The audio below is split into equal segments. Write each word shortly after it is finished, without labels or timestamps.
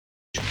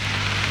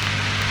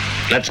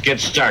Let's get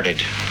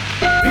started.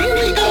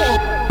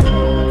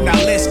 Now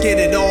let's get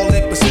it all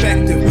in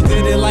perspective. We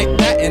did it like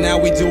that, and now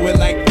we do it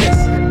like this.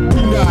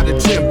 Do not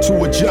attempt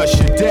to adjust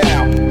your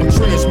dial. I'm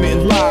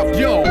transmitting live.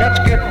 Yo, Let's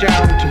get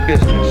down to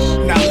business.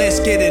 Now let's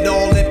get it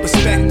all in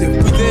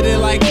perspective. We did it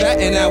like that,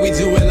 and now we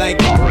do it like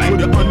this. All right. for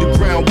the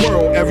underground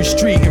world, every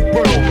street and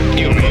borough.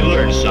 You may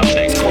learn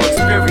something.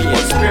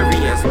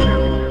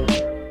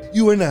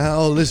 You are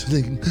now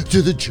listening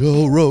to the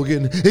Joe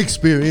Rogan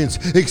Experience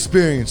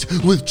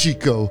with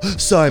Chico,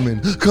 Simon,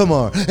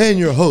 Kamar, and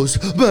your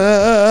host,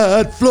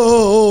 Matt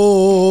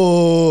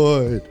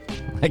Floyd.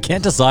 I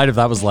can't decide if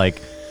that was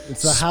like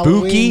It's a spooky.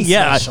 Halloween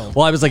Yeah. special.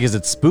 Well, I was like, is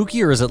it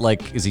spooky or is it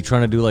like, is he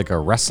trying to do like a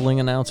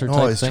wrestling announcer type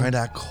Oh, he's thing? trying to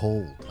act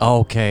cold.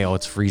 Okay. Oh,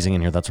 it's freezing in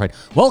here. That's right.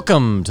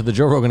 Welcome to the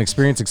Joe Rogan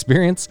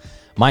Experience.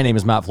 My name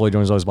is Matt Floyd,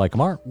 joined as always by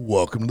Kamar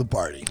Welcome to the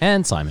party.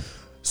 and Simon.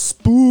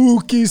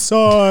 Spooky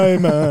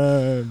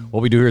Simon.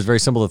 What we do here is very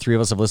simple. The three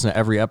of us have listened to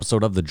every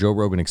episode of the Joe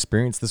Rogan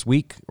Experience this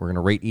week. We're going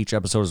to rate each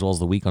episode as well as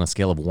the week on a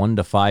scale of 1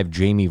 to 5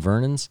 Jamie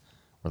Vernons.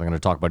 We're going to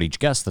talk about each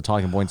guest, the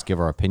talking points,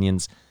 give our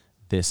opinions,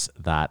 this,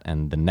 that,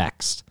 and the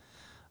next.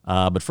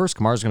 But first,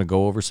 Kamar's going to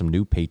go over some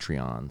new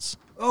Patreons.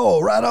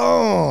 Oh, right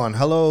on.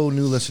 Hello,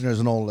 new listeners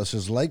and old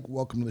listeners alike.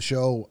 Welcome to the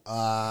show.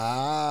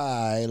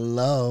 I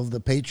love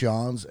the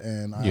Patreons,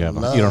 and I You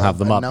love don't have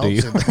them up, do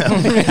you? announcing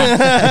them.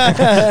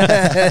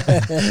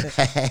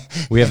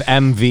 We have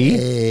MV.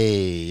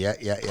 Hey,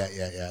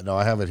 yeah. No,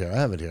 I have it here.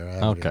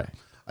 Okay.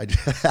 I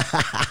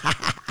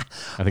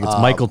I think it's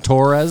Michael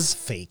Torres,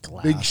 Fake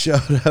laugh. Big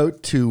shout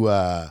out to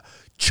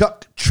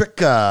Chuck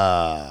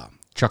Tricka.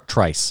 Chuck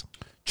Trice.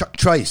 Chuck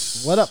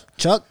Trice. What up,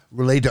 Chuck?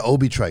 Related to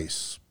Obi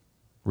Trice.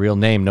 Real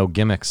name, no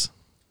gimmicks.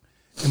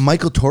 And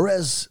Michael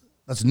Torres.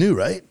 That's new,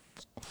 right?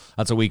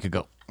 That's a week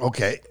ago.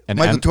 Okay. And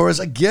Michael M- Torres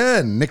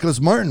again. Nicholas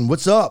Martin.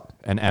 What's up?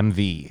 And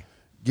MV.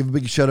 Give a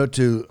big shout out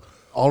to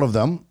all of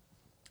them.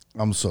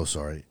 I'm so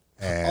sorry.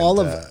 And, All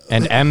of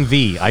And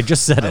MV. I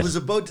just said I it. was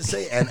about to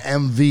say an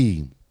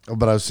MV,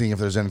 but I was seeing if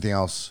there's anything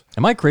else.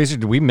 Am I crazy?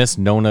 Did we miss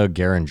Nona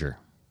Geringer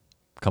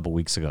a couple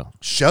weeks ago?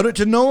 Shout out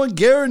to Noah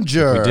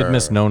Geringer. We did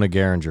miss Nona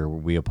Geringer.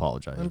 We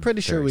apologize. I'm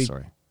pretty sure Very we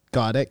sorry.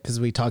 got it because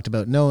we talked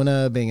about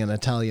Nona being an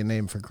Italian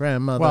name for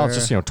grandmother. Well, it's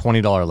just,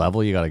 $20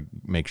 level. You got to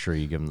make sure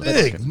you give them the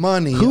Big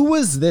money. Who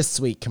was this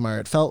week, Kamar?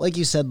 It felt like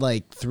you said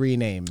like 3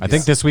 names. I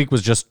think this week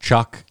was just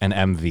Chuck and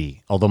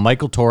MV. Although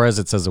Michael Torres,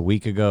 it says a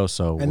week ago,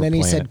 so And we're then he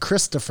playing said it.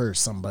 Christopher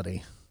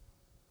somebody.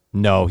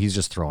 No, he's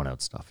just throwing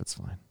out stuff. It's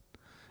fine.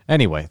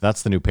 Anyway,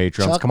 that's the new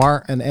Patreons. Chuck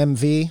Kamar, and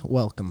MV,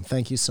 welcome.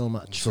 Thank you so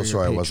much. So for your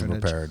sorry I wasn't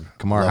patronage. prepared.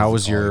 Kamar, Love how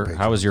was all your patrons.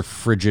 how was your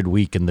frigid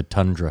week in the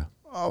tundra?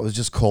 Oh, it was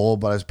just cold,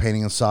 but I was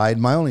painting inside.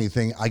 My only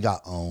thing, I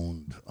got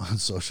owned on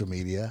social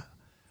media.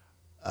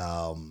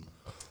 Because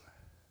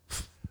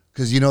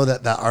you know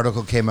that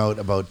article came out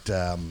about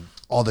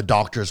all the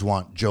doctors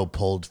want Joe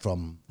pulled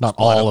from... Not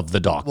all of the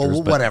doctors,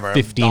 Well, but whatever,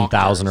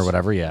 15,000 or doctors.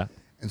 whatever, yeah.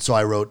 And so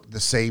I wrote the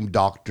same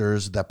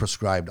doctors that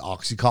prescribed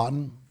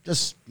OxyContin.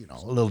 Just,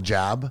 a little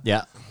jab.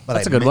 Yeah, But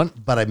that's I a good one.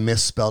 But I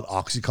misspelled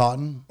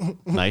OxyContin.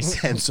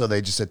 Nice. And so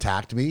they just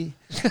attacked me.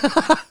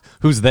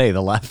 Who's they,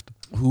 the left?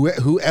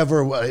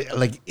 Whoever,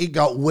 like, it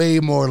got way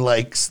more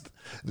likes.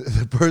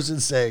 The person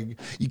saying,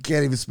 you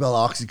can't even spell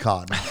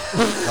OxyContin.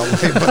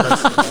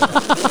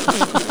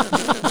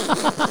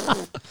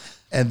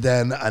 And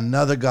then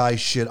another guy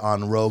shit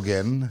on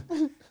Rogan.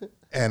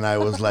 And I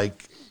was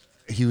like,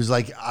 he was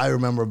like, I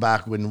remember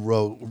back when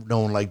no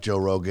one liked Joe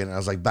Rogan. And I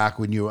was like, back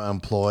when you were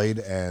unemployed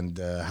and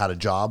had a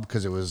job,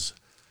 because it was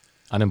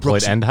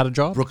Unemployed and had a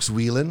job? Brooks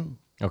Wheelan.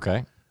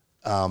 Okay.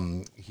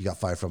 He got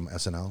fired from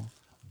SNL.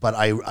 But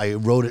I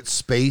wrote it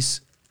space,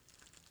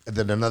 and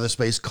then another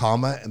space,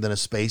 comma, and then a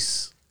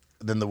space,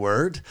 and then the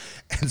word.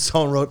 And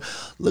someone wrote,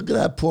 look at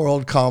that poor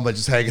old comma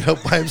just hanging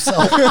out by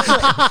himself.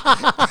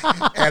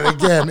 And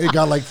again, it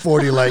got like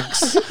 40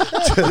 likes.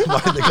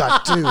 Mine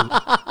got 2.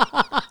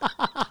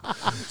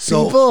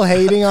 So People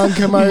hating on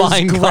Kamar's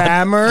Mine got-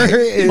 grammar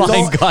is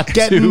Mine got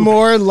getting 2.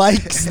 more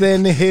likes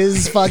than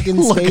his fucking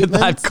Look at statements.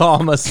 that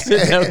comma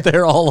sitting out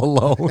there all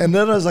alone. And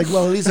then I was like,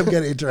 well, at least I'm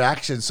getting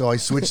interaction. So I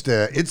switched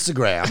to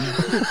Instagram.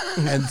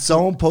 And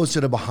someone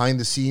posted a behind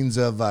the scenes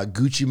of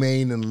Gucci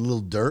Mane and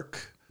Lil Durk.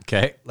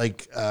 Okay.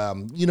 Like,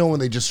 when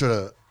they just sort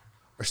of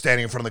are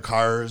standing in front of the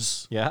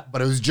cars. Yeah.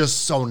 But it was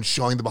just someone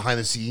showing the behind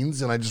the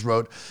scenes. And I just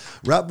wrote,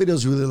 rap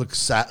videos really look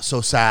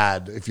so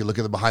sad if you look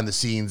at the behind the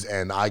scenes.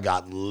 And I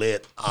got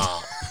lit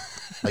up.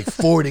 Like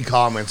 40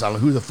 comments on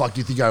who the fuck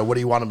do you think you are? What do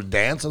you want him to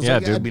dance? I was Yeah,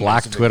 like, dude, it'd be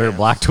Black nice if they Twitter. danced.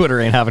 Black Twitter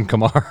ain't having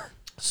Kamar.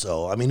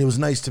 So, I mean, it was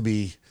nice to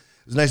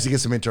get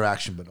some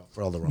interaction, but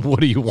for all the wrong.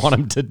 What do you want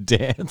him to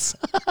dance?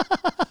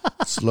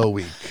 Slow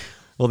week.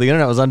 Well, the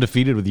internet was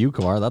undefeated with you,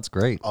 Kamar. That's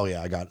great. Oh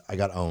yeah, I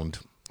got owned.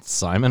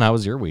 Simon, how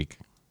was your week?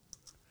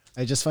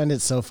 I just find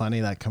it so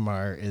funny that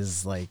Kamar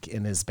is like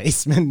in his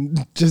basement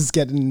just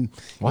getting.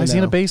 Why is he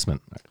in a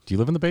basement? Do you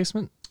live in the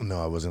basement?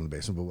 No, I wasn't in the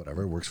basement, but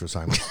whatever. It works for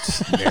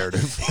Simon's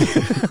narrative.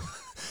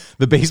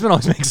 The basement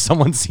always makes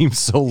someone seem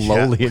so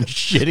lowly and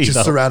shitty. Just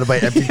though. surrounded by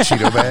empty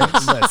Cheeto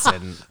bags.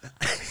 Listen,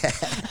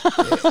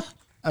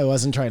 I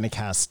wasn't trying to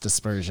cast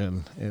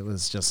dispersion. It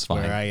was just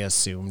fine. where I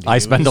assumed. I he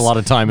spend a was lot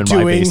of time in my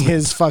doing basement.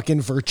 his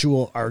fucking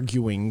virtual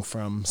arguing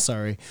from.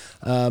 Sorry.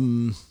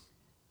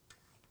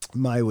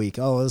 My week.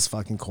 Oh, it was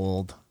fucking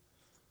cold.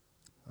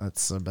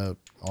 That's about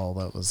all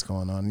that was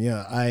going on.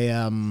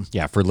 Yeah,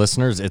 Yeah, for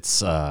listeners,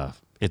 it's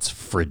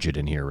frigid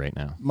in here right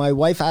now. my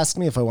wife asked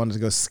me if I wanted to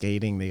go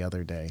skating the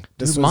other day.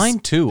 Dude, mine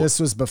too. This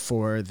was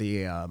before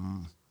the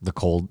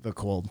cold.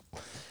 cold.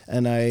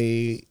 And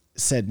I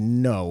said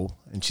no.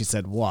 And she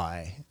said,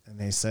 why? And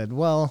they said,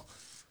 well,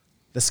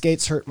 the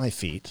skates hurt my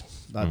feet.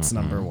 That's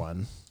number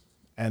one.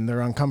 And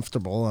they're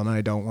uncomfortable. And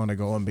I don't want to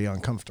go and be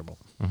uncomfortable.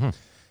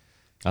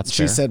 That's She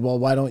fair. said, well,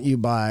 why don't you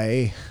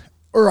buy,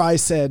 or I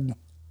said,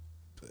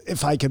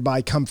 if I could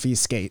buy comfy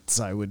skates,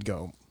 I would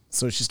go.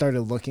 So she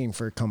started looking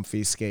for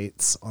comfy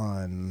skates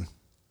on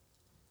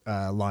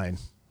line.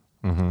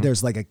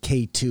 There's like a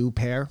K2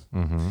 pair.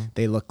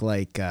 They look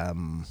like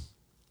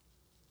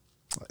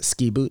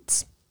ski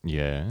boots.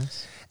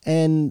 Yes.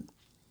 And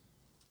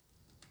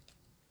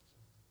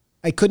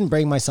I couldn't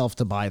bring myself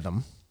to buy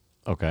them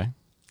Okay.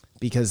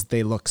 because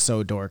they look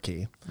so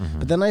dorky.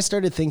 But then I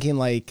started thinking,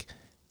 like,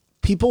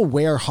 people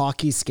wear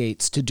hockey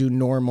skates to do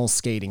normal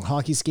skating.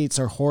 Hockey skates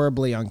are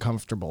horribly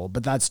uncomfortable,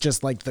 but that's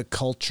just like the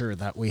culture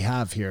that we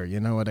have here.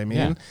 You know what I mean?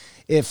 Yeah.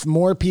 If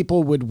more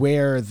people would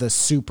wear the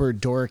super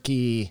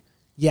dorky,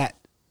 yet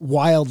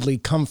wildly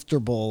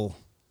comfortable,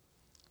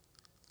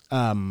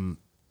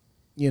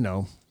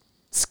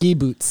 ski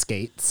boot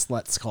skates,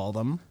 let's call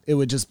them, it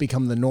would just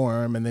become the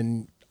norm. And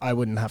then I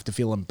wouldn't have to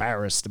feel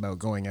embarrassed about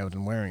going out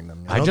and wearing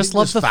them. I don't just think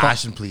love there's the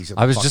fashion police at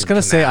I the was just fucking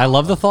gonna say, I canal.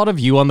 love the thought of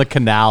you on the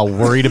canal,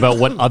 worried about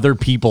what other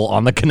people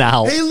on the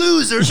canal. Hey,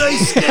 losers,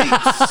 nice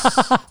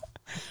skates.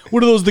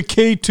 What are those? The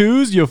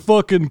K2s? You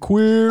fucking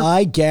queer.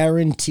 I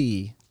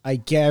guarantee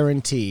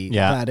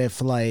Yeah. that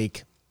if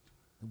like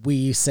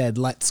we said,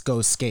 let's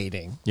go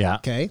skating. Yeah.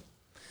 Okay.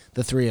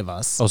 The three of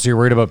us. Oh, so you're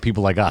worried about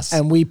people like us?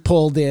 And we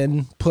pulled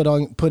in,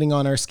 putting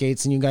on our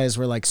skates, and you guys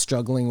were like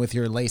struggling with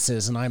your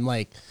laces, and I'm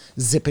like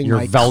zipping You're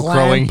my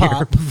velcroing clamp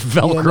your- up,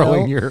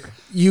 velcroing your-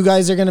 You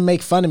guys are gonna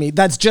make fun of me.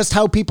 That's just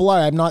how people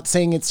are. I'm not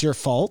saying it's your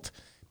fault.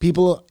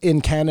 People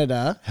in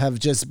Canada have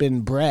just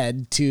been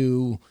bred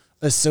to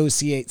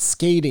associate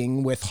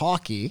skating with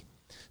hockey,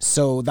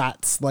 so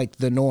that's like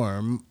the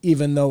norm.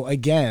 Even though,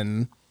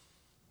 again,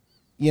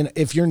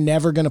 if you're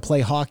never going to play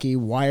hockey,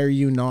 why are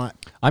you not?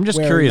 I'm just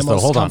wearing curious, the though.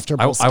 most Hold on.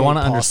 comfortable I skate wanna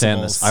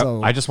understand this.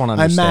 possible? I just wanna I'm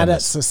mad understand at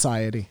this.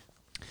 society.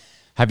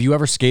 Have you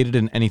ever skated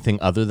in anything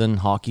other than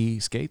hockey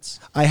skates?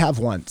 I have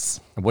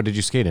once. What did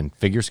you skate in?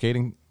 Figure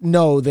skating?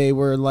 No, they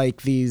were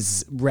like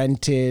these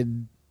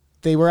rented.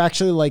 They were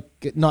actually like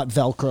not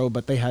Velcro,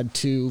 but they had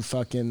two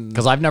fucking.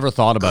 Because I've never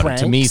thought about it.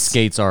 To me, Cranks?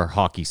 skates are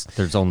hockey.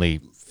 There's only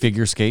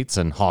figure skates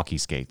and hockey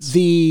skates.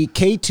 The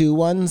K2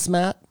 ones,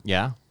 Matt.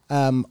 Yeah.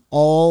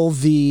 All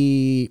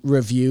the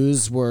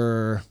reviews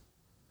were,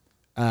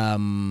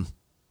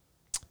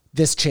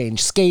 this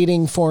changed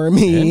skating for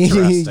me.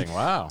 Interesting.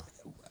 Wow.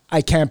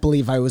 I can't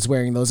believe I was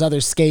wearing those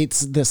other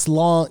skates this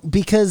long,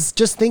 because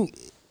just think,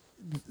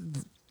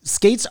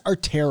 skates are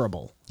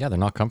terrible. Yeah, they're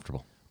not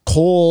comfortable.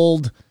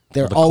 Cold.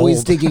 They're The always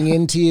cold. digging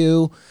into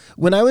you.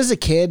 When I was a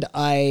kid,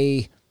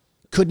 I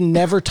could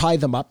never tie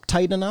them up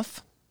tight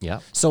enough. Yeah.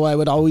 So I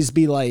would always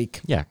be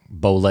like, Yeah.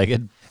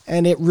 Bow-legged.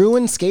 and it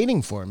ruined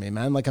skating for me,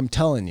 man. Like, I'm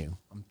telling you.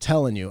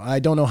 I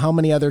don't know how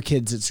many other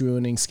kids it's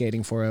ruining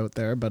skating for out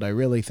there, but I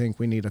really think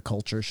we need a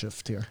culture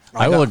shift here.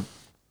 I would.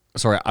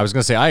 Sorry, I was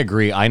going to say, I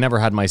agree. I never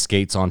had my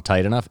skates on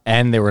tight enough,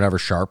 and they were never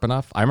sharp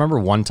enough. I remember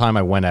one time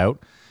I went out,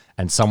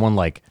 and someone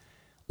like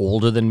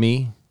older than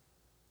me,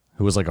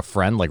 who was like a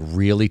friend, like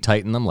really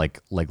tightened them, like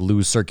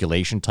lose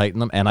circulation, tighten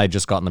them, and I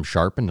just gotten them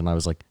sharpened, and I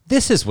was like,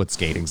 this is what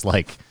skating's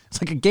like.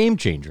 It's like a game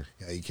changer.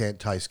 Yeah, you can't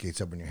tie skates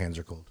up when your hands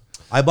are cold.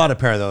 I bought a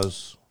pair of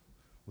those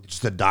with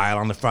just a dial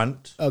on the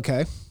front,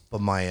 Okay.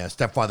 but my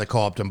stepfather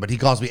co-opted them, but he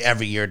calls me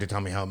every year to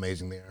tell me how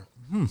amazing they are.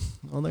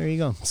 Well, there you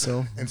go.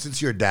 So, And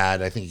since you're a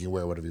dad, I think you can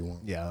wear whatever you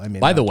want. yeah, I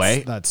mean, By the that's-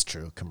 way, that's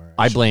true. Kamara.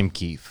 I blame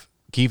Keith.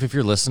 Keith, if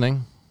you're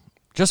listening,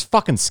 just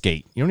fucking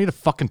skate. You don't need to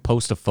fucking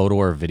post a photo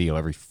or a video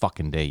every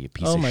fucking day, you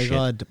piece Oh of my shit.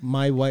 God,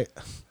 my wife.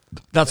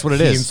 That's what it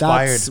He is.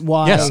 inspired. That's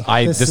why.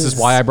 Yes, this is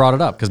why I brought it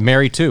up, because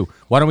Mary too.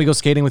 Why don't we go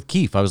skating with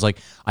Keith? I was like,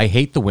 I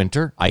hate the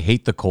winter. I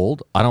hate the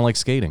cold. I don't like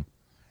skating.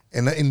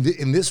 And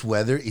in this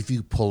weather, if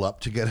you pull up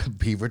to get a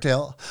beaver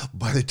tail,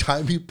 by the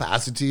time you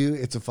pass it to you,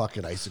 it's a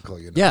fucking icicle.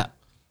 You know? Yeah.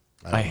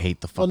 I hate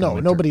the Well, fucking no,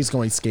 winter. nobody's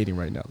going skating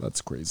right now. That's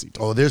crazy.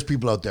 Oh, there's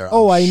people out there.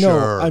 Oh, I'm I know.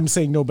 sure. I'm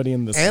saying nobody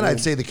in this. And room. I'd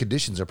say the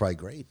conditions are probably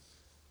great.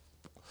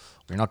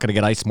 You're not going to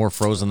get ice more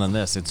frozen than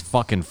this. It's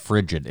fucking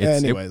frigid.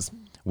 Anyways.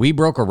 We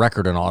broke a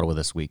record in Ottawa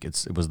this week.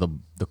 It was the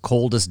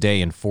coldest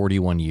day in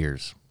 41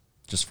 years,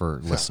 just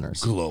for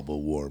listeners.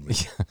 Global warming.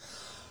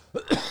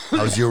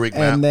 How's your week,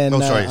 Matt? And then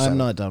sorry, I'm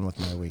not done with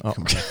my week. Come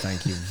on,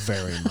 thank you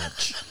very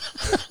much.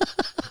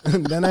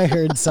 And then I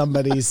heard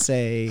somebody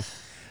say,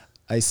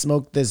 "I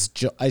smoked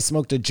I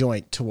smoked a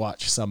joint to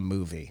watch some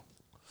movie."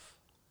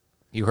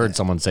 You heard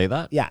someone say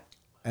that? Yeah,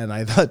 and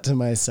I thought to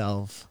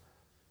myself,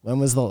 When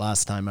was the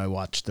last time I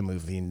watched a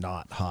movie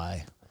not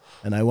high?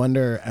 And I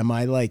wonder, am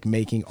I like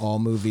making all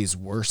movies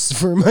worse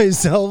for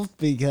myself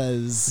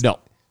because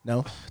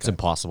no, It's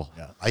impossible.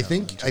 I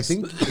think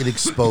it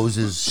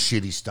exposes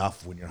shitty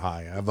stuff when you're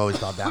high. I've always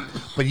thought that.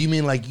 But you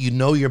mean like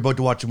you're about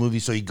to watch a movie,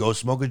 so you go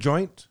smoke a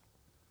joint?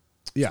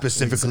 yeah,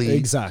 Specifically-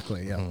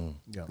 exactly, yeah.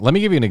 Yeah. Let me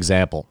give you an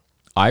example.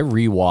 I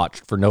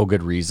rewatched for no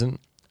good reason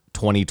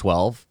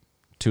 2012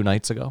 2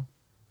 nights ago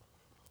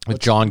with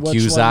John which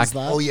Cusack. one's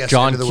that? Oh, yes,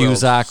 John End of the World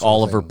Cusack, sort of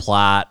Oliver thing.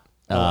 Platt.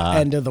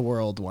 End of the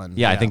world one.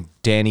 Yeah, I think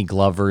Danny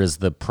Glover is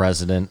the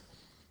president.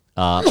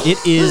 It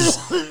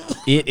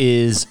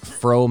is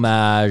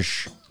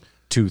Fromage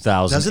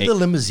 2008. Doesn't the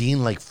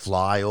limousine like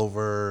fly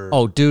over?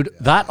 Oh, dude,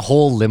 that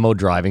whole limo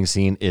driving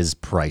scene is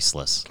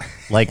priceless.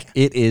 Like,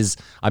 it is.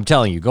 I'm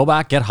telling you, go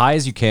back, get high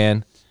as you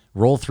can,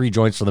 roll 3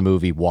 joints for the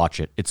movie, watch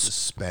it. It's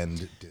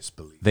Suspend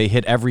disbelief. they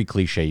hit every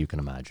cliche you can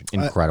imagine.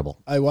 Incredible.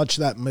 I watched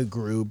that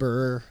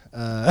MacGruber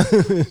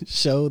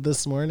show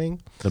this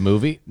morning. The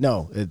movie?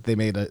 No, they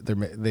made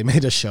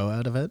a show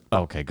out of it.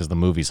 Okay, because the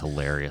movie's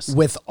hilarious.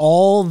 With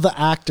all the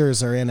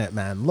actors are in it,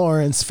 man.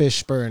 Lawrence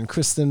Fishburne,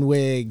 Kristen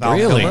Wiig.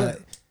 Really?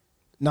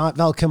 Not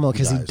Val Kilmer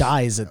because he dies.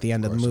 dies at the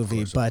end of the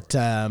movie. But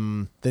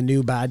the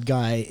new bad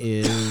guy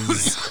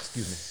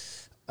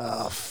is.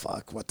 Oh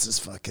fuck! What's his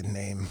fucking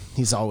name?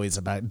 He's always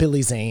about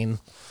Billy Zane.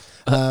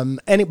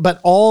 But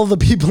all the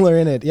people are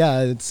in it.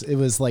 Yeah, it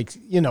was like,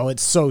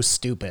 it's so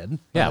stupid.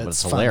 Yeah, but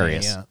it's funny,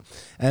 hilarious. yeah.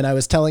 And I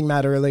was telling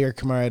Matt earlier,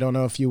 Kamar, I don't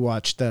know if you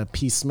watched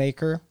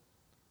Peacemaker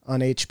on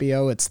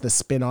HBO. It's the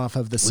spin-off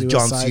of the With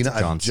John Suicide. Cena.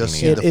 John I've just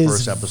Cena. seen It the is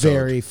first episode.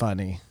 very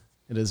funny.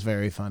 It is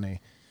very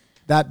funny.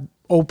 That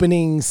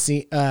opening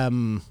scene,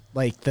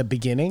 like the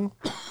beginning,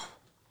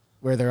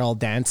 where they're all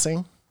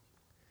dancing,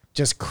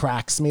 just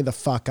cracks me the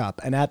fuck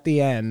up. And at the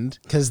end,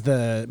 because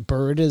the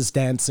bird is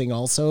dancing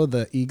also,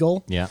 the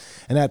eagle. Yeah.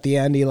 And at the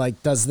end, he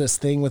like does this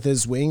thing with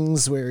his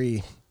wings where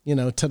he,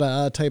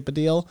 ta-da type of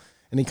deal.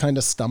 And he kind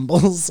of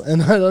stumbles.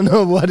 And I don't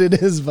know what it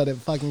is, but it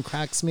fucking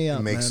cracks me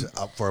up, Makes man.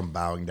 up for him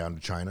bowing down to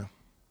China.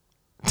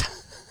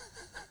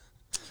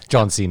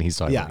 John Cena, he's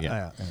talking Yeah,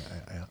 about.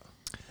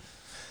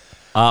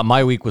 yeah.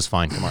 My week was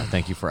fine, Kamar.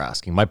 Thank you for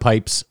asking. My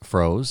pipes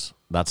froze.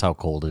 That's how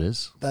cold it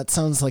is. That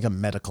sounds like a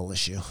medical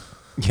issue.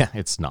 Yeah,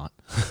 it's not.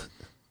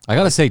 I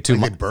got to say, too,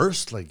 Like it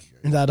burst. Like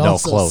That no,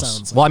 also close.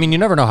 sounds Well, I mean, you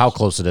never know how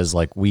close it is.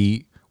 Like,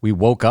 we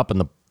woke up and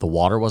the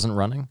water wasn't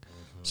running.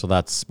 So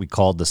we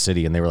called the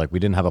city and they were like, we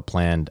didn't have a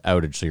planned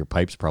outage, so your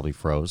pipes probably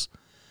froze.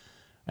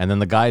 And then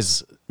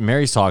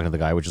Mary's talking to the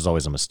guy, which is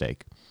always a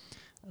mistake.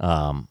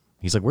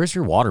 He's like, where's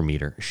your water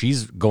meter?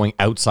 She's going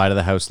outside of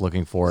the house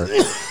looking for it.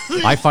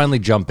 I finally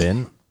jump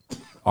in.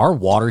 Our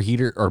water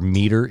heater or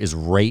meter is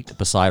right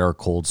beside our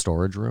cold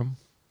storage room.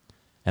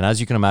 And as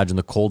you can imagine,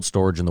 the cold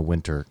storage in the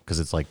winter, because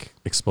it's like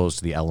exposed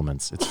to the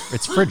elements,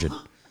 it's frigid.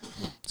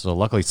 So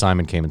luckily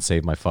Simon came and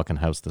saved my fucking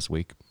house this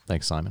week.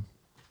 Thanks, Simon.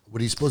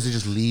 Would he supposed to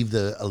just leave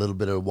a little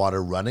bit of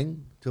water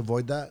running to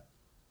avoid that?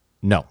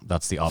 No,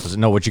 that's the opposite.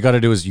 No, what you got to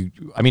do is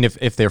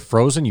if they're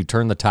frozen, you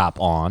turn the tap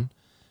on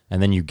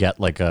and then you get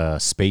like a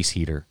space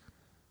heater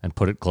and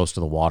put it close to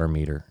the water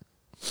meter.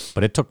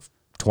 But it took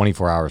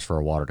 24 hours for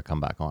our water to come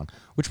back on,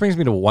 which brings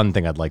me to one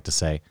thing I'd like to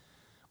say.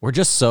 We're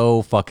just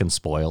so fucking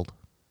spoiled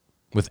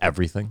with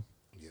everything.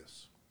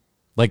 Yes.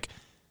 Like,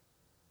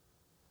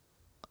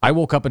 I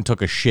woke up and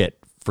took a shit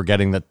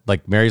forgetting that,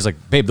 like, Mary's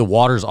like, babe, the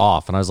water's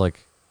off. And I was like,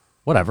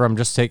 whatever, I'm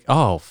just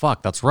oh,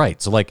 fuck, that's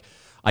right. So, like,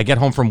 I get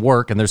home from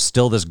work and there's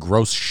still this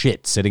gross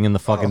shit sitting in the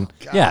fucking,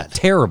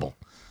 terrible.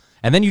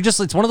 And then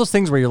it's one of those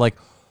things where you're like,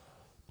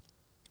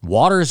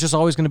 water is just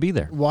always going to be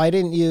there. Why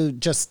didn't you,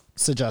 just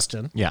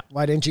suggestion. Yeah.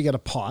 Why didn't you get a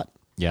pot,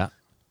 Yeah.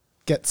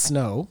 get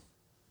snow,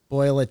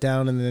 boil it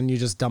down, and then you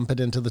just dump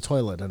it into the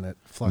toilet and it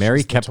flushes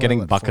Mary the kept getting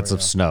toilet buckets for of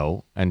you.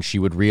 snow, and she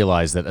would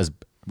realize that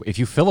if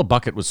you fill a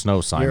bucket with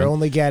snow, Simon, You're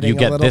only getting you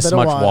get a little this bit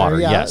much of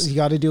water. Yeah, Yes. you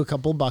got to do a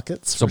couple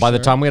buckets. So by the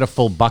time we had a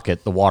full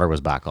bucket, the water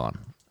was back on.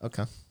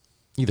 Okay.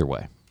 Either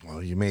way.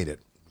 Well, you made it.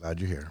 Glad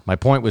you're here. My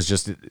point was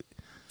just,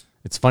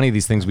 it's funny,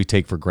 these things we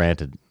take for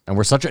granted. And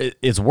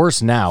it's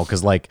worse now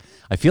because, like,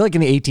 I feel like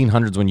in the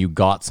 1800s when you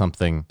got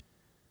something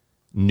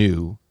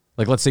new,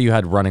 like let's say you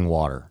had running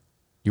water,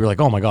 you were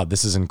like, oh my God,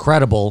 this is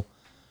incredible.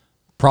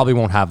 Probably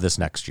won't have this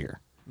next year.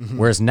 Mm-hmm.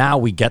 Whereas now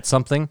we get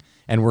something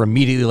and we're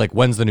immediately like,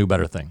 when's the new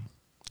better thing?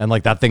 And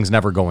like that thing's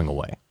never going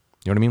away.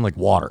 You know what I mean? Like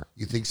water.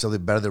 You think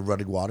something better than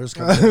running water is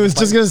coming? I was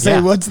just going to say,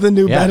 Yeah. what's the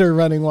new Yeah. better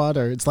running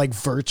water? It's like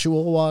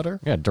virtual water.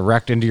 Yeah,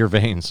 direct into your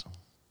veins.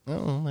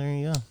 Oh, there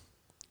you go.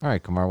 All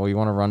right, Kamar, well, you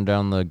want to run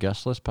down the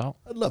guest list, pal?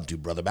 I'd love to,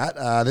 Brother Matt.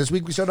 This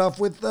week we start off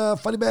with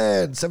Funny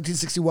Man,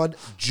 1761,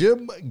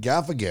 Jim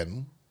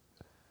Gaffigan.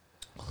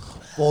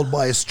 Followed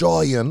by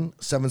Australian,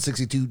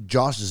 762,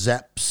 Josh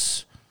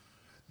Zepps.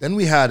 Then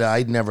we had,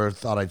 I never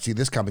thought I'd see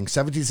this coming,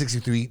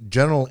 1763,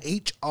 General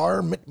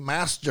H.R.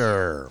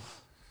 McMaster.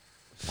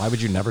 Why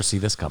would you never see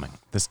this coming?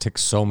 This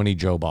ticks so many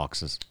Joe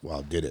boxes.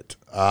 Well, did it.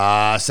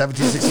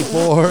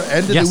 1764,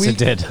 end of Yes, the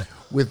week. it did.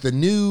 With the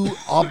new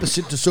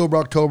opposite to Sober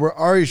October,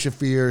 Ari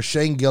Shafir,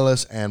 Shane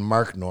Gillis, and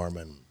Mark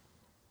Norman.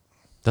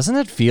 Doesn't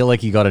it feel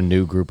like you got a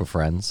new group of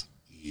friends?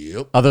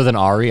 Yep. Other than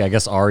Ari, I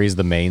guess Ari's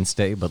the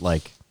mainstay, but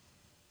like,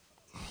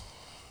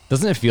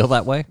 doesn't it feel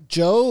that way?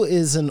 Joe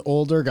is an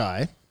older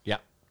guy. Yeah.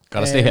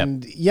 Gotta stay hip.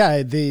 And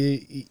yeah,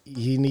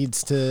 he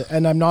needs to,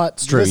 and I'm not.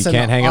 It's true. You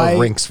can't hang out with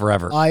rinks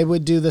forever. I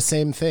would do the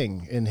same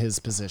thing in his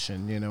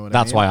position. You know what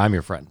That's I mean? why I'm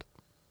your friend.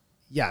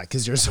 Yeah,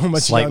 because you're so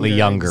much Slightly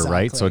younger,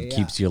 right? exactly, So it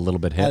keeps you a little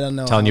bit hip. I don't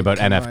know Telling you how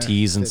about Kamara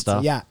NFTs and fits stuff.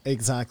 in. Yeah,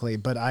 exactly.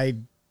 But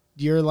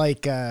you're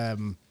like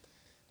the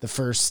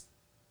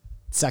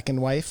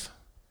second wife.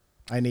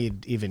 I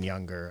need even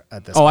younger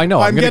at this Oh, point. I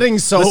know. I'm getting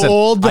so listen,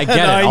 old. I that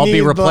get it. I'll be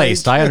need,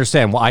 replaced. like- I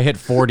understand. Well, I hit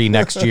 40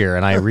 next year,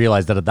 and I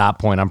realized that at that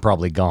point, I'm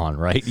probably gone,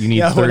 right? You need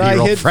Yeah, when I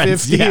 30-year-old hit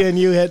friends. 50 and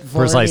you hit 40.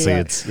 Precisely. yeah.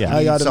 It's, yeah.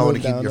 I got to Someone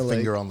move to keep down your to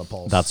finger like, on the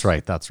pulse. That's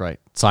right. That's right.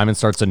 Simon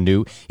starts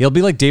he'll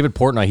be like David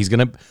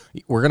Portnoy.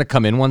 We're gonna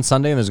come in one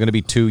Sunday and there's gonna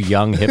be two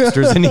young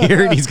hipsters in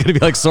here, and he's gonna be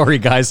like, "Sorry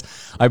guys,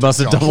 I must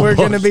have double We're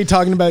booked." going to be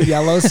talking about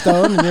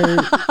Yellowstone, and you're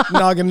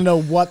not going to know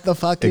what the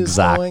fuck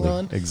Exactly, is going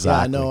on.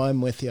 exactly. Yeah, no,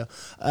 I'm with you.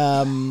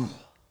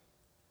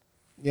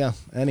 Yeah,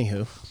 anywho,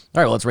 All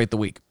right, well, let's rate the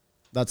week.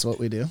 that's what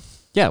we do.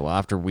 Yeah, well,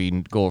 after we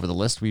go over the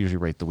list, we usually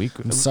rate the week.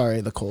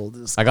 Sorry, the cold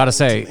is. I gotta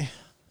say,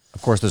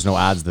 of course, there's no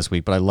ads this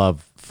week, but I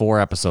love 4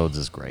 episodes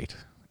is great.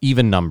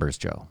 Even numbers,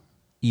 Joe.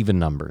 Even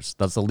numbers.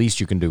 That's the least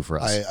you can do for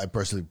us. I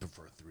personally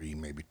prefer 3,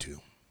 maybe 2.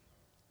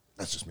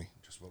 That's just me.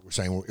 Just what we're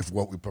saying. If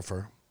what we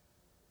prefer.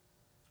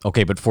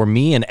 Okay, but for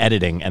me and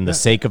editing and the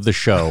sake of the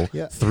show,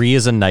 Yeah. 3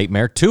 is a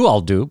nightmare. 2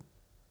 I'll do.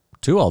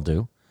 2 I'll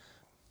do.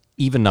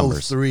 Even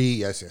numbers. 3.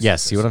 Yes.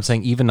 Yes, see what I'm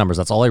saying? Even numbers.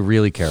 That's all I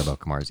really care about,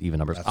 Kamar, is even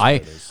numbers. That's what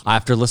it is.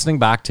 After listening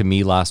back to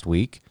me last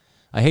week,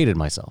 I hated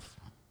myself.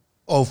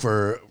 Oh,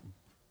 for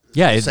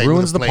Yeah, it saving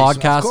ruins the place.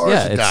 podcast. Of course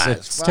Yeah, it does.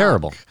 it's Fuck.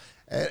 terrible.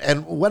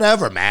 And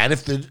whatever, man.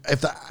 If the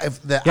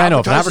Yeah, I know.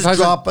 If an advertisers advertiser-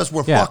 drop us,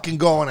 we're Yeah. fucking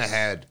going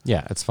ahead.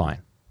 Yeah, it's fine.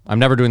 I'm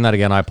never doing that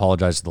again. I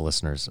apologize to the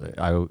listeners.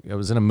 I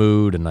was in a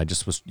mood, and I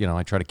just was,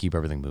 I try to keep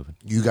everything moving.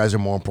 You guys are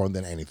more important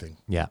than anything.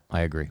 Yeah,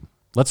 I agree.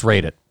 Let's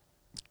rate it.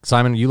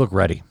 Simon, you look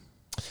ready.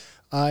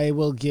 I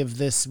will give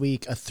this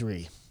week a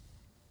 3.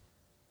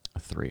 A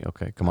 3.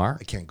 Okay, Kamar?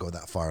 I can't go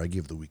that far. I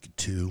give the week a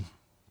 2.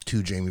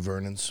 2 Jamie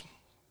Vernons.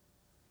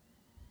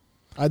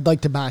 I'd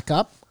like to back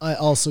up. I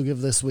also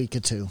give this week a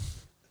 2.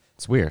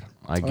 It's weird.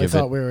 I I give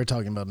thought it. we were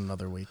talking about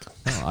another week.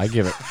 Oh, I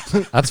give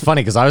it. That's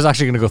funny because I was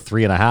actually going to go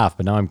 3.5,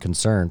 but now I'm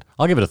concerned.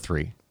 I'll give it a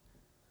 3.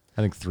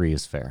 I think 3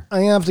 is fair.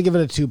 I have to give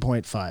it a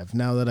 2.5.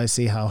 Now that I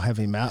see how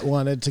heavy Matt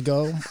wanted to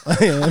go,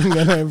 I'm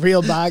going to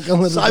reel back a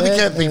little Simon bit.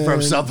 can't think for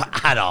and- himself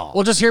at all.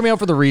 Well, just hear me out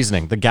for the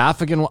reasoning. The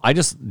Gaffigan,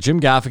 Jim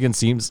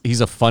Gaffigan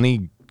he's a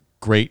funny,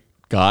 great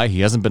guy.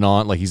 He hasn't been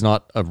on, he's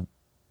not a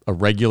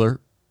regular.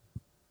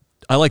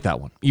 I like that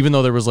one. Even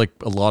though there was a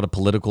lot of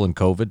political and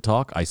COVID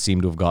talk, I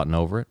seem to have gotten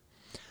over it.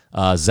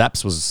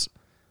 Zeps was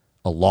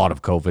a lot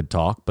of COVID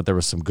talk, but there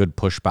was some good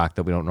pushback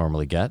that we don't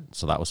normally get.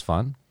 So that was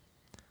fun.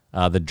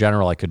 The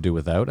General I could do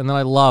without. And then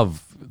I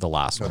love the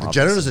last one. The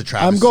General is a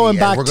travesty. I'm going and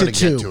back we're to gonna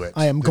 2. Get to it.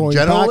 I am The going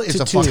General back is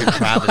to a 2. fucking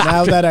travesty.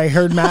 Now that I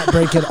heard Matt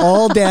break it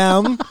all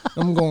down,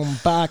 I'm going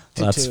back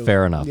to 2. That's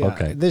fair enough.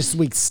 Okay. This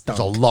week stunk.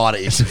 There's a lot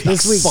of issues.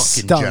 This week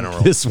fucking stunk.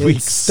 General. This week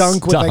It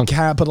stunk with a stunk.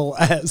 capital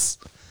S.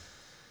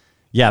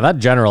 Yeah, that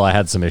General I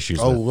had some issues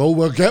Oh, with.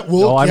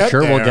 well, I'm get sure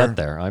we'll there. get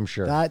there. I'm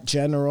sure. That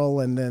general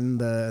and then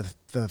the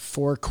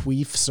 4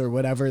 queefs or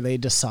whatever they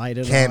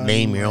decided Can't on.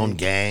 name your own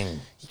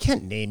gang. You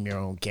can't name your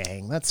own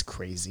gang. That's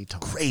crazy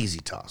talk. Crazy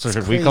talk. So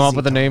should we come up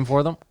with a name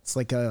for them? It's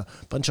like a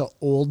bunch of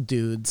old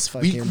dudes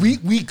fucking.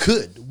 we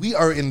could. We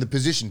are in the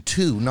position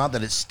too. Not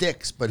that it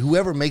sticks, but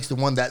whoever makes the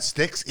one that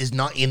sticks is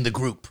not in the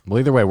group. Well,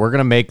 either way, we're going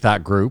to make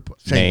that group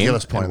Shane name,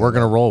 Gillis and pointed we're that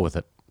going to roll with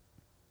it.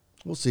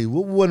 We'll see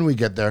when we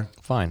get there.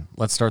 Fine.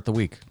 Let's start the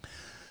week.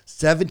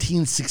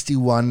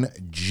 1761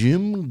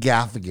 Jim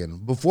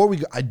Gaffigan. Before we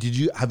go, have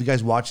you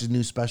guys watched his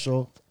new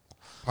special,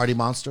 Party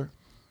Monster?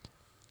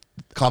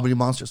 Comedy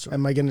Monster, sorry.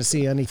 Am I going to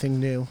see anything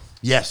new?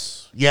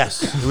 Yes.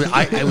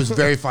 It was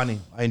very funny.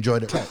 I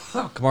enjoyed it.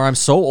 Kamar, I'm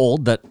so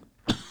old that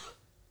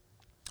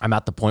I'm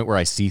at the point where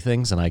I see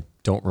things and I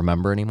don't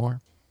remember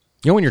anymore.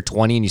 You know when you're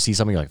 20 and you see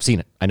something, you're like, I've seen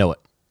it. I know it.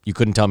 You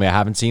couldn't tell me I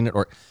haven't seen it.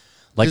 Or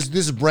This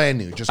is brand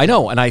new. Just I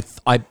know, and I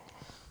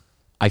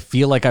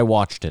feel like I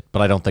watched it,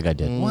 but I don't think I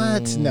did.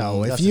 What?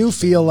 No. If that's you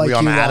interesting. feel like We you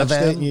on watched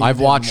Ativan? it, you I've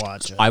didn't watched.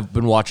 watch it. I've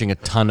been watching a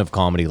ton of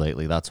comedy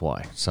lately. That's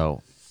why.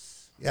 So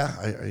Yeah,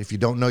 if you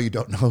don't know, you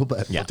don't know.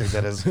 But Yeah. we'll take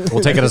that as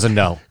we'll take it as a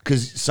no.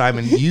 because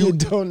Simon, You you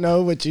don't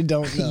know what you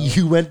don't know.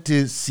 you went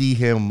to see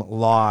him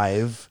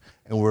live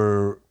and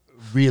were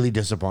really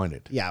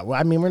disappointed. Yeah, well,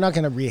 I mean, we're not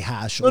going to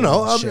rehash. No,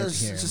 all I'm shit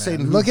just here, saying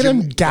man. who Look at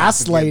Jim him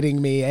Gaffigan- gaslighting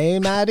me, eh,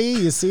 Maddie?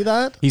 You see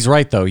that? He's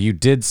right though. You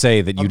did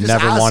say that you I'm just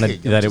never wanted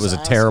asking. that I'm it was a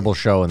just terrible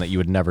show and that you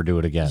would never do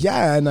it again.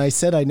 Yeah, and I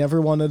said I never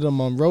wanted him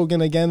on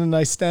Rogan again, and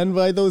I stand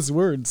by those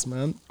words,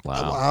 man.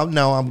 Wow.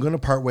 No, I'm going to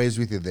part ways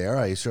with you there.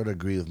 I sort of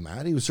agree with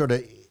Matt. He was sort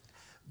of,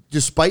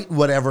 despite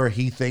whatever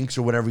he thinks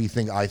or whatever you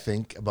think I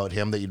think about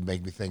him, that you'd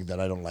make me think that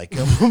I don't like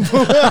him.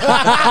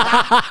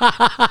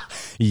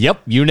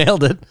 Yep, you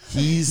nailed it.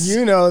 He's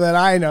You know that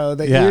I know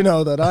that Yeah. you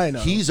know that I know.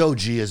 he's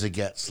OG as it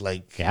gets.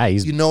 Like, Yeah,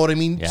 he's- you know what I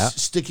mean? Yeah.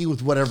 Sticking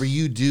with whatever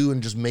you do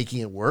and just making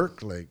it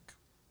work. Like,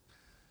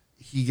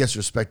 he gets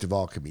respect of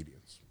all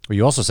comedians. Well,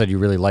 you also said you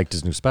really liked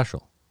his new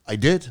special. I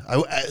did.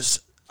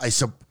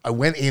 I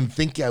went in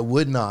thinking I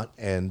would not,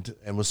 and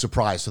was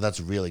surprised. So that's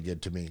really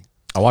good to me.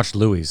 I watched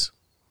Louis.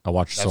 I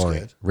watched That's Sorry.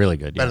 good. Really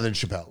good. Yeah. Better than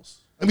Chappelle's.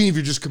 I mean, if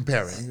you're just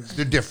comparing,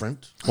 they're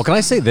different. Well, can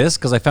I say this?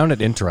 Because I found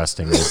it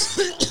interesting.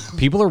 Is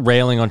people are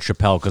railing on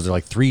Chappelle because they're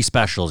like 3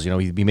 specials. You know,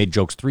 he made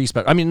jokes 3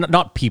 specials. I mean,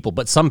 not people,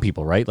 but some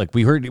people, right? Like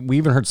we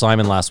even heard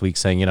Simon last week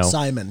saying, you know,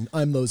 Simon,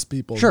 I'm those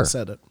people sure, who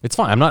said it. It's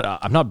fine.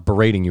 I'm not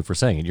berating you for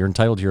saying it. You're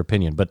entitled to your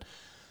opinion. But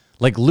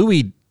like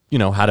Louis, you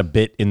know, had a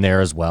bit in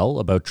there as well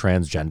about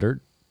transgendered,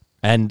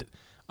 and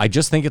I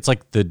just think it's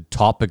like the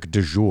topic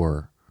du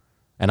jour.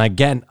 And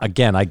again, I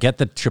get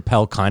that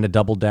Chappelle kind of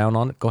doubled down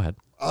on it. Go ahead.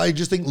 I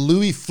just think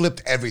Louis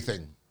flipped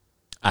everything.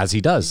 As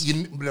he does.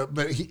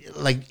 But he,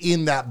 like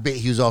in that bit,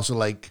 he was also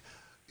like,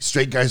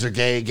 straight guys are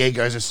gay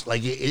guys are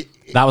like.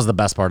 That was the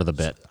best part of the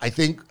bit. I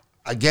think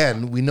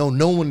again, we know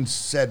no one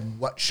said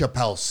what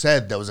Chappelle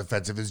said that was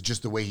offensive. It's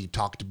just the way he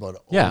talked about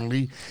it Yeah.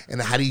 only,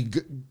 and how he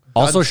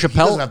Also, he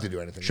Chappelle doesn't have to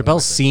do anything.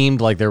 Chappelle seemed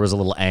like there was a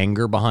little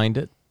anger behind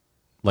it,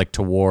 like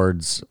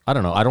towards, I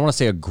don't know, I don't want to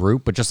say a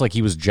group, but just like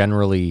he was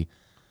generally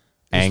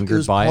angered it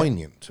was by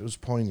poignant. It was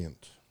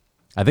poignant.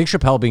 I think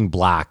Chappelle being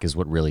black is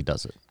what really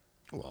does it.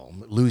 Well,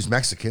 Louis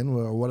Mexican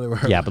or whatever.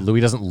 Yeah, but Louis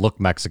doesn't look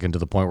Mexican to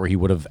the point where he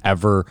would have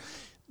ever.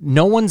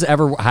 No one's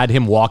ever had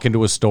him walk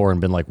into a store and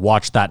been like,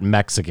 "Watch that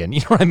Mexican." You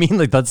know what I mean?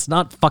 Like that's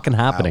not fucking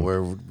happening.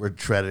 We're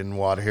treading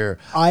water here.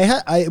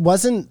 I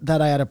wasn't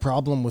that I had a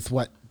problem with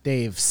what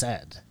Dave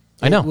said.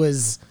 I know. It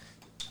was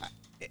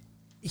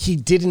he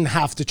didn't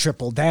have to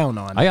triple down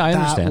on it. I That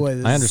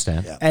understand. I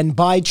understand. Yeah. And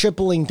by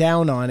tripling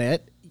down on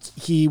it,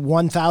 he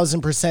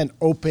 1000%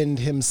 opened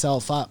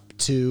himself up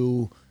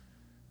to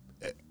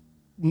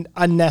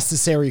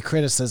unnecessary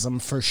criticism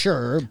for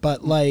sure,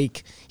 but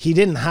like he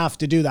didn't have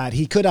to do that.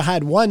 He could have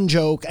had one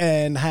joke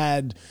and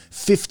had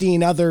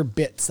 15 other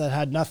bits that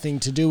had nothing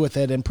to do with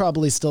it and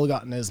probably still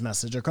gotten his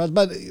message across.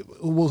 But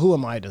who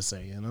am I to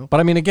say, you know? But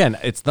I mean, again,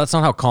 that's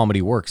not how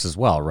comedy works as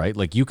well, right?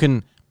 Like you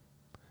can,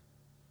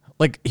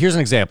 like here's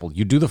an example.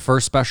 You do the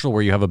first special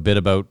where you have a bit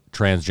about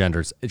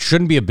transgenders. It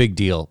shouldn't be a big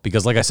deal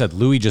because, like I said,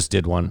 Louis just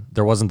did one.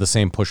 There wasn't the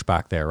same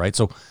pushback there, right?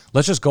 So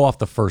let's just go off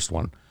the first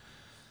one.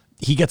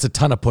 He gets a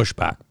ton of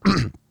pushback.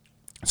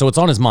 So it's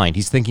on his mind.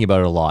 He's thinking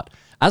about it a lot.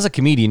 As a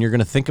comedian, you're going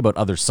to think about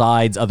other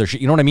sides, other shit.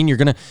 You know what I mean?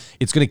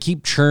 It's going to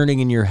keep churning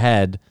in your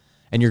head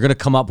and you're going to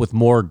come up with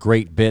more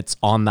great bits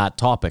on that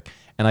topic.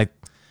 And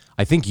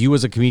I think you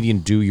as a comedian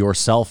do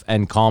yourself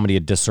and comedy a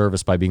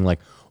disservice by being like,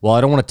 well,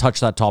 I don't want to touch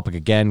that topic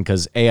again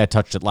because A, I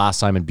touched it last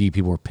time and B,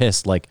 people were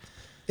pissed. Like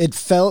It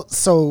felt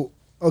so,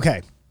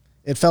 okay.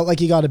 It felt like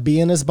he got a bee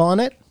in his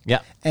bonnet.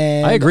 Yeah,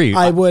 And I agree.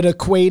 I would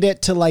equate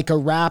it to like a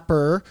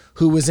rapper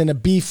who was in a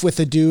beef with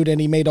a dude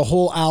and he made a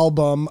whole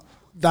album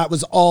that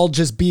was all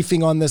just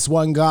beefing on this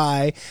one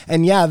guy.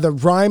 And yeah, the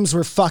rhymes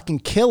were fucking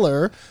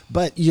killer,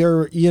 but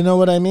you know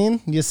what I mean?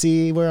 You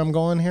see where I'm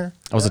going here?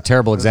 That was a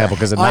terrible example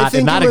because in I that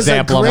think it was a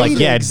example, I'm like, great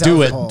yeah,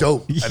 do it. example.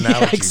 Dope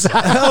analogy.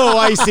 Exactly. Oh,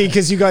 I see.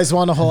 Because you guys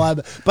want a whole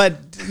album, but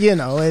you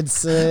know,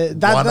 it's Want a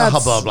that's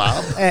hubbub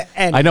lab?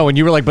 and I know when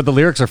you were like, but the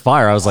lyrics are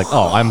fire. I was like,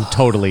 oh, I'm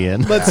totally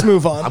in. let's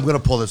move on. I'm gonna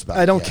pull this back.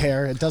 I don't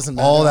care. It doesn't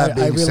matter. All that I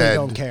being really said-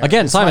 don't care.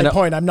 Again, It's Simon, my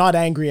point. I'm not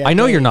angry at I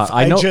know you're Dave. not.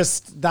 I know-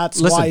 that's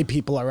Listen. why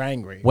people are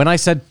angry. When I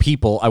said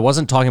people, I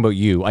wasn't talking about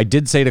you. I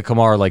did say to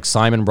Kamar, like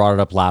Simon brought it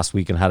up last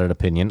week and had an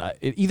opinion.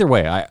 Either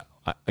way,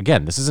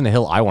 again, this isn't a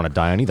hill I want to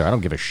die on either. I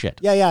don't give a shit.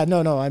 Yeah.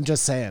 No. I'm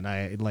just saying.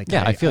 I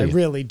feel you.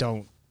 really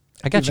don't.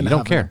 I got you. even You don't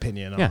have care. An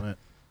opinion Yeah. on it.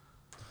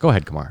 Go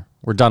ahead, Kamar.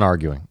 We're done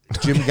arguing.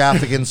 Jim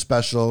Gaffigan's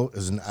special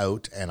isn't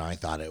out, and I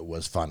thought it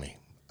was funny.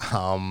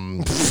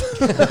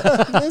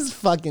 This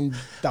fucking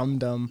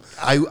dum.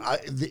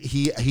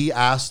 He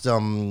asked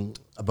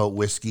about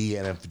whiskey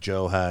and if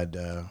Joe had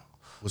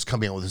was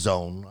coming out with his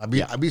own.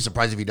 I'd be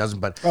surprised if he doesn't.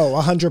 But Oh,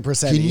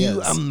 100%. can he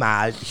you is.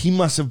 imagine? He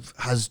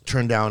has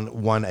turned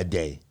down one a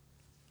day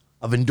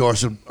of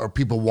endorsement or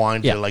people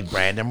wanting Yeah. to like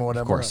brand him or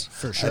whatever. Of course.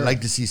 For sure. I'd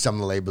like to see some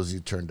of the labels he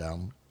turned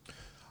down.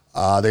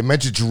 They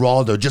mentioned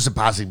Geraldo just in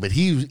passing, but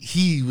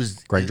he was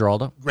Greg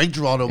Giraldo? Greg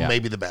Giraldo, Yeah.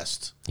 maybe the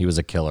best. He was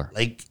a killer.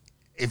 Like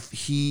if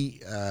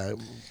he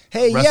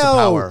Hey, rest in yo,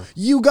 power.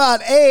 you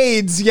got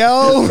AIDS,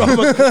 yo.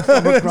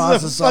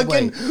 across the It's the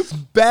fucking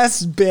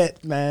best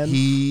bit, man.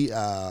 he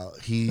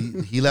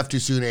left too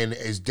soon and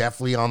is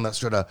definitely on that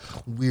sort of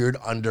weird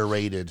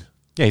underrated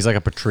Yeah, he's like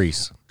a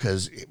Patrice.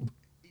 because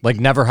Like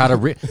never had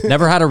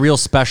a real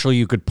special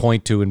you could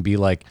point to and be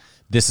like,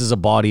 this is a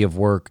body of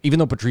work. Even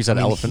though Patrice had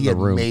Elephant he in had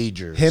the Room.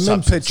 major Him and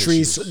substance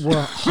Patrice issues.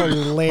 were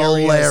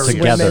hilarious Hilarious. when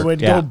Together, they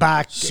would yeah. go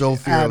back So at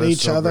fearless, each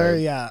so other.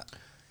 great. Yeah.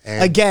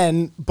 And-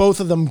 Again, both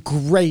of them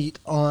great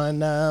on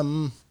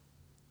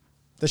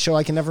the show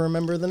I can never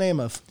remember the name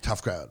of.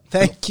 Tough crowd.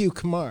 Thank you,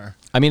 Kumar.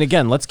 I mean,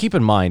 again, let's keep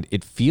in mind,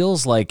 it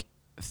feels like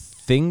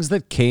things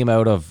that came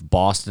out of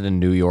Boston and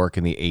New York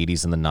in the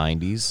 80s and the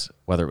 90s,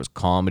 whether it was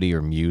comedy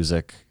or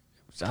music,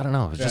 I don't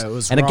know. It was just, it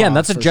was and again, raw,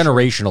 that's a for sure.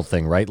 generational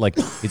thing, right? Like,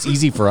 it's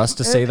easy for us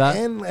to say that.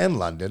 And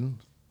London.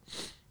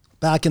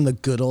 Back in the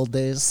good old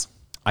days.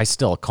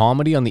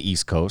 Comedy on the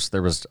East Coast,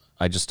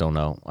 I just don't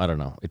know. I don't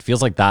know. It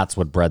feels like that's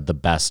what bred the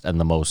best and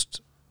the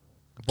most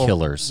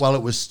killers. Well,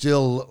 it was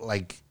still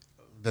like,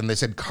 then they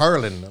said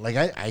Carlin.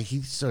 Like,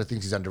 he sort of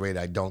thinks he's underrated.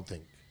 I don't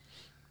think.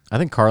 I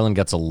think Carlin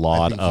gets a I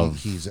lot think of.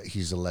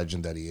 he's a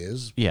legend that he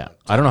is. Yeah.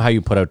 I don't know how you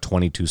put out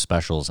 22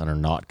 specials and are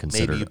not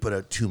considered. Maybe you put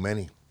out too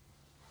many.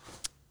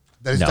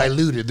 That is No.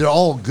 diluted. They're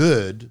all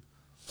good,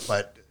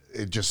 but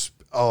it just,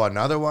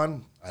 another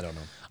one? I don't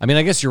know. I mean,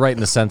 I guess you're right in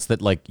the sense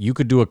that, like, you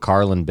could do a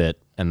Carlin bit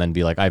and then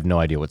be like, I have no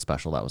idea what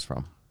special that was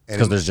from.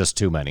 Because there's just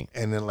too many.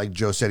 And then, like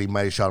Joe said, he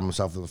might have shot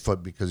himself in the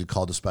foot because he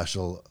called the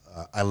special,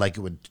 I like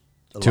it when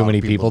Too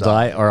many people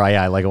die? Or,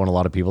 I like it when a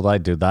lot of people die.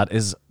 Dude, that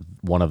is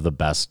one of the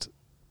best.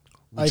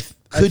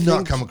 Could not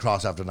think come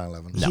across after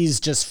 9/11. He's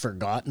just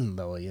forgotten,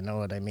 though. You know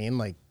what I mean?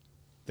 Like,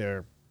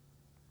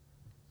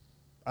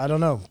 I don't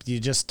know. You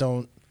just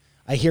don't.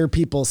 I hear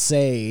people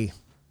say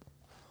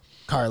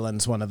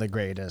Carlin's one of the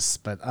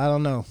greatest, but I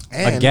don't know.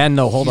 And Again,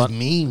 no, hold he's on.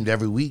 memed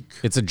every week.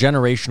 It's a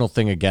generational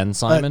thing again,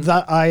 Simon.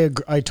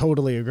 I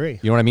totally agree.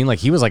 You know what I mean? Like,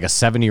 he was like a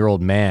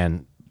 70-year-old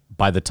man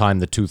by the time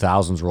the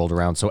 2000s rolled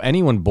around. So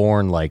anyone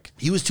born like,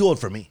 He was too old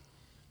for me.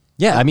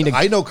 yeah, I mean,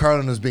 I know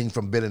Carlin as being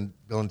from Bill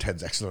and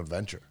Ted's Excellent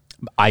Adventure.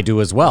 I do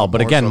as well.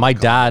 But More again, so my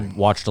than dad comedy.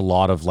 watched a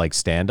lot of like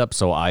stand-up,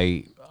 so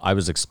I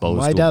was exposed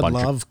My to dad a bunch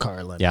loved of,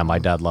 Carlin. Yeah, my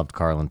dad loved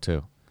Carlin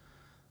too.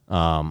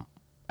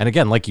 And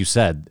again, like you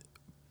said,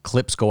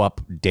 clips go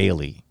up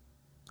daily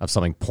of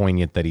something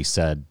poignant that he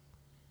said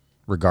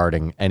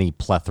regarding any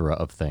plethora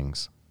of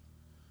things.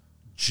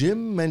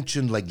 Jim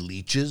mentioned like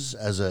leeches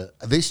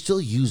they still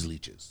use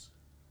leeches,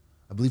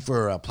 I believe,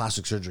 for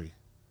plastic surgery.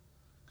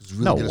 It's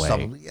really No good at way.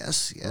 stuff.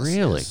 Yes.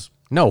 Really? yes.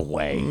 No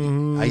way.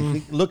 I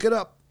think, look it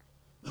up.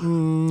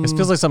 This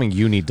feels like something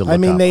you need to look I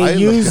mean, up. they I looked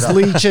use it up.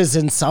 leeches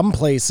in some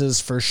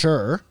places for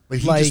sure. But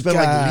he just spent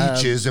like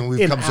leeches, and we've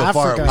in come so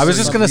far. Africa, I was It's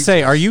just not going to say,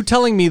 leeches. are you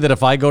telling me that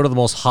if I go to the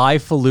most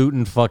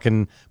highfalutin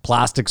fucking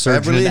plastic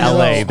surgeon in Beverly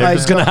LA, Hills. they're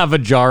just going to have a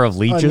jar of I'm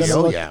leeches?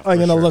 gonna look, yeah, I'm for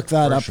gonna sure, look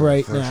that for up sure,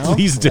 right for now. sure.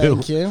 Please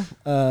do. Thank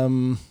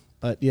you.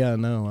 But yeah,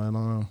 no, I don't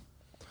know.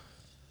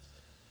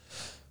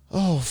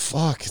 Oh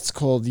fuck, it's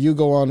cold. You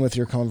go on with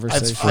your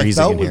conversation. I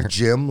freezing felt in with here.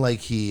 Jim like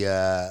he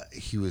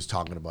was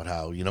talking about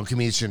how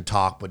comedians shouldn't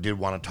talk, but did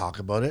want to talk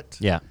about it.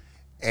 Yeah.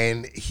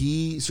 And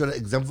he sort of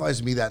exemplifies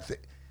to me that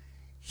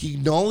he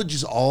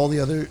acknowledges all the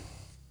other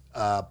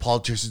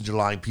politicians are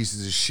lying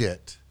pieces of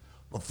shit,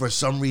 but for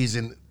some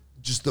reason,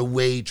 just the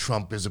way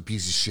Trump is a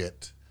piece of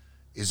shit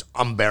is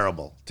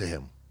unbearable to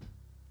him,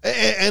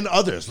 and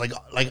others like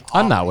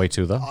I'm that way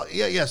too, though.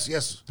 yes.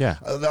 Yeah.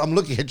 I'm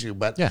looking at you,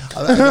 but Yeah.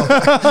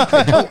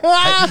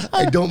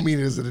 I don't mean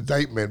it as an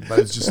indictment, but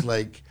it's just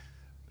like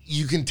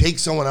you can take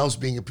someone else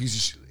being a piece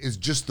of shit. It's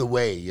just the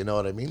way, you know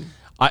what I mean?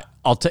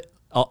 I'll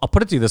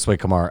put it to you this way,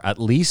 Kamar. At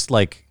least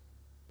play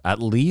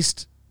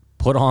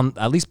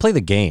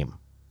the game.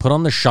 Put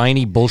on the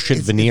shiny bullshit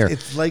veneer.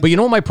 it's like- but you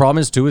know what my problem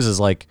is too is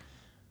like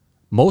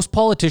most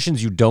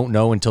politicians you don't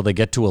know until they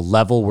get to a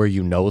level where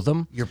you know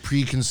them. You're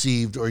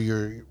preconceived, or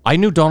you're I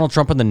knew Donald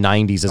Trump in the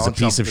 90s as a Donald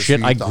piece Trump of shit.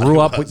 is who I you thought grew he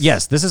up with, was.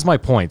 yes, this is my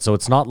point. So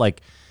it's not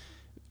like,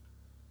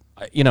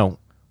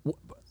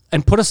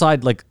 and put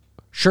aside, like,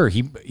 sure,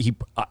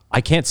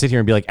 I can't sit here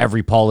and be like,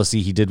 every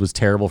policy he did was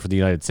terrible for the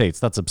United States.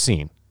 That's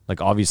obscene. Like,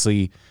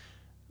 obviously,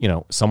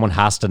 someone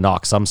has to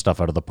knock some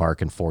stuff out of the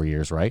park in 4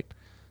 years, right?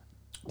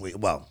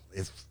 well,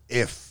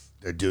 if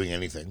they're doing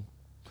anything.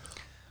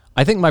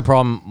 I think my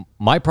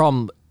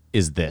problem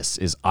is this,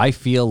 is I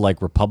feel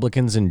like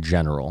Republicans in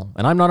general,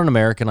 and I'm not an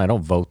American, I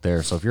don't vote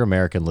there, so if you're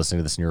American listening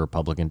to this and you're a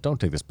Republican, don't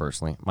take this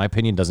personally. My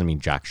opinion doesn't mean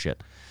jack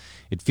shit.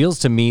 It feels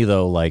to me,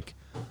 though, like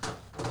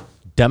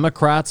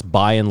Democrats,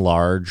 by and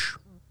large,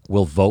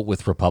 will vote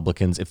with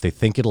Republicans if they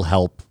think it'll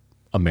help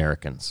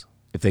Americans,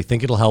 if they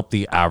think it'll help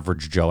the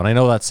average Joe. And I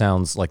know that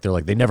sounds like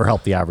they never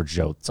help the average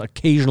Joe. So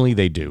occasionally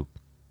they do.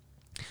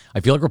 I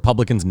feel like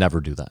Republicans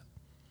never do that.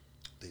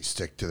 They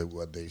stick to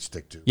what they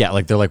stick to. Yeah,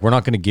 like they're like, we're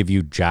not going to give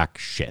you jack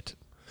shit.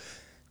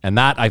 And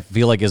that I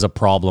feel like is a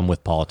problem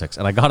with politics.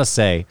 And I got to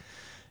say,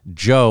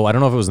 Joe, I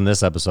don't know if it was in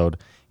this episode,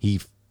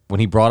 when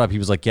he brought up, he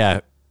was like, yeah,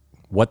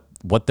 what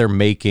they're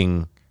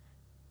making,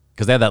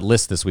 because they had that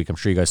list this week, I'm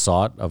sure you guys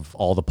saw it, of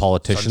all the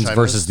politicians Sunshine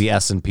versus list? the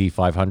S&P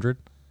 500.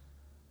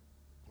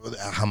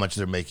 How much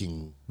they're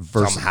making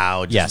Versus-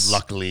 somehow, just yes.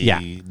 luckily Yeah.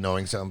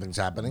 knowing something's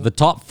happening. The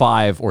top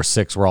 5 or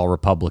 6 were all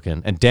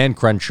Republican, and Dan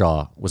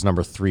Crenshaw was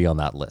number 3 on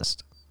that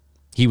list.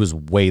 He was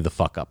way the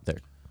fuck up there.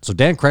 So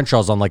Dan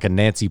Crenshaw's on like a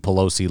Nancy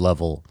Pelosi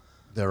level.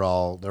 They're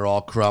all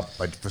corrupt,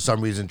 but for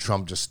some reason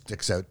Trump just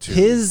sticks out too.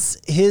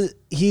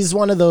 He's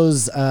one of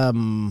those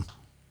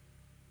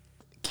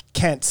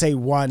can't say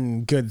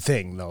one good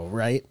thing though,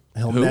 right?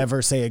 He'll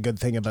never say a good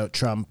thing about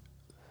Trump,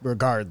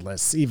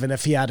 regardless, even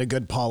if he had a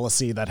good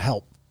policy that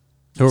helped.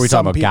 Who are we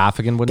Some talking about?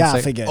 Gaffigan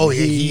wouldn't say? Gaffigan. Oh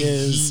yeah, he he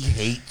is.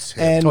 hates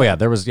him. And Oh yeah,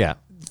 there was, yeah.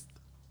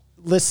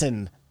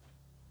 listen,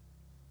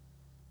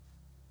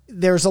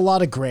 there's a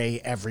lot of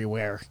gray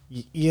everywhere.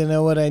 You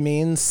know what I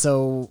mean?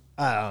 So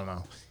I don't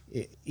know.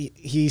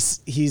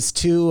 He's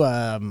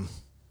too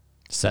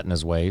Set in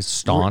his ways,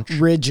 staunch.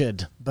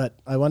 rigid, but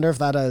I wonder if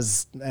that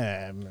has.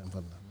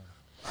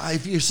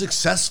 If you're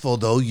successful,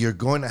 though, you're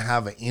going to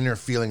have an inner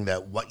feeling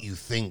that what you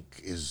think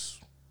is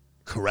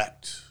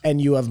correct. And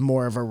you have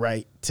more of a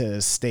right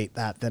to state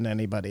that than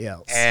anybody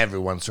else.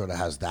 Everyone sort of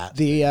has that.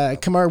 The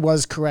Kamar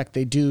was correct.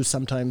 They do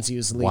sometimes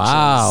use leeches.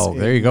 Wow,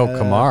 there you go,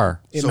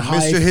 Kamar. In So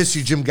Mr.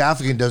 History Jim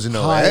Gaffigan doesn't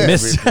know high-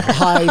 everything.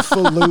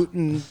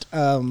 highfalutin.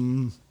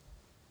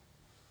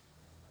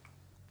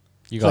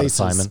 You got places.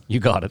 it, Simon. You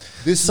got it.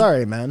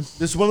 Sorry, man.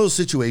 This is one of those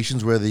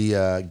situations where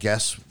the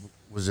guest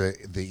was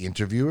the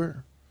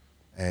interviewer,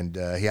 and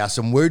he asked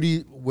him, what do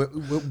you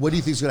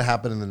think is going to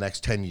happen in the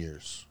next 10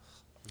 years?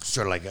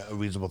 Sort of like a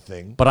reasonable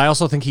thing. But I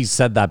also think he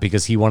said that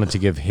because he wanted to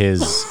give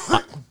his.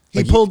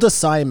 He pulled a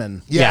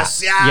Simon.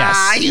 Yes. Yeah.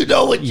 Yes. You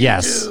know what you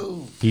Yes,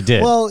 do. he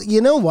did. Well, you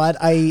know what?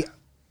 I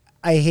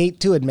hate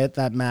to admit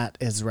that Matt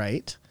is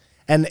right,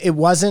 and it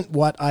wasn't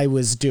what I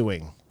was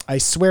doing. I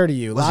swear to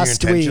you, Was it your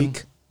last intention?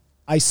 week,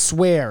 I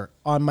swear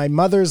on my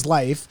mother's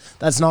life,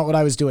 that's not what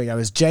I was doing. I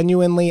was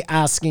genuinely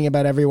asking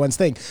about everyone's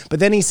thing. But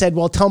then he said,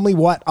 well, tell me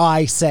what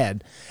I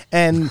said.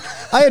 And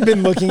I had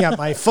been looking at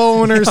my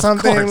phone or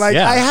something. course, Like,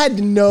 yeah. I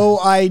had no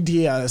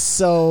idea.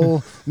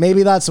 So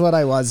maybe that's what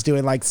I was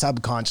doing, like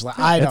subconsciously.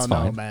 I That's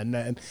don't know, fine. man.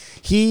 And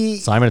he,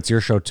 Simon, it's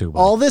your show too.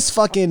 buddy. all this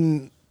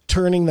fucking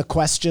turning the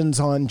questions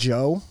on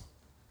Joe,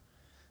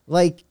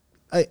 like,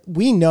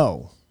 we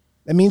know.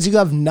 It means you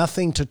have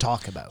nothing to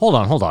talk about. Hold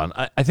on.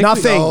 I think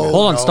Nothing. hold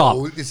on, No, stop.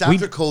 It's We-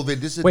 after COVID.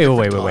 This is Wait.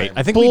 different I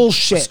time. think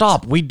Bullshit.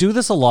 Stop. We do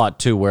this a lot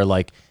too, where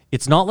like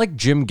it's not like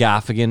Jim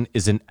Gaffigan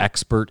is an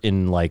expert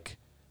in like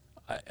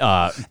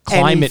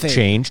climate Anything.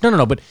 change.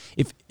 No. But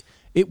if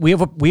we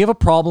have a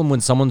problem when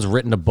someone's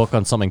written a book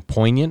on something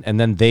poignant and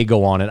then they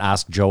go on and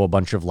ask Joe a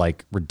bunch of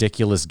like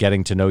ridiculous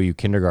getting to know you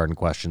kindergarten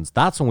questions.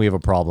 That's when we have a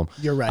problem.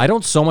 You're right. I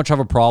don't so much have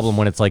a problem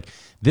when it's like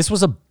this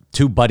was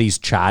two buddies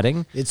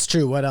chatting. It's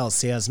true. What else?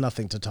 He has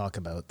nothing to talk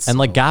about. And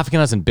like Gaffigan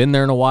hasn't been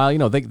there in a while. You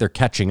know, they're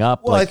catching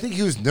up. Well, like, I think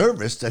he was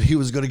nervous that he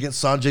was going to get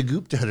Sanjay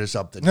Gupta or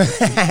something. You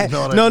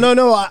know what I mean?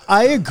 No.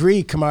 I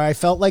agree, Kamar. I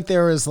felt like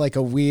there was like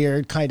a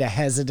weird kind of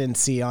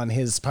hesitancy on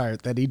his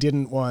part that he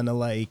didn't want to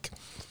like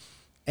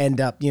end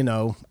up,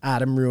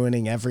 Adam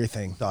ruining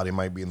everything. Thought he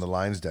might be in the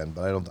Lions Den,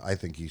 but I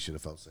think he should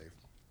have felt safe.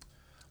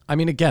 I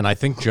mean, again, I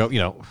think Joe,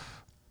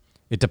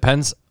 it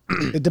depends.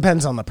 It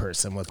depends on the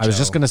person. With I was Joe.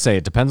 just going to say,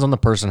 it depends on the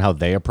person, how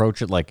they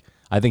approach it. Like,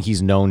 I think he's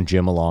known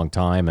Jim a long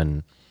time,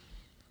 and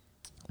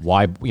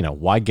why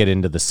get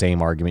into the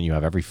same argument you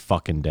have every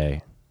fucking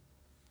day?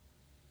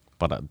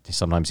 But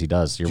sometimes he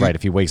does. You're right.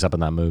 If he wakes up in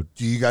that mood.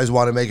 Do you guys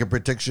want to make a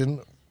prediction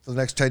for the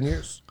next 10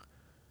 years?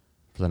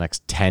 For the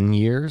next 10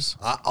 years?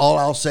 All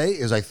I'll say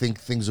is I think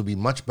things will be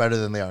much better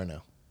than they are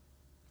now.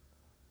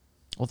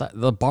 Well,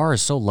 the bar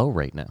is so low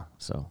right now.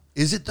 So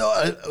Is it though?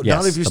 Yes,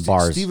 Not if you're the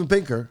bars. Steven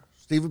Pinker.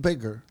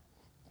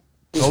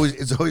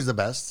 It's always the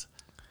best.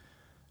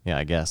 yeah,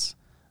 I guess.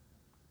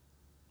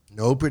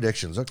 No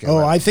predictions. Okay. Oh,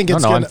 well, I think No,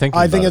 it's no, I'm gonna. thinking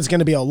I think about it's going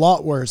to be a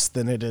lot worse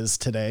than it is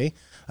today.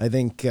 I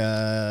think.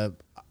 I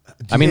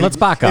mean, let's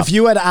back up. If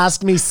you had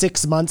asked me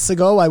 6 months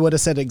ago, I would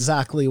have said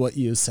exactly what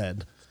you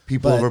said.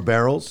 people but- over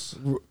barrels.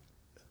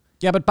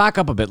 Yeah, but back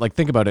up a bit. Like,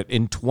 think about it.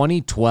 In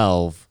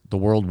 2012, the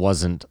world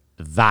wasn't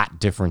that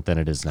different than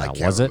it is now, I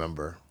can't was it?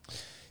 remember.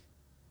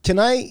 Can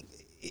I?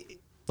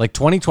 Like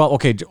 2012.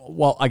 Okay,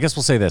 well, I guess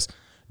we'll say this.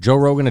 Joe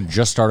Rogan had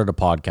just started a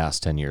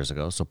podcast 10 years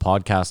ago. So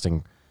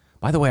podcasting,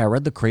 by the way, I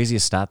read the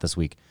craziest stat this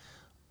week.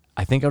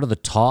 I think out of the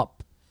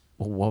top,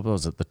 what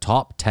was it? The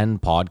top 10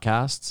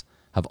 podcasts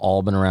have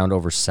all been around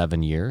over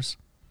 7 years.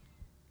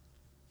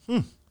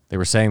 They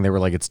were saying,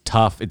 it's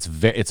tough.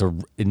 It's a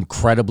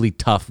incredibly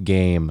tough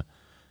game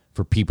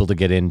for people to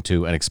get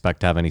into and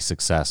expect to have any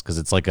success. Cause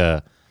it's like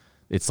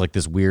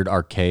this weird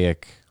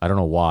archaic, I don't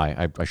know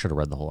why. I should have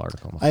read the whole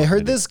article. I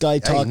heard this guy Yeah,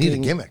 you talking. need a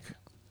gimmick.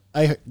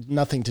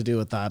 Nothing to do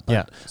with that. But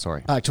Yeah,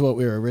 sorry. Back to what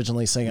we were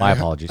originally saying. My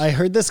apologies. I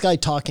heard this guy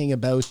talking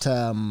about,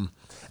 and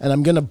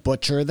I'm going to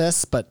butcher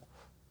this, but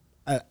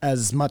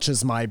as much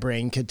as my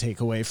brain could take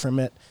away from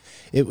it,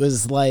 it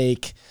was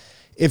like,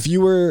 if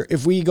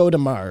we go to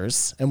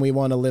Mars and we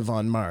want to live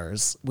on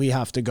Mars, we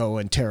have to go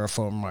and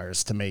terraform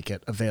Mars to make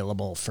it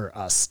available for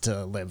us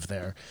to live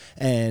there.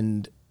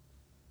 And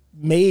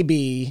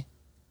maybe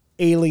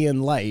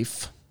alien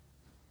life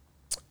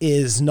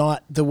is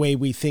not the way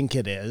we think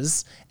it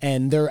is,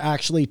 and they're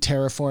actually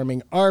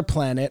terraforming our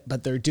planet,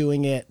 but they're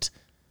doing it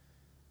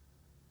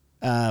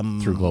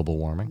Through global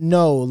warming.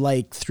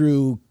 like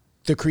through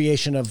the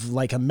creation of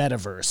like a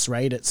metaverse,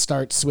 right? It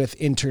starts with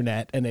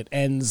internet and it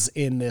ends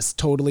in this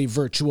totally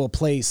virtual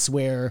place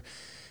where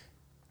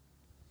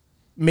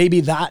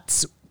maybe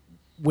that's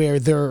where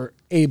they're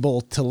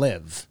able to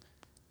live.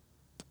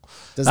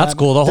 That's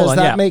cool. Though, hold does on.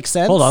 that Yeah. make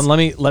sense? Hold on.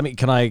 Let me.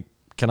 Can I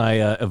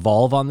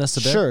evolve on this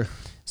a bit? Sure.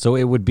 So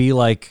it would be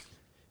like,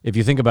 if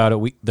you think about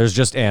it, there's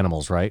just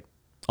animals, right?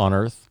 on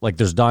Earth. Like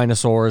there's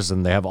dinosaurs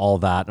and they have all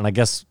that. And I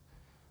guess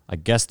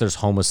there's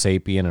Homo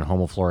sapien and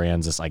Homo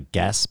floresiensis, I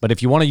guess. But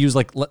if you want to use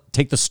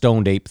take the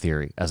stoned ape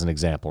theory as an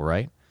example,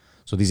 right?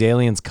 So these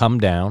aliens come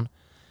down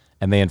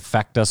and they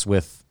infect us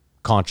with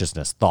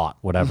consciousness, thought,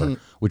 whatever,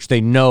 which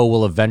they know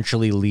will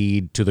eventually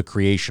lead to the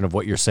creation of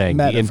what you're saying,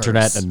 Metaverse. the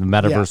internet and the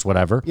metaverse,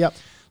 whatever. Yep.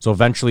 So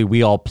eventually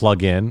we all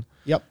plug in.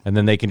 Yep. And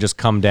then they can just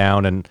come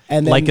down and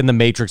then, like in the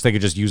Matrix, they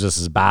could just use us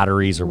as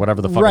batteries or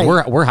whatever the fuck.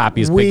 Right. We're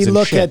happy as pigs We and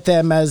look shit. at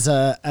them as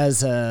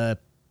a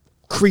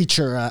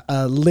creature,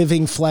 a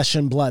living flesh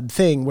and blood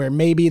thing, where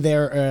maybe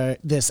they're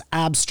this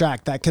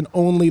abstract that can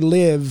only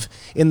live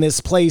in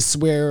this place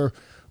where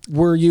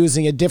we're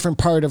using a different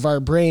part of our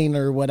brain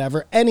or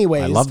whatever.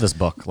 Anyways, I love this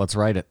book. Let's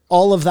write it.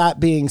 all of that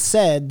being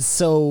said,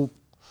 so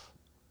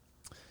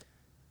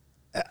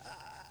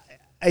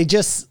I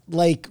just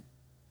like,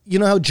 you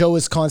know how Joe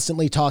is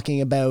constantly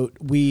talking about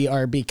we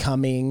are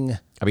becoming.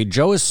 I mean,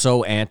 Joe is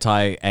so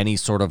anti any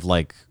sort of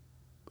like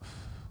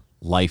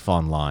life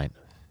online.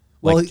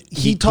 Well, Like,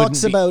 he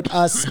talks couldn't be- about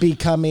us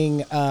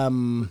becoming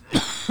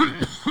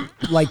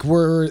like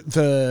we're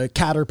the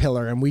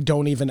caterpillar and we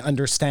don't even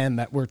understand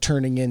that we're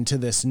turning into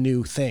this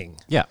new thing.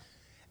 Yeah.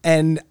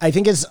 And I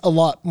think it's a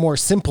lot more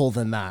simple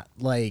than that.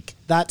 Like,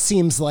 that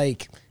seems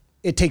like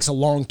it takes a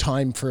long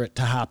time for it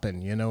to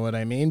happen. You know what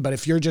I mean? But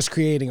if you're just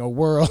creating a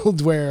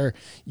world where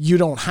you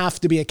don't have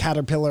to be a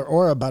caterpillar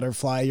or a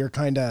butterfly, you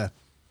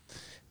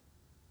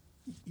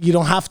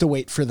don't have to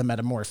wait for the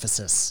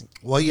metamorphosis.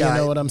 Well, yeah,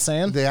 You know what I'm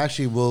saying? They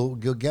actually will.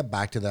 You'll get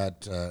back to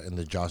that in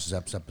the Josh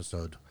Zepps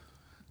episode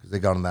because they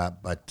got on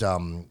that. But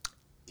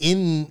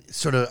in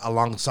sort of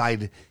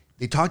alongside,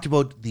 they talked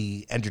about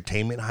the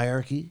entertainment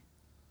hierarchy.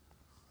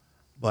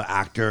 But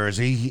actors,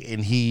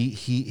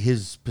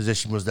 his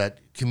position was that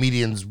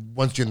comedians,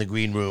 once you're in the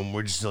green room,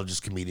 we're still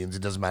just comedians.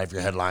 It doesn't matter if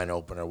you're headline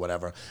open or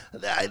whatever.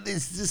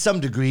 It's to some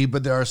degree,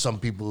 but there are some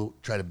people who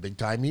try to big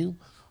time you.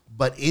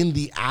 But in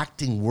the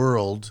acting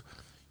world,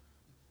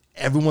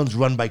 everyone's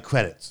run by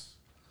credits.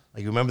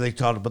 Like, remember they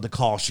talked about the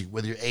call sheet,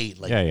 whether you're 8.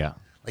 Like, Yeah.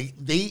 Like,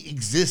 they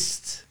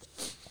exist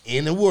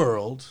in a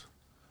world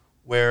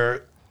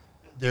where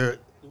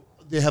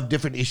they have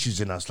different issues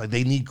in us. Like,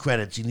 they need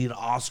credits. You need an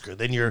Oscar.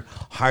 Then you're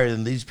higher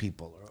than these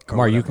people.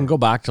 Kamar, you can go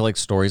back to like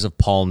stories of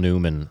Paul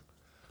Newman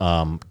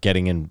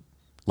getting in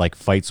like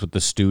fights with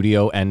the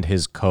studio and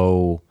his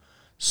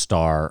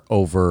co-star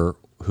over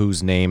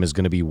whose name is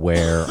going to be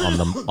where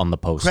on the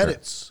poster.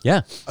 Credits.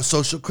 Yeah. A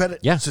social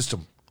credit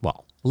system.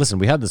 Well, listen,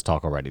 we had this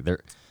talk already. But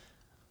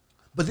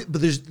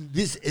there's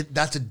this.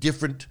 That's a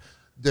different.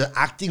 The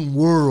acting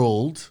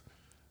world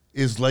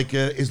is like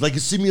a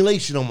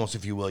simulation almost,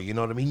 if you will. You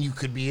know what I mean? You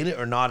could be in it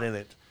or not in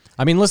it.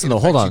 I mean, listen It though,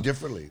 hold affects you on.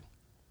 differently.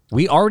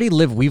 We already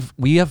live.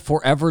 We have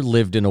forever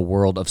lived in a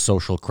world of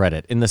social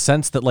credit in the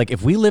sense that like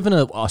if we live in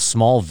a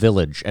small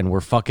village and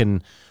we're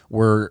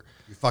You're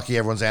fucking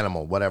everyone's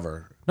animal,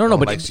 whatever. No, one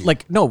but likes you.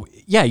 like, no,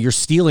 yeah, you're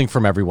stealing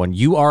from everyone.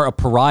 You are a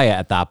pariah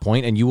at that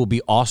point, and you will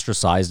be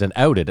ostracized and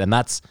outed. And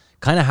that's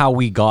kind of how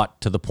we got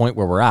to the point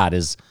where we're at.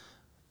 Is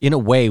in a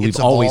way we've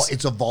always,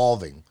 it's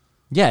evolving.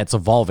 yeah, it's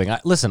evolving.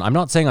 Listen, I'm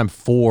not saying I'm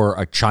for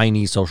a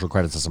Chinese social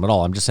credit system at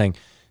all. I'm just saying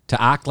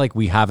to act like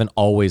we haven't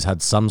always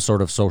had some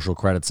sort of social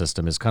credit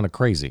system is kind of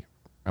crazy.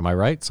 Am I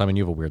right, Simon?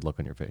 You have a weird look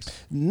on your face.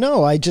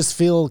 No, I just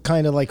feel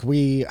kind of like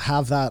we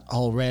have that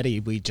already.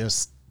 We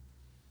just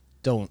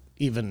don't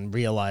even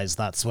realize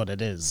that's what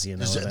it is. You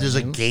know, There's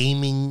a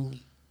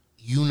gaming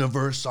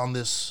universe on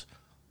this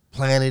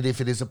planet, if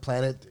it is a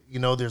planet. You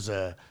know, there's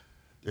a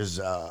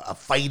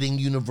fighting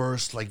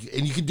universe, like,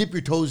 and you can dip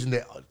your toes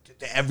into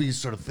every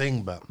sort of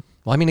thing. But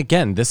Well, I mean,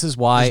 again, this is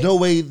why there's no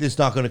way it's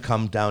not going to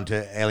come down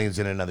to aliens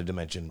in another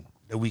dimension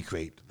that we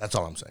create. That's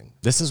all I'm saying.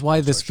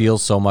 this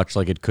feels so much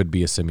like it could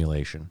be a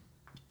simulation,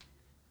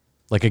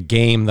 like a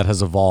game that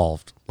has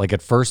evolved. Like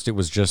at first, it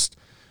was just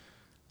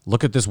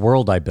look at this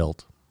world I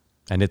built.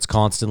 And it's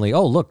constantly,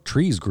 oh, look,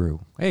 trees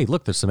grew. Hey,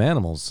 look, there's some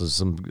animals. There's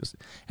some,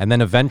 and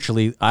then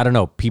eventually, I don't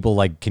know, people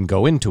like can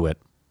go into it,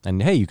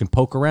 and hey, you can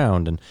poke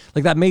around, and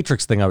like that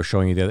Matrix thing I was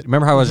showing you the other.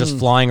 Remember how I was just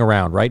flying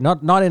around, right?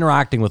 Not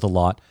interacting with a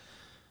lot.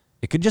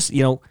 It could just,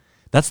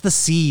 that's the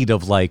seed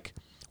of like,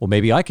 well,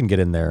 maybe I can get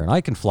in there and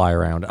I can fly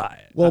around.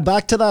 Well,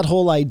 back to that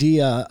whole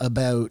idea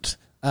about,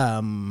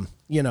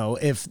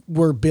 if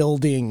we're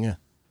building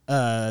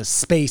a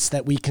space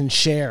that we can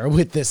share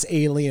with this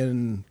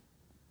alien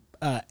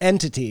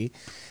entity,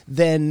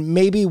 then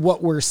maybe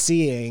what we're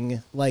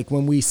seeing, like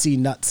when we see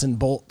nuts and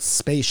bolts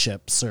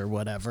spaceships or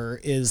whatever,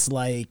 is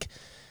like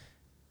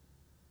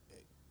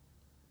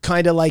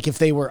kind of like if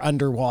they were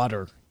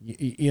underwater,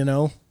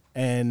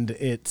 and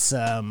it's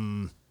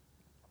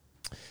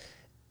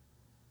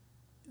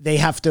they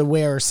have to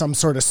wear some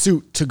sort of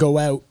suit to go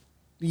out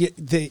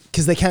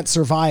because they can't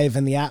survive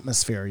in the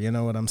atmosphere. You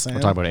know what I'm saying?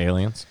 We're talking about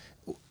aliens.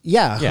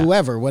 Yeah, Yeah.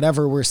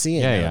 whatever we're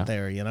seeing Yeah. out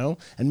there,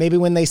 And maybe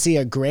when they see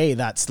a gray,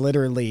 that's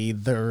literally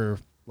their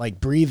like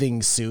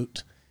breathing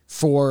suit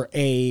for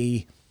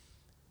a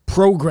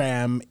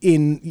program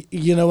in,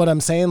 you know what I'm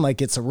saying?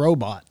 Like it's a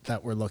robot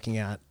that we're looking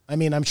at. I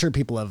mean, I'm sure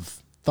people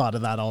have thought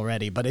of that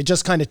already, but it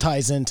just kind of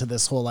ties into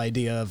this whole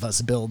idea of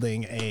us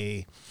building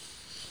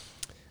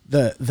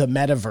the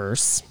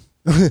metaverse.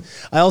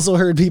 I also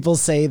heard people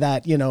say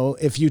that, you know,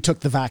 if you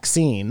took the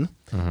vaccine,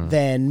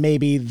 then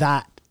maybe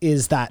that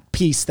is that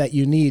piece that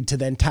you need to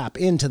then tap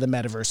into the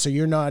metaverse. So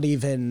you don't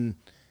even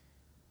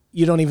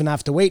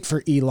have to wait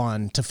for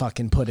Elon to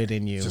fucking put it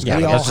in you. Yeah,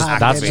 We but all that's just- have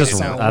that's it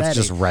just- already. that's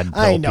just red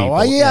pill I know.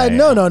 people. Yeah, Yeah,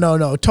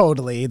 no,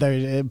 totally.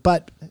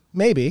 But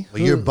maybe.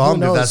 Well, you're Who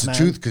bummed if knows, that's man? the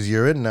truth because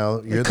you're in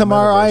now. You're the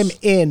Kamar, I'm metaverse.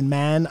 in,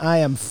 man. I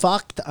am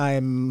fucked.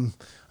 I'm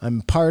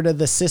part of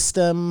the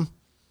system.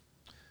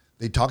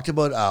 They talked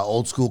about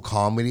old school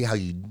comedy, how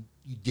you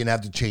didn't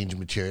have to change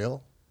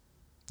material.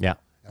 Yeah.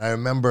 And I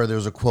remember there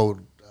was a quote,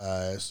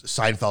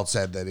 Seinfeld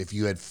said that if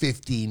you had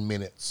 15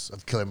 minutes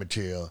of killer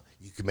material,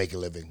 you could make a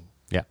living.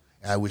 Yeah.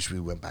 And I wish we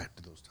went back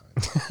to those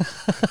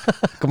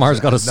times.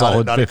 Kamar's got a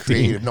solid not 15.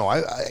 creative. No,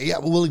 yeah,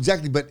 well,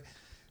 exactly. But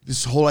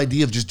this whole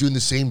idea of just doing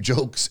the same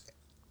jokes,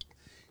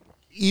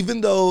 even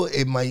though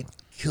it might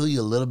kill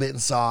you a little bit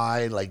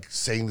inside, like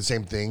saying the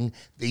same thing,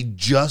 they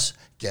just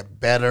get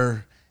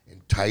better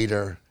and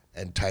tighter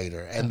and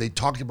tighter. And they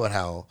talked about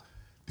how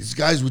these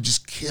guys would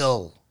just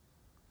kill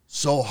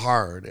so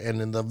hard.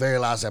 And in the very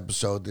last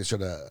episode, they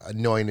sort of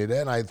anointed it.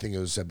 And I think it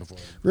was said before.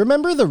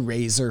 Remember the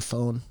Razor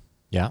phone?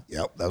 Yeah.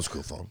 Yep, that was a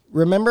cool phone.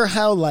 Remember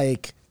how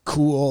like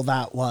cool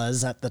that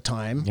was at the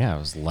time? Yeah, it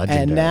was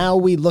legendary. And now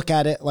we look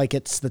at it like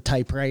it's the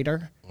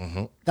typewriter.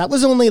 That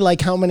was only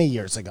like how many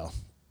years ago?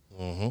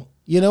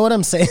 You know what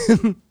I'm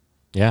saying?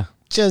 Yeah.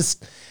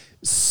 Just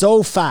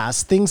so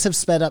fast. Things have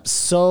sped up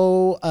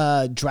so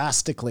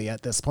drastically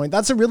at this point.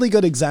 That's a really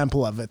good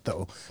example of it,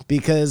 though,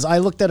 because I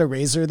looked at a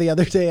Razor the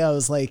other day. I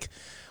was like,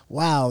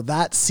 wow,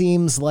 that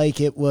seems like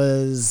it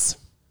was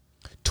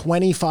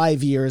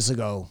 25 years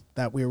ago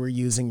that we were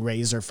using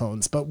Razor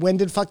phones. But when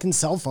did fucking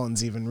cell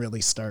phones even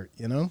really start,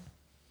 you know?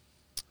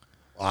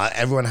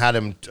 Everyone had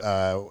them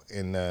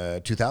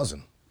in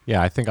 2000.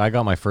 Yeah, I think I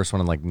got my first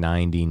one in like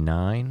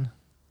 99.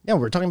 Yeah,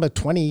 we're talking about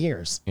 20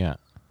 years. Yeah.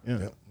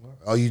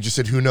 Oh, you just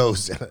said who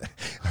knows?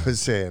 I was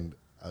saying,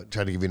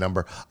 trying to give you a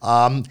number.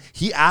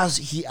 He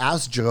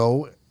asked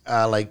Joe,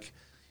 like,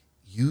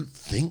 you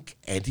think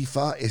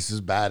Antifa is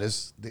as bad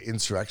as the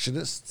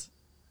insurrectionists?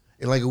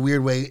 In like a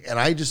weird way. And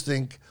I just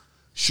think,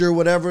 sure,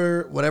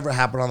 whatever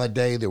happened on that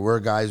day, there were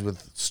guys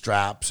with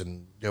straps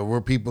and there were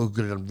people who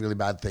could have done really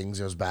bad things.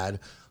 It was bad.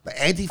 But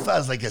Antifa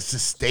is like a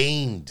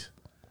sustained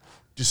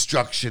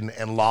destruction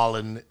and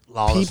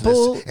lawlessness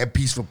People- and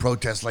peaceful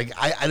protest. Like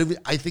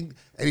I think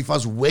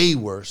Antifa's way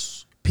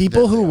worse.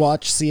 People who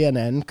watch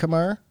CNN,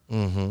 Kamar,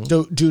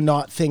 do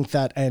not think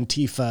that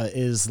Antifa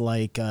is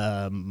like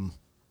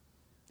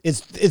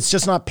it's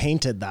just not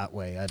painted that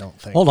way. I don't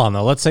think. Hold on,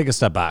 though. Let's take a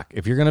step back.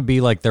 If you're going to be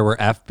like, there were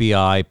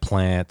FBI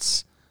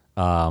plants,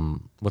 what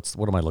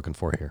am I looking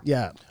for here?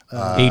 Yeah,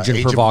 Agent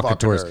agent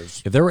provocateurs.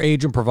 provocateurs. If there were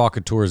agent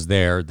provocateurs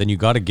there, then you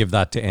got to give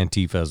that to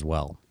Antifa as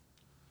well.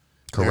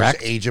 Correct?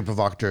 There's agent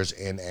provocateurs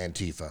in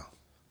Antifa.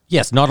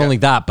 Yes, not only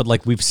that, but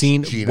like we've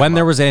seen Gene when them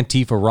there up. was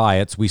Antifa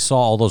riots, we saw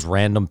all those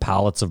random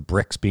pallets of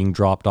bricks being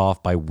dropped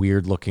off by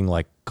weird looking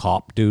like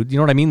cop dude. You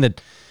know what I mean?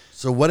 That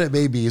So what it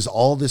may be is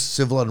all this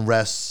civil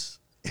unrest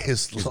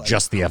is like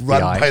just the run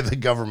FBI. by the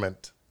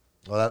government.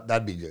 Well,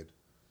 that'd be good.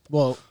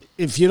 well,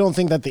 if you don't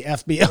think that the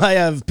FBI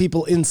have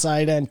people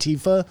inside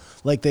Antifa,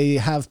 like they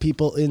have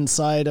people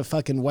inside a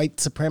fucking white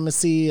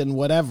supremacy and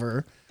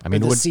whatever, I mean,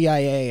 or the would-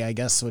 CIA, I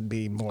guess, would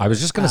be more. I was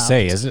just going to apt.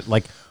 say, is it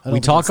like don't we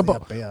think talk it's the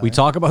about FBI. we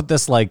talk about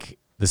this like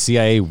the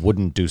CIA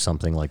wouldn't do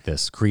something like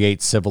this,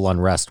 create civil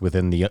unrest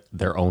within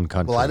their own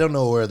country. Well, I don't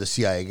know where the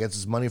CIA gets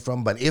its money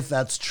from, but if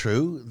that's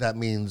true, that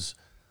means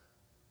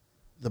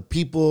the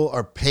people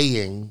are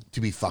paying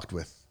to be fucked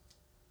with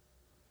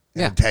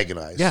and Yeah.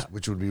 antagonized, Yeah.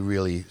 which would be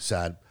really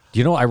sad.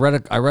 You know, I read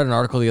an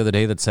article the other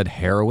day that said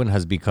heroin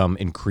has become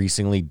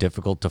increasingly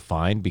difficult to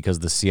find because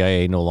the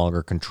CIA no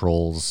longer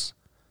controls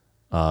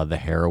the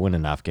heroin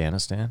in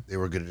Afghanistan. They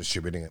were good at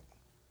distributing it.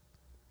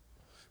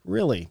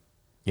 Really?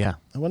 Yeah,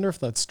 I wonder if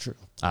that's true.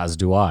 as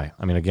do I.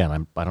 I mean,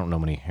 again, I don't know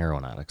many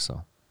heroin addicts,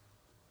 so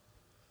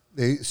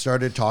They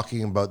started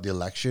talking about the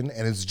election,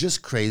 and it's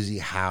just crazy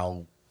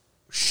how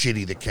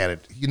shitty the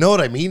candidate. You know what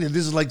I mean? And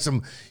this is like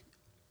some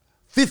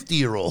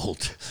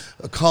 50-year-old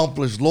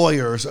accomplished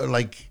lawyers or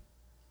like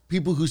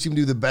people who seem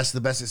to do the best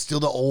of the best. It's still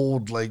the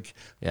old, like,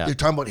 Yeah. they're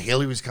talking about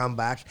Hillary's come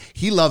back.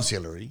 He loves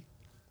Hillary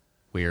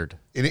weird.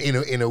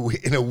 in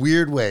a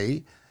weird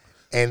way.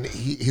 And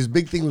his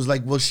big thing was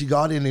like, well, she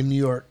got in New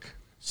York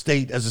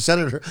State as a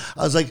senator.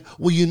 I was like,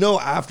 well, you know,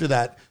 after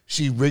that,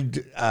 she rigged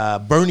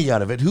Bernie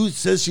out of it. Who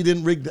says she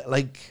didn't rig that?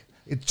 Like,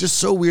 it's just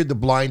so weird, the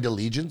blind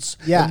allegiance.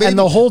 Yeah, But maybe- and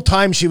the whole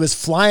time she was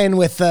flying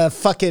with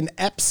fucking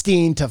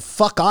Epstein to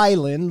Fuck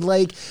Island.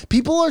 Like,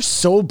 people are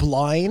so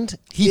blind.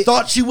 he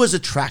thought she was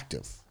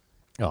attractive.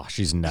 Oh,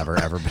 she's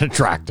never ever been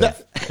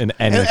attractive in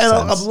any And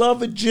sense. I'm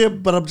loving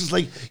Jim, but I'm just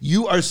like,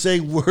 you are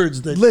saying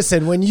words that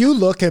Listen, when you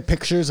look at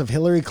pictures of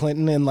Hillary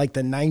Clinton in like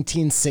the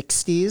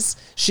 1960s,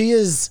 she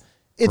is,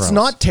 it's Gross.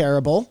 not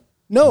terrible.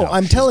 No,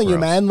 I'm she's telling you,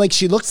 gross. man, like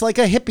she looks like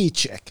a hippie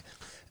chick.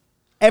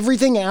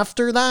 Everything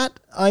after that,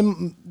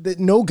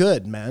 no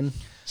good, man.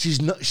 She's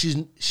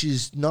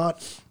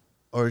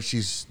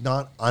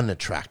not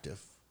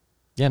unattractive.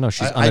 Yeah, no,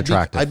 she's I'd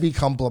unattractive. be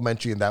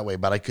complimentary in that way,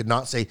 but I could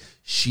not say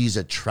she's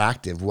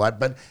attractive. What?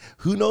 But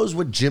who knows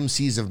what Jim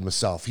sees of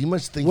himself? He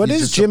must think. What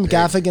he's does just a Jim pig.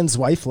 Gaffigan's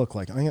wife look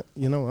like?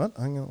 You know what?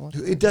 I'm gonna watch.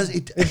 It does.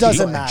 It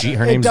doesn't matter.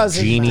 Her It name's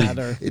doesn't Jeannie.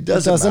 matter. It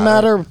doesn't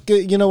matter.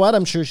 You know what?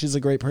 I'm sure she's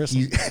a great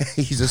person.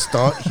 He's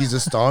a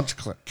staunch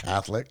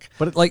Catholic.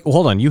 But like,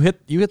 hold on, you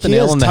hit the He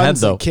nail has on the head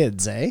tons though. of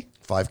kids, eh?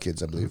 5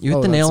 kids, I believe. You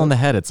hit the nail on the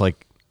head. It's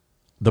like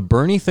the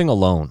Bernie thing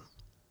alone.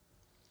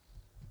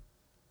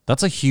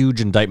 That's a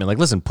huge indictment. Like,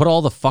 listen, put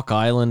all the Fuck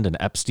Island and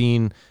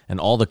Epstein and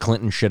all the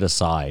Clinton shit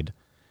aside.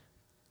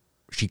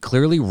 She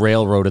clearly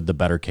railroaded the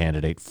better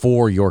candidate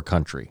for your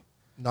country.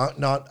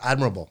 Not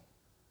admirable.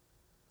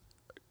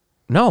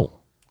 No.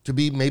 To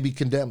be maybe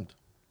condemned.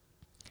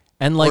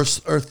 And like,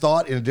 Or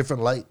thought in a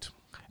different light.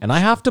 and I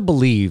have to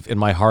believe in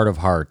my heart of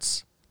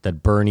hearts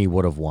that Bernie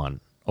would have won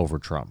over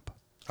Trump.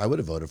 I would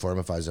have voted for him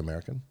if I was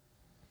American.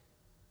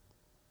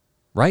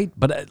 Right?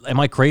 But am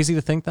I crazy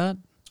to think that?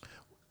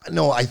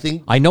 No, I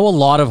think I know a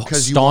lot of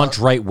 'Cause you staunch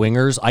want- right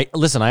wingers. I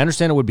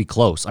understand it would be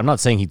close. I'm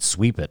not saying he'd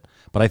sweep it,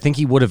 but I think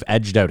he would have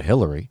edged out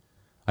Hillary.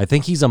 I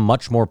think he's a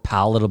much more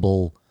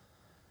palatable.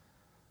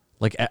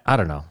 Like, I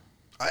don't know.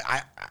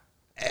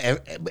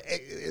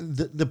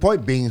 the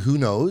point being, who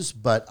knows?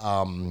 But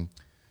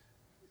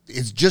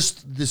it's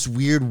just this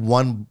weird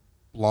one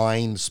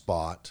blind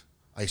spot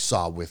I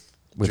saw with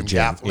Jim Jim,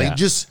 Gaffigan. Like, yeah.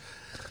 just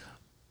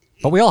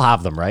But we all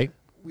have them, right?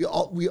 we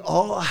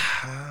all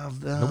have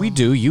them. We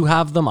do. You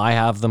have them. I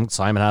have them.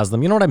 Simon has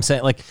them. You know what I'm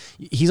saying? Like,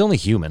 he's only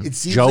human. It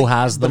seems Joe like-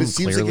 has them, but it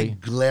seems clearly. like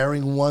a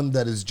glaring one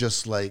that is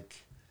just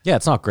like Yeah,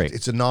 it's not great.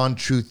 it's a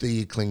non-truth that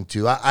you cling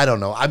to. I don't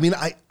know. I mean,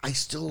 I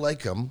still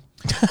like him.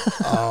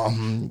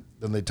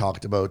 Then they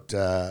talked about,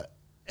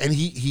 and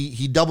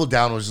he doubled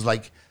down. Was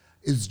like,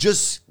 it's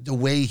just the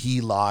way he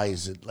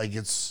lies. Like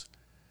it's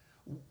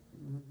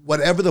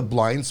whatever the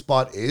blind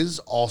spot is.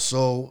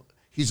 Also,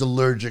 he's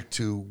allergic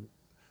to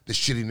the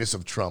shittiness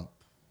of Trump.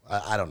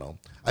 I don't know.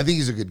 I think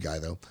he's a good guy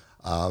though.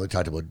 We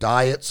talked about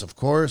diets, of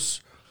course.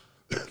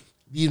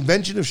 The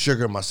invention of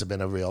sugar must have been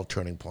a real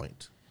turning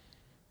point.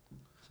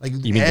 Like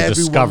You mean the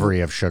discovery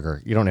of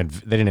sugar? You don't.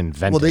 They didn't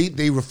invent Well, it.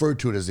 they refer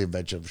to it as the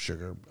invention of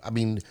sugar. I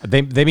mean,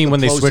 They mean the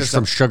when they switched process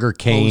from of sugar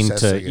cane to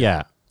processing it.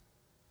 yeah.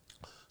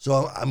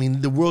 So I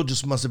mean, the world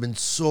just must have been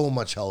so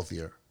much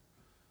healthier.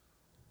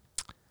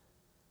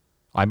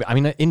 I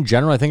mean, in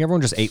general, I think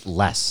everyone just ate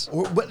less.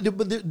 But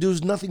there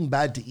was nothing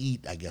bad to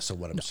eat, I guess, is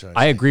what I'm saying.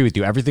 I agree with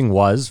you. Everything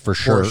was for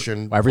sure.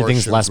 Everything's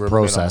Portions less were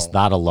processed.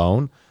 minimal. That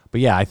alone.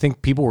 But yeah, I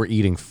think people were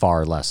eating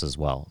far less as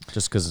well.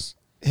 Just because.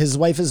 His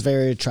wife is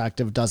very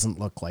attractive, doesn't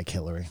look like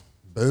Hillary.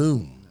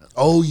 Boom.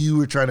 Oh, you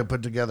were trying to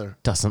put together.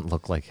 Doesn't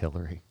look like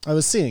Hillary. I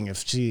was seeing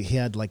if he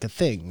had like a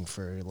thing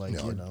for like,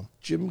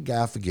 Jim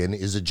Gaffigan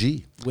is a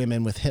G.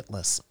 women with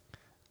hitless.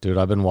 Dude,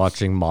 I've been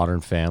watching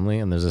Modern Family,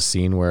 and there's a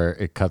scene where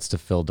it cuts to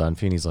Phil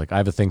Dunphy, and he's like, I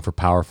have a thing for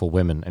powerful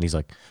women. And he's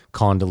like,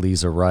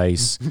 Condoleezza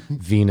Rice,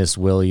 Venus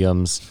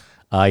Williams.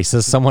 He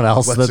says someone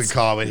else What's that's... the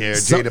comment here?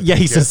 So- Jada yeah,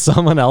 he Pinkett. says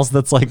someone else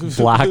that's like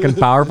black and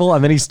powerful,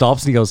 and then he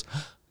stops and he goes,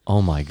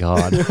 oh my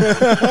God.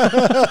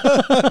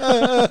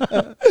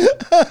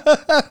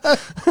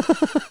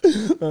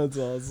 That's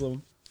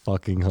awesome.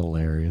 Fucking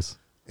hilarious.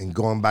 And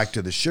going back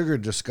to the sugar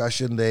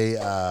discussion, they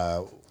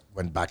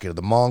went back into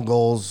the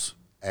Mongols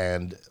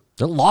and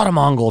There's a lot of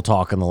Mongol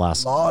talk in the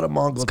last... a lot of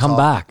Mongol Come talk.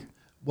 back.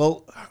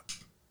 Well,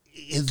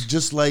 it's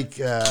just like,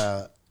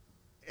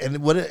 and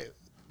what it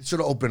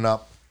sort of opened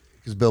up,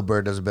 because Bill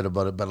Burr does a bit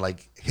about it, but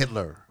like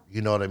Hitler,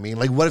 you know what I mean?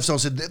 Like, what if someone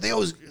said, they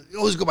always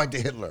go back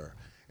to Hitler,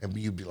 and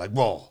you'd be like,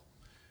 well,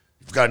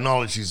 you've got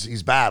knowledge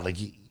he's bad. Like,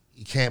 he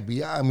can't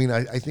be. I mean,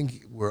 I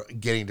think we're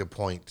getting to a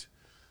point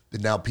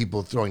that now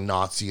people throwing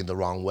Nazi in the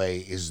wrong way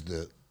is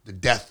the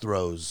death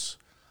throes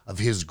of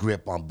his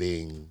grip on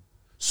being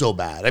so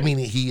bad. I mean,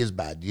 he is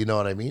bad. You know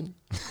what I mean?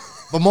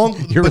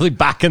 But You're really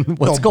backing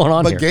what's going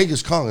on but here.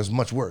 Genghis Khan is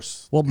much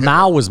worse. Well,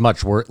 Mao was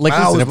much worse. Like, Mao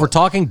listen, was if we're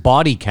talking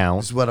body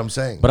count, That's what I'm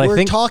saying. but I We're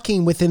think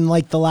talking within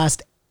like the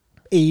last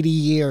 80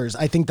 years.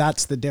 I think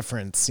that's the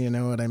difference. You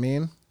know what I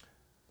mean?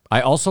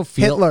 I also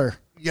feel Hitler.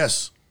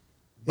 yes,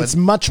 It's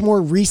much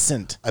more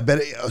recent. I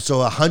bet. So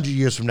 100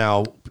 years from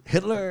now,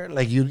 Hitler,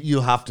 like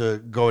you'll have to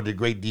go into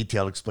great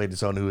detail, explain to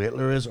someone who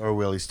Hitler is, or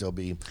will he still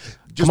be?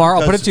 Just Kamar,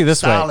 I'll put it because to you this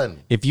Stalin,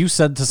 way: if you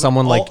said to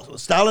someone like,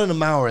 Stalin and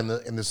Mao are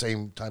in the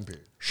same time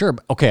period. "Sure,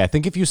 okay," I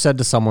think if you said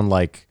to someone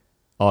like,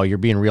 "Oh, you're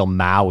being real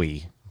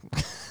Maui,"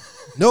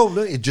 No,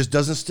 it just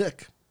doesn't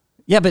stick.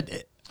 yeah, but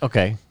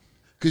okay,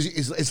 Because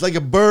it's like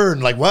a burn.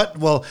 Like what?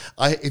 Well,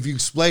 if you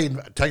explain,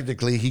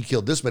 technically he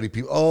killed this many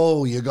people.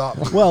 Oh, you got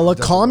me. Well, a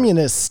Doesn't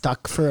communist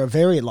stuck for a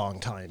very long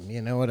time.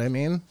 You know what I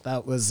mean?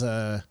 That was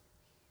work.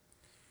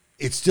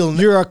 It's still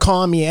you're a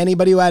commie.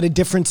 Anybody who had a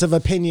difference of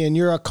opinion,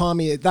 you're a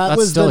commie. That That's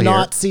was still the here.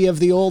 Nazi of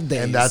the old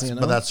days. and that's you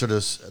know? but that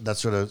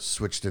sort of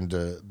switched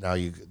into now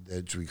we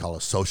call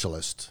a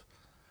socialist.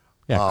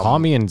 yeah,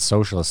 commie and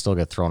socialist still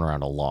get thrown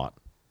around a lot.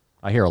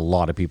 I hear a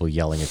lot of people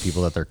yelling at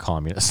people that they're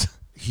communists.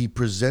 he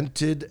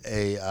presented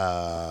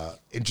a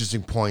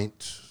interesting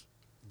point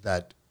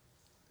that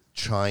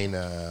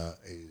China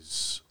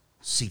is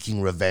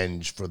seeking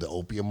revenge for the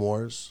opium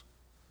wars.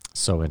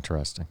 So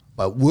interesting.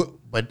 But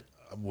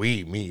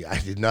I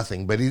did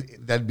nothing. But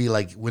that'd be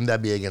like, wouldn't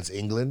that be against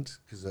England?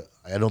 Because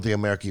I don't think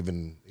America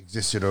even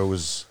existed or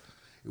it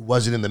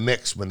wasn't in the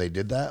mix when they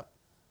did that.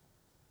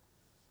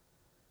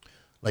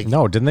 Like,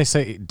 No, didn't he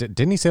say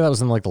that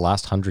was in like the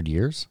last 100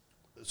 years?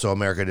 so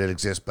America did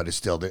exist, but it's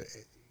still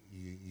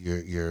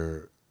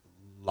you're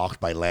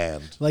locked by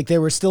land. Like there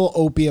were still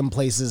opium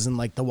places in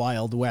like the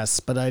Wild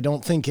West, but I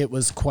don't think it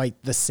was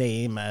quite the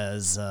same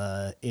as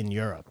in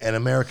Europe. And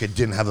America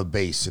didn't have a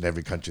base in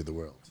every country of the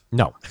world.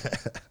 No.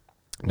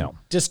 No.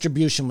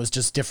 Distribution was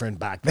just different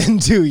back then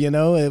too, you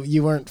know?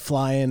 You weren't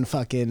flying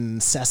fucking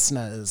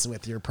Cessnas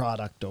with your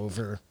product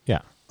over. Yeah.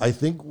 I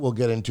think we'll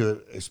get into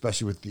it,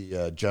 especially with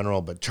the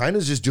general, but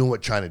China's just doing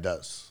what China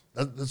does.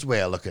 That's the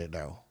way I look at it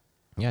now.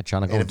 Yeah,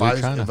 China And going if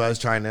through China. I was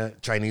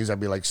Chinese, I'd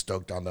be like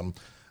stoked on them.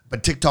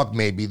 But TikTok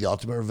may be the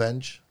ultimate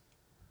revenge.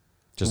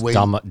 Just Wait,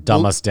 dumb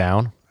well- us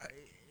down.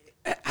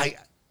 It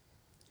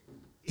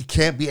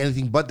can't be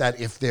anything but that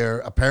if they're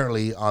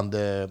apparently on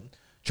the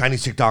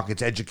Chinese TikTok,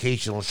 it's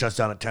educational, shuts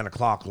down at 10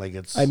 o'clock. Like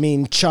it's. I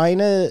mean,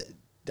 China's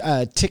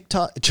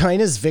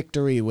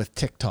victory with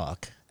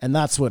TikTok, and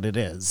that's what it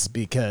is,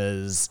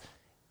 because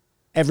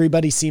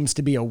everybody seems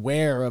to be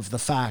aware of the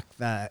fact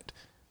that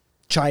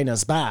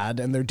China's bad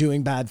and they're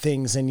doing bad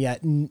things, and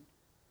yet,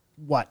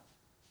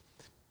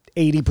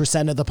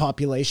 80% of the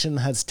population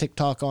has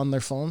TikTok on their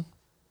phone?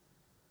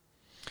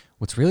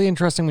 What's really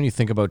interesting when you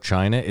think about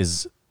China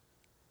is,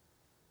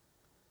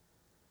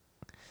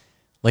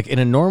 like, in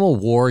a normal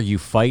war, you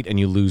fight and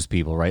you lose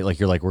people, right? Like,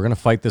 you're like, we're going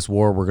to fight this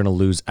war, we're going to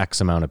lose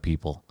X amount of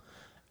people.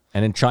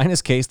 And in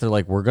China's case, they're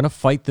like, we're going to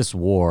fight this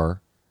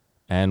war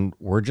and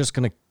we're just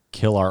going to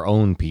kill our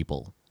own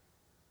people.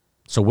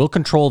 So we'll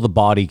control the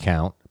body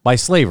count by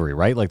slavery,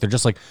 right? Like, they're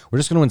just like, we're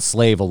just going to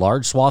enslave a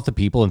large swath of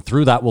people, and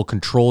through that, we'll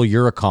control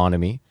your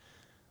economy.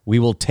 We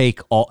will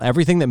take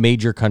everything that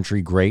made your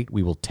country great,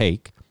 we will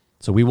take.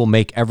 So we will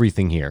make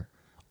everything here.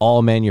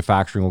 All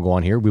manufacturing will go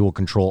on here. We will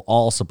control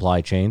all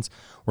supply chains.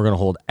 We're going to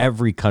hold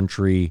every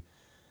country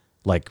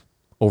like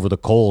over the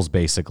coals,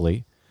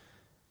 basically.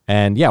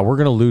 And yeah, we're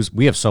going to lose.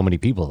 We have so many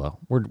people, though.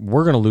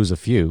 We're going to lose a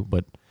few,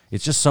 but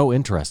it's just so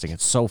interesting.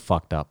 It's so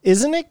fucked up.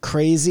 Isn't it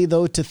crazy,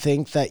 though, to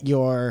think that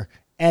your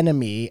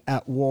enemy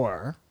at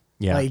war,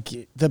 Yeah. like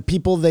the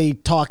people they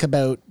talk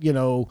about, you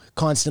know,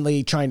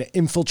 constantly trying to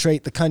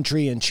infiltrate the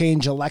country and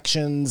change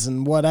elections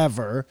and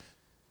whatever,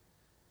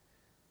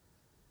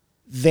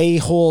 they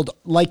hold,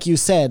 like you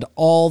said,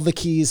 all the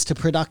keys to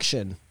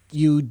production.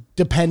 You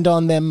depend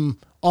on them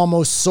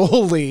almost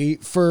solely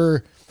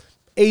for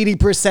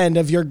 80%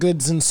 of your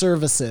goods and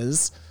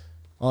services.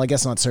 Well, I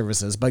guess not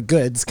services, but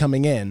goods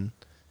coming in.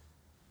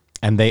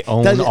 And they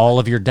own all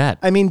of your debt.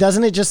 I mean,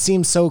 doesn't it just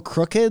seem so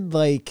crooked?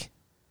 Like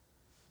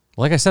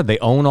I said, they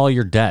own all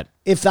your debt.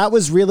 if that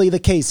was really the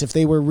case, if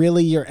they were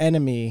really your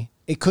enemy,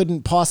 it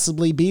couldn't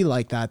possibly be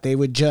like that. They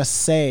would just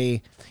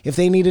say, if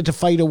they needed to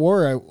fight a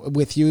war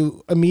with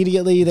you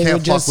immediately, they Can't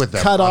would just fuck with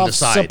them cut on off the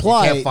side. You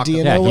supply. can't fuck Do you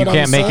them. Yeah, know you what I'm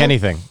can't make saying?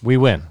 anything. We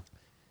win.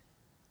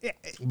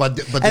 But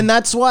And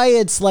that's why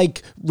it's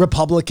like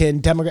Republican,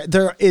 Democrat.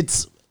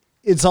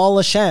 It's all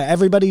a sham.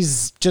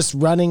 Everybody's just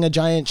running a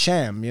giant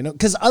sham, you know?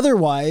 Because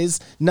otherwise,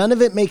 none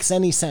of it makes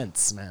any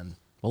sense, man.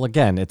 Well,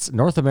 again, it's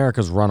North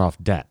America's run off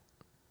debt,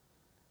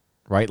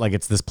 right? Like,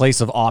 it's this place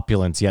of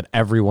opulence, yet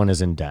everyone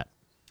is in debt.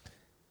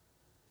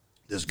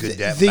 there's good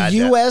debt, The bad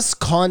debt. U.S.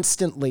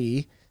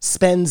 constantly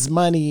spends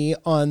money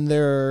on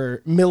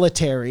their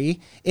military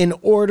in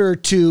order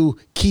to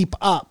keep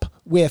up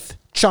with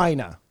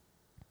China,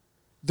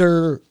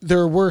 their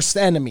worst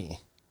enemy.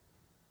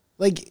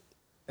 Like,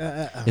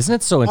 Isn't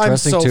it so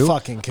interesting, so too?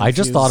 fucking I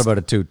just thought confused. about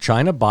it, too.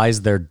 China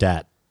buys their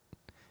debt.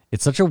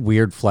 It's such a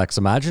weird flex.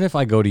 Imagine if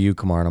I go to you,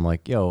 Kamar, and I'm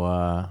like,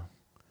 yo,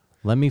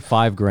 lend me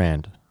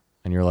 $5,000.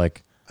 And you're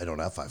like, I don't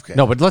have 5K.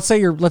 no, but let's say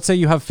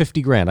you have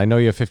 50 grand. I know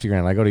you have 50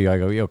 grand. I go to you, I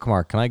go, yo,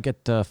 Kamar, can I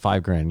get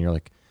 $5,000? And you're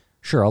like,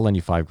 sure, I'll lend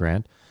you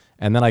 $5,000.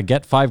 And then I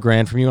get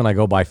 $5,000 from you and I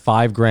go buy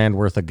 $5,000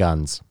 worth of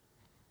guns.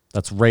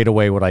 That's right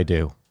away what I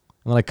do.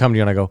 And then I come to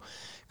you and I go,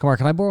 Kamar,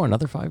 can I borrow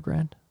another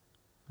 $5,000?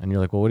 And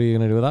you're like, well, what are you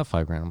going to do with that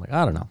 $5,000? I'm like,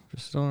 I don't know.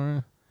 Just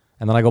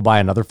and then I go buy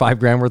another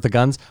 $5,000 worth of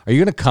guns. Are you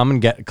going to come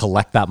and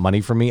collect that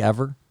money from me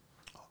ever?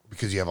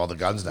 Because you have all the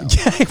guns now.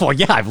 Well,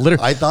 yeah, I've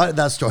literally. I thought in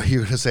that story you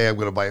were going to say I'm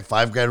going to buy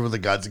 $5,000 worth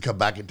of guns and come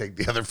back and take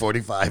the other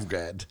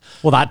 $45,000.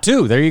 Well, that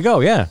too. There you go.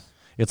 Yeah,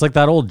 it's like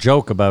that old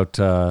joke about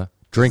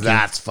drinking.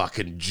 That's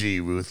fucking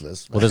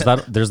ruthless.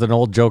 Well, there's an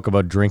old joke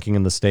about drinking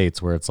in the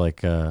States where it's like,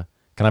 can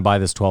I buy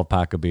this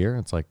 12-pack of beer?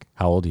 It's like,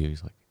 how old are you?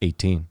 He's like,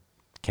 18.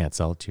 Can't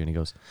sell it to you. And he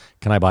goes,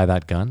 can I buy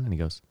that gun? And he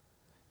goes,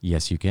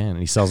 yes, you can. And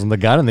he sells him the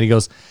gun. And then he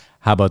goes,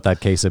 how about that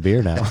case of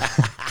beer now?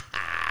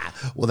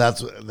 Well,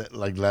 that's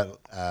like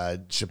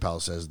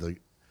Chappelle says the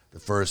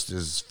first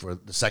is for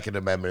the Second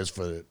Amendment is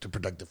to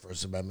protect the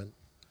First Amendment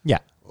Yeah.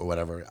 or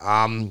whatever.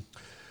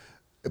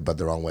 But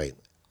the wrong way.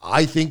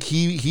 I think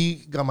he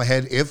got my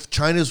head. If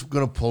China's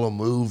going to pull a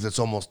move that's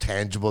almost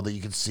tangible that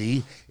you can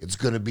see, it's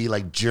going to be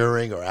like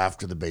during or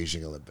after the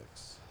Beijing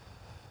Olympics.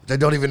 I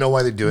don't even know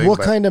why they're doing. What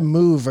but, kind of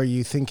move are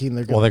you thinking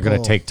they're going to Well, they're going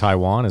pull? to take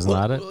Taiwan, isn't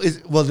that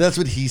it? Well, that's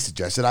what he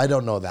suggested. I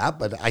don't know that,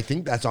 but I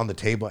think that's on the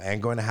table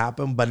and going to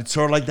happen. But it's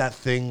sort of like that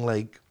thing,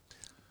 like,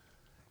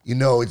 you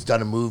know, it's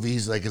done in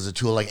movies, like as a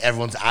tool, like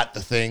everyone's at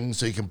the thing,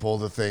 so you can pull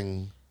the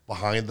thing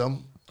behind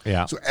them.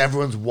 Yeah. So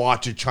everyone's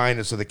watching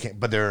China, so they can't,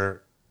 but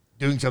they're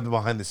doing something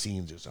behind the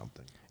scenes or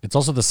something. It's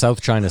also the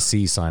South China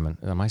Sea, Simon.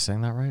 Am I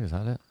saying that right? Is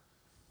that it?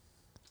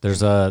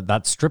 There's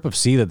that strip of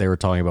sea that they were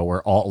talking about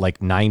where all like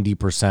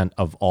 90%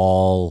 of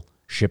all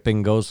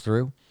shipping goes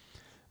through.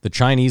 The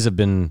Chinese have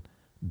been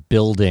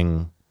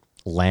building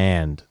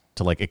land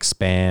to like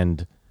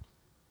expand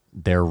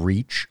their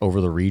reach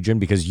over the region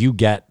because you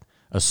get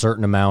a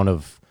certain amount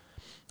of,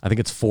 I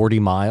think it's 40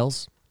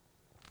 miles.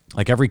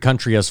 Like every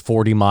country has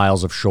 40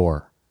 miles of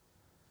shore.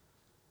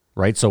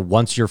 Right? So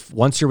once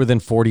you're within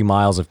 40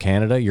 miles of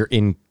Canada,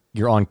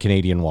 you're on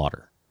Canadian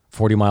water.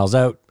 40 miles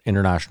out,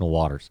 international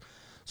waters.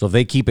 So if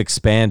they keep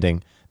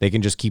expanding, they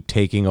can just keep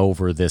taking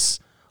over this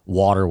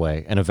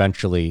waterway, and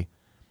eventually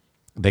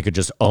they could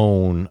just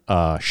own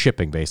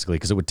shipping, basically,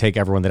 because it would take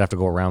everyone. They'd have to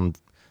go around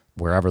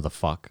wherever the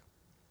fuck.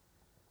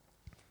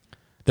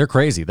 They're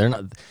crazy. They're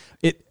not.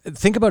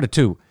 Think about it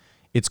too.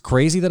 It's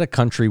crazy that a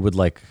country would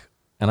like,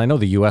 and I know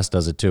the U.S.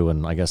 does it too,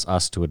 and I guess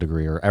us to a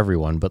degree, or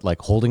everyone, but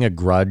like holding a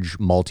grudge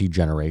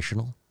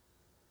multi-generational.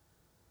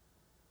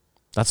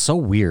 That's so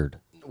weird.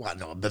 Well,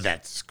 no, but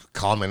that's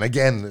common.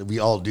 Again, we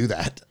all do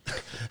that.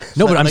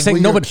 No, but I'm like saying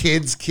when no, your but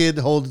kid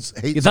holds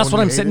hate. that's what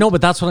someone I'm you saying. hated. No,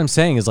 but that's what I'm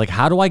saying is like,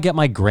 how do I get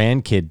my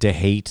grandkid to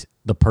hate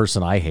the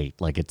person I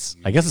hate? Like,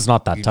 I guess it's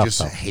not that You tough just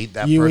though. hate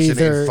that You person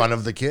either- in front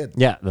of the kid.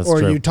 Yeah, that's or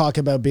true. you talk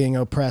about being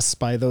oppressed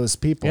by those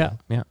people.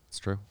 Yeah, it's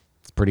true.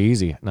 It's pretty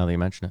easy now that you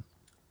mention it.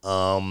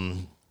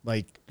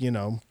 Like, you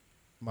know,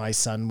 my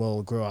son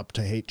will grow up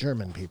to hate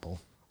German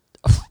people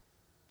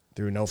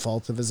through no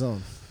fault of his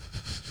own.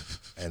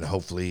 And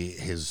hopefully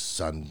his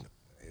son,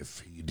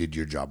 if you did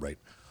your job right.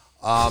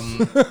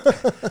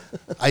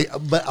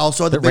 But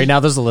also Right now,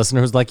 there's a listener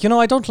who's like,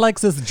 I don't like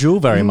this Jew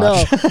very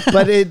much. No,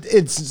 but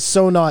it's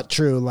so not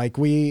true. Like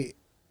we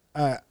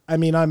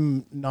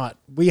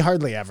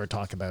hardly ever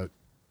talk about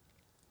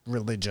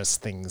religious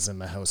things in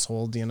the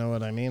household. You know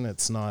what I mean?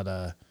 It's not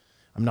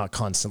I'm not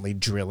constantly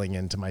drilling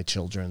into my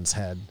children's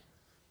head.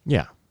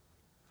 Yeah.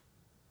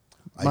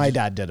 My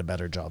dad did a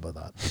better job of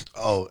that.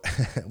 Oh,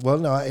 well,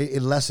 no,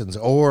 it lessens.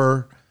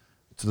 Or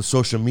to the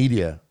social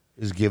media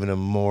is giving them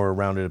more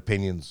rounded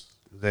opinions.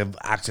 They have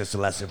access to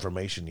less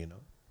information,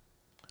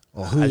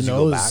 Well, who As you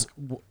go knows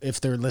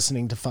if they're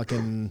listening to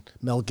fucking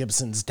Mel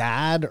Gibson's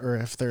dad or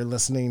if they're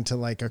listening to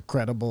like a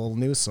credible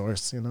news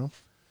source,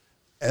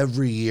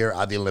 Every year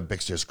at the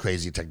Olympics, there's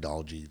crazy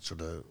technology,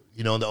 sort of,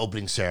 in the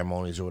opening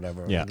ceremonies or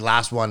whatever. Yeah. The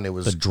last one, it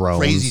was The drones.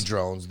 crazy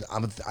drones.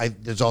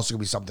 There's also going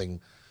to be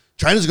something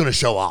China's going to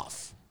show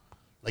off.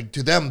 Like,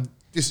 to them,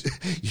 this,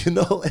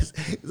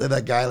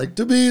 that guy, like,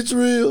 to me, it's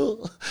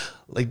real.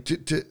 Like,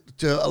 to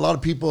a lot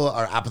of people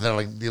are apathetic,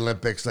 like the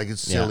Olympics, like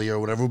it's silly or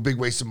whatever, big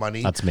waste of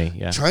money. That's me,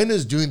 yeah.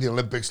 China's doing the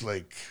Olympics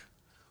like,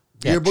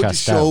 Yeah, we're about to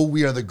chest show out.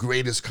 we are the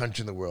greatest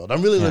country in the world.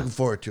 I'm really looking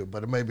forward to it,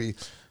 but it may be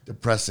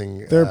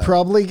depressing. They're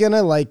probably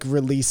gonna like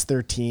release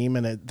their team,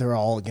 and they're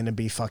all gonna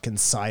be fucking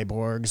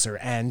cyborgs or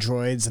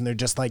androids, and they're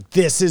just like,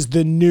 this is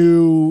the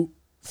new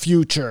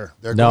future.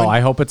 They're No, going- I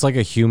hope it's like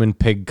a human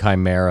pig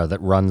chimera that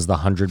runs the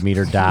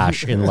 100-meter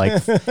dash in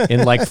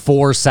like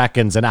 4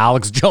 seconds, and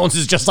Alex Jones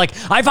is just like,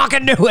 I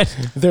fucking knew it.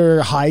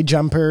 Their high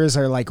jumpers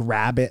are like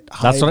rabbit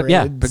That's what.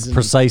 Yeah, hybrids and-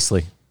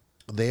 precisely.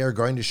 They are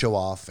going to show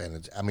off, and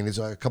it's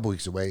a couple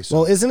weeks away. So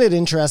Well, isn't it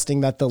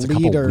interesting that the a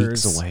couple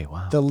leaders, weeks away,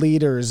 wow. the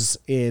leaders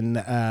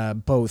in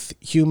both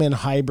human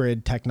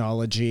hybrid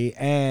technology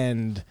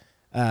and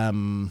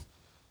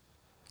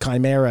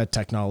chimera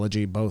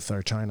technology, both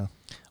are China.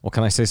 Well,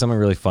 can I say something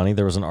really funny?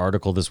 There was an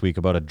article this week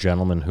about a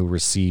gentleman who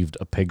received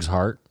a pig's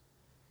heart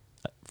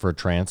for a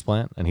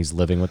transplant, and he's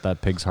living with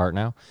that pig's heart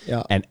now.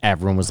 Yeah. And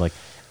everyone was like,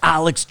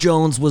 Alex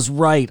Jones was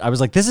right. I was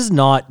like, this is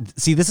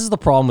the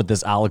problem with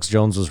this Alex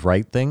Jones was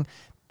right thing.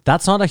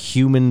 That's not a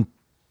human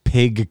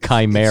pig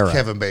chimera. it's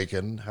Kevin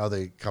Bacon, how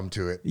they come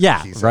to it.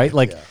 Yeah, he said. right?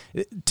 Like,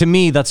 to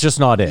me, that's just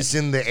not It's it.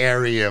 in the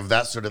area of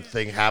that sort of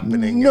thing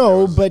happening. and No,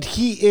 there was- but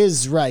he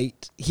is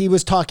right. He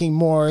was talking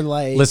more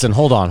like, Listen,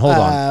 hold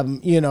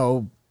on.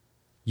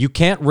 You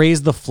can't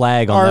raise the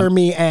flag on them.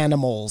 army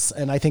animals,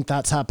 and I think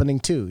that's happening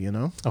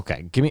too.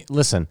 Okay,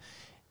 listen.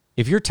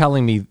 If you're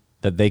telling me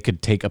that they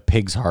could take a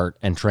pig's heart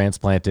and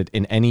transplant it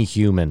in any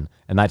human,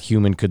 and that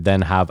human could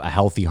then have a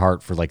healthy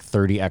heart for like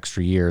 30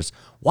 extra years,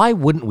 why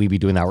wouldn't we be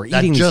doing that? We're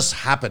that eating just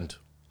happened.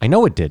 I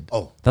know it did.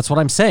 Oh. That's what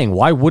I'm saying.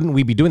 Why wouldn't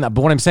we be doing that?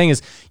 But what I'm saying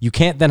is you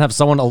can't then have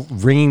someone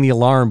ringing the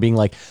alarm being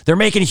like, they're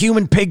making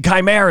human pig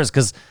chimeras,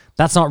 because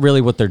that's not really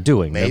what they're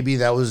doing. Maybe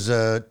that was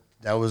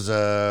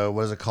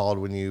what is it called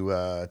when you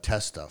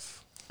test stuff?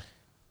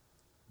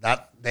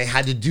 That they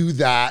had to do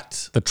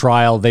that. The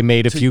trial, they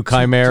made a few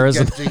chimeras.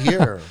 to get to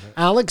here.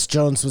 Alex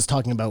Jones was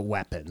talking about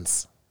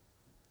weapons.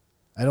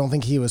 I don't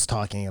think he was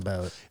talking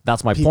about.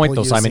 That's my people point,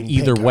 though, Simon.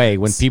 using Either pink way,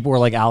 cards. when people were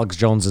like, Alex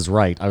Jones is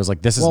right, I was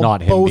like, this is Well,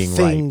 not him both being right.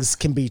 things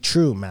can be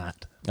true,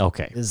 Matt.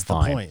 Okay, Is the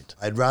fine. point?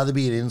 I'd rather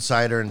be an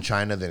insider in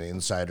China than an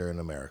insider in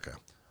America.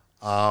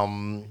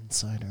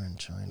 Insider in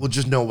China. We'll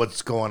just know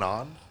what's going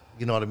on.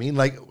 You know what I mean?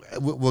 Like,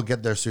 we'll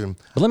get there soon.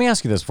 But let me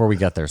ask you this before we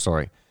get there.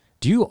 Sorry.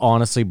 Do you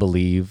honestly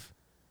believe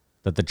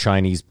that the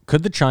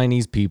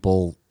Chinese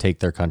people take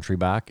their country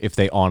back if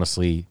they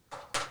honestly?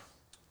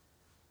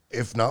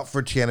 If not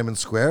for Tiananmen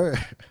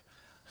Square,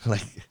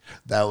 like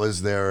that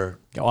was their.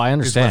 Oh, I Here's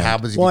understand. what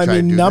happens if Well, you I try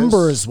to mean, do this.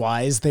 numbers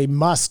wise, they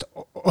must.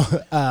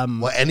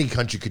 Well, any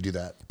country could do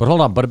that. But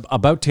hold on. But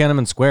about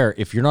Tiananmen Square,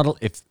 if you're not,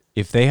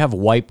 if they have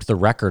wiped the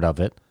record of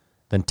it,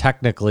 then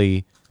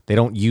technically they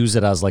don't use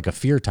it as like a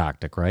fear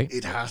tactic, right?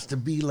 It has to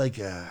be like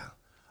a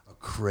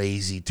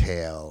crazy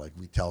tale. Like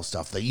we tell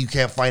stuff that you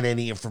can't find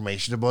any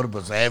information about it,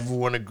 but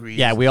everyone agrees.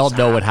 Yeah, we all this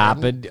know what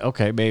happened.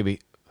 Okay, maybe.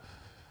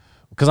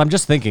 Because I'm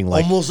just thinking,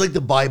 like, Almost like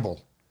the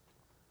Bible.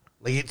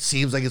 Like it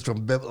seems like it's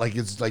from like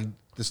it's like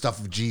the stuff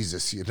of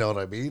Jesus. You know what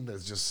I mean?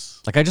 It's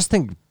just I just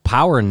think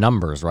power in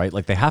numbers, right?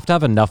 Like they have to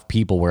have enough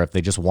people where if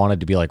they just wanted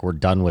to be like, we're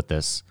done with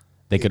this,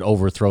 they could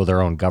overthrow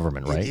their own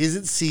government, right? It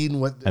isn't seen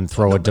what And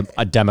throw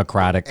a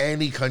democratic.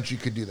 any country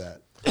could do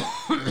that.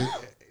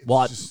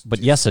 Well, but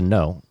yes and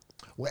no.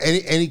 Well,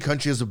 any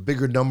country has a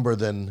bigger number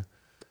than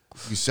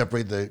you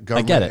separate the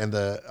government get it. and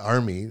the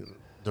army.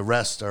 The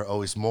rest are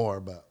always more,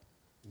 but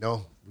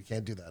no, we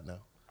can't do that now.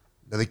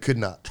 No, they could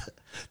not.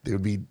 They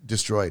would be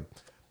destroyed.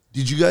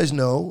 Did you guys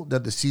know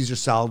that the Caesar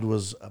salad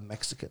was a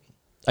Mexican?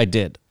 I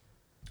did.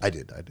 I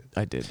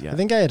did. Yeah. I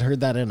think I had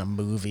heard that in a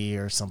movie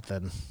or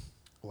something.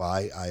 Well,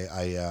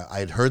 I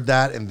had heard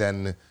that and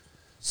then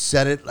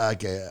said it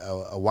like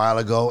a while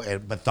ago,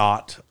 but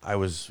thought I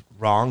was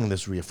wrong, and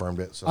this reaffirmed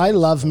it. So I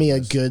love me a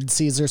good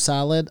Caesar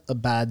salad. A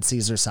bad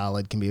Caesar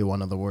salad can be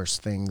one of the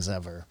worst things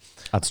ever.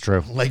 That's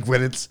true. like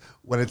when it's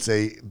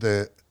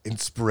the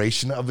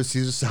inspiration of a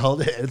Caesar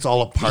salad, and it's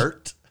all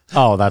apart.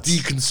 Oh, that's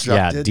Deconstructed.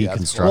 Yeah, Yeah,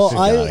 it's deconstructed. Well, Get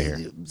outta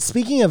here.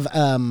 speaking of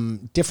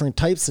different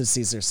types of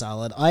Caesar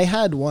salad, I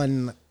had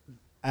one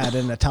at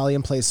an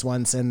Italian place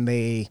once, and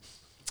they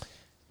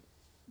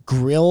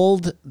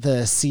grilled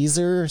the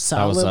Caesar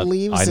salad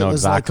leaves. I know it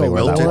was exactly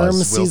like where a that warm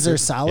was. Caesar Wilted.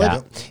 salad.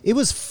 Yeah. It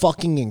was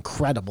fucking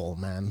incredible,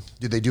 man.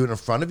 Did they do it in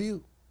front of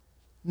you?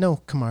 No,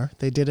 Kamar,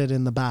 they did it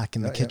in the back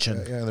in the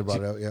kitchen. Yeah, they brought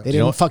it out. Yeah. They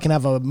didn't fucking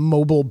have a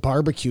mobile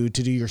barbecue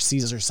to do your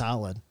Caesar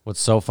salad. What's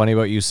so funny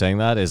about you saying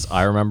that is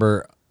I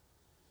remember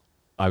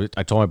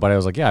I told my buddy, I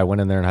was like, yeah, I went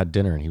in there and had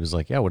dinner. And he was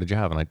like, yeah, what did you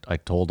have? And I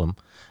told him.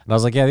 And I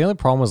was like, yeah, the only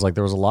problem was like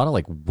there was a lot of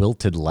like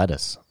wilted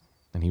lettuce.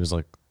 And he was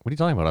like, what are you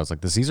talking about? I was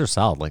like, the Caesar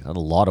salad, like had a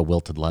lot of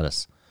wilted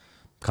lettuce.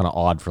 Kind of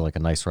odd for like a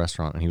nice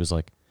restaurant. And he was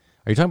like,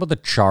 are you talking about the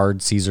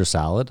charred Caesar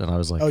salad? And I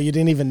was like, Oh, you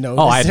didn't even know.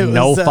 oh, I had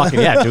no fucking,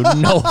 yeah, dude,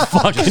 no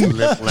fucking.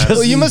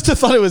 Well, you must have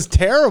thought it was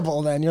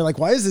terrible then. You're like,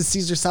 why is this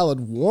Caesar salad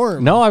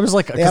warm? No, I was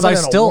like, They because have it I in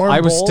a still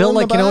warm was bowl still in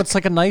the like, you know, back? it's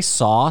like a nice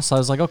sauce. I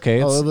was like, okay,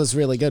 it's Oh, it was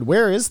really good.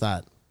 Where is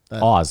that?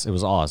 Oz. It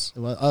was Oz.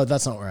 Well, oh,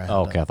 that's not where I had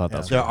Oh, it. okay, I thought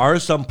that's There are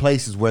some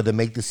places where they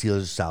make the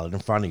Caesar salad in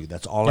front of you.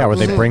 That's all. yeah, where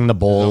they bring the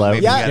bowl out.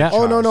 maybe Yeah. Yeah.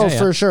 Oh, no, Yeah, yeah.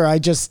 for sure.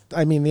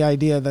 I mean, the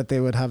idea that they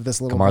would have this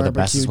little Kamar, the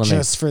best barbecue is when they-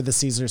 just for the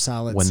Caesar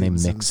salad. When they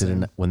seems mix it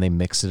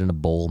insane. in a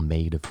bowl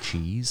made of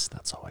cheese,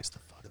 that's always the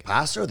fuck. the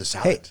pasta or the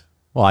salad.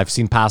 Well, I've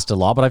seen pasta a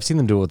lot, but I've seen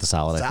them do it with the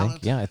salad. I Salad?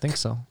 think. Yeah, I think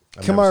so.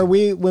 Kamar,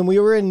 when we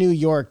were in New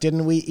York,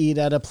 didn't we eat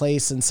at a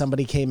place and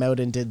somebody came out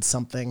and did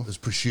something? It was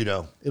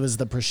prosciutto. It was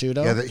the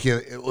prosciutto. Yeah,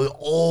 it was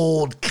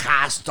old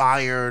cast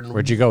iron.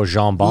 Where'd you go,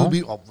 Jean Bon?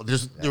 ruby- oh,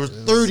 there was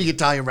 30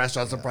 Italian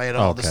restaurants that probably had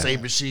all the Okay.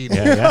 same machine.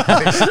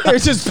 They're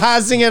just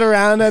passing it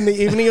around in the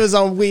evening. It was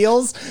on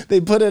wheels. They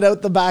put it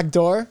out the back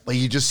door. But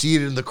you just see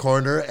it in the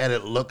corner, and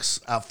it looks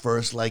at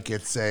first like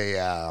it's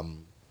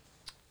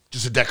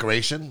just a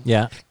decoration.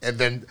 Yeah. And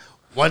then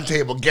one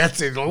table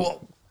gets it.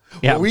 Oh,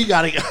 Yeah. well, we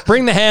gotta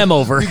Bring the ham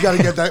over. we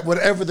gotta get that.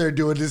 Whatever they're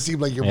doing, it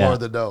seems like you're Yeah. more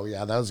than no.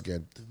 Yeah, that was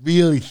good.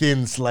 Really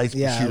thin sliced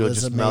Yeah, it prosciutto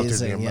was just melted in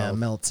your amazing. Yeah, mouth.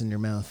 melts in your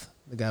mouth.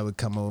 The guy would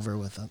come over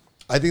with it.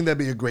 I think that'd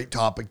be a great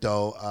topic,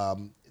 though.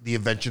 The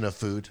invention of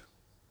food.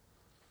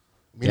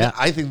 I mean, Yeah.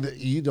 I think that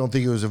you don't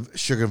think it was a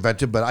sugar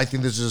invented, but I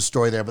think there's a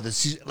story there. But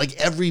like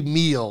every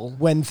meal,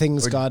 When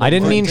things got I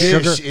didn't mean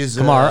invented. dish sugar. is,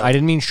 Kamar, uh, I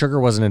didn't mean sugar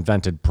wasn't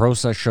invented.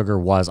 Processed sugar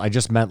was. I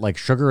just meant like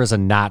sugar is a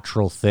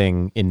natural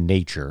thing in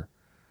nature.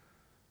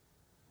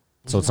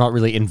 So it's not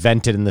really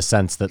invented in the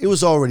sense that it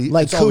was already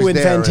Like it's who always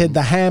there, invented and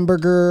the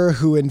hamburger?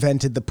 Who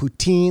invented the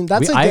poutine?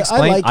 That's We- a I good,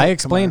 explained- like I it,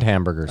 explained Kamar.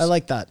 hamburgers. I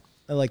like that.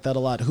 I like that a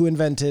lot. Who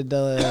invented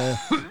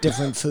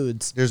different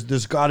foods?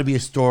 There's got to be a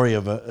story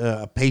of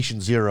a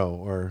patient zero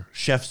or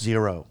chef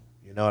zero.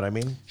 You know what I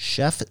mean?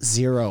 Chef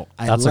Zero.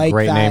 I That's a like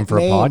great that name for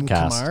a podcast.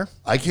 Kamar.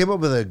 I came up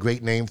with a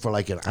great name for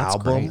like an I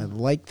album.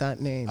 like that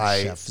name,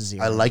 Chef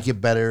Zero. I like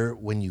it better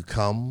when you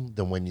come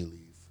than when you leave.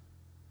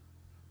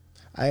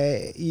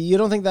 You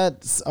don't think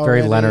that's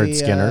Very already, Leonard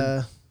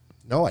Skinner.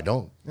 No, I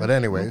don't. But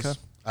anyways, okay.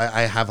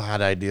 I have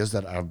had ideas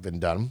that have been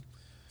done.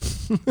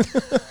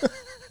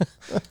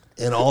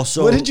 And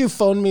also, What did you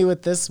phone me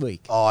with this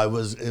week? Oh, it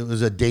was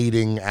a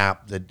dating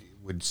app that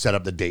would set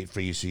up the date for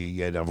you so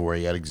you never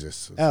worry it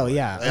exists. Oh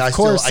yeah, I of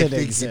course I it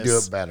think exists. you do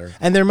it better.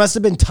 And there must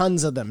have been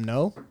tons of them.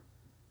 No,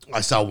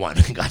 I saw one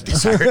and got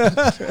disheartened.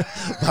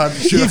 I'm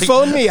sure he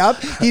phoned me up.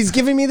 He's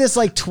giving me this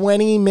like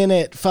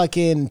 20-minute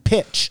fucking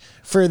pitch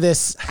for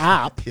this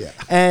app. Yeah.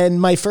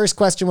 And my first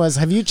question was,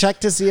 have you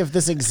checked to see if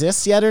this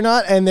exists yet or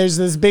not? And there's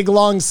this big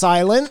long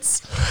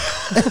silence.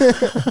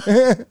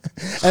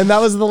 And that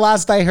was the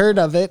last I heard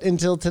of it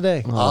until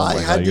today. I my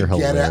had God, to you're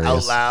get it out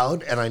hilarious.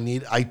 loud, and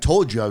I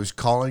told you I was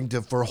calling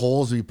for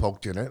holes to be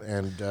poked in it,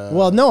 and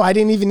Well, no, I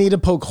didn't even need to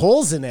poke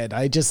holes in it.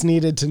 I just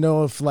needed to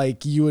know if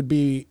like you would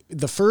be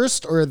the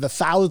first or the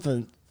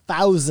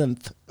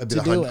thousandth maybe to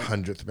the do it.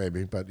 100th,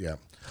 maybe, but yeah.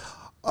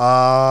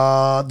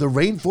 The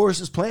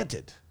rainforest is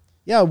planted.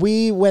 Yeah,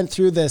 we went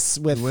through this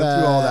with We went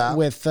through all that.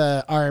 with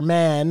our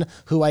man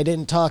who I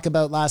didn't talk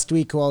about last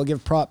week, who I'll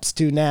give props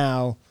to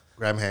now,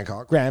 Graham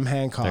Hancock. Graham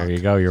Hancock. There you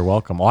go. You're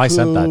welcome. Oh, I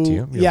sent that to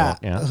you. You're Yeah,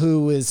 wel-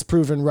 who is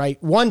proven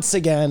right once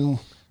again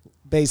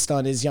based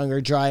on his younger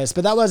Dryas.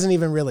 But that wasn't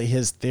even really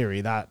his theory.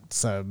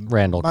 That's a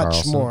Randall much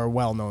Carlson. more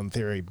well-known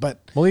theory. But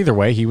Well, either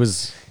way, he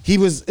was.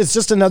 it's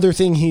just another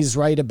thing he's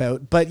right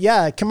about. But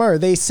yeah, Kamar,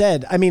 they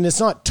said, I mean, it's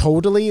not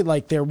totally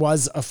like there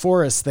was a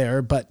forest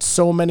there, but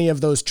so many of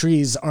those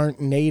trees aren't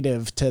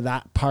native to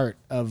that part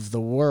of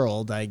the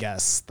world, I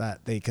guess,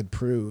 that they could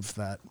prove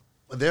that.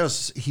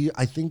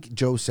 I think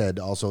Joe said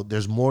also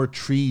there's more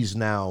trees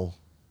now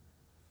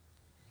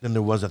than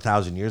there was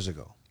 1,000 years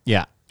ago,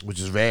 Yeah. which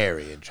is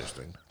very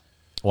interesting.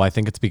 Well, I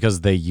think it's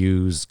because they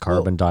use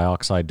carbon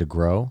dioxide to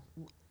grow.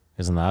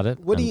 Isn't that it?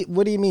 What do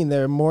you mean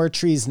there are more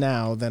trees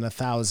now than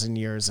 1,000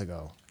 years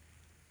ago?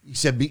 You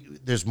said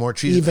there's more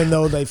trees. Even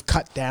though they've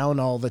cut down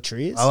all the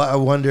trees? I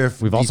wonder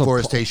if We've also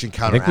deforestation I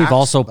counteracts. think we've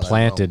also but I don't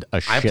planted know. a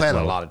I planted a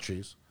shitload. lot of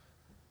trees.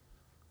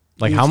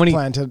 Like You've how many?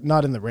 planted?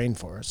 Not in the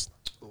rainforest.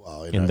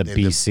 Well, In the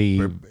BC.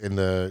 in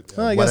the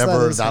Oh, I guess that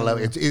whatever is that kind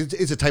level. of-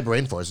 It's a type of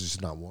rainforest. It's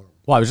just not warm.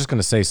 Well, I was just going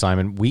to say,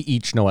 Simon, we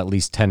each know at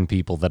least 10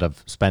 people that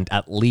have spent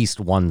at least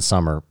one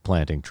summer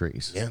planting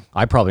trees. Yeah.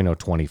 I probably know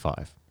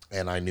 25.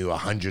 And I knew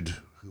 100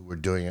 who were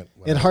doing it.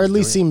 when It I was hardly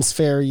doing it. seems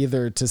fair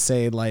either to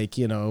say like,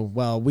 you know,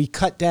 well, we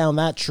cut down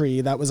that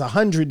tree that was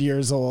 100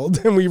 years old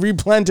and we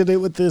replanted it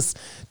with this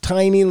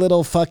tiny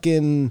little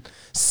fucking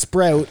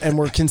sprout and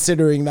we're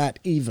considering that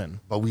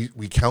even. But we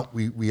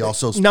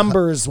also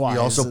Numbers-wise we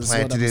also is what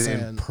planted I'm it saying.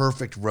 in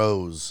perfect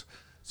rows,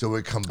 so it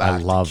would come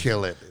back love- to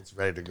kill it. It's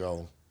ready to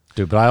go.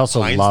 Dude, but I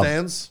also Pine love.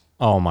 stands.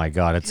 Oh my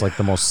God. It's like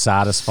the most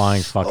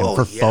satisfying fucking.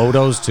 Oh, for yeah.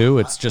 photos too.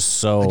 It's just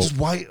so.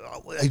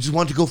 I just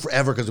want to go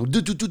forever because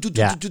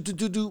Yeah.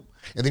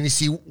 and then you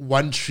see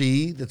one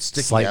tree that's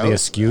sticking Slightly out.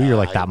 askew. You're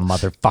like that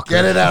motherfucker.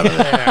 Get it out of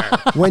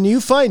there. When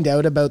you find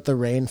out about the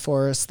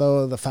rainforest,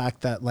 though, the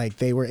fact that like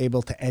they were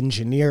able to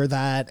engineer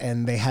that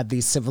and they had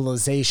these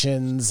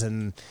civilizations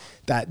and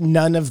that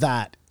none of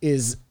that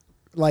is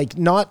like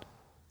not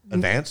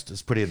Advanced.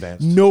 It's pretty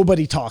advanced.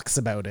 nobody talks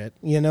about it.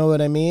 You know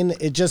what I mean?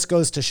 It just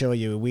goes to show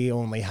you we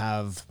only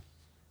have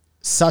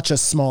such a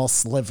small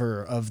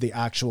sliver of the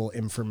actual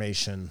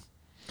information.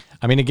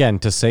 I mean, again,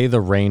 to say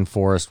the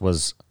rainforest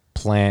was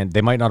planned,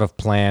 they might not have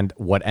planned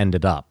what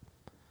ended up.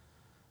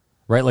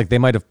 Right? Like they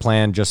might have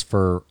planned just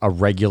for a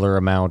regular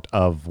amount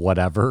of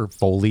whatever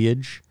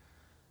foliage,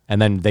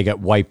 and then they get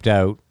wiped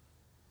out,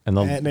 and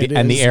And it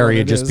the is area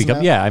what it just is becomes.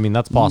 now. Yeah, I mean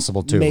that's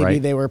possible too, Maybe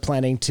right? they were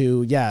planning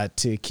to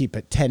keep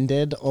it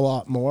tended a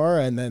lot more,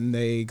 and then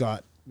they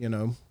got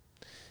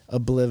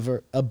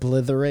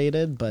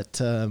obliterated.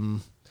 But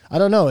I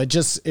don't know.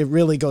 It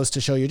really goes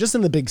to show you, just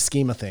in the big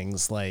scheme of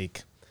things,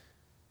 like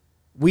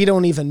we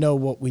don't even know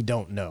what we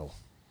don't know.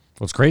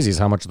 What's crazy is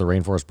how much of the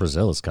rainforest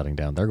Brazil is cutting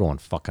down. They're going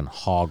fucking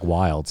hog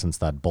wild since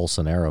that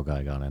Bolsonaro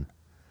guy got in.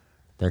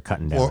 They're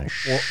cutting down a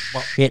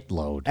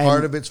shitload.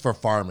 Part of it's for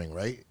farming,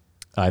 right?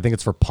 I think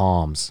it's for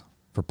palms,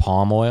 for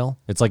palm oil.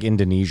 It's like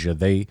Indonesia.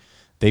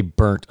 They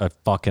burnt a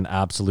fucking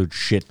absolute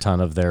shit ton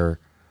of their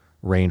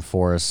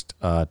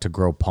rainforest to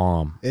grow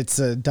palm. It's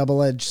a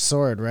double-edged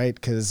sword, right?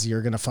 Because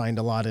you're going to find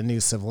a lot of new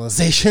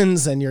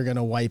civilizations, and you're going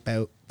to wipe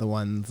out the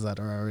ones that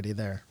are already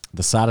there.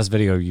 The saddest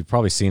video, you've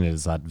probably seen it,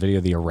 is that video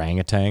of the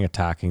orangutan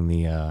attacking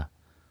the,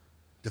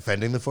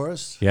 Defending the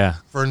forest. yeah.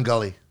 Fern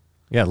Gully.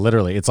 Yeah,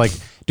 literally. It's like,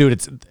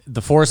 dude,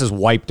 the forest is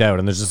wiped out,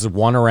 and there's just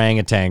one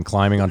orangutan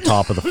climbing on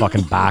top of the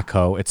fucking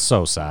backhoe. It's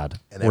so sad.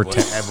 And We're,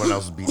 everyone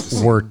else beat the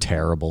same. we're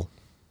terrible.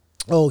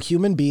 Oh,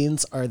 human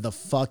beings are the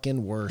fucking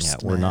Yeah,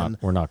 worst, we're man.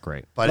 not. We're not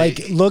great. But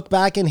Like, look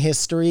back in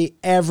history,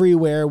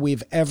 everywhere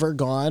we've ever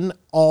gone,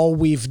 all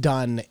we've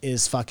done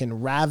is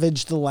fucking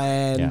ravage the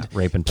land, Yeah,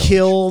 rape and pillage.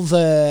 kill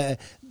the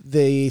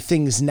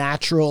things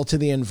natural to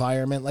the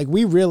environment. Like,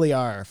 we really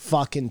are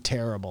fucking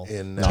terrible.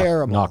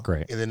 Terrible. Not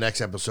great. in the next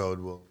episode,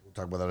 we'll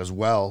talk about that as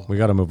well. We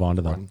got to move on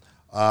to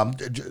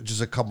that.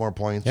 Just a couple more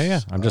points. Yeah.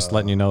 I'm just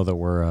letting you know that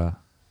we're.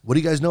 What do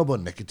you guys know about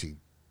nicotine?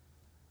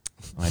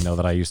 I know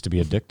that I used to be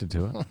addicted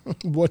to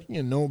it. What do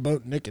you know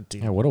about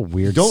nicotine? Yeah, what a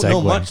weird Don't segue.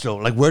 know much though.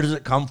 Like, where does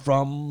it come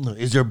from?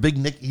 Is there a big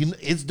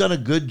It's done a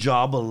good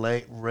job of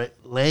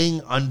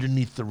laying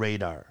underneath the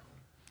radar.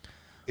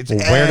 It's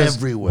Well,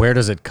 everywhere. where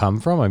does it come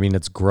from? I mean,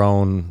 it's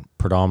grown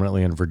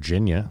predominantly in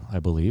Virginia, I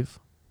believe.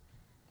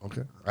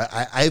 Okay.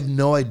 I have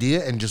no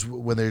idea. And just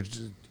when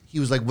he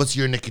was like, "What's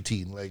your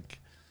nicotine?" Like,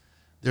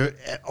 they're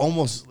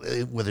almost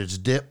whether it's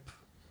dip,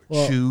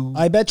 chew.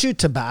 I bet you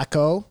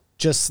tobacco,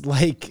 just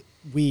like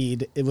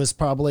weed, it was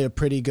probably a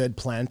pretty good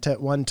plant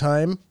at one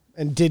time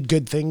and did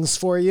good things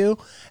for you.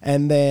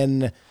 And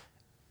then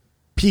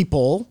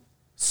people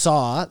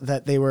saw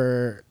that they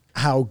were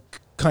how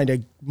kind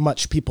of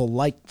much people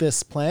liked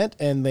this plant,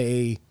 and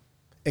they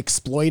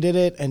exploited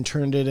it and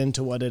turned it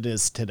into what it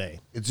is today.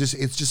 It's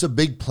just a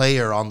big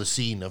player on the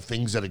scene of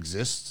things that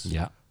exist.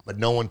 Yeah. But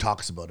no one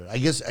talks about it. I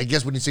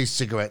guess when you say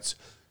cigarettes,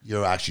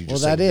 you're actually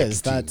just Well, saying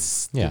nicotine.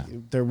 that's Yeah.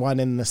 they're one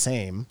and the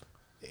same,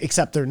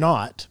 except they're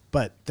not,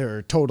 but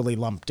they're totally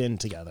lumped in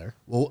together.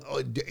 Well,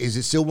 is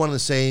it still one of the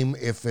same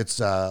if it's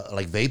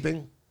like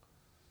vaping?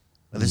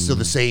 Are they still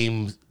the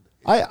same?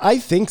 I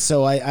think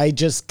so. I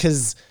just,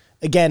 because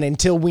again,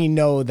 until we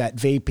know that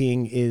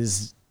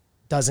vaping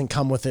doesn't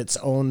come with its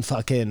own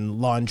fucking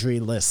laundry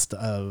list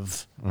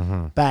of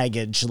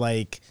baggage,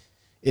 like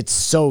it's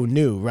so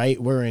new,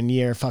 right? We're in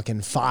year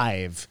fucking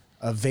 5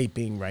 of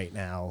vaping right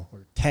now, or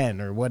 10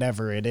 or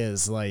whatever it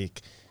is.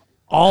 Like,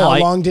 how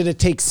long did it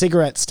take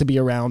cigarettes to be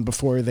around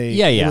before they,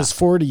 it was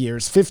 40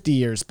 years, 50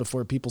 years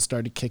before people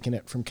started kicking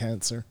it from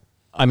cancer.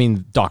 I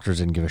mean, doctors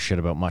didn't give a shit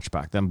about much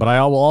back then. But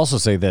I will also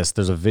say this.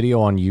 There's a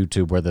video on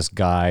YouTube where this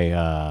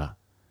guy,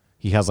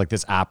 he has like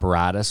this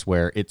apparatus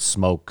where it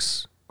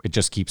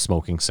just keeps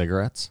smoking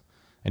cigarettes.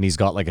 And he's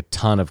got like a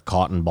ton of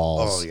cotton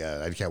balls. Oh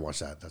yeah, I can't watch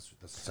that. That's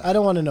sad. I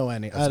don't want to know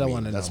any. I don't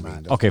want to know. That's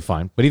mean. Okay,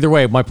 fine. But either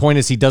way, my point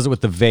is he does it with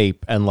the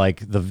vape. And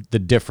like the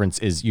difference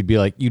is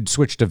you'd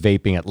switch to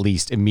vaping at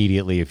least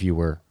immediately if you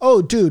were.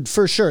 Oh, dude,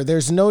 for sure.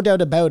 There's no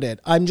doubt about it.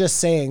 I'm just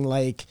saying,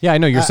 like. Yeah, I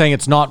know. You're saying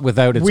it's not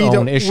without its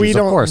own issues. We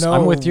don't of course. know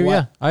I'm with you.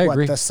 Yeah, I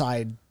agree. What the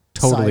side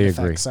Totally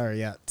agree. effects are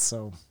yet.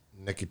 So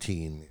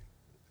Nicotine,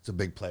 it's a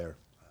big player.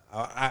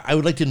 I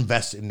would like to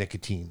invest in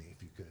nicotine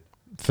if you could.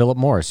 Philip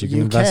Morris, you can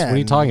invest. What are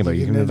you talking about?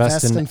 You can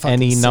invest in fucking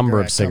any number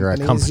of cigarette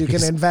companies. You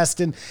can invest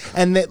in,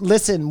 and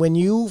listen, when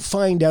you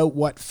find out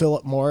what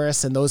Philip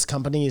Morris and those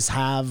companies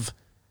have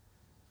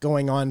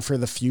going on for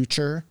the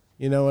future,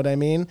 you know what I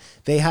mean?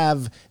 They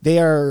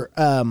are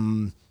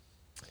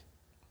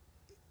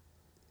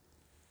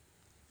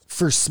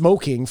for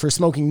smoking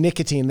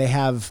nicotine. They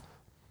have.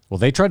 Well,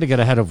 they tried to get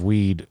ahead of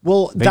weed.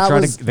 Well, they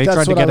tried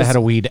to get ahead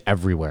of weed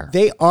everywhere.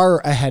 They are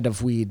ahead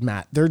of weed,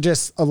 Matt. They're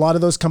just, a lot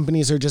of those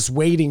companies are just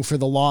waiting for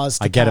the laws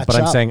to I get it, but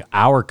catch I'm up. saying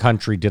our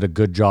country did a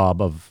good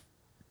job of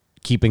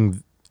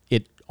keeping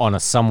it on a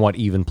somewhat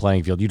even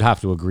playing field. You'd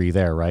have to agree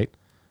there, right?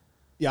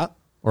 Yeah.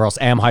 Or else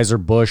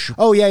Anheuser-Busch,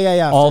 Oh,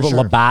 yeah. all for the sure.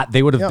 Labatt,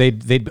 they would have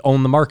Yep. they'd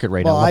own the market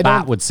right Well, now. I Labatt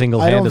don't- would I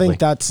single-handedly. don't think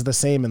that's the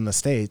same in the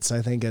States.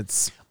 I think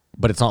it's,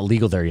 but it's not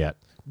legal there yet.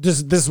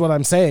 this is what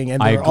I'm saying.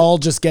 And I they're agree. all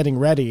just getting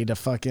ready to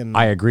fucking.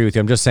 I agree with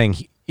you. I'm just saying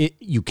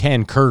you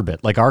can curb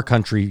it. Like our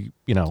country,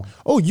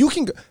 Oh, you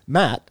can,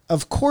 Matt,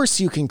 of course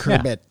you can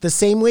curb Yeah. it. The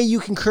same way you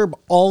can curb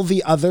all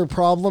the other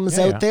problems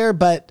Yeah, out yeah. there,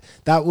 but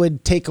that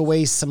would take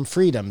away some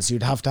freedoms.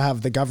 You'd have to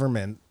have the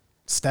government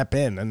step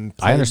in and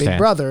play understand. Big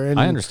Brother. And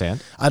I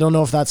understand. I don't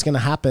know if that's going to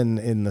happen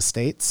in the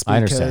States. I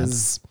understand.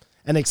 Because,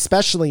 and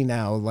especially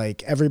now,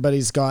 like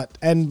everybody's got,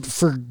 and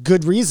for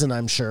good reason,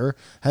 I'm sure,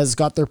 has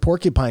got their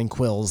porcupine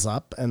quills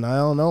up. And I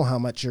don't know how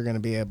much you're going to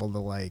be able to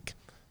like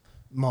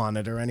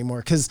monitor anymore.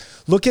 Because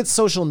look at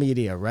social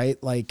media,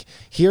 right? Like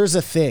here's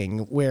a thing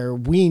where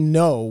we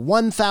know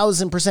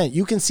 1000%,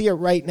 you can see it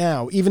right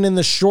now, even in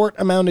the short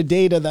amount of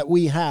data that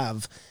we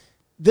have.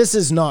 This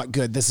is not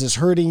good. This is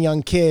hurting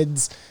young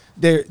kids.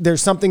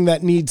 There's something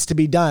that needs to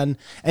be done.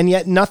 And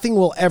yet nothing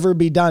will ever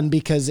be done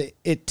because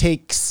it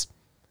takes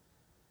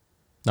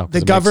No, 'cause the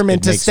it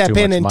government to makes step too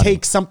in much and money.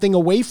 take something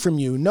away from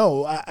you.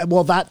 No,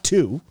 well, that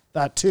too.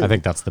 I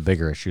think that's the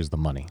bigger issue is the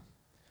money.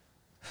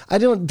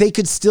 They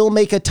could still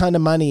make a ton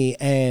of money.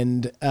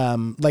 And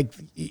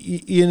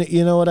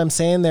you know what I'm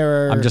saying?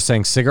 I'm just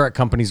saying cigarette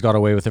companies got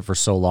away with it for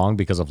so long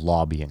because of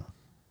lobbying.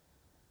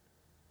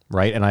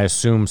 Right? And I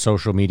assume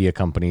social media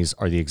companies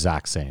are the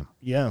exact same.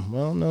 Yeah,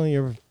 well, no,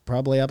 you're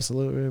probably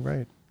absolutely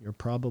right. You're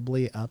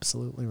probably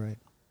absolutely right.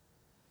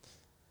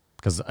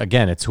 Because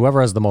again, it's whoever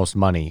has the most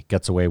money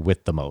gets away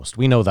with the most.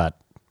 We know that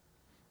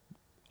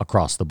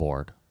across the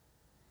board.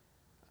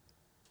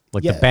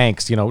 Like Yeah. the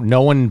banks,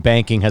 no one in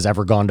banking has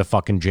ever gone to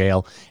fucking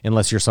jail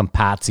unless you're some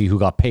patsy who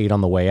got paid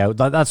on the way out.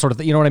 That sort of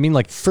thing. You know what I mean?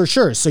 Like, For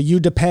sure. So you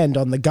depend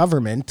on the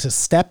government to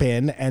step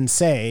in and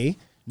say,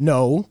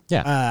 no,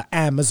 Yeah.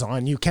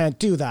 Amazon, you can't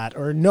do that.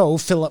 Or no,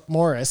 Philip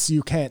Morris,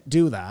 you can't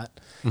do that.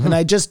 And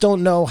I just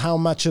don't know how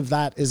much of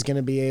that is going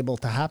to be able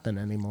to happen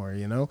anymore,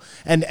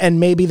 And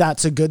maybe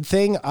that's a good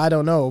thing. I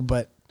don't know,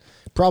 but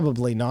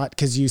probably not,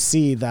 because you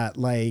see that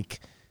like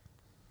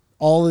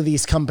all of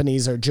these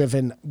companies are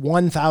driven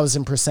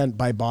 1000%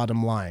 by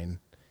bottom line.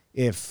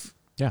 If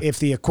Yeah. If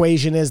the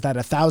equation is that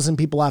 1,000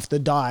 people have to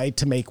die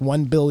to make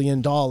 $1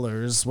 billion,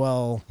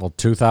 well,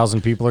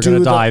 2,000 people are going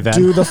to die then.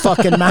 Do the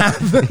fucking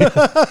math.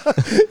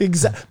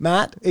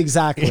 Matt,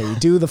 exactly.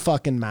 Do the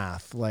fucking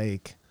math.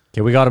 Like,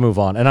 Okay, we got to move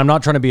on. And I'm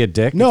not trying to be a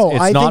dick. No, it's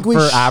I not think we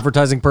for sh-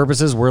 advertising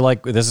purposes. We're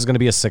like, this is going to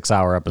be a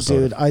 6-hour episode.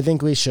 dude, I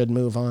think we should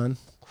move on,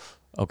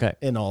 Okay.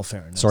 in all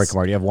fairness. Sorry,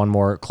 Kamar, do you have one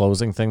more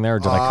closing thing there? Or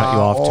did I cut you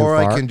off too Or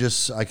far?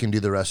 I can do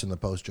the rest in the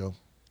post, Joe.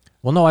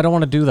 Well, no, I don't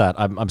want to do that.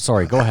 I'm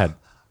sorry. Go ahead.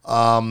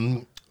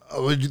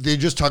 They're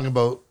just talking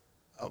about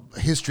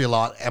history a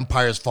lot.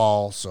 Empires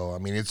fall, so I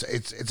mean,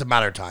 it's a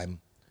matter of time.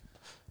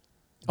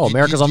 Oh,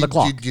 America's on the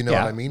clock. Do you know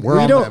what I mean? We're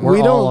We on don't the-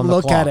 we're all on the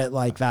look at clock. it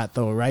like that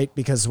though, right?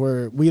 Because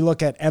we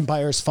look at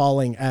empires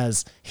falling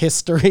as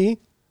history,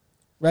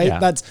 right? Yeah.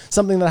 That's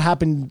something that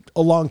happened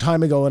a long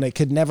time ago, and it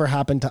could never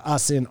happen to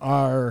us in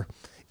our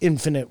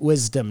infinite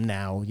wisdom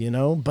now, you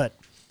know? But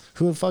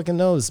who fucking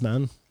knows,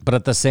 man? But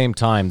at the same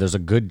time, there's a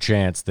good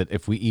chance that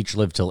if we each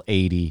live till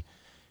 80,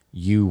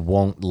 you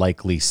won't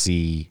likely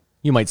see,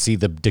 you might see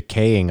the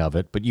decaying of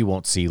it, but you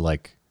won't see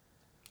like,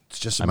 It's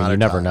just a I mean, matter you of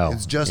never time. know.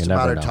 It's just You a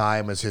never matter know. of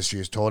time, as history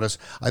has told us.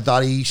 I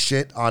thought he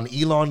shit on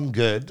Elon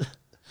Good,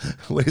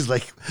 when he's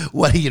like,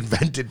 what he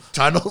invented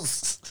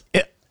tunnels.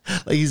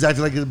 Like he's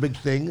acting like it's a big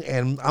thing,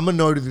 and I'm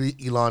annoyed with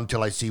Elon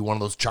until I see one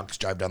of those trucks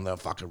drive down the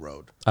fucking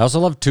road. I also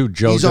love too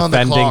Joe He's on the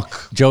defending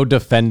clock. Joe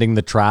defending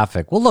the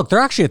traffic. Well, look, they're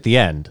actually at the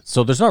end,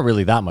 so there's not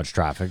really that much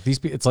traffic.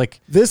 It's like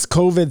This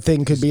COVID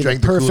thing could be the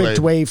drank the perfect Kool-Aid.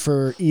 way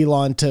for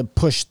Elon to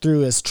push through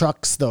his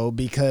trucks, though,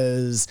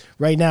 because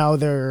right now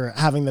they're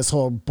having this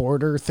whole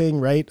border thing,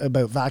 right,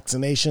 about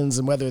vaccinations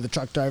and whether the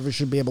truck drivers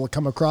should be able to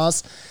come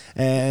across.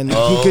 And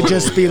he could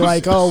just be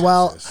like, oh,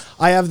 well,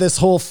 I have this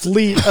whole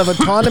fleet of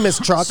autonomous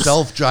trucks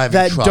Self-driving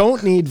that truck.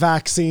 don't need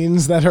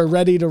vaccines that are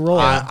ready to roll.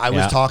 I was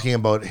Yeah. talking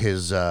about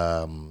his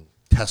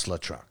Tesla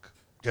truck,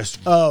 just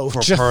for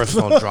just-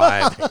 personal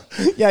driving.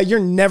 Yeah, you're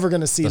never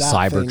going to see The that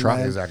Cybertruck. thing,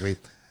 man. Exactly.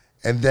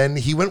 And then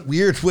he went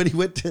weird when he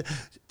went to.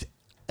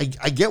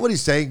 I get what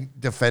he's saying,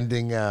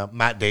 defending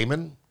Matt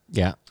Damon.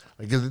 yeah,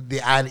 Like the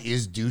ad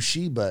is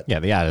douchey, but yeah,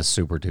 the ad is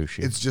super douchey.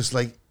 it's just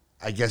like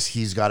I guess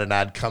he's got an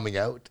ad coming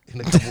out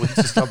in a couple weeks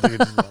or something.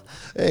 It's just like,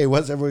 hey,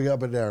 what's everyone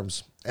up in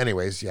arms?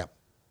 Anyways, yeah,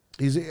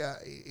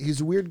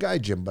 he's a weird guy,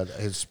 Jim, but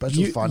his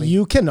special's funny.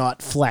 You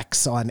cannot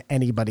flex on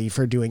anybody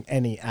for doing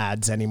any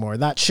ads anymore.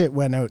 That shit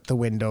went out the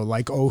window.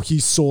 Like, oh, he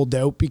sold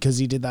out because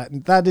he did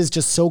that. That is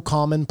just so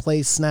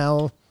commonplace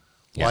now.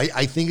 Well,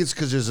 I think it's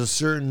because there's a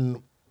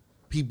certain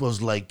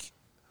people's like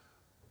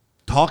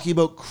talking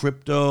about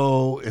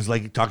crypto is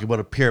like talking about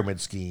a pyramid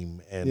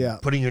scheme, and Yeah.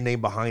 putting your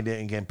name behind it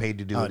and getting paid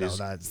to do Oh it no,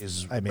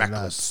 is I mean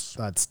reckless.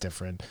 that's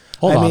different.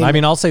 Hold on. I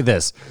mean, I'll say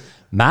this: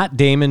 Matt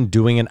Damon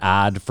doing an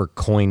ad for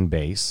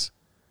Coinbase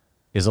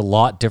is a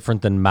lot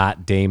different than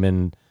Matt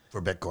Damon.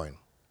 For Bitcoin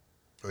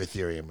or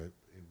Ethereum in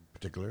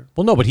particular,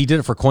 Well, no, but he did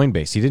it for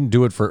Coinbase. He didn't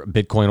do it for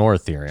Bitcoin or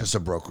Ethereum. just a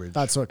brokerage.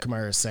 that's what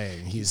Kamara is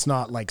saying. He's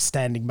not like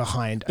standing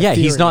behind. Yeah, Ethereum.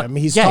 he's not.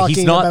 He's yeah, talking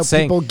he's not about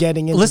saying, people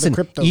getting into listen, the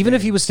crypto. even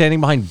if game. he was standing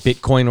behind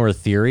Bitcoin or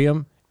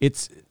Ethereum,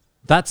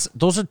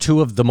 those are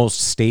two of the most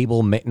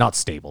stable, not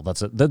stable.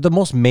 That's the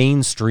most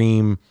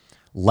mainstream,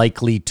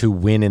 likely to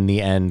win in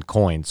the end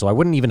coin. So I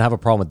wouldn't even have a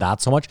problem with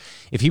that so much.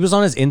 If he was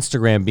on his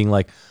Instagram being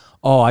like,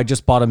 "Oh, I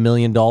just bought $1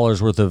 million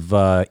worth of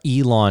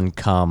Elon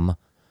cum,"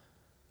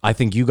 I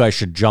think you guys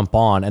should jump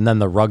on, and then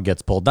the rug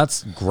gets pulled.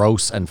 That's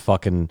gross and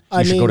fucking.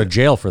 You should go to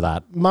jail for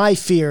that. my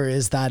fear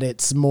is that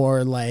it's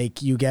more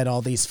like you get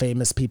all these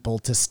famous people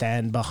to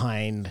stand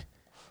behind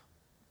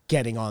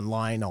getting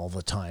online all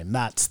the time.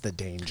 That's the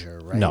danger,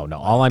 right? No.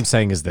 All I'm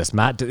saying is this,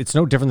 Matt. It's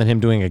no different than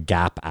him doing a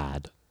Gap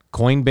ad.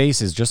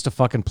 Coinbase is just a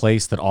fucking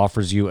place that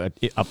offers you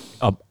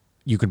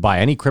you could buy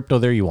any crypto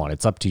there you want.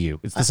 It's up to you.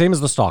 It's the same as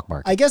the stock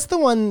market. I guess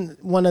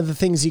one of the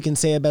things you can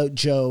say about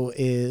Joe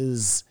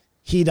is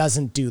he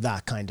doesn't do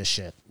that kind of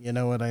shit. You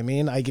know what I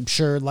mean? I'm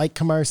sure, like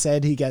Kamar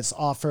said, he gets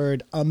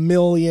offered 1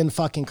 million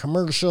fucking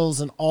commercials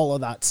and all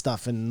of that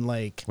stuff. And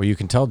like, Well, you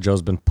can tell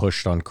Joe's been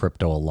pushed on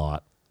crypto a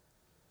lot.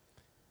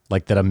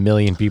 Like that 1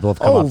 million people have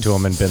come up to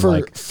him and been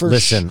like,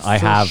 listen, I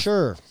have.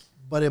 Sure.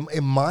 But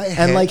in my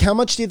head, And like, how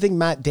much do you think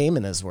Matt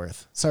Damon is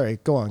worth? Sorry,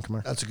 go on,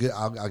 Kamar. that's a good.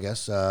 I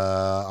guess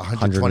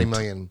 120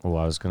 million Oh,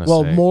 I was going to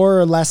Well, say. more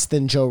or less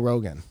than Joe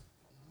Rogan.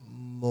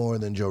 more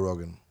than Joe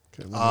Rogan.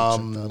 Okay, let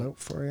me check that out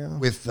for you.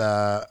 With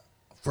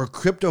for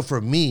crypto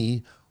for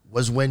me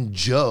was when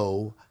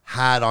Joe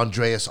had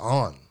Andreas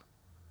on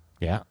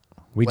Yeah.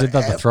 We did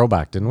that the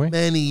throwback, didn't we?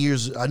 many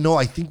years. No,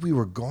 I think we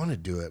were going to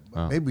do it.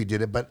 Oh. Maybe we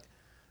did it, but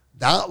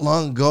that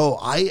long ago,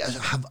 I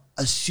have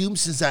assumed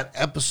since that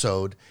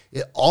episode,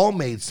 it all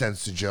made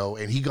sense to Joe,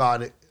 and he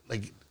got it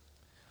like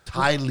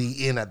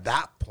tidily in at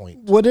that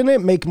point. Wouldn't it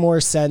make more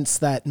sense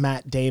that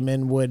Matt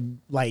Damon would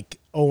like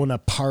own a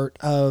part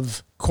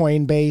of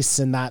Coinbase,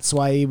 and that's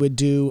why he would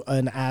do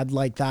an ad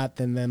like that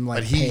than them like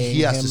But he paying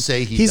has him? to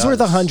say he he's worth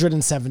does.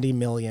 170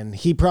 million.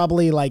 He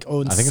probably like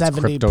owns I think it's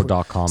 70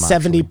 crypto.com,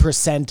 actually.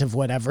 70% of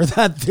whatever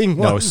that thing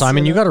was. No,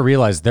 Simon, you know? got to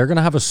realize they're going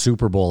to have a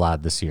Super Bowl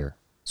ad this year.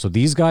 So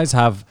these guys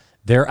have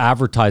their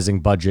advertising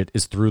budget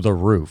is through the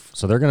roof.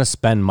 So they're going to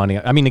spend money.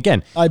 I mean,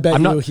 again, I bet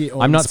I'm you not, he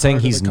I'm owns not saying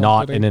part of he's the not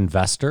company. an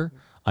investor.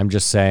 I'm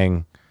just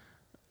saying,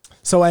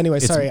 So anyway,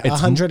 It's- sorry, it's-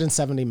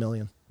 170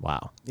 million.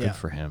 wow, Yeah. good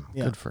for him.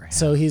 Yeah. Good for him.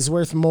 So he's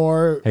worth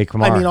more. Hey,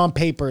 Kumar, I mean, on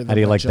paper. how do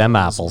you than like what them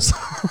Joe is apples?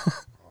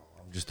 worth.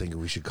 I'm just thinking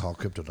we should call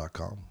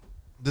crypto.com.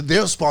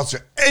 They'll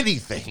sponsor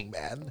anything,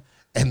 man.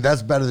 And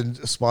that's better than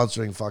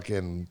sponsoring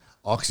fucking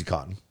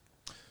Oxycontin.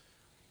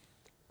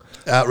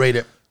 Rate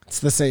it. It's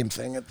the same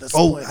thing at this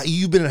Oh, point.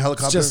 you've been in a It's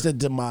helicopter? just a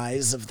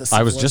demise of the.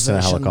 I was just in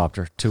a civilization.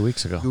 helicopter 2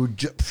 weeks ago. You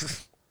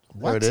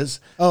There it is.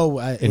 Oh,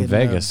 In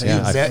Vegas, yeah.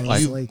 I was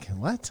I- like,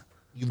 what?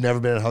 You've never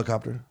been in a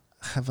helicopter?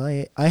 Have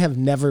I? I have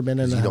never been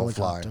in a You don't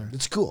fly. helicopter.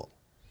 It's cool.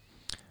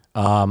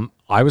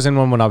 I was in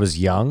one when I was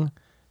young,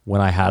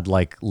 when I had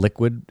like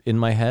liquid in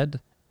my head.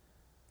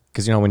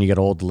 Because, you know, when you get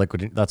old, the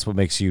liquid, that's what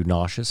makes you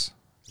nauseous.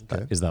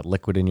 Okay. Is that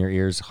liquid in your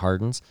ears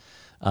hardens.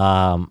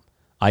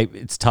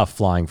 It's tough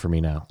flying for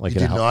me now. Like You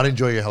in a did not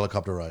enjoy your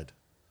helicopter ride.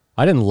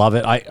 I didn't love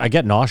it. I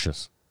get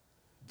nauseous.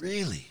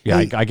 Really?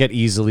 Yeah, I get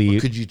easily.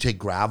 Could you take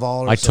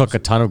Gravol? Or I took a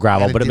something? ton of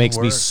gravel, And but it didn't makes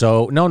me work?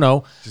 so.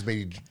 No. Just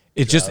made you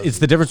It's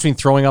the difference between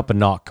throwing up and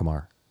not,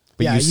 Kamar.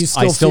 But Yeah, you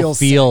I still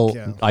feel sick,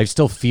 yeah. I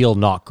still feel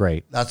not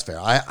great. That's fair.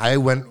 I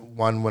went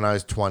one when I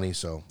was 20,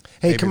 so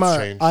Hey, maybe it's Kamar,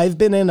 changed. I've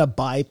been in a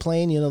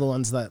biplane, you know, the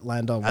ones that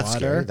land on That's water.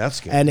 scary, that's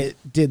scary. And it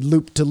did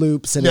loop to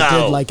loops and it No,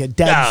 did like a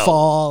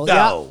deadfall.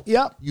 no.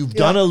 Yeah. You've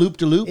done a loop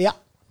to loop? Yeah.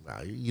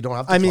 No, you don't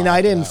have to I mean, fly I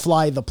after didn't that.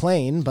 fly the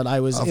plane, but I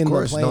was Of in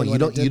course. the plane. No, you when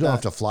don't it did you don't that.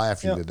 have to fly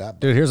after you did that.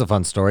 Dude, here's a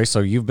fun story. So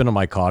you've been to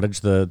my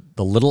cottage, the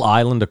little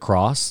island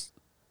across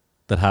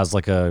that has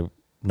like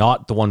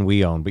not the one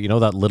we own, but you know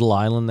that little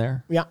island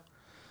there? Yeah.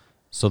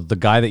 So the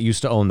guy that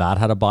used to own that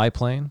had a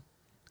biplane,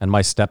 and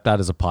my stepdad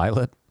is a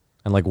pilot.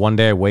 And like one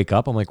day I wake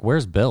up, I'm like,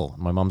 "Where's Bill?"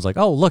 And my mom's like,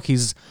 "Oh, look, he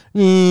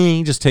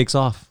just takes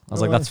off." I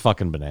was like, "That's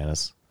fucking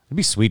bananas." It'd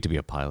be sweet to be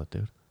a pilot,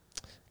 dude.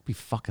 It'd be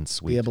fucking Be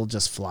sweet. able to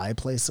just fly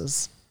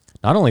places.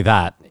 Not only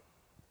that,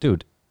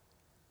 dude,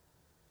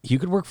 you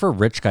could work for a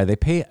rich guy.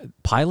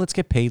 Pilots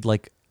get paid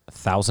like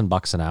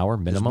 $1,000 an hour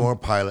There's minimum. more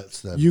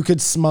pilots than You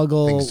could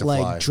smuggle Things to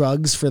like fly.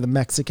 drugs for the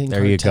Mexican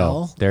There you go.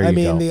 cartel. There I you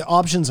mean, go. the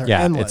options are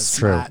Yeah, endless. it's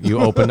true. Matt. You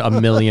open a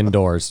million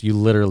doors. You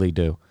literally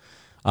do.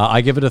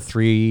 I give it a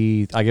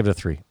 3. I give it a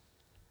 3.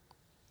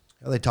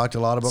 They talked a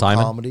lot about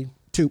Simon? comedy.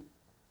 2.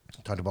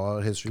 Talked about a lot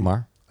of history.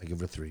 Kumar? I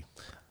give it a 3.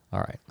 All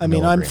right. I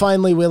mean, No I'm agreement.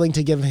 finally willing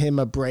to give him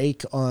a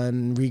break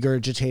on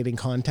regurgitating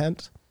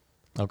content.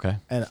 Okay.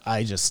 And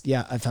I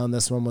found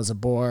this one was a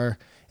bore.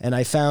 And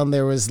I found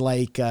there was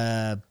like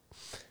air,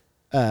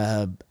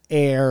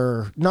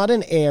 not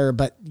an air,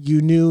 but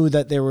you knew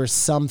that there were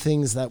some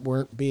things that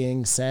weren't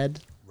being said.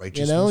 You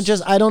know, Righteousness?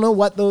 just I don't know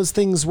what those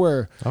things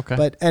were. Okay.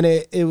 But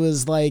it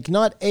was like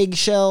not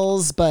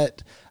eggshells,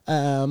 but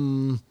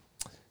bubble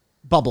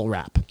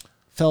wrap.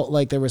 Felt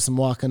like there was some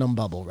walking on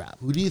bubble wrap.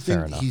 Who do you Fair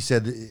think enough. he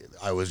said?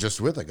 I was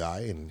just with a guy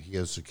and he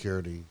has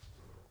security.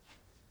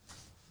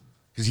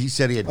 Because he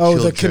said he had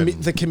Oh, children.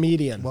 the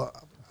comedian. Well,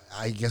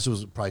 I guess it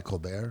was probably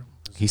Colbert.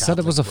 He said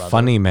it was a Catholic brother.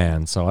 funny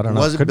man, so I don't It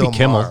know. wasn't Could Bill be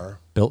Kimmel. Maher.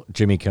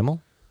 Jimmy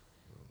Kimmel?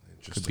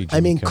 Could be I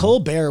Jimmy mean, Kimmel.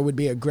 Colbert would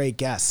be a great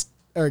guest.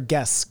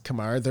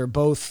 Kamar. They're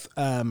both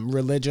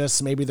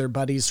religious. Maybe they're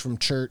buddies from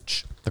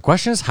church. The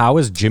question is, how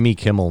has Jimmy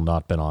Kimmel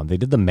not been on? They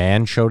did the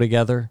Man Show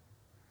together.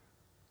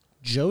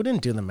 Joe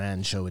didn't do the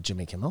Man Show with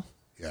Jimmy Kimmel.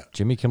 Yeah.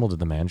 Jimmy Kimmel did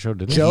the Man Show,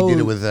 didn't Joe did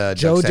it with, Doug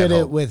Joe did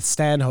Stanhope. it with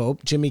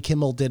Stanhope. Jimmy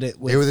Kimmel did it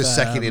with They were the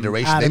second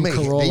iteration. Adam they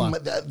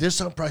Carolla. there's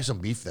probably some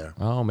beef there.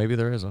 he? Oh, maybe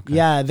there is. Okay.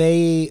 Yeah,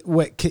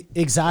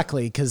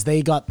 exactly because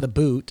they got the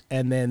boot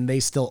and then they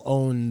still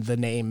own the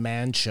name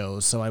Man Show.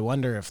 So I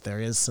wonder if there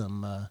is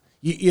some.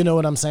 You know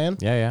what I'm saying?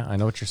 Yeah, I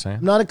know what you're saying.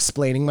 I'm not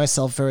explaining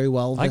myself very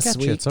well I this get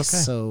week. you, it's okay.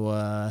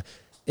 So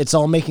it's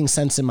all making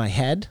sense in my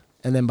head,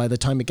 and then by the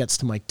time it gets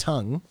to my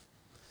tongue,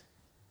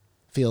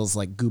 feels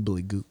like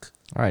goobly gook.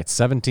 All right,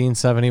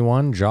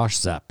 1771, Josh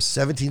Zepps.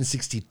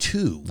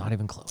 1762. Not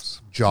even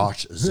close.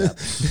 Josh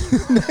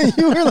Zepps.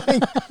 You were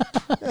like,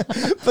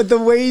 but the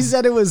way he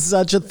said it was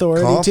such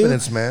authority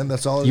Confidence, too. man.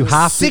 That's all. it You is.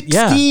 have to,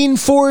 yeah.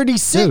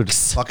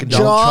 1646. Fucking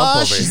Donald Trump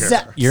Josh over here.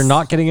 Zepps. You're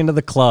not getting into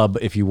the club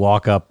if you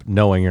walk up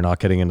knowing you're not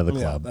getting into the Yeah,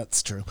 club.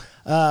 that's true.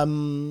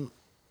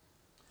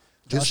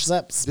 Josh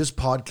Zepps. This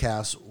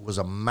podcast was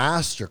a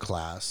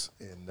masterclass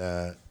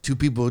in two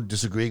people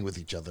disagreeing with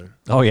each other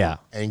Oh, yeah.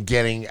 and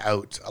getting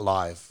out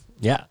alive.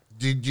 Yeah.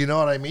 Do you know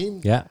what I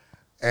mean? Yeah.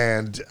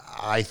 And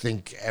I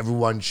think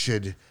everyone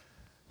should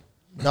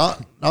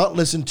not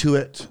listen to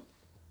it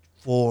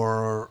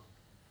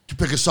to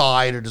pick a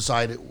side or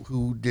decide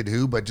who did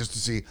who, but just to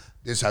see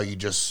this is how you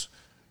This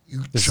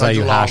is trudge how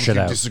you along hash with it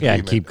your out.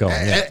 disagreement. Yeah, keep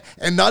going, yeah.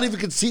 And not even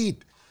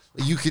concede.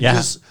 You could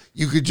Yeah.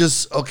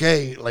 just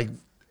okay, like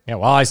Yeah,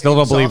 well, I still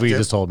don't believe what you Exhaustive.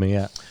 just told me.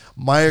 Yeah.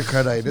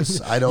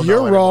 myocarditis. I don't know.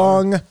 You're anymore.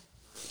 wrong.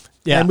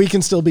 Yeah. And we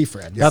can still be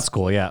friends. That's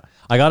cool. Yeah.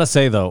 I got to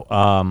say, though,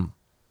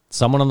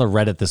 someone on the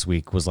Reddit this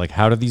week was like,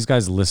 how do these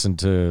guys listen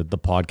to the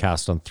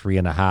podcast on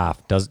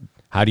 3.5?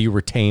 How do you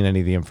retain any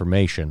of the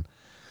information?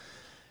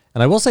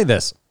 And I will say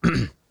this.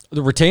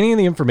 The retaining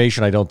the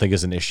information, I don't think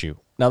is an issue.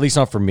 Now, at least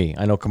not for me.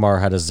 I know Kamar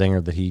had a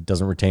zinger that he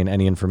doesn't retain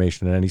any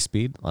information at any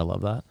speed. I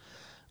love that.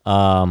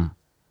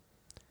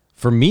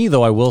 For me,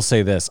 though, I will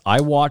say this.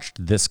 I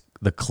watched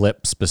the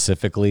clip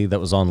specifically that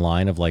was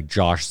online of like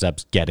Josh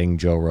Zepps getting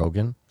Joe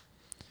Rogan.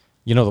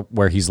 You know,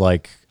 where he's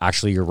like,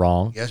 actually, you're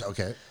wrong. Yes,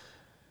 okay.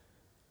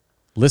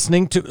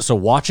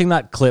 Watching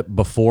that clip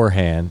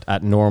beforehand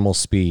at normal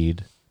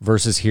speed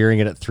versus hearing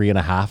it at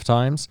 3.5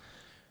 times,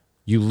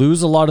 you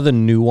lose a lot of the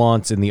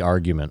nuance in the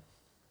argument,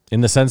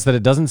 in the sense that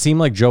it doesn't seem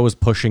like Joe is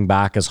pushing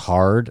back as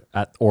hard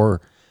at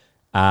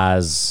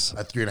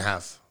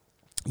 3.5.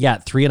 Yeah,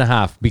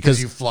 3.5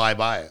 because You fly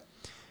by it.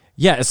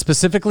 yeah,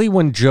 specifically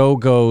when Joe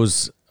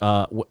goes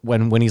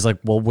when he's like,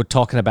 well, we're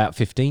talking about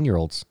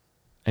 15-year-olds.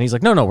 And he's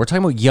like, no, we're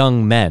talking about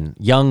young men,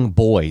 young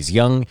boys,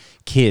 young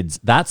kids.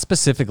 That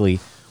specifically,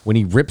 when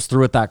he rips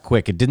through it that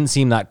quick, it didn't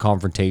seem that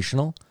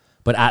confrontational.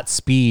 But at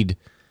speed,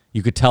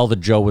 you could tell that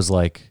Joe was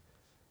like,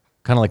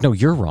 kind of like, no,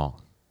 you're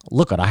wrong.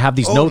 Look, I have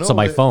these notes on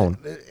my phone.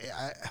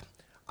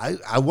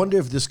 I wonder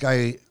if this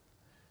guy,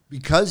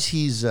 because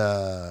he's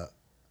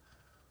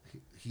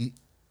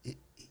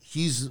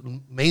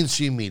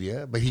mainstream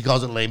media, but he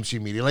calls it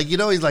lamestream media. Like, you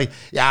know, he's like,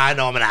 yeah, I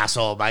know I'm an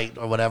asshole, mate,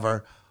 or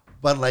whatever.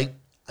 But like,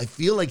 I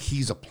feel like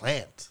he's a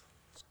plant.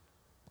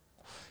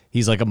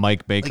 He's like a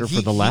Mike Baker Like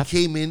for the left.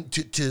 He came in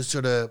to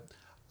sort of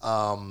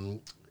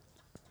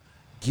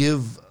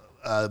give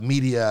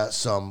media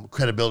some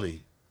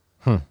credibility.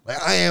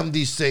 Like, I am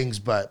these things,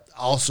 but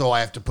also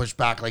I have to push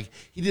back. Like,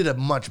 he did a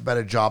much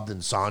better job than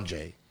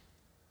Sanjay.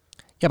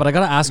 Yeah, but I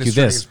got to ask you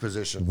asserting this. his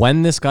position.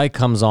 When this guy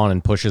comes on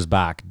and pushes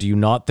back, do you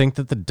not think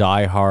that the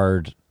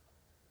diehard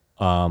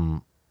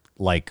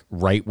like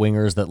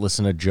right-wingers that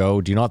listen to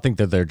Joe, do you not think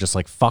that they're just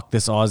like, fuck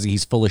this Aussie,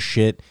 he's full of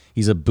shit,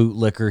 he's a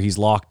bootlicker, he's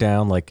locked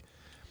down, like,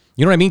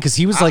 you know what I mean? Because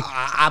he was like...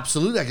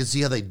 absolutely, I can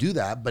see how they do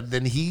that, but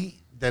then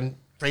he then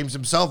frames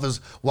himself as,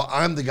 well,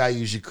 I'm the guy who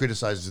usually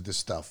criticizes this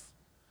stuff.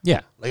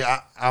 Yeah. Like,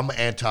 I'm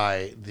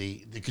anti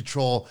the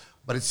control,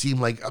 but it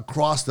seemed like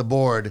across the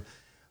board,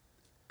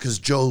 because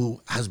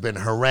Joe has been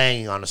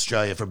haranguing on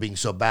Australia for being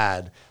so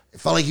bad, it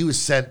felt like he was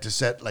sent to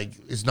set, like,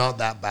 it's not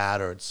that bad,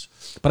 or it's...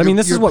 But I mean,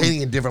 this is what...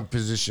 painting a different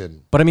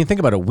position. But I mean, think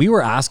about it. We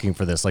were asking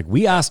for this. Like,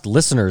 we asked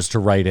listeners to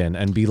write in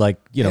and be like,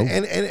 you know...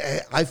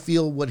 And I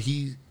feel what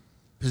he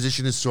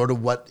position is sort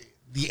of what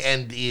the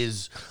end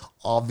is.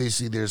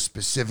 Obviously, there's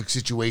specific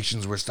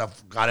situations where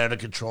stuff got out of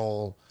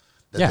control.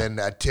 Then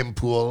Tim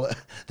Pool,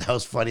 that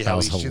was funny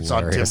how he shits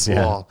on Tim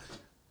Pool.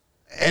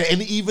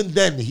 And even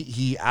then,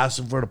 he asked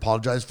him for it,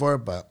 apologized for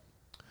it, but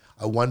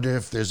I wonder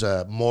if there's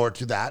more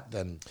to that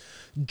than...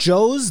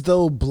 Joe's,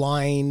 though,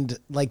 blind,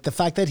 like the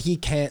fact that he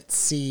can't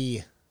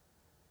see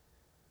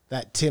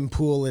that Tim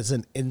Pool is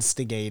an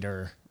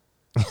instigator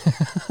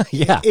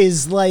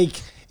is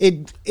like,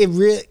 it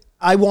really...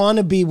 I want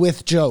to be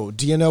with Joe.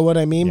 Do you know what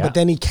I mean? Yeah. But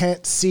then he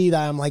can't see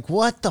that. I'm like,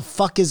 what the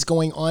fuck is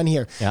going on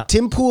here? Yeah.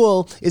 Tim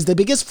Pool is the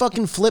biggest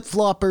fucking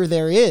flip-flopper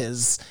there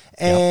is.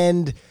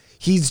 And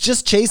he's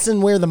just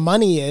chasing where the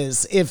money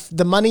is. If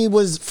the money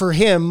was for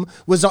him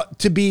was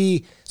to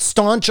be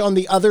staunch on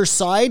the other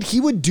side,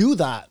 he would do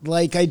that.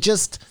 Like, I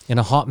just... In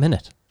a hot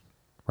minute,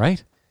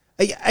 right?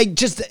 I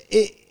just...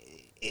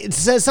 It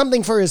says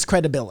something for his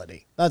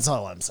credibility. That's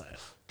all I'm saying.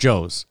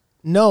 Joe's.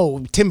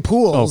 No, Tim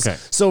Pool's. Okay.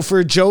 So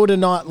for Joe to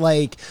not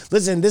like,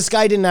 listen, this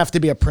guy didn't have to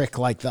be a prick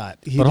like that.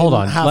 He But hold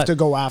on, have to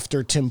go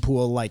after Tim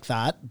Pool like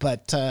that.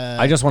 But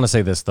I just want to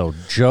say this though,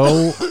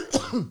 Joe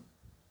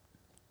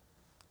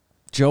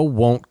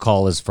won't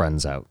call his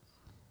friends out,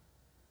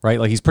 right?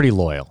 Like, he's pretty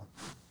loyal.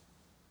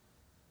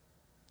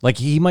 Like,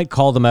 he might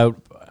call them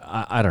out.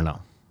 I don't know.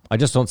 I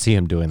just don't see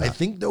him doing that. I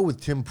think, though,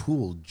 with Tim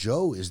Pool,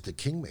 Joe is the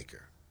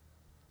kingmaker.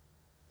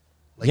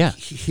 Like, Yeah,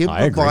 him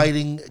I agree.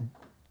 providing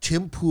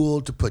Tim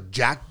Pool to put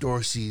Jack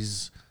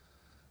Dorsey's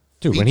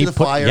Dude, feet when to he the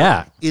put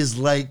fire is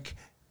like,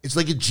 it's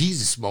like a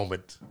Jesus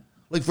moment.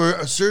 Like, for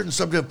a certain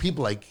subject of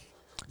people, like...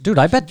 Dude,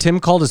 I bet Tim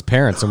called his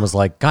parents and was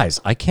like, guys,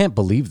 I can't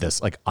believe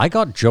this. Like, I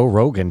got Joe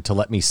Rogan to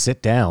let me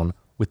sit down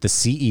with the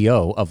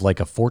CEO of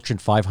like a Fortune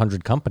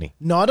 500 company.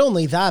 not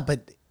only that,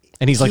 but...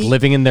 And he's like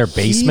living in their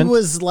basement. He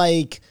was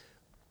like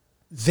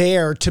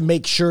there to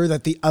make sure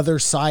that the other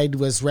side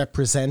was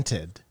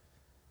represented.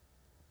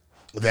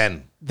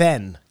 Then.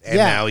 And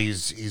Now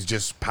he's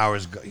just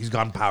he's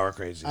gone power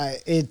crazy.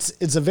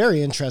 it's a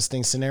very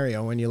interesting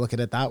scenario when you look at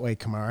it that way,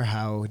 Kamar,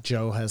 how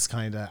Joe has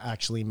kind of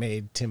actually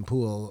made Tim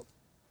Pool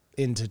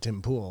into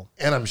Tim Pool.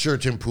 And I'm sure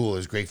Tim Pool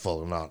is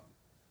grateful and not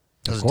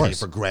doesn't take it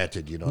for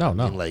granted, you know. No, what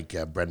I mean? no.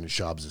 Like Brendan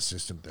Schaub's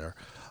assistant there.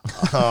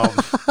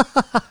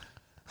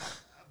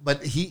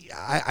 But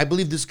I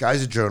believe this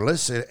guy's a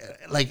journalist.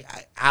 Like,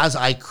 as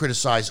I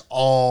criticize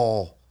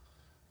all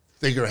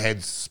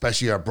figureheads,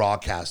 especially our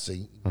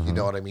broadcasting, you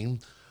know what I mean?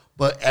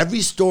 But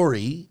every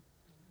story,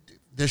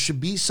 there should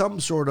be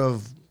some sort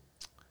of,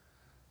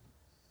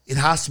 it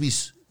has to be,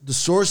 the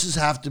sources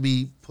have to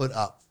be put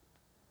up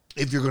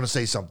if you're going to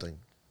say something.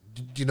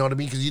 Do you know what I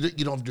mean? Because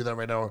you don't do that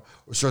right now,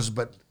 or sources,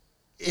 but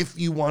if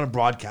you want to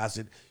broadcast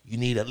it, you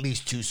need at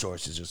least 2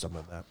 sources or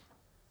something like that.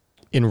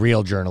 In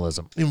real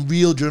journalism. in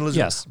real journalism.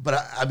 Yes.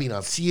 But I mean,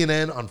 on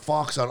CNN, on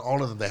Fox, on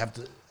all of them, they have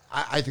to.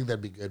 I think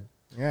that'd be good.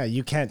 Yeah,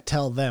 you can't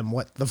tell them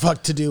what the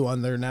fuck to do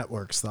on their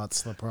networks.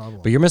 That's the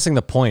problem. But you're missing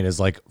the point is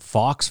like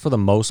Fox, for the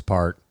most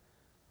part,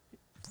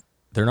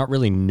 they're not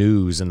really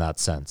news in that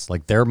sense.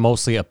 Like they're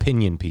mostly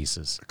opinion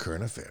pieces.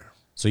 Current affair.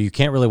 So you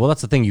can't really, well,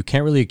 that's the thing. You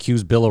can't really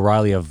accuse Bill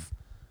O'Reilly of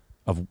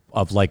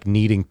like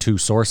needing two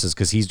sources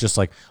because he's just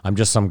like, I'm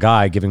just some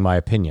guy giving my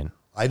opinion.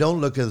 I don't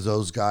look at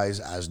those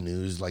guys as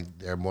news, like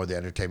they're more the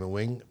entertainment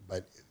wing,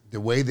 but the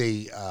way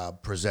they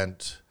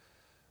present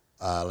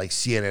like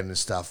CNN and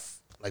stuff,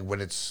 like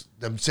when it's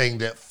them saying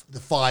that the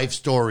 5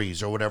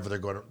 stories or whatever they're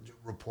going to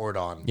report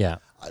on. Yeah.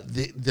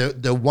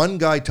 The one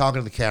guy talking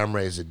to the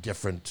camera is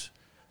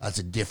that's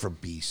a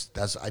different beast.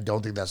 I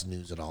don't think that's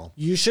news at all.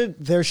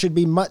 There should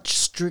be much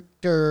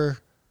stricter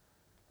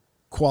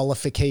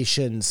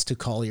qualifications to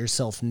call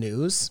yourself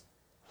news.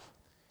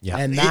 Yeah.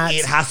 And It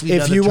that's, has to be if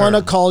another you want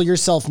to term. call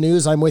yourself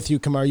news, I'm with you,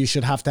 Kamar. You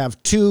should have to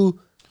have 2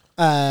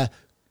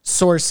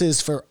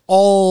 sources for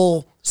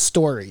all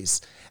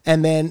stories.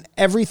 And then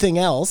everything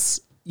else,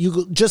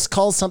 you just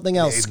call something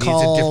else. It needs a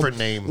called different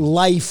name.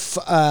 Life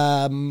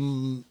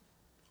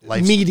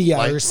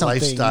media or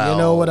something. Lifestyle You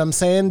know what I'm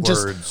saying? words.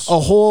 Just a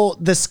whole,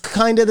 this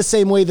kind of the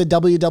same way the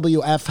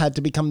WWF had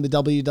to become the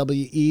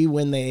WWE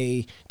when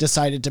they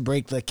decided to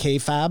break the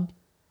kayfabe.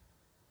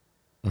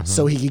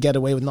 So he could get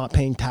away with not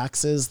paying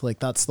taxes. Like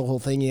that's the whole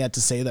thing. He had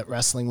to say that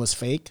wrestling was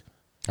fake.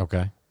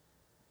 Okay.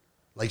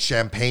 Like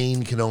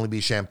champagne can only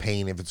be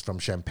champagne if it's from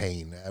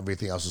Champagne.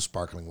 Everything else is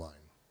sparkling wine.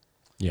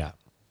 Yeah.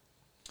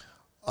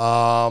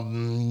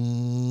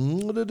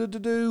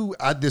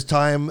 At this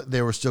time,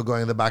 they were still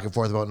going the back and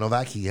forth about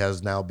Novak. He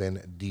has now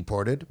been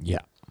deported. Yeah.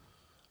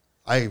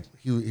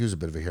 He was a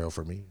bit of a hero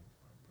for me.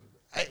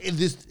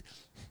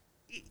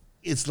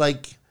 It's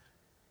like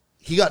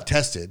he got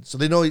tested, so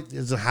they know he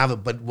doesn't have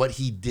it. But what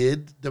he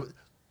did,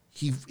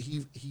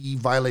 he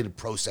violated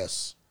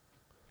process.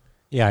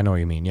 Yeah, I know what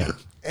you mean. Yeah.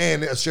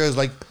 And Australia's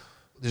like,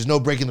 there's no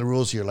breaking the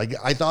rules here. Like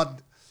I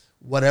thought,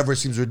 whatever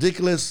seems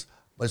ridiculous,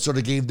 but it sort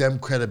of gave them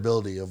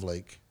credibility of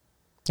like.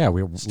 Yeah,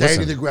 we Standing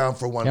listen. the ground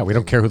for one. Yeah, we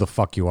don't thing. care who the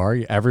fuck you are.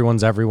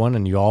 Everyone's everyone,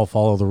 and you all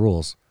follow the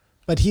rules.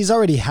 But he's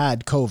already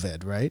had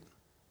COVID, right?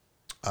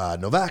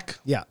 Novak.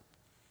 Yeah.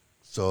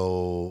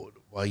 So,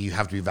 well, you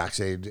have to be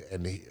vaccinated,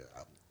 and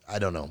I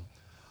don't know.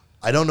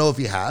 I don't know if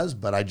he has,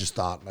 but I just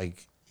thought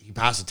like he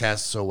passed the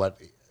test. So what?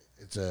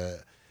 It's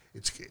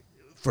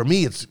for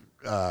me, it's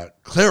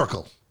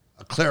clerical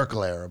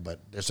error, but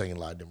they're saying he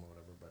lied to him or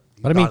whatever.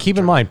 But I mean, keep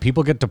in mind,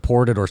 people get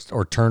deported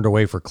or turned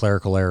away for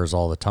clerical errors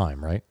all the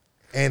time, right?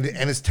 and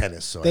it's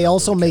tennis. So They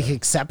also make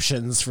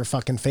exceptions for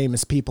fucking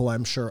famous people,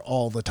 I'm sure,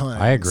 all the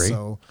time. I agree.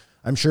 So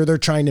I'm sure they're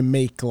trying to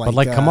make like, But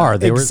like Kamar,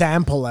 they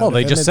example were. out Well, of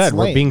they him. just It's said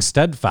we're lame. being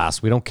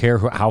steadfast. We don't care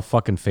how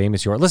fucking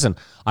famous you are. Listen,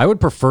 I would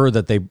prefer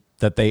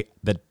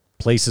that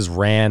places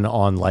ran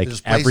on like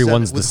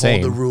everyone's the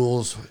same. The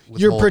rules.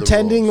 You're withhold the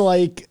pretending rules.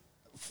 like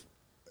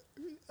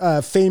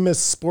famous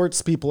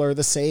sports people are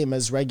the same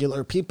as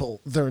regular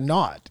people. They're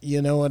not.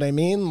 You know what I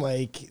mean?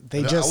 Like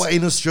they just.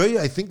 In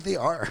Australia, I think they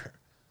are.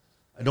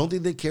 I don't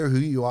think they care who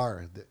you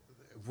are.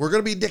 If we're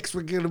gonna be dicks,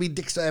 we're gonna be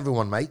dicks to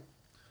everyone, mate.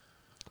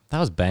 That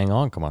was bang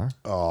on, Kamar.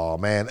 Oh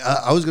man,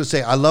 I was gonna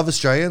say I love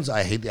Australians.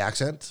 I hate the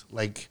accent.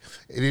 Like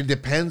it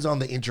depends on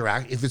the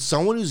interact. If it's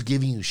someone who's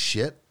giving you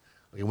shit,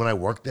 like when I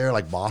work there,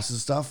 like bosses and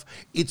stuff,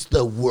 it's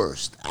the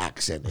worst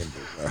accent in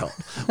the world.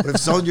 But if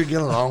someone you're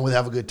getting along with,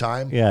 have a good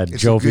time, Yeah, it's a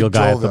jovial good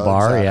guy at the jovial,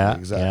 bar.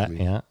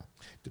 exactly. Yeah.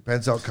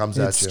 Depends how it comes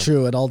at It's you.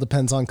 true. It all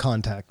depends on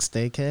context,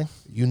 AK.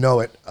 You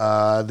know it.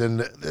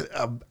 Then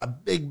a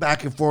big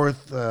back and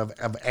forth of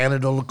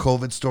anecdotal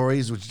COVID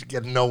stories, which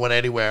get no one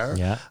anywhere.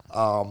 Yeah.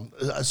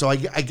 So I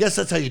guess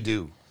that's how you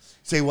do.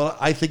 Say, well,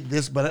 I think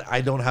this, but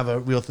I don't have a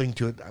real thing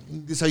to it. I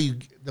mean, this is how you,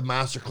 the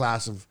master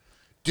class of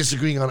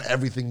disagreeing on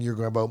everything you're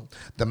going about.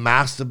 The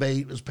mask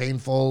debate was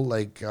painful.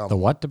 Like The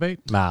what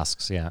debate?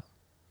 Masks. Yeah.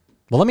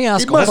 Well, let me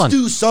ask. it Hold must on.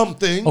 do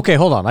something. Okay,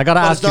 hold on. I gotta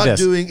but ask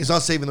you this. It's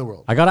not saving the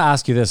world. I gotta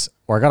ask you this,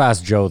 or I gotta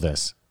ask Joe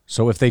this.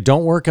 So if they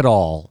don't work at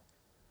all,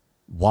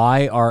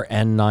 why are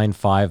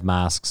N95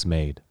 masks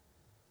made?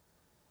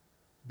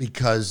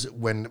 Because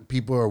when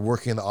people are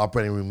working in the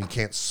operating room, you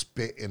can't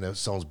spit in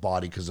someone's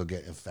body because they'll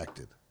get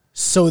infected.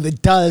 So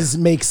that does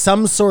make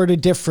some sort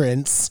of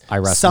difference. I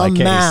rest some my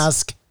case.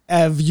 mask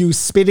of you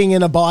spitting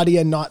in a body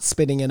and not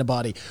spitting in a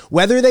body.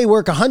 Whether they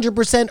work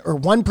 100% or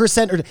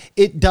 1%, or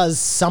it does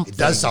something. It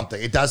does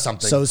something. It does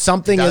something. So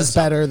something It does is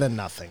something. better than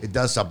nothing. It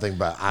does something,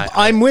 but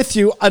I'm with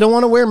you. I don't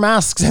want to wear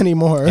masks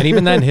anymore. And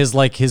even then, his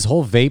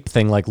whole vape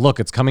thing, like, look,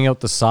 it's coming out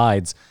the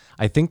sides.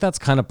 I think that's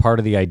kind of part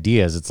of the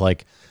idea. Is it's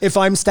like if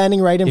I'm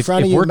standing right in if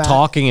front of you, we're Matt,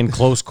 talking in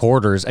close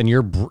quarters and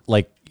you're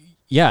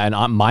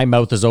and my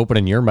mouth is open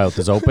and your mouth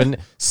is open,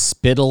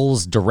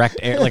 spittles, direct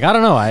air. Like, I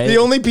don't know. the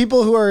only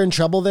people who are in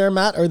trouble there,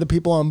 Matt, are the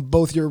people on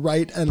both your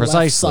right and left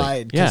Precisely.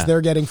 side because Yeah.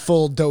 they're getting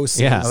full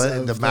doses. Yeah.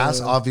 the of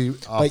mask offers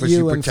you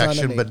you in front of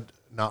protection, me. but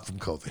not from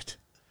COVID.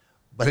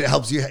 but it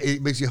helps you.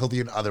 It makes you healthy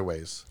in other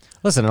ways.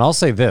 Listen, and I'll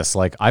say this: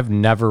 like I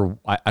don't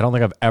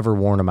think I've ever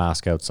worn a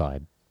mask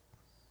outside.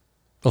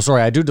 Oh,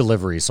 sorry, I do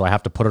deliveries, so I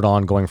have to put it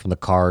on going from the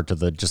car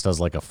to just as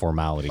like a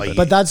formality.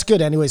 But that's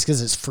good anyways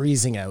because it's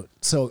freezing out.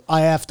 So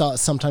I have to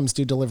sometimes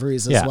do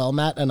deliveries as well,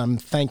 Matt, and I'm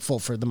thankful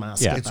for the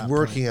mask. Yeah. at It's that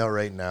working out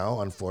right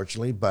now,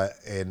 unfortunately, but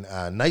in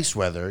nice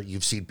weather,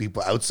 you've seen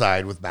people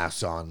outside with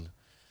masks on.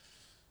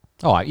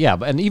 Oh, yeah,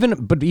 but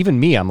even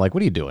me, I'm like, what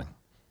are you doing?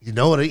 You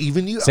know what?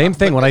 Even you. Same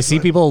thing. When I see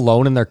people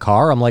alone in their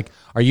car, I'm like,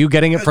 are you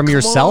getting it from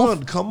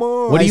yourself? Come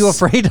on. What are you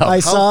afraid of?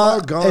 I saw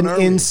far gone an are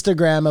we?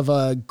 Instagram of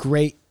a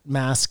great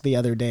mask the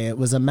other day. It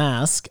was a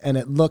mask and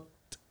it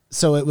looked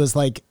so it was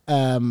like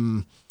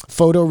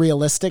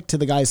photorealistic to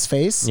the guy's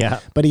face. Yeah.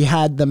 But he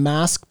had the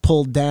mask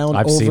pulled down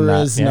I've seen over that.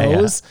 his Yeah,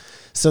 nose.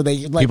 So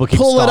they like People keep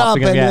pull it up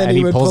stopping him, and yeah, then and he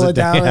he would pulls pull it it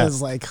down. down, yeah. It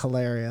was like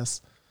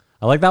hilarious.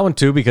 I like that one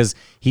too because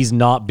he's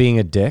not being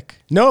a dick.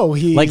 No,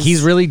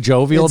 He's really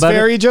jovial it's about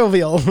very it.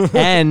 jovial.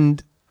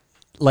 And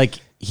like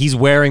he's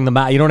wearing the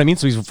mask. You know what I mean?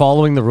 So he's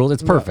following the rules.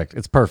 It's perfect.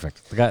 It's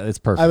perfect. The guy, it's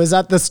perfect. I was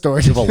at the store.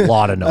 You have a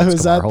lot of notes. I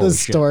was Kumar. at Holy the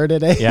shit. store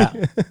today. Yeah.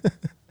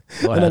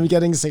 Go And I'm ahead.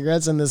 getting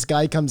cigarettes, and this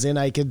guy comes in.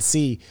 I could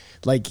see,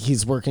 like,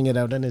 he's working it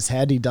out in his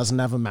head. He doesn't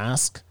have a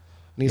mask.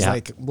 And he's Yeah.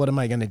 like, what am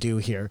I going to do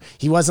here?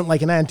 He wasn't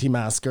like an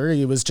anti-masker.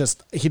 He was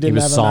just, he didn't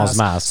was have a sans mask.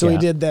 mask, So he yeah.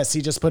 did this.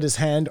 He just put his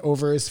hand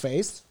over his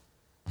face,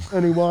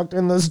 and he walked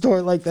in the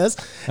store like this.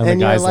 And the you're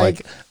guy's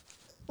like, like-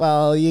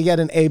 well, you get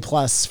an A+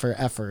 for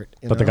effort.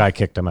 But the guy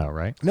kicked him out,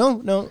 right?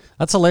 No.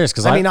 That's hilarious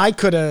because I mean, I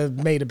could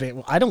have made a bit.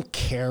 I don't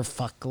care.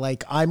 Fuck.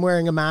 Like, I'm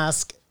wearing a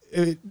mask.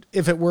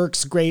 If it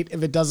works, great.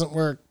 If it doesn't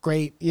work,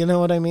 great. You know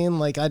what I mean?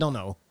 Like, I don't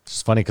know.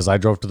 it's funny because I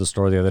drove to the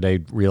store the other day,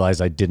 realized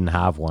I didn't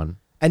have one.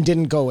 And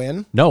didn't go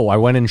in. No, I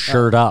went in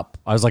shirt up.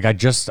 I was like, I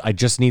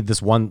just need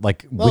this one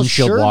like Well,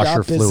 windshield shirt washer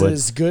up fluid.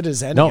 is as good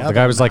as any No, the other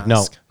guy was like, no,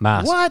 mask.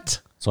 mask.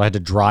 What? So I had to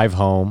drive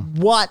home.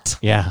 What?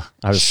 Yeah,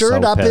 I was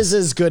Shirt so up pissed. is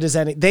as good as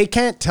any. They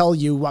can't tell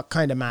you what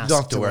kind of mask You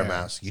don't have to wear a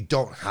mask. You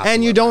don't have. And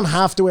to you wear a don't mask.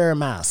 have to wear a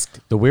mask.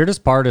 The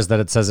weirdest part is that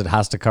it says it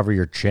has to cover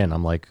your chin.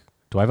 I'm like,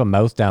 do I have a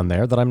mouth down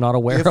there that I'm not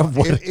aware of?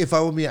 What? If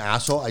I would be an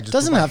asshole, I just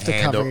Doesn't put my have to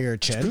hand cover over- your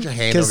just chin. Put your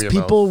hand Because over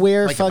your people mouth,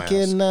 wear like a mask.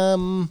 fucking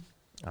I'm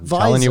visors.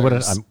 telling you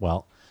what.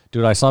 Well,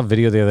 dude, I saw a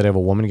video the other day of a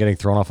woman getting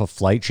thrown off a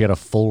flight. She had a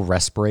full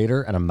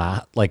respirator and a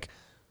mask,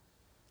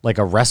 like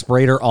a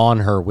respirator on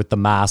her with the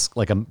mask,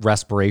 like a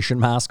respiration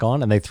mask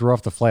on, and they threw her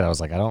off the flight. I was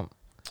like, I don't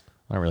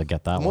really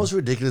get that The one. most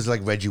ridiculous is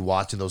like Reggie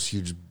Watts and those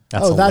huge.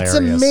 That's Oh, that's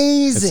hilarious.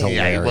 amazing. It's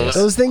Yeah, well, hilarious.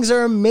 Those things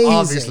are amazing.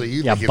 Obviously,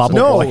 you Yeah, think it's bubble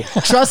so- boy.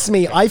 No, trust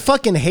me, I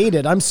fucking hate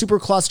it. I'm super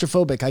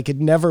claustrophobic. I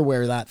could never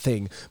wear that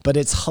thing, but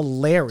it's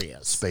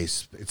hilarious.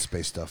 space. It's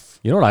space stuff.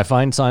 You know what I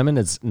find, Simon?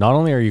 It's not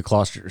only are you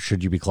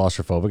should you be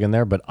claustrophobic in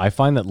there, but I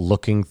find that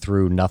looking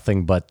through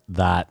nothing but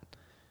that,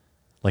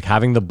 like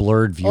having the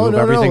blurred view of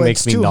everything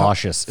makes it's me too hot.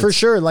 nauseous. For It's-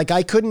 sure. Like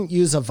I couldn't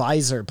use a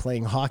visor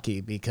playing hockey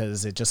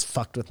because it just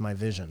fucked with my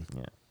vision.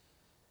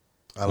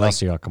 I What like.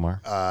 else you got,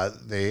 Kumar?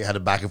 They had a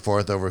back and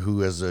forth over who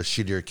has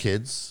shittier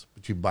kids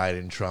between Biden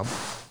and Trump,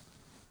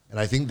 and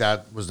I think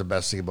that was the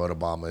best thing about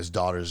Obama. His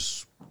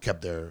daughters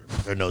kept their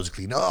nose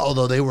clean,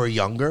 although they were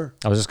younger.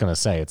 I was just gonna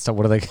say, it's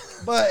what are they?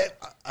 But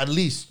at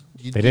least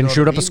They didn't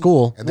shoot up a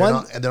school. and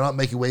they're not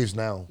making waves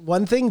now.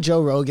 One thing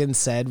Joe Rogan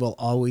said will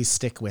always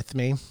stick with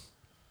me.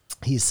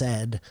 He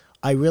said,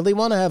 I really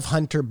want to have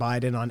Hunter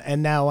Biden on,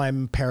 and now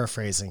I'm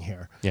paraphrasing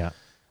here. Yeah.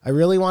 I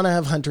really want to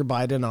have Hunter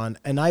Biden on,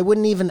 and I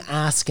wouldn't even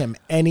ask him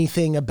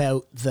anything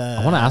about the.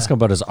 I want to ask him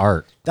about his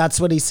art. That's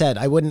what he said.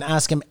 I wouldn't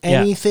ask him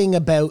anything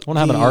about. I want to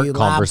have an the art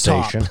laptop.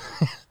 conversation.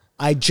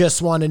 I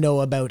just want to know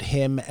about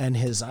him and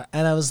his.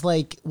 And I was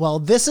like, well,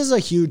 this is a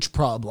huge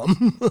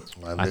problem.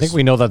 I think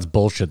we know that's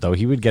bullshit, though.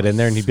 He would get in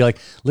there and he'd be like,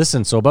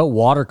 listen, so about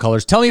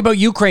watercolors, tell me about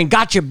Ukraine.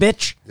 Gotcha,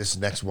 bitch. This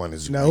next one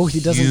is No, a he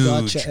doesn't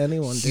huge, gotcha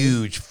anyone, dude.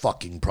 Huge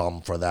fucking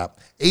problem for that.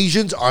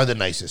 Asians are the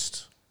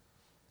nicest.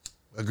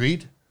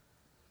 Agreed.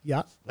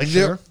 Yeah, Like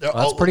sure.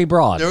 That's pretty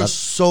broad. They're That's-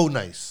 so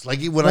nice.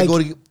 Like when I go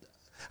to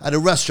at a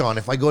restaurant,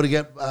 if I go to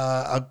get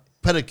a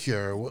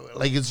pedicure,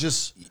 like it's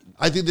just.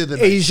 I think they're the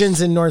nicest.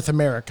 Asians in North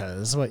America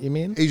is what you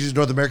mean. Asians,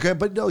 North America,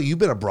 but no, you've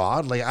been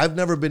abroad. Like I've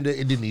never been to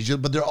Indonesia,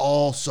 but they're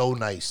all so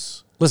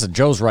nice. Listen,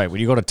 Joe's right. When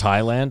you go to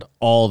Thailand,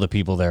 all the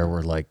people there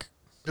were like,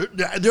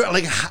 They're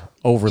like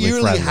Overly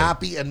eerily friendly.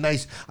 happy and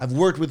nice. I've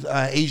worked with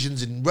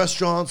Asians in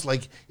restaurants,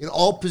 like in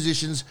all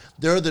positions.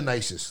 They're the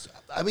nicest.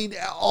 I mean,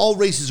 all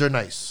races are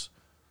nice.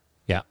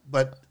 yeah.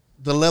 But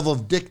the level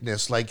of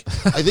dickness, like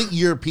I think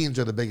Europeans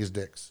are the biggest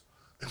dicks,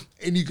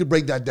 and you could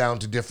break that down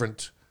to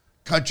different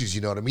countries. You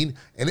know what I mean?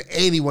 And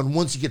anyone,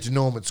 once you get to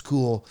know them, it's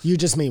cool. You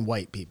just mean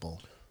white people.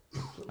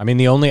 I mean,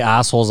 the only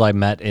assholes I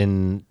met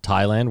in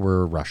Thailand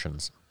were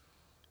Russians.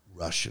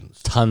 Russians.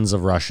 Tons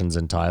of Russians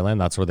in Thailand.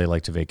 That's where they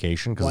like to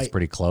vacation because it's White-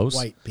 pretty close.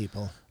 White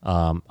people.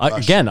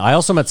 Again, I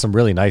also met some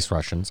really nice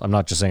Russians. I'm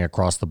not just saying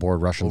across the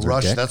board Russians are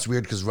Russian. dicks. That's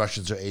weird because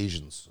Russians are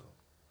Asians.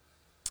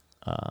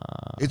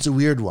 It's a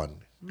weird one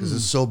because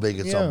it's so big.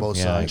 It's on both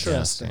Yeah, I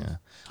sides. guess, yeah.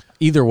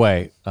 Either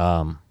way,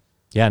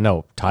 Yeah,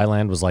 no,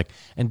 Thailand was like,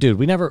 and dude,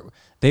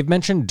 they've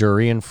mentioned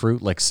durian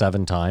fruit like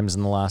 7 times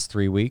in the last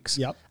 3 weeks.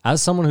 Yep.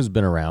 As someone who's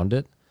been around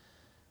it,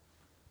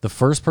 the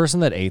first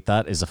person that ate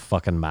that is a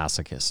fucking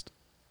masochist.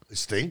 It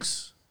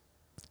stinks.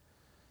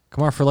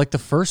 Kumar, for like the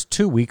first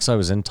 2 weeks I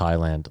was in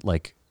Thailand,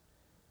 like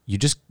you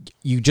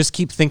just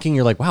keep thinking,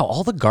 you're like, wow,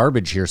 all the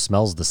garbage here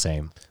smells the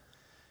same.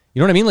 You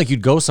know what I mean? Like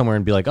you'd go somewhere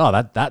and be like, oh,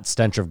 that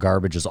stench of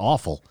garbage is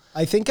awful.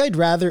 I think I'd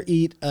rather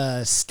eat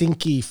a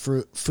stinky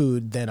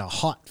food than a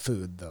hot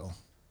food, though.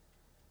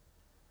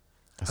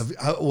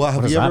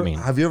 What does that mean?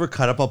 Have you ever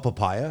cut up a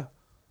papaya?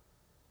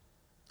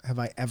 Have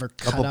I ever A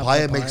cut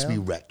papaya up makes me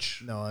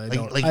wretch. No, I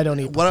don't. I don't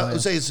eat What I papaya.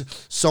 would say is,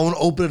 someone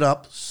opened it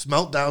up,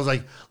 smelt down, was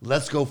like,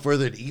 "Let's go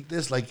further and eat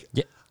this." Like,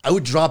 Yeah. I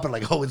would drop it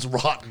like, "Oh, it's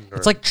rotten."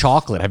 It's like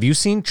chocolate. Have you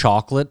seen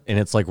chocolate in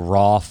its like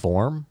raw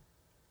form?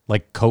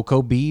 Like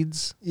cocoa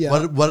beads? Yeah.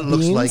 what it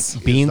looks Beans? like. is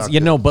Beans, not you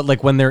good. know, but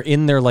like when they're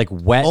in their like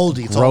wet,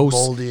 Moldy, it's all gross,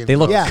 moldy and they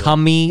look gross.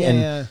 cummy. Yeah, and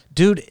yeah.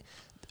 dude,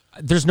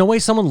 there's no way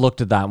someone looked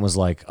at that and was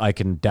like, I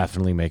can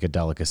definitely make a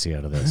delicacy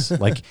out of this.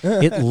 Like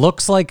it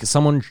looks like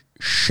someone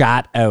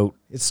shat out.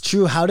 It's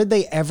true. How did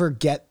they ever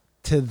get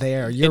to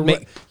there?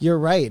 You're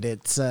right.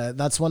 It's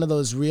that's one of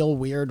those real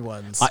weird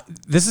ones.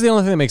 This is the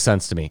only thing that makes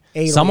sense to me.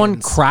 Aliens. Someone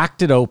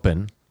cracked it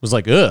open, was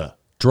like, ugh,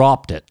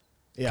 dropped it.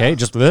 Yeah. Okay,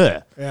 just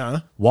ugh. Yeah.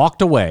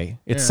 Walked away.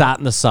 It sat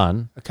in the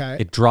sun. Okay.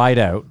 It dried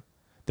out.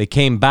 They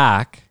came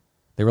back.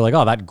 They were like,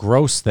 oh, that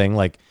gross thing.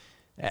 Like,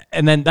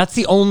 and then that's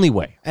the only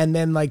way. And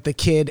then like the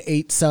kid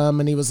ate some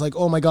and he was like,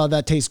 "Oh my God,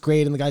 that tastes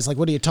great." And the guy's like,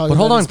 "What are you talking But about?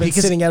 hold on, It's been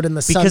because sitting out in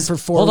the sun for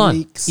 4 hold on.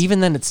 weeks." Even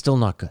then, it's still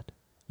not good.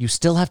 You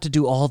still have to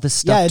do all this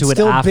stuff Yeah, it's to it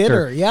still after.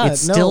 bitter. Yeah,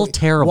 it's still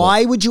terrible.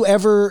 Why would you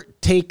ever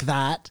take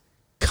that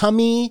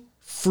cummy,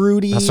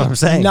 fruity That's what I'm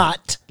saying.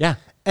 nut Yeah.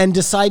 and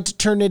decide to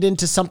turn it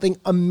into something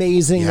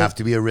amazing? You have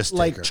to be a risk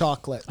like taker.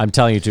 chocolate. I'm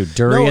telling you, too. No,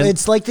 Durian.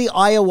 it's like the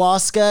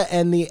ayahuasca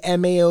and the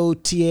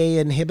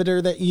MAOTA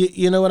inhibitor that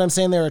you know what I'm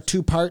saying? There are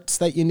 2 parts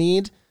that you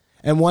need.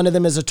 And one of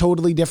them is a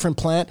totally different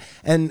plant.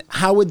 And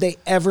how would they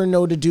ever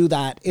know to do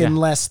that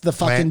unless the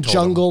fucking Plant told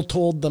jungle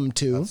told them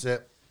to? That's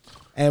it.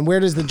 And where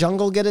does the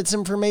jungle get its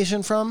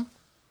information from?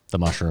 the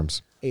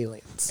mushrooms.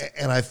 Aliens.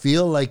 And I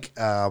feel like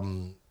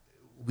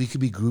we could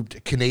be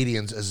grouped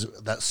Canadians as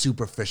that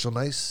superficial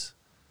nice.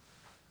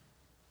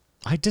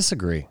 I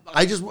disagree.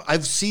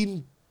 I've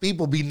seen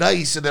people be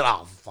nice and then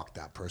fuck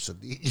that person.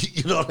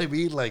 You know what I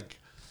mean? Like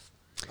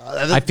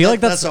I feel like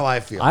that's how I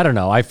feel. I don't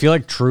know. I feel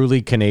like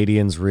truly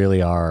Canadians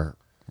really are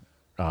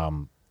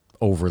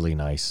overly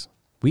nice.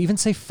 We even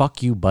say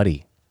 "fuck you,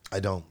 buddy." I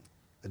don't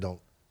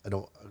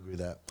agree with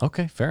that.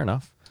 Okay, fair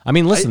enough. I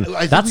mean, listen, I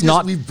think that's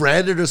not. we've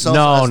branded ourselves.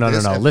 No. as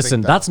this and Listen,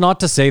 think that's not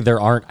to say there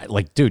aren't,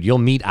 like, dude, you'll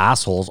meet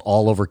assholes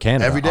all over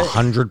Canada. Every day.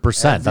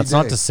 100%. Every That's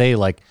not day. to say,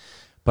 like,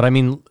 but I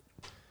mean,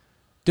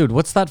 dude,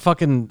 what's that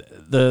fucking,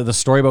 the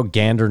story about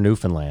Gander,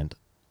 Newfoundland?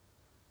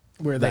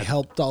 Where they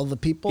helped all the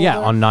people? Yeah,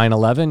 there? on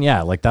 9/11.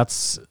 Yeah, like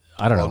that's,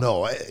 I don't Well,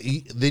 know.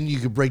 then you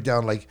could break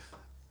down, like,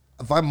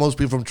 I find most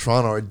people from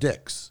Toronto are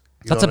dicks.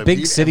 You That's know a what I big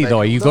mean? city, And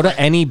though. You go to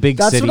any big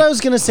That's city. what I was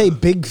going to say.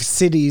 Big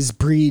cities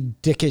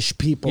breed dickish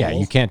people. Yeah,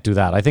 you can't do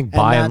that. I think And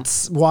by and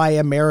that's why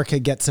America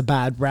gets a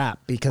bad rap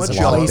because of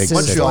Montreal- places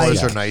Montrealers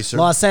like are nicer.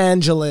 Los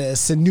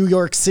Angeles and New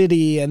York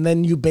City, and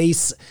then you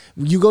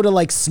go to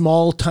like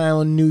small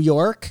town New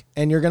York,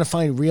 and you're gonna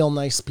find real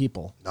nice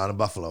people. Not in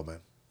Buffalo, man.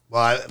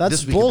 Well, That's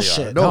this weekend they are.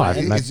 bullshit. No, No,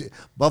 I've met-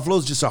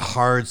 Buffalo's just a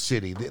hard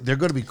city. They're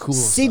going to be cool. and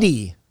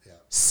stuff.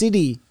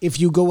 City. If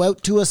you go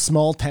out to a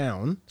small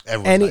town,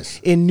 Everyone's nice.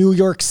 in New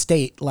York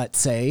State, let's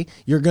say,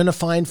 you're gonna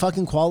find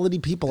fucking quality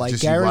people. I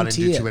Just you run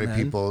guarantee into it. too many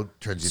man. people.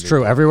 Turns it's you true.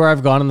 into- Everywhere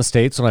I've gone in the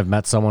States, when I've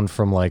met someone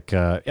from like,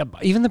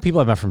 even the people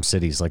I've met from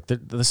cities, like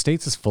the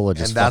States is full of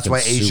just And that's fucking why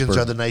Asians super-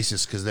 are the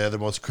nicest, because they're the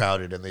most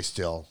crowded and they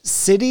still.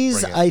 Cities,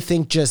 Bring it. I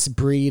think, just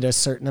breed a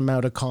certain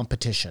amount of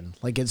competition.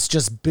 Like it's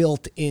just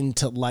built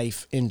into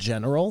life in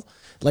general.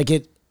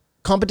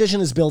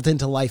 Competition is built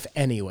into life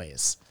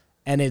anyways.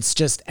 And it's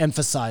just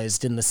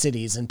emphasized in the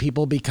cities, and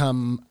people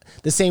become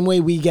the same way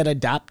we get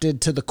adapted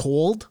to the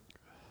cold.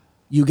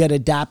 You get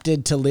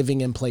adapted to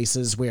living in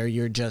places where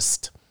you're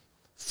just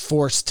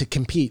forced to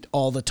compete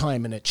all the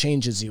time, and it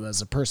changes you as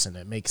a person.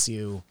 It makes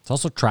you It's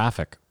also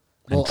traffic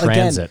and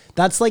transit. Again,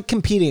 that's like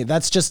competing.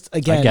 That's just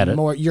get it.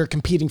 more. You're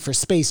competing for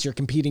space. You're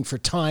competing for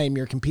time.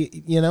 You're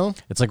competing. You know.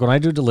 It's like when I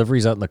do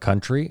deliveries out in the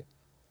country,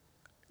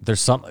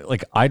 there's something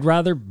like I'd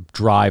rather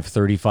drive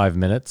 35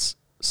 minutes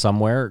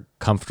somewhere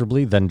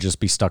comfortably than just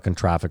be stuck in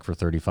traffic for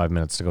 35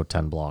 minutes to go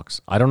 10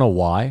 blocks. I don't know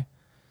why.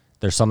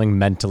 There's something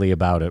mentally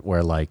about it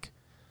where like,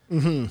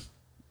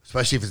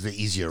 Especially if it's the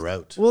easier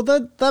route. Well,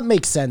 that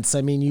makes sense.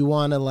 I mean, you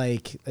want to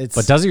like it's.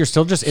 but does it? You're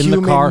still just in the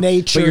human car,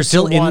 nature but you're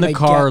still to in the wanna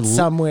car, get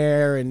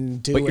somewhere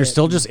and do. but you're it.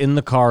 still just in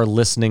the car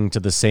listening to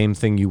the same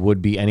thing you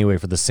would be anyway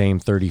for the same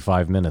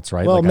 35 minutes,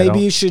 right? Well, Like, I maybe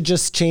don't- you should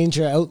just change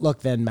your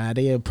outlook then,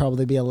 Maddie. It'd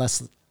probably be a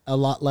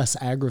lot less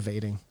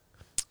aggravating.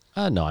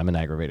 No, I'm an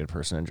aggravated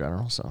person in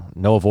general, so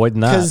no avoiding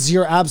that. Because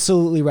you're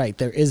absolutely right.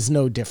 There is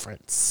no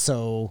difference.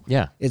 So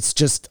Yeah. it's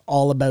just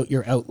all about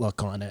your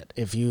outlook on it.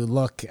 If you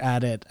look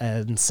at it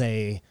and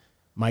say,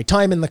 My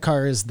time in the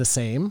car is the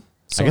same.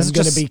 So I guess I'm it's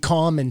going to just- be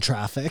calm in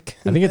traffic.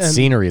 I think it's And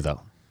scenery,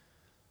 though.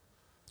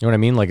 You know what I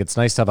mean? Like, it's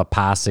nice to have a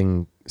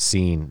passing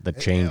scene that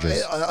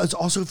changes. It's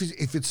also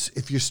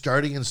if you're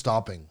starting and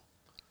stopping.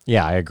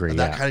 Yeah, I agree.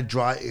 That Yeah. kind of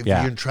drive. If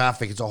Yeah. you're in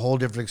traffic, it's a whole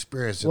different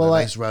experience. And Well, a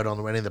I- nice route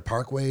on any of the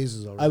parkways.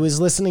 Is I was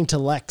listening to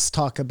Lex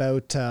talk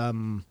about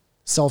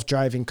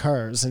self-driving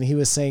cars, and he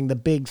was saying the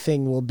big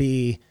thing will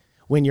be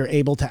when you're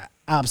able to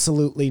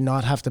absolutely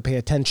not have to pay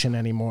attention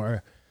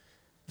anymore.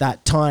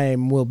 That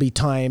time will be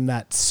time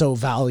that's so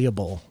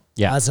valuable,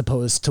 Yeah. as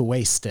opposed to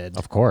wasted.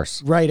 Of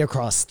course. Right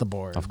across the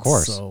board. Of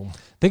course. So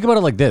Think about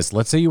it like this.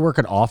 Let's say you work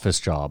an office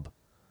job.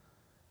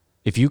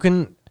 If you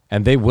can,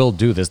 and they will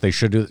do this, they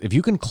should do, if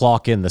you can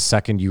clock in the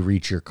second you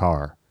reach your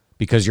car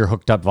because you're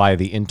hooked up via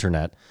the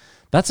internet,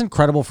 that's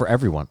incredible for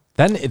everyone.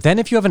 Then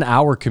if you have an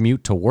hour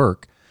commute to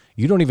work,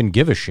 you don't even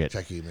give a shit.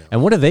 Check email.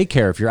 And what do they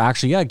care if you're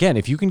actually, again,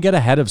 if you can get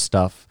ahead of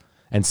stuff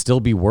and still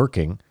be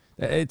working,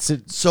 it's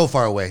so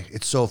far away.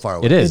 It's so far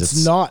away. it is.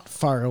 it's not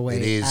far away.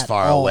 It is at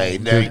far all. away.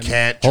 No, you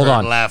can't Hold turn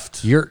on.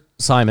 left. You're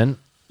Simon.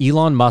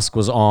 Elon Musk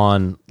was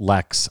on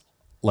Lex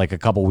like a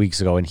couple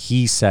weeks ago, and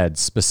he said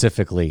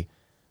specifically,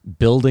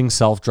 building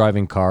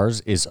self-driving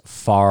cars is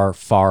far,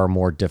 far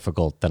more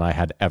difficult than I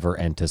had ever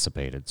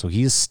anticipated. So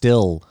he's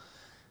still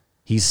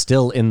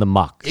in the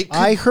muck. It could,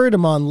 I heard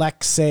him on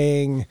Lex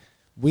saying,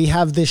 we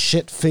have this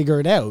shit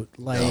figured out.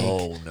 Like,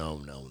 no.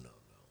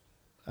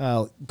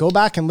 go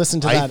back and listen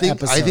to that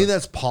episode. I think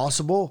that's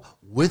possible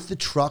with the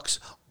trucks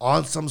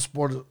on some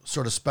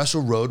sort of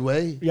special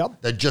roadway.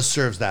 Yep. That just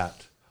serves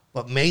that.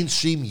 But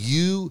mainstream,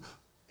 you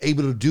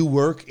able to do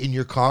work in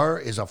your car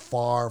is a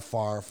far,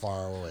 far,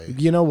 far away.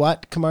 You know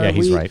what, Kamar? Yeah,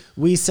 he's right.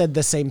 We said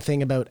the same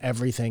thing about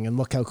everything, and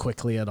look how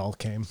quickly it all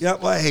came. Yeah,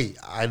 well, hey,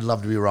 I'd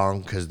love to be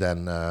wrong because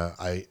then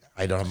I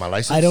don't have my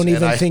license. I don't and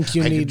even think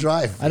you I can need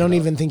drive. I don't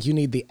even think you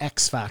need the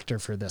X factor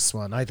for this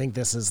one. I think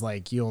this is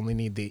like you only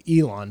need the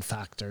Elon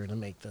factor to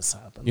make this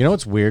happen. You know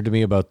what's weird to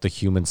me about the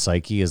human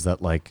psyche is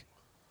that like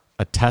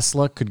a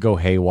Tesla could go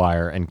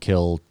haywire and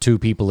kill 2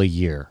 people a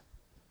year.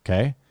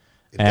 Okay?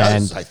 It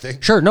does, I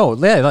think. Sure, no,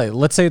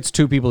 let's say it's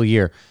 2 people a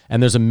year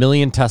and there's 1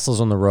 million Teslas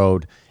on the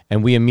road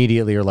and we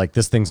immediately are like,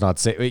 this thing's not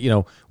safe. You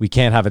know, we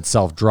can't have it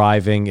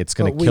self-driving. It's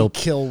going But to we kill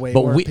kill way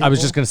but more I was people.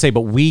 just going to say,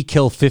 but we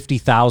kill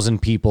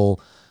 50,000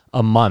 people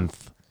a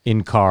month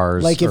in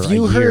cars. Like if or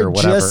you a year or heard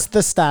whatever. just the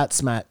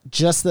stats, Matt,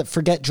 just that,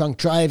 forget drunk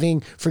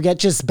driving, forget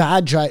just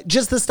bad drive,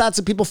 just the stats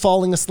of people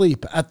falling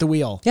asleep at the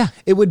wheel. Yeah.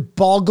 It would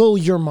boggle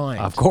your mind.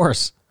 Of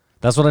course.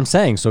 That's what I'm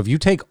saying. So if you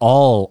take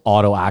all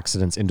auto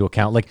accidents into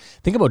account, like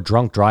think about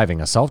drunk driving,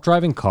 a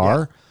self-driving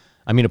car,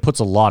 I mean, it puts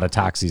a lot of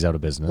taxis out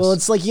of business. Well,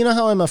 it's like, you know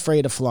how I'm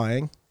afraid of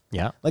flying?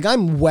 yeah. Like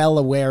I'm well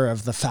aware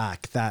of the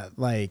fact that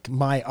like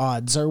my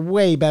odds are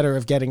way better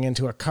of getting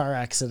into a car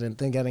accident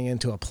than getting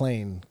into a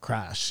plane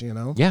crash, you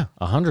know? Yeah,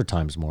 100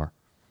 times more.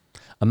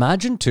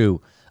 Imagine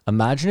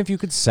if you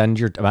could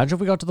imagine if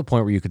we got to the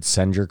point where you could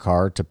send your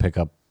car to pick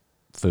up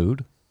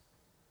food.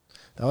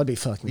 That would be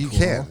fucking You cool.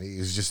 can.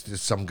 It's just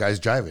some guys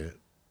driving it.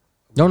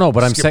 No,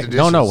 but I'm Skip saying the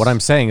no. dishes. What I'm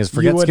saying is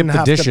forget skip wouldn't the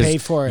have to dishes. pay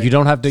for it You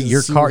don't have to.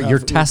 Your because you car, have your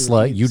Uber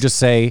Tesla. You Eats. just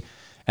say,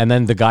 and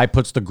then the guy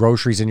puts the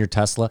groceries in your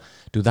Tesla.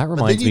 Dude, that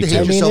reminds me you'd too. hate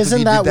I mean, yourself if isn't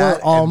you that did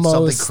that we're and something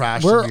almost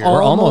crashed we're into your-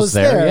 We're almost almost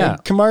there, there? yeah.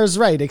 Kamar's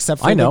right,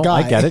 except for I know, the guy.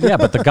 I get it. Yeah,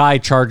 but the guy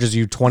charges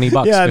you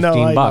 $20, yeah, 15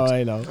 no, bucks.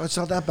 I know. Oh, it's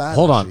not that bad.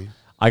 Hold actually. on.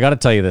 I got to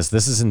tell you this.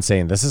 This is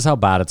insane. This is how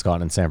bad it's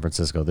gotten in San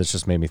Francisco. This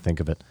just made me think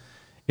of it.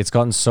 It's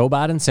gotten so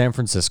bad in San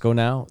Francisco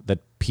now that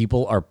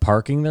people are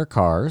parking their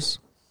cars,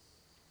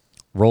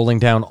 rolling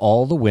down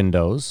all the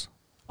windows,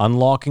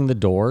 unlocking the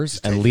doors,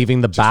 and take leaving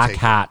it. the Just back take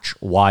it. hatch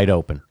wide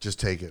open. Just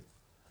take it.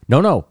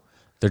 No.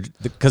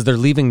 Because they're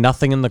leaving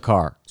nothing in the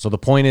car. So the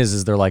point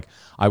is they're like,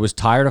 I was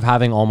tired of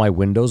having all my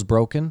windows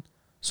broken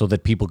so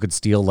that people could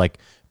steal like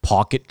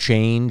pocket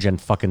change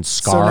and fucking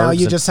scarves. So now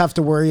you and- just have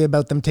to worry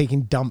about them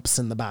taking dumps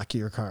in the back of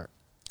your car.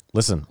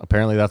 Listen,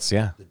 apparently that's,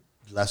 yeah.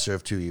 Lesser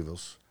of two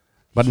evils.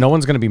 But no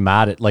one's going to be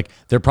mad at, like,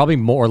 they're probably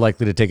more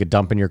likely to take a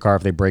dump in your car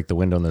if they break the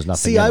window and there's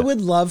nothing See, in I it. would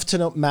love to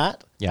know,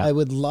 Matt. Yeah. I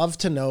would love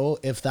to know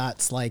if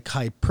that's like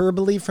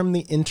hyperbole from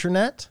the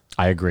internet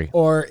I agree.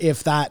 or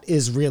if that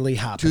is really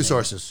happening. Two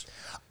sources.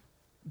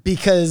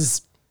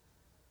 Because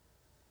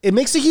it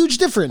makes a huge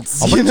difference.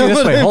 I'll put it to know you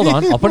this what way. I Hold mean?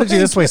 on. I'll put it to you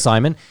this way,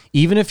 Simon.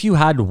 Even if you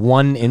had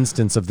one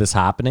instance of this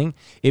happening,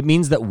 it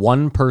means that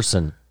one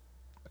person,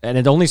 and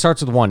it only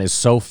starts with one, is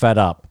so fed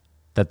up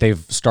that they've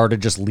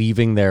started just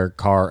leaving their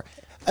car.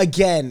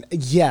 Again,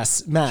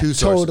 yes, Matt, Two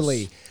sources.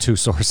 totally. Two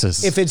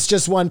sources. If it's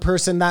just one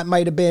person, that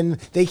might have been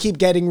they keep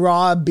getting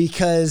robbed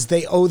because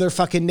they owe their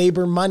fucking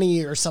neighbor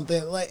money or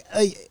something. Like,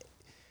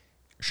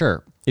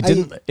 Sure. It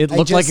didn't. It I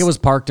looked like just- it was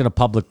parked in a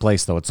public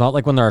place, though. It's not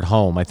like when they're at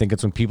home. I think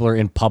it's when people are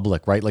in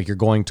public, right? Like you're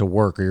going to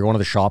work or you're going to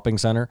the shopping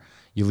center.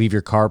 You leave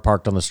your car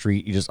parked on the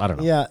street. You just, I don't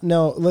know. yeah,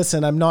 no,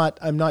 listen, I'm not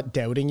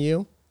doubting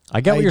you. I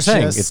get what I you're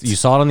saying. just- You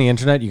saw it on the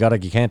internet. You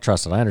can't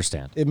trust it. I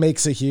understand. It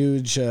makes a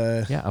huge.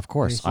 Yeah, of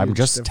course. a I'm huge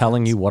just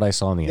telling difference. you what I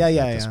saw on the Yeah,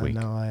 internet yeah, this yeah. week.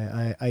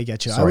 No, I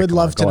get you. Sorry, I would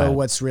Kamar, love to go know ahead.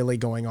 what's really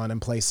going on in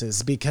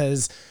places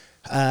because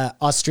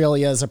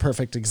Australia is a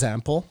perfect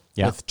example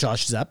Yeah. with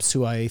Josh Zepps,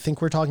 who I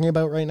think we're talking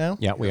about right now.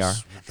 Yeah, we are.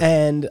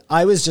 And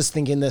I was just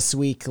thinking this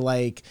week,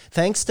 like,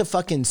 thanks to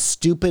fucking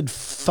stupid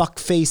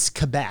fuckface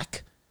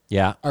Quebec,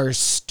 Yeah. our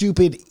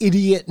stupid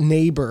idiot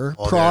neighbor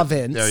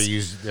province,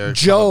 they're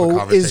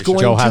Joe is going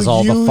Joe has to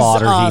all the use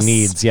fodder he us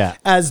needs, yeah.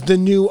 as the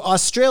new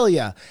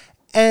Australia.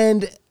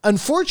 And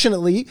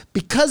unfortunately,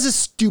 because of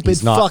stupid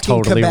He's not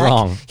fucking totally Quebec,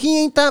 wrong. he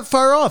ain't that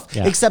far off.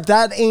 Yeah. Except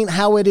that ain't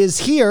how it is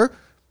here,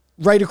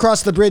 right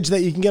across the bridge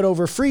that you can get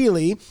over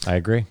freely. I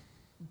agree.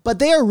 But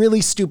they are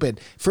really stupid.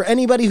 For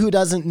anybody who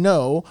doesn't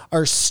know,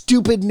 our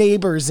stupid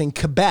neighbors in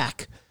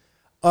Quebec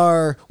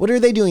are, what are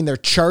they doing? They're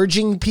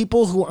charging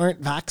people who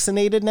aren't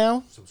vaccinated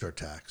now. Some sort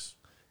of tax.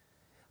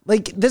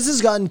 Like, this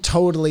has gotten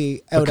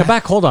totally out. But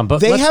Quebec, hold on.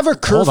 But they let's- have a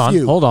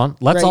curfew. Hold on.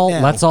 Let's right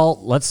now.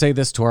 let's say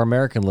this to our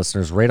American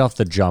listeners right off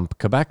the jump.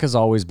 Quebec has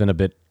always been a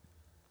bit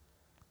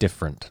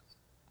different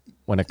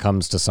when it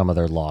comes to some of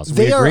their laws.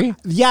 We agree?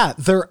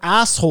 They're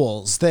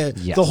assholes.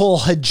 Yes. The whole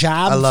hijab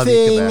I love you,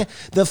 thing, Quebec.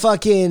 the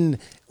fucking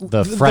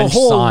The French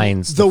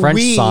signs, the French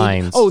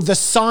signs. Oh, the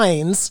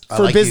signs I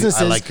for like you- I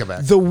businesses. like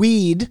Quebec. The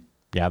weed.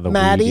 Yeah, the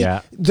Maddie, weed,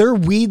 yeah. their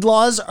weed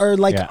laws are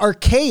like Yeah.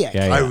 archaic.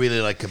 Yeah, I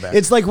really like Quebec.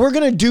 It's like, we're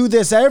going to do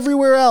this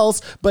everywhere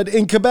else, but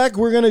in Quebec,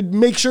 we're going to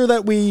make sure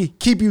that we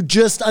keep you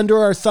just under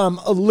our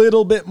thumb a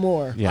little bit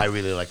more. Yeah. I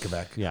really like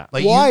Quebec. Yeah.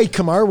 Like Why,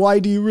 Kamar? Why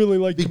do you really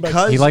like Quebec?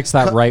 Because He likes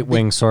that right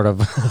wing sort of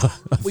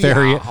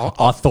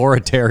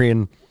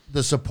authoritarian.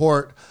 the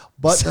support,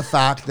 but the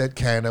fact that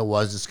Canada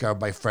was discovered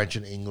by French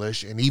and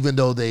English, and even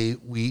though the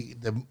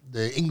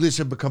English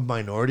have become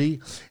minority,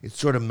 it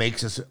sort of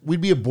makes us,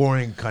 we'd be a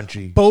boring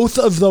country. Both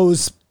of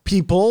those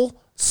people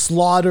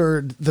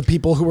slaughtered the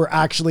people who were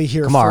actually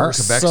here Kamar,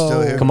 first. Quebec's so,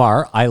 still here.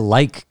 Kamar, I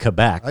like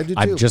Quebec. I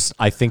do too.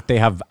 I think they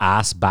have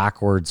ass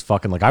backwards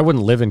fucking, like, I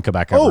wouldn't live in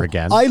Quebec ever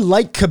again. I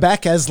like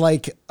Quebec as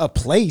like a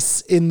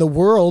place in the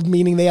world,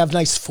 meaning they have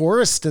nice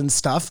forests and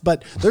stuff,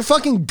 but their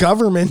fucking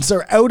governments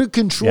are out of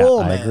control,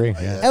 Yeah, I man. agree,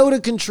 yeah. Out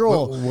of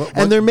control. What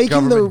and they're making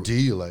government do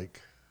you like?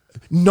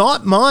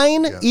 not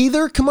mine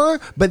either, Kamar,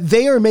 but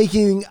they are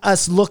making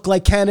us look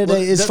like Canada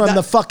Well, is that- from that-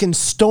 the fucking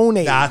Stone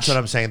Age. That's what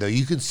I'm saying, though.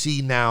 You can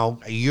see now,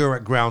 you're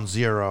at ground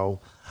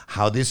zero,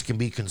 how this can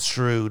be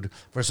construed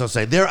for some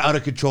say they're out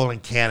of control in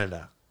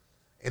Canada,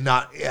 and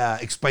not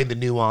explain the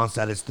nuance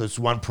that it's this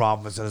one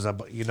province that is,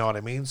 you know what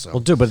I mean? So, Well,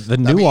 dude, but the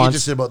I'd be nuance.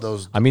 interested about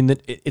those. I mean,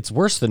 it's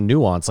worse than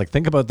nuance. Like,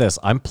 think about this.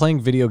 I'm playing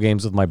video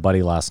games with my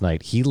buddy last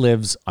night. He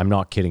lives, I'm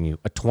not kidding you,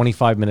 a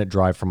 25-minute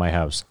drive from my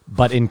house,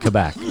 but in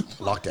Quebec.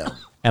 Lockdown.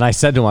 And I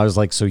said to him, I was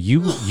like, so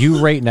you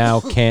right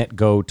now can't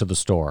go to the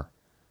store.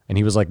 And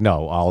he was like,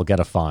 no, I'll get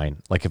a fine.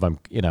 Like, if I'm,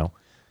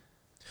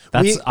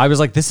 I was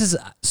like, this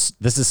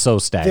is so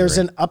staggering. There's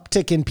an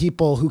uptick in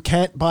people who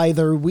can't buy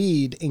their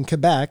weed in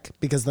Quebec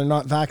because they're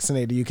not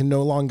vaccinated. You can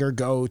no longer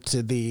go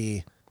to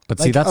the But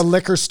like see, that's a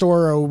liquor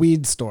store or a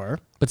weed store.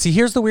 But see,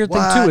 here's the weird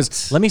thing too is,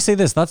 What? let me say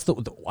this. That's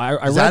I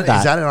read Is that.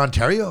 that in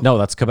Ontario? No,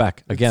 that's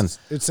Quebec again.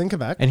 It's in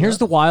Quebec. And here's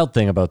the wild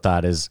thing about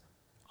that is,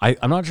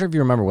 I'm not sure if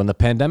you remember when the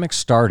pandemic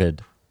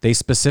started, they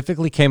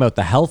specifically came out,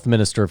 the health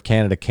minister of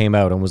Canada came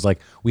out and was like,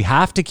 we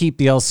have to keep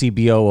the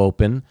LCBO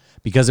open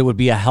because it would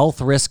be a health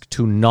risk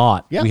to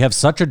not. Yeah. We have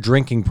such a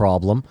drinking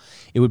problem.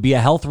 It would be a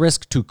health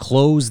risk to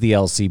close the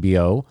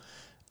LCBO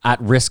at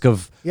risk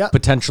of Yeah.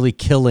 potentially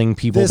killing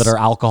people This- that are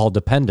alcohol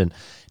dependent.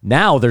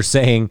 Now they're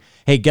saying,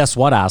 hey, guess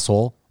what,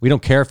 asshole? We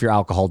don't care if you're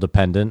alcohol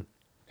dependent.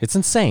 It's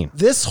insane.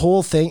 This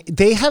whole thing,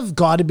 they have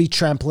got to be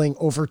trampling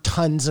over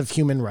tons of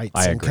human rights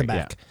I in agree,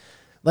 Quebec.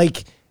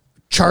 Like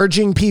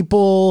charging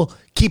people,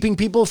 keeping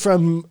people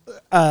from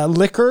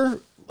liquor.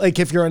 Like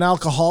if you're an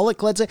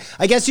alcoholic, let's say,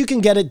 I guess you can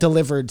get it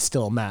delivered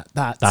still, Matt.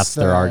 That's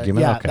their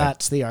argument? Yeah, Okay.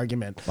 that's the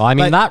argument. Well, I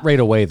mean, But- that right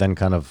away then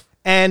kind of,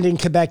 And in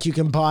Quebec, you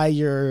can buy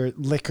your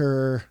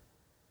liquor,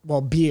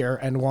 well, beer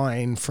and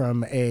wine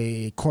from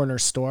a corner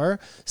store.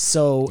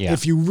 So Yeah.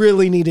 if you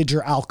really needed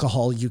your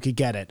alcohol, you could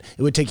get it.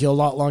 It would take you a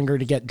lot longer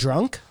to get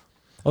drunk.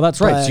 well, that's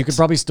right. So you But- could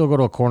probably still go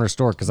to a corner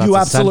store because that's You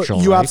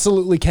essential. you right?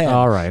 absolutely can.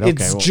 All right, okay,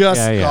 It's well, just,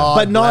 yeah, yeah. God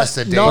but not, bless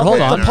the day not with Hold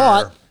the on.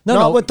 pot.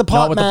 Not with the pot,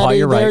 not with the pot. Maddie.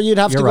 You're There, right. you'd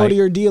have You're to go right. to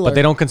your dealer. But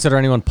they don't consider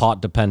anyone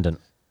pot dependent,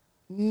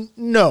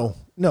 No,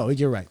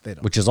 you're right. They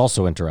don't. which is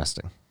also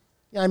interesting.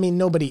 I mean,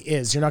 nobody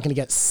is. You're not going to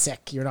get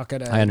sick. You're not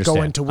going I to understand.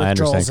 go into I understand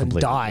withdrawals and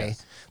completely, die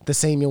yes. the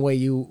same way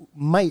you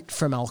might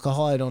from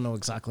alcohol. I don't know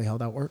exactly how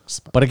that works.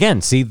 But But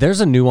again, see,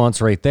 there's a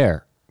nuance right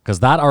there because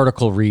that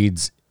article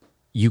reads,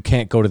 you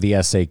can't go to the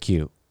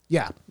SAQ.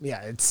 yeah.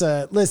 It's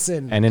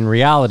listen. And in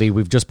reality,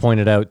 we've just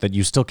pointed out that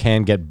you still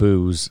can get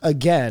booze.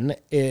 Again,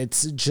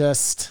 it's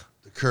just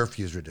The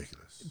curfew is ridiculous.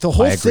 the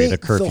whole I agree, thing. the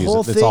curfews, the whole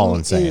it's thing all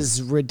insane.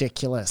 is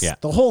ridiculous. Yeah.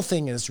 The whole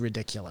thing is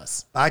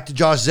ridiculous. Back to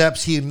Josh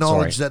Zepps, he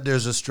acknowledged Sorry. that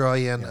there's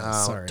Australian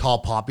sorry. tall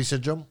poppy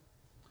syndrome.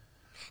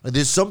 Like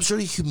there's some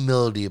sort of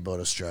humility about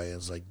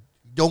Australians. Like,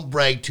 don't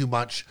brag too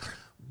much.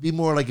 Be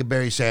more like a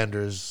Barry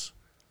Sanders.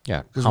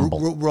 Yeah, Because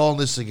humble. we're all in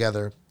this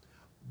together.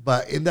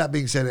 But in that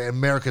being said, in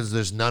Americans,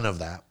 there's none of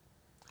that.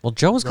 Well,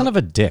 Joe was kind of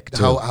a dick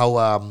too.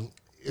 How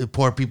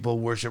poor people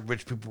worship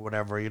rich people,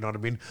 whatever, you know what I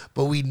mean?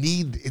 But we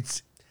need,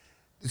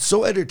 it's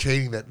so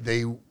entertaining that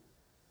they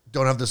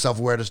don't have the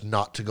self-awareness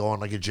not to go on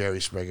like a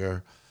Jerry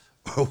Springer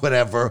or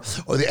whatever,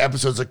 or the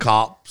episodes of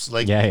Cops.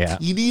 Like, Yeah.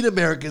 you need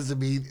Americans to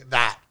be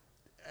that.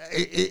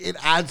 It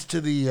adds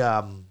to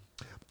the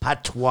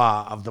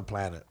patois of the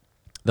planet.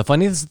 The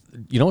funniest,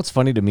 what's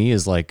funny to me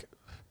is like,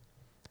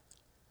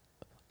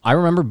 I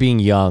remember being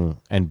young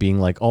and being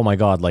like, oh my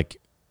God, like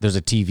there's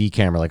a TV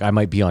camera. Like I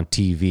might be on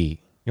TV. You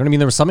know what I mean?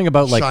 There was something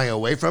about like, Shying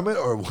away from it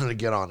or want to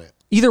get on it.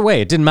 either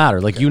way, it didn't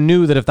matter. Like you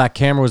knew that if that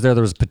camera was there,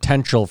 there was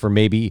potential for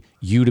maybe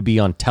you to be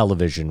on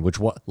television, which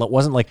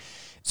wasn't like,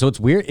 so it's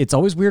weird. It's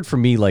always weird for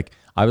me. Like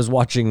I was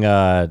watching,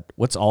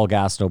 what's All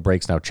Gas, No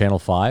Breaks now? Channel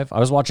 5. I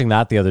was watching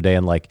that the other day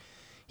and like,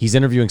 he's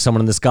interviewing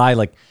someone and this guy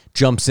like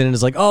jumps in and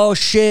is like, oh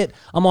shit,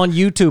 I'm on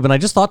YouTube. And I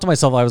just thought to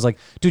myself, I was like,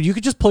 dude, you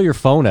could just pull your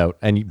phone out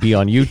and be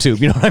on YouTube.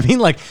 You know what I mean?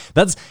 Like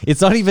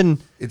it's not even.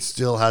 It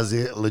still has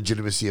the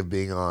legitimacy of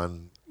being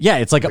on. Yeah,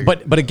 it's like,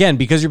 but again,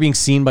 because you're being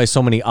seen by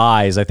so many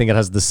eyes, I think it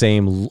has the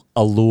same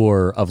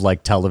allure of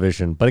like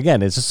television. But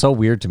again, it's just so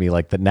weird to me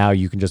like that now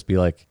you can just be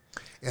like.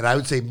 And I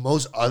would say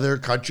most other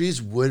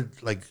countries would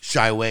like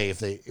shy away if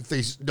they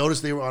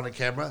noticed they were on a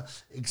camera,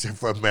 except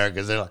for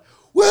Americans. They're like,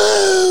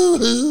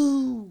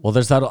 woo! Well,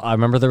 there's that. I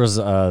remember there's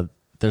a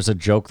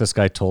joke this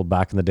guy told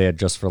back in the day at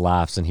Just for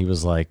Laughs, and he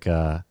was like,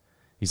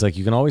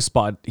 you can always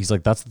spot. He's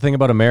like, that's the thing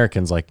about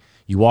Americans. Like,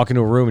 you walk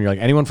into a room and you're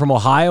like, anyone from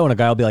Ohio, and a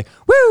guy will be like,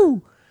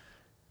 woo!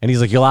 And he's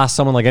like, you'll ask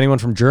someone like anyone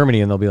from Germany,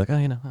 and they'll be like,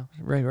 oh,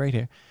 right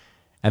here.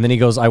 And then he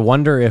goes, I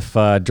wonder if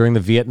during the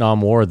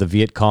Vietnam War, the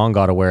Viet Cong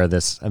got aware of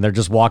this, and they're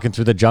just walking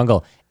through the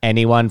jungle.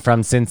 Anyone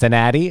from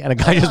Cincinnati? And a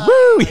guy just,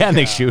 woo! Yeah, and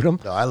they shoot him.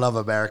 No, I love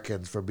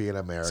Americans for being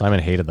American. Simon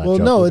hated that Well,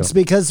 joke. no, it's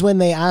because when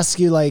they ask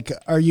you, like,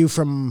 are you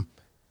from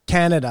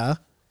Canada?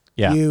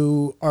 Yeah.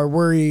 You are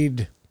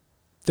worried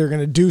they're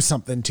going to do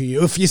something to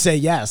you if you say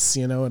yes,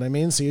 you know what I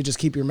mean? So you just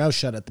keep your mouth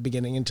shut at the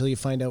beginning until you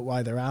find out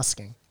why they're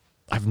asking.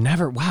 I've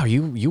never, wow,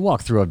 you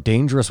walk through a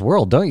dangerous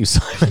world, don't you,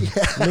 Simon?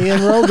 Me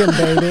and Rogan,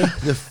 baby.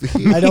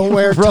 I don't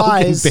wear Rogan,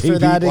 ties baby. for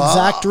that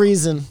exact Wow.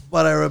 reason.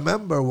 But I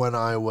remember when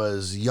I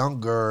was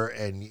younger,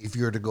 and if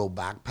you were to go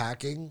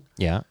backpacking,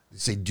 Yeah. they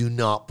say do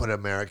not put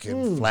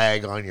American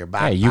flag on your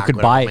backpack. you could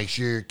whatever. buy- Make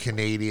sure you're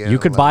Canadian. You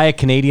could Like, buy a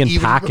Canadian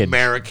even package.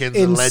 Americans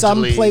In some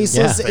allegedly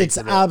places, faked it's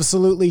it out.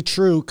 absolutely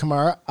true,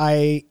 Kamar.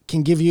 I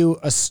can give you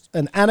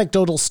an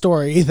anecdotal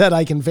story that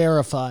I can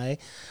verify.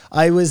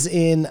 I was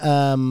in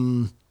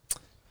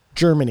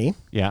Germany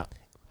Yeah.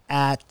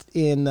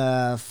 in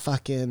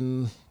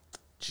fucking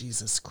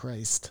Jesus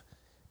Christ.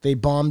 They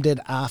bombed it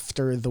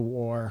after the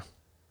war.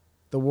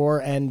 The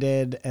war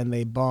ended and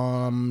they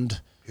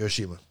bombed.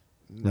 Hiroshima.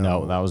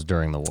 No, that was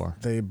during the war.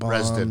 They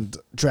bombed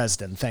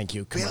Dresden. Thank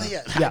you. Kamar. Really?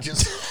 Yeah.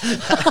 Just,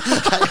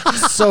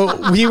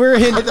 So we were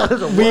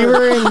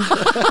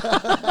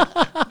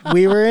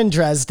in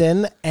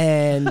Dresden,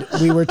 and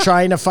we were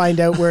trying to find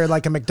out where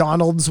like a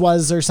McDonald's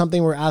was or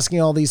something. We're asking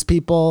all these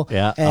people,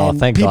 Yeah. Oh, and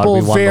thank God people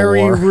we won the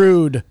very war.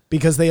 rude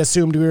because they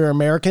assumed we were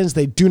Americans.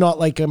 They do not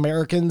like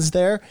Americans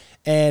there,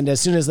 and as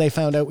soon as they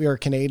found out we were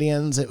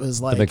Canadians, it was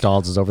like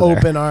McDonald's is over there.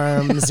 open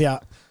arms. Yeah.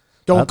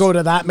 Don't go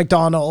to that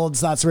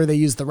McDonald's. That's where they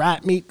use the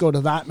rat meat. Go to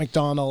that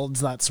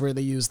McDonald's. That's where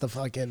they use the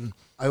fucking.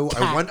 I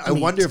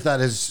wonder if that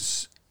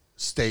has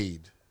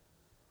stayed.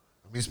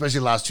 I mean, especially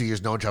the last 2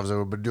 years, no one travels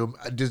over, but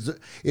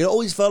it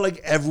always felt like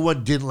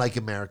everyone didn't like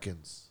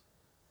Americans.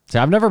 See,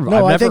 I've never.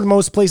 I think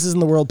most places in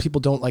the world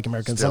people don't like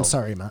Americans. I'm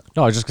sorry, Matt.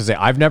 No, I was just gonna say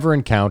I've never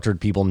encountered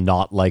people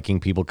not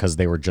liking people because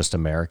they were just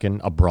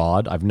American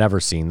abroad. I've never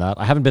seen that.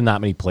 I haven't been that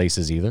many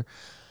places either.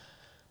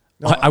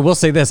 I will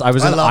say this: I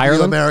was in love you,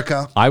 Ireland.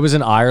 America. I was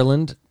in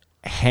Ireland,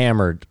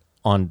 hammered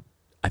on.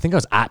 I think I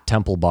was at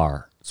Temple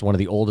Bar. It's one of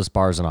the oldest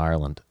bars in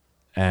Ireland,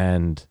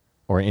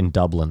 or in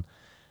Dublin.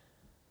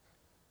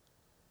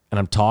 And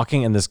I'm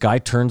talking, and this guy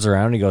turns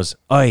around and he goes,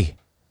 "Oi,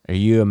 are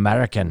you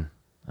American?"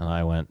 And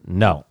I went,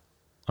 "No,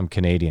 I'm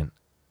Canadian."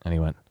 And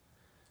he went,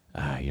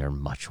 "You're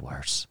much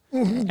worse."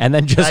 And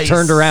then just Nice.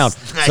 turned around.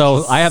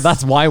 So Nice.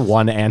 that's my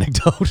one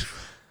anecdote.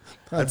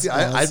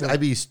 I'd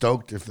be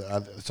stoked if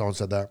someone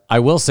said that. I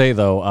will say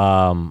though,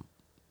 what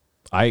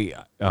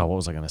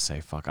was I gonna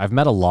say? Fuck, I've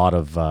met a lot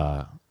of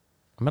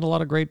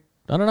great.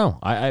 I don't know.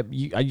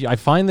 I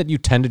find that you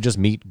tend to just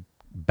meet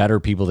better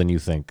people than you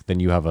think, than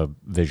you have a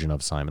vision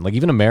of, Simon. Like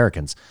even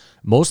Americans,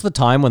 most of the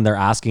time when they're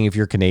asking if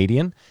you're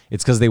Canadian,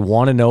 it's because they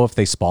want to know if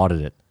they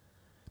spotted it,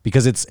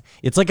 because it's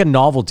like a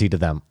novelty to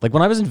them. Like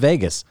when I was in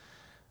Vegas,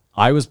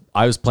 I was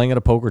playing at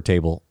a poker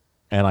table,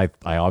 and I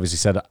obviously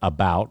said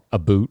about a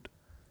boot.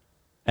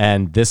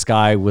 And this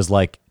guy was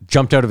like,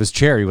 jumped out of his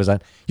chair. He was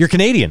like, "You're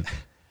Canadian."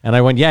 And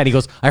I went, "Yeah." And he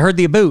goes, "I heard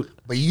the about."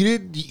 But you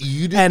didn't. And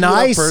do it on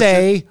I purpose.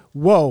 say,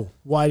 "Whoa,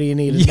 why do you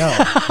need to know?"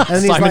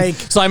 And he's like,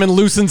 Simon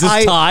loosens his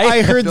tie.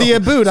 I heard the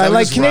about. I Simon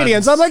like just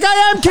Canadians. runs. I'm like,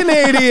 I am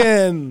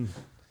Canadian.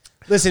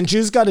 Listen,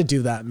 Jews got to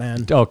do that,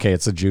 man. Okay,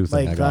 it's a Jew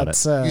thing. Like I got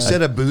that's. it. You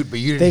said a boot, but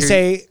you didn't. They hear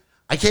say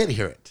I can't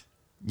hear it.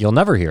 You'll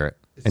never hear it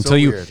until so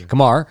you, weird.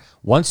 Kamar,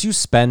 once you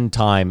spend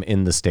time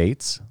in the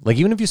States, like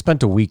even if you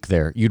spent a week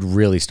there, you'd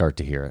really start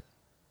to hear it.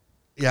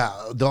 Yeah,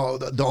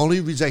 the only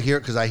reason I hear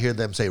it because I hear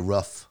them say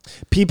rough.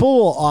 People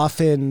will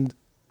often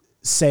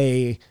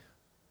say,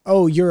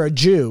 "Oh, you're a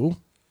Jew,"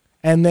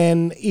 and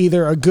then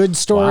either a good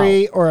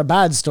story or a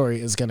bad story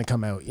is going to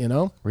come out. You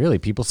know, Really?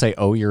 People say,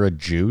 "Oh, you're a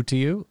Jew" to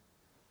you?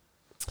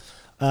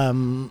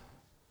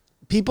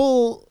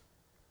 people.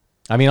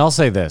 I mean, I'll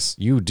say this: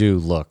 you do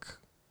look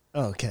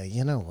Okay,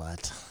 you know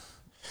what?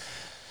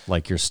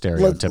 like your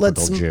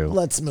stereotypical Jew.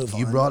 Let's move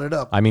You on. brought it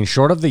up. I mean,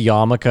 short of the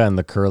yarmulke and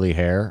the curly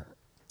hair,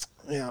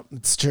 Yeah,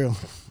 it's true.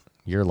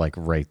 you're like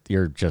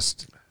you're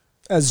just,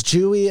 As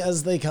Jewy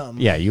as they come.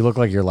 yeah, you look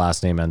like your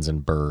last name ends in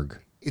Berg.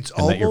 It's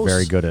and that you're almost-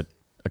 very good at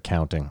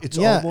accounting. It's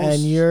Yeah, almost,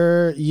 and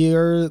your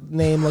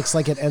name looks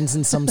like it ends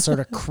in some sort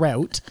of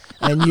kraut,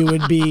 and you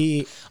would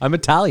be I'm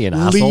Italian,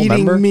 asshole, leading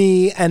remember?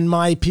 me and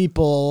my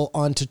people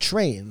onto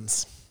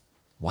trains.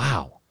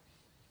 Wow.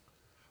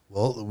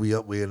 well, we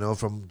know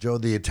from Joe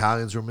the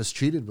Italians were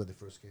mistreated when they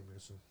first came here.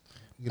 So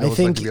you know I it's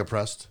like think- to be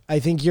oppressed. I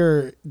think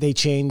they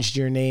changed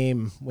your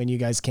name when you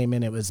guys came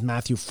in. It was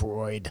Matthew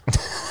Freud.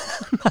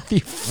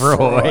 Matthew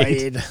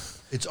Freud.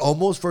 It's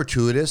almost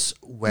fortuitous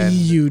when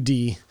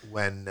EUD.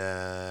 when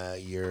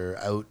you're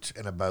out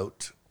and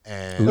about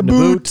and Oot in the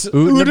boot.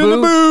 Oot in the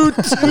boot.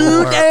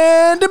 Boot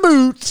and a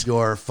boot.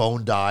 your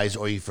phone dies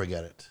or you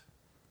forget it.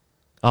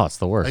 Oh, it's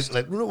the worst.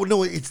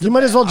 No, it's You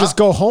might as well just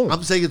go home.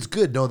 I'm saying it's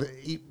good. No,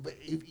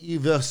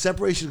 you've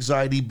separation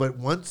anxiety, but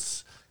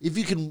if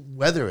you can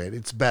weather it,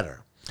 it's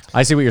better.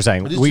 I see what you're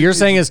saying. But it's- What you're it's-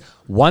 saying is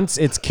once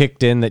it's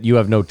kicked in that you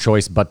have no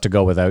choice but to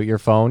go without your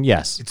phone.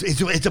 Yes.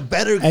 It's a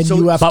better. And so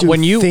you have But to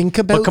when you think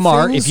about but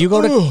Kamar, things. if you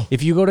go to Ugh.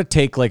 if you go to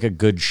take like a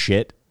good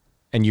shit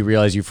and you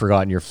realize you've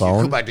forgotten your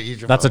phone, back to get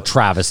your that's a phone.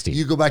 travesty.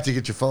 you go back to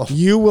get your phone.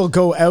 You will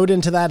go out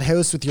into that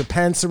house with your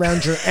pants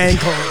around your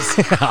ankles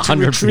to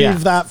 100 retrieve yeah.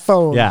 that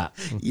phone. Yeah.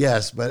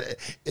 Yes, but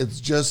it's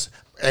just,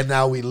 and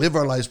now we live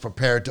our lives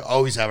prepared to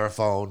always have our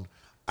phone.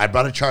 I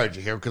brought a charger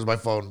here because my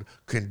phone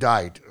couldn't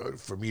die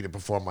for me to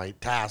perform my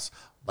tasks.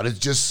 But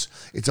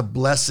it's a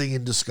blessing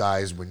in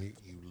disguise when you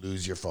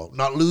lose your phone.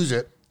 Not lose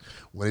it,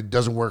 when it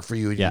doesn't work for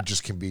you and Yeah. you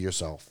just can be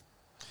yourself.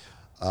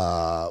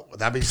 With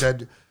that being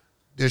said,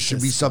 there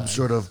should be some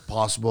sort of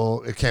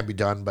possible, it can't be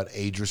done, but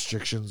age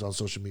restrictions on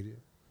social media.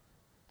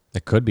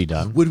 It could be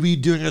done. Would we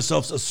be doing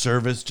ourselves a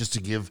service just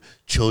to give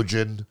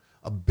children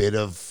a bit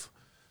of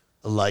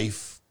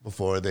life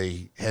before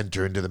they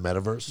enter into the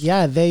metaverse?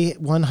 Yeah, they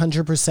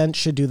 100%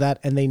 should do that,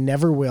 and they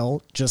never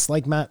will, just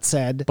like Matt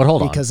said, But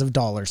hold on. because of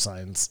dollar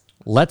signs.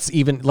 Let's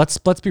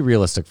be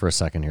realistic for a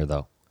second here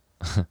though.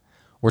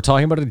 We're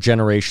talking about a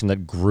generation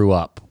that grew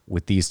up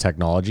with these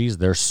technologies.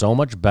 They're so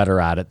much better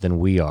at it than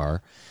we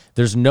are.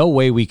 There's no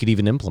way we could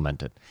even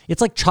implement it.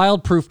 It's like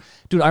childproof.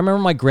 Dude, I remember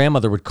my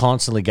grandmother would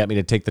constantly get me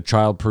to take the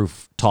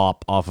childproof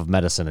top off of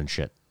medicine and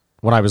shit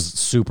when I was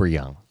super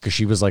young because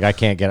she was like, I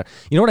can't get it.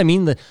 You know what I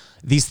mean?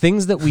 These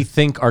things that we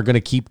think are going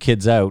to keep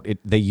kids out,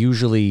 they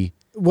usually...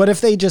 What if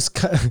they just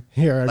cut...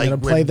 Here, I'm going to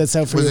play when- this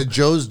out for was you. it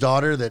Joe's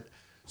daughter that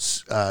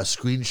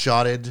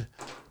screenshotted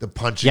the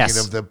punching Yes.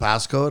 in of the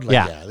passcode?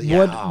 Like,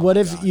 Yeah. What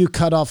if you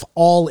cut off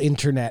all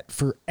internet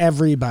for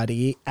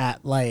everybody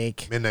at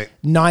like Midnight.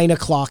 9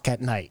 o'clock at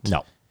night?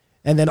 No.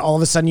 And then all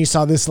of a sudden you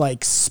saw this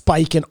like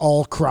spike in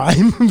all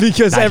crime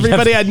because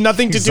everybody had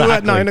nothing to do at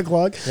Exactly. 9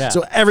 o'clock. Yeah.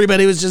 So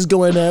everybody was just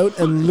going out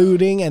and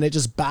looting and it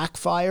just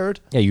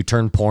backfired. Yeah, you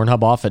turn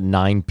Pornhub off at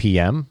 9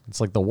 p.m.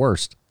 It's like the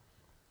worst.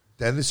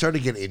 Then it started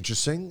to get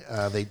interesting.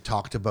 They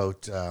talked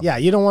about... Yeah,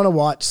 you don't want to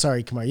watch,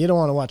 sorry, Kumar, you don't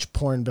want to watch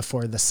porn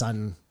before the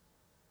sun.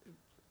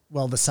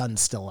 Well, the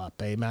sun's still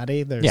up, eh,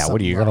 Maddie? There's Yeah,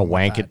 what are you something going to wrong with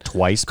wank that. it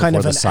twice Kind before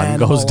of the an sun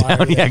goes animal, down?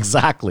 are you? Yeah,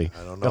 exactly.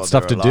 I don't know. Got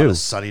stuff to there are a lot do. of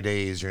sunny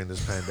days during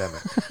this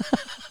pandemic.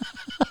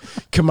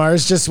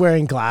 Kamar's just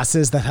wearing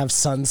glasses that have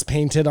suns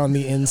painted on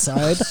the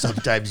inside.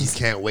 Sometimes you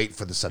can't wait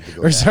for the sun to go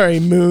Or down. sorry,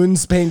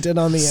 moons painted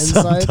on the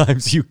inside.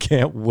 Sometimes you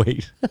can't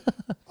wait.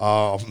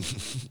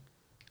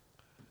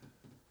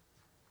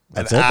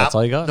 That's it? That's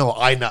all you got? No,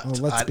 I nut. Well,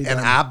 let's be An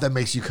done. app that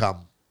makes you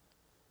come.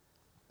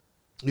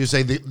 You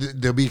say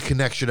there'll be a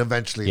connection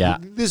eventually. Yeah.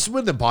 This is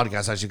when the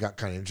podcast actually got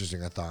kind of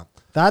interesting, I thought.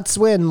 That's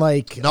when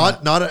like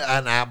Not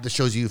an app that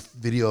shows you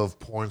video of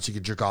porn so you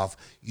can jerk off.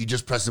 You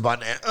just press the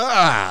button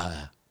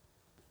and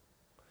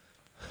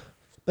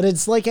but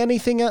it's like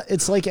anything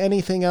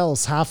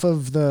else. Half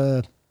of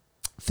the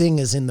thing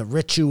is in the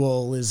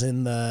ritual, is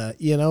in the,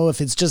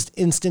 if it's just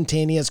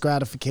instantaneous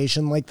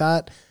gratification like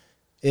that,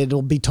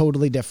 it'll be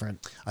totally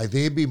different. I think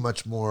it'd be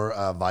much more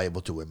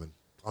valuable to women.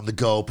 On the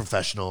go,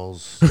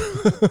 professionals. Do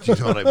you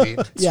know what I mean?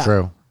 It's Yeah.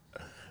 true.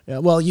 Yeah,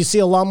 well, you see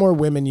a lot more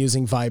women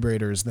using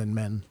vibrators than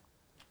men.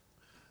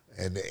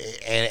 And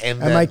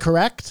Am I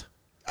correct?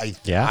 I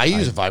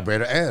use a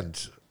vibrator and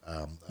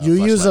You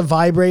use a fleshlight.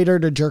 vibrator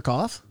to jerk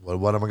off?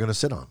 What am I going to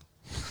sit on?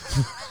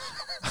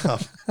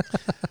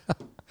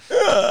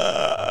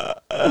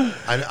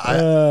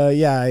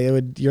 Yeah, it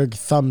would. Your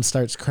thumb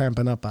starts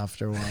cramping up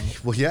after a while.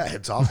 Well, yeah,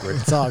 it's awkward.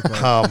 It's awkward.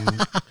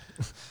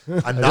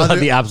 I had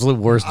the absolute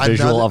worst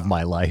visual another- of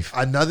my life.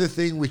 Another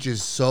thing which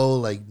is so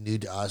like new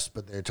to us,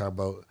 but they're talking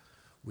about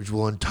which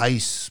will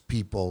entice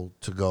people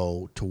to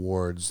go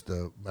towards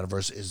the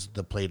metaverse, is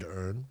the play to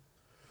earn.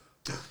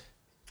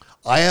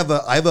 I have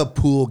a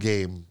pool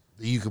game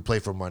that you can play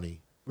for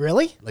money,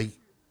 Really? like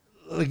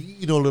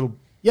you know, a little.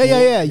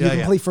 Yeah. You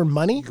can play for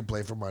money? You can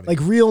play for money, Like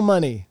real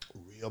money.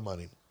 real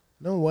money.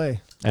 No way.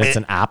 And it's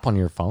an app on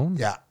your phone?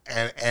 Yeah,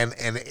 and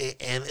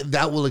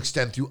that will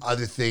extend through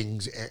other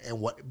things and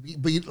what.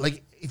 But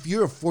like, if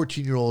you're a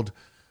 14-year-old,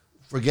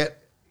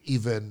 forget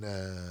even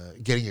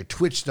getting your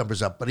Twitch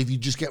numbers up. But if you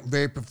just get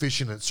very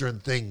proficient at certain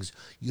things,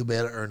 you'll be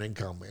able to earn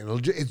income,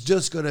 and it's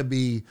just going to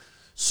be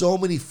so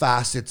many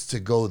facets to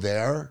go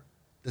there.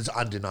 That's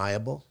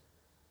undeniable.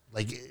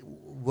 Like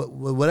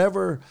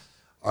whatever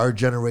our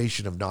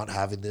generation of not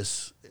having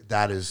this.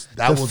 That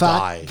will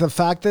die. The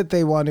fact that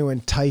they want to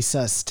entice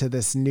us to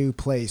this new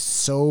place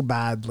so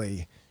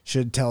badly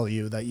should tell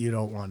you that you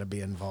don't want to be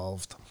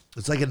involved.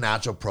 It's like a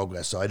natural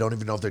progress. So I don't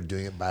even know if they're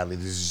doing it badly.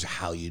 This is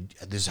how you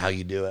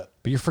do it.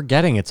 But you're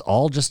forgetting it's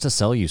all just to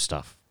sell you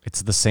stuff.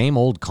 It's the same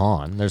old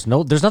con. There's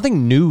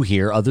nothing new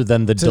here other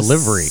than the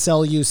delivery.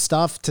 Sell you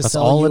stuff, to That's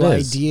sell all you it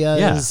is.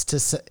 ideas,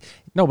 Yeah.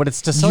 No, but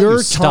it's to sell you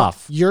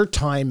stuff. Your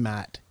time,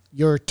 Matt.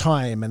 Your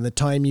time and the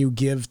time you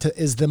give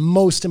is the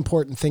most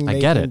important thing I they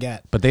get can it,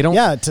 get. but they don't.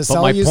 Yeah, to but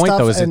sell my you point stuff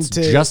though is and it's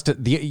to,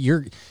 just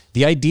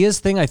the ideas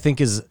thing. I think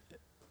is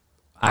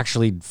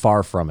actually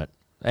far from it.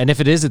 And if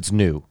it is, it's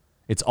new.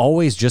 It's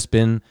always just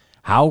been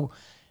how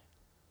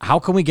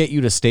can we get you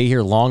to stay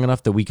here long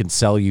enough that we can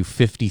sell you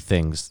 50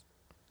 things,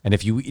 and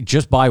if you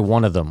just buy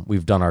one of them,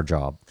 we've done our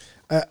job.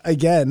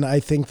 Again, I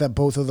think that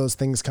both of those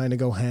things kind of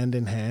go hand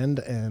in hand,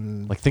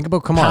 and Like think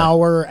about come on,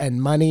 power and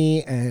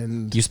money,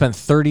 and you spent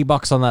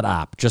 $30 on that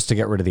app just to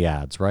get rid of the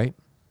ads, right?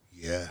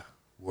 Yeah,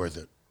 worth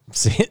it.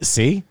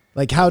 See.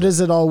 like how does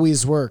it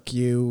always work?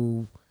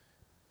 You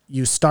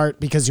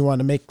start because you want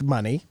to make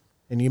money,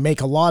 and you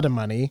make a lot of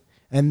money,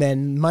 and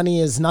then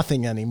money is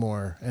nothing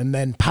anymore, and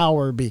then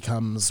power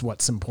becomes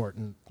what's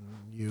important.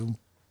 You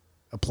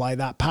apply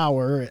that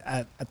power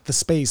at the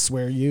space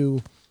where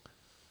you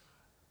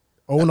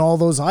own all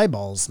those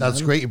eyeballs. That's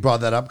man. great you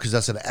brought that up because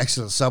that's an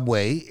excellent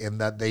segue in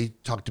that they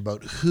talked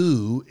about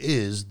who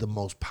is the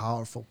most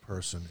powerful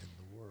person in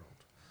the world.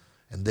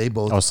 And they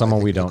both someone I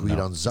think, we don't agreed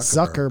know. on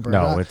Zuckerberg.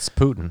 No, it's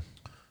Putin.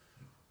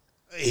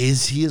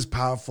 Is he as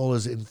powerful,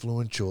 as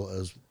influential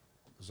as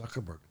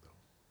Zuckerberg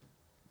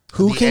though?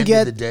 Who At the can end of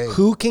get the day.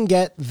 who can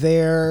get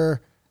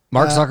their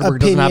Mark Zuckerberg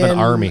doesn't have an opinion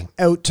army.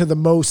 out to the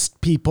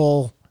most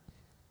people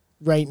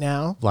right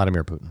now?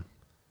 Vladimir Putin.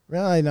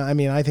 Well, I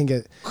mean, I think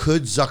it.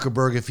 Could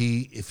Zuckerberg,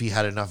 if he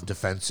had enough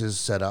defenses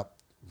set up,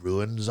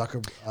 ruin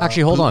Zuckerberg?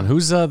 Actually, hold on.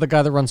 Who's the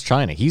guy that runs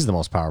China? He's the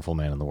most powerful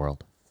man in the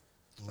world.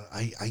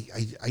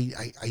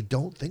 I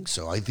don't think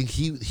so. I think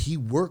he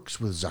works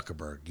with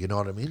Zuckerberg. You know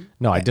what I mean?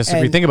 No, I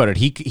disagree. And- Think about it.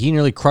 He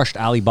nearly crushed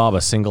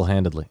Alibaba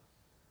single-handedly.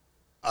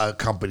 A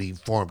company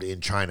formed in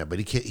China, but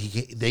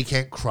they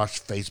can't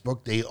crush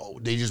Facebook.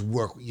 They just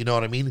work. You know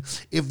what I mean?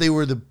 If they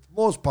were the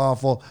most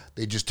powerful,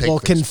 they just take. Well,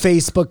 can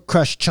Facebook. Facebook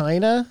crush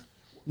China?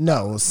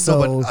 No,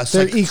 so but,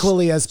 they're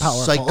equally as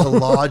powerful.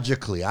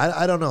 Psychologically,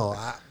 I don't know.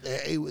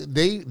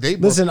 They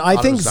Listen, both- I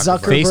don't think know,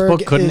 Zuckerberg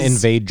Facebook couldn't is-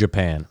 invade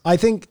Japan. I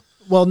think,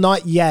 well,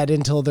 not yet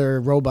until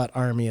their robot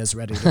army is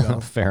ready to go.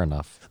 Fair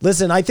enough.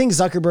 Listen, I think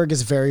Zuckerberg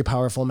is very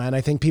powerful, man. I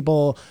think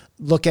people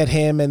look at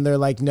him and they're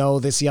like, no,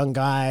 this young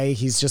guy,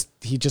 he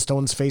just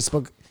owns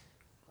Facebook.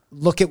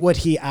 Look at what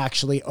he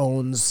actually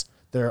owns.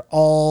 They're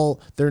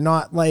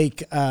not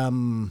like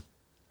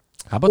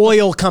How about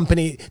oil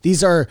company.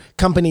 These are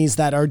companies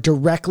that are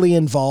directly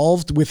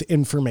involved with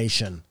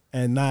information.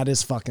 And that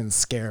is fucking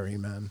scary,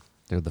 man.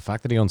 dude, the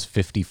fact that he owns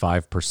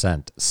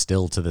 55%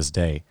 still to this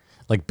day.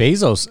 Like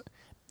Bezos,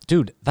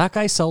 dude, that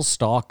guy sells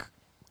stock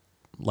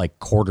like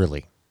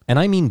quarterly. And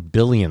I mean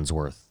billions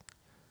worth.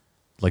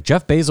 Like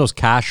Jeff Bezos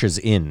cashes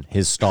in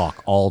his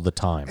stock all the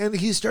time. And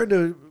he's starting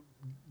to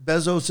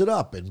Bezos it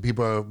up, and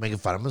people are making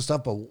fun of him and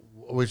stuff. But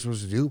what are we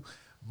supposed to do?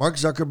 Mark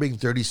Zuckerberg, being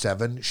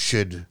 37,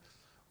 should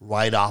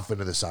ride off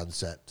into the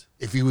sunset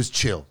if he was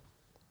chill.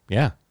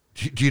 Yeah.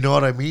 Do you know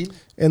what I mean?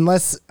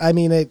 Unless, I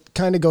mean, it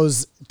kind of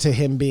goes to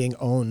him being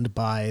owned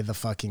by the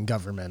fucking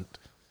government.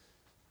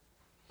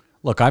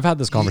 Look, I've had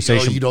this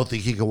conversation. You don't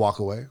think he could walk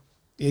away?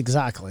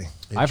 Exactly.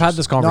 I've had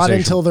this Not conversation.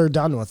 until they're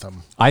done with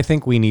him. I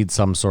think we need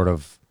some sort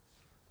of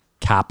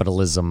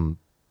capitalism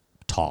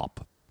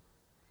top.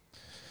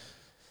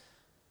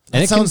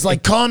 It it sounds can-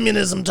 like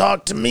communism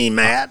talk to me,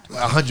 Matt.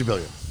 100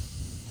 billion.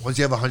 Once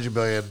you have 100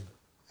 billion,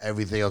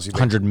 everything else you make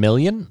 100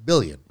 million?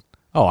 billion.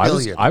 Oh,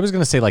 Billion. I was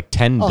going to say like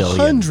 10 billion.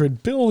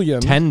 100 billion.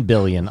 10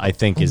 billion, I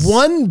think is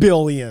 1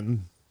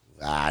 billion.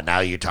 Now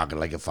you're talking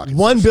like a fucking.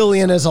 1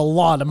 billion is a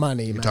lot of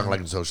money, You're man. talking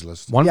like a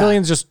socialist. 1 Yeah.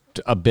 billion's just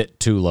a bit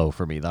too low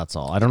for me. That's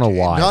all. I don't know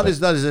why. Not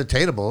but- as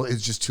attainable.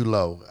 It's just too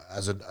low.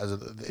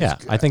 yeah,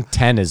 I think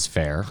 10 is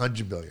fair.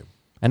 100 billion.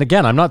 And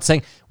again, I'm not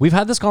saying we've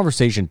had this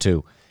conversation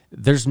too.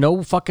 There's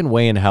no fucking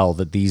way in hell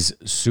that these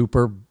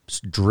super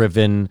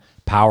driven,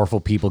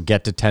 powerful people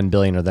get to 10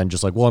 billion or then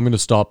just like, well, I'm going to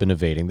stop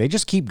innovating. They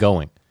just keep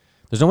going.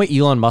 There's no way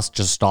Elon Musk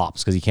just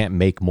stops because he can't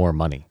make more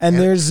money. And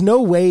there's no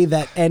way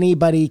that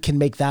anybody can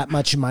make that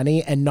much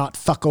money and not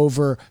fuck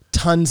over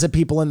tons of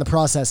people in the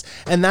process.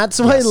 And that's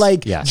why,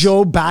 yes.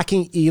 Joe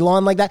backing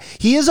Elon like that,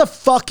 he is a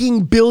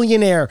fucking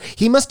billionaire.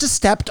 He must have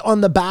stepped on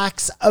the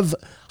backs of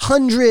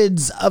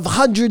hundreds of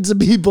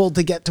people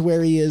to get to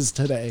where he is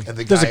today. And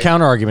the There's a guy-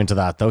 counter argument to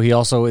that, though. He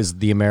also is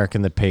the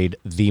American that paid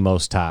the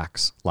most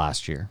tax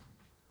last year.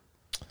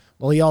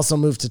 Well, he also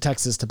moved to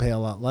Texas to pay a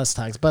lot less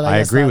tax, but I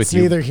guess agree that's with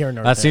you. neither here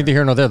nor That's there. neither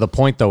here nor there. The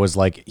point, though, is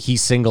like he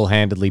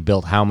single-handedly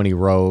built how many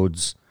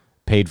roads,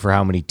 paid for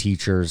how many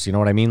teachers. You know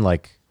what I mean?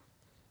 Like,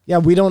 Yeah,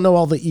 we don't know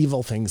all the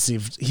evil things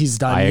he's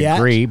done I yet.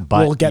 agree,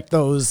 but we'll get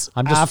those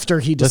I'm just-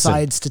 after he listen.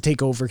 decides to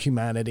take over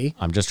humanity.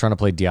 I'm just trying to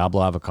play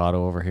Diablo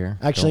Avocado over here.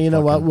 Actually, Don't you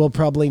know what? fucking- We'll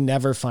probably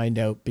never find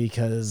out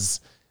because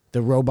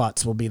the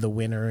robots will be the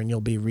winner and you'll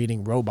be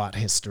reading robot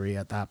history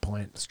at that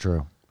point. It's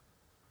true.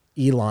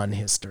 Elon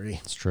history.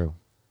 It's true.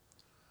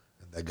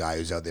 The guy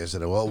who's out there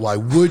said, well, I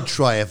would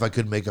try if I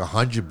could make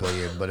 100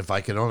 billion, but if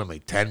I can only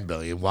make 10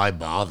 billion, why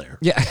bother?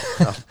 Yeah.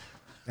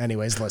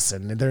 Anyways,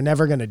 listen, they're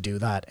never going to do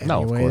that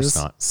No, anyways. of course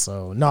not.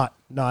 So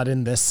not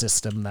in this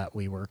system that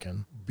we work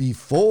in.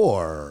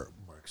 Before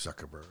Mark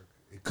Zuckerberg,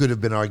 it could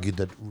have been argued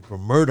that Rupert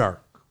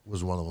Murdoch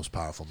was one of the most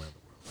powerful men in the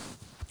world.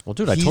 Well,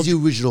 dude, I He's told the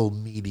you. original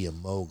media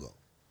mogul,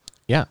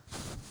 Yeah.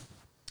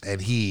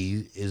 and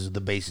he is the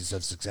basis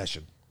of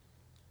Succession.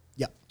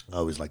 Yeah. I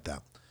always like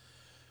that.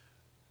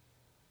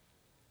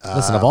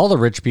 Listen, of all the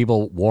rich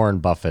people, Warren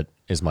Buffett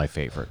is my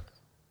favorite.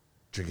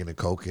 Drinking a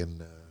Coke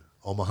in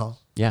Omaha.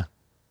 Yeah.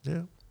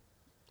 Yeah.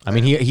 I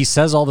mean, he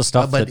says all the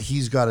stuff But that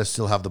he's got to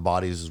still have the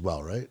bodies as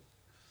well, right?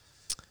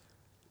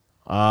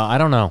 I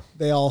don't know.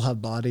 They all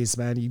have bodies,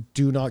 man. You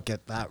do not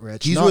get that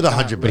rich. He's Not worth that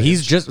 100 But million.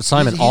 he's just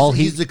Simon.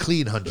 He's the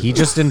clean 100. He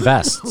just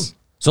invests.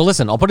 So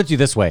listen, I'll put it to you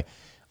this way.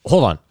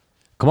 Hold on,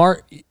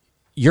 Kamar,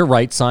 you're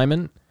right,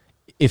 Simon.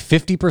 If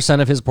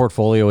 50% of his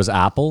portfolio is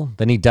Apple,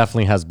 then he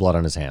definitely has blood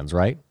on his hands,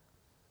 right?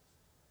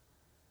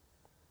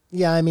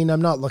 Yeah, I mean,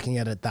 I'm not looking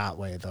at it that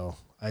way, though.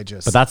 But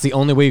that's the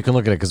only way you can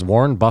look at it because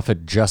Warren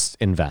Buffett just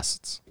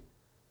invests.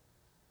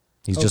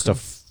 He's just a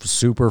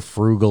super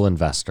frugal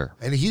investor.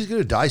 And he's going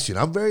to die soon.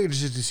 I'm very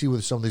interested to see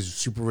with some of these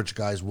super rich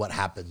guys what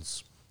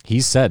happens.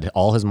 He said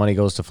all his money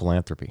goes to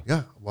philanthropy.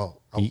 Yeah,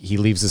 well, He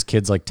leaves his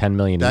kids like 10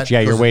 million That each.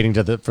 Yeah, you're doesn't-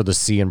 waiting for the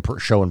see and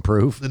show and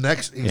prove. the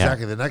next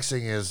the next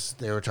thing is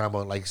they were talking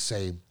about, like,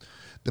 say,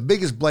 the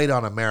biggest blight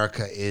on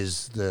America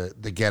is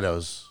the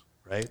ghettos,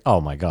 right? Oh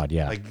my God,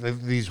 yeah. Like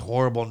these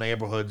horrible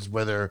neighborhoods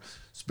where they're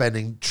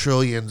spending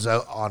trillions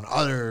out on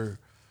other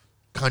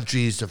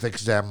countries to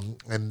fix them,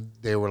 and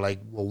they were like,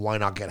 well, why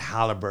not get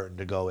Halliburton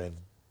to go in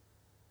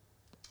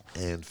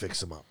and fix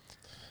them up?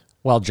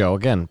 Well, Joe,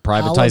 again,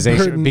 privatization,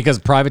 Halliburton- because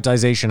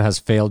privatization has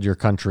failed your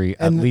country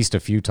at least a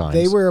few times.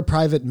 They were a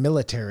private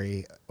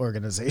military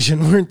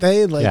organization, weren't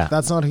they? Like, Yeah.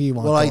 that's not who you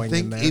want Well, going I in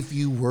think there. if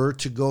you were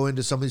to go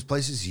into some of these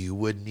places, you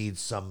would need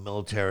some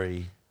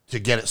military to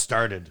get it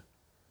started.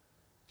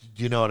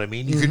 Do you know what I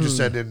mean? You could just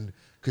send in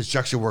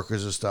construction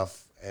workers and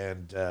stuff,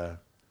 and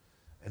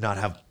not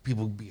have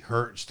people be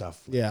hurt and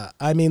stuff. Yeah.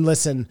 I mean,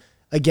 listen,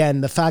 again,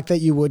 the fact that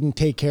you wouldn't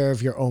take care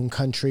of your own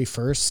country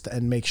first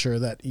and make sure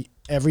that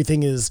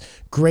everything is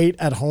great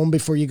at home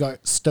before you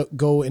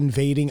go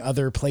invading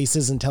other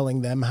places and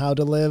telling them how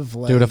to live.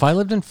 Like, Dude, if I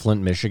lived in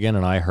Flint, Michigan,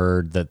 and I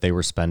heard that they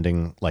were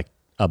spending like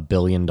 $1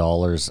 billion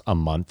a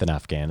month in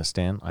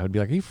Afghanistan, I would be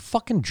like, are you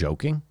fucking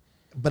joking?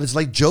 But it's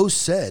like Joe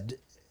said,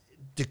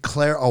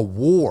 declare a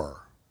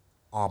war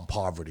on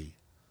poverty.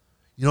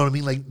 You know what I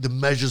mean? Like the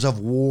measures of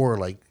war,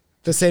 like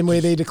the same way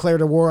they declared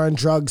a war on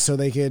drugs so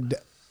they could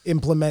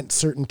implement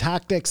certain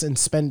tactics and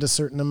spend a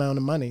certain amount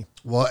of money.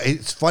 well,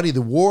 it's funny.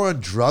 The war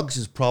on drugs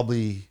is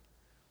probably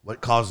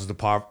what causes the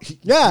poverty.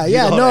 Yeah, You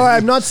yeah. know No, what I mean?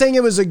 I'm not saying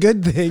it was a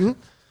good thing.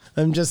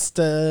 I'm just,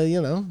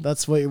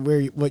 that's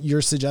what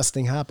you're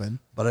suggesting happened.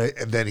 But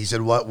and then he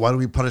said, why don't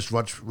we punish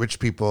rich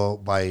people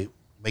by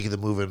making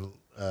them move in?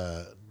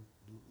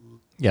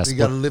 Yes. You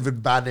got to live in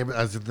bad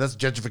neighborhoods. That's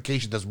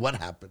gentrification. That's what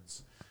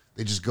happens.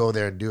 They just go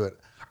there and do it.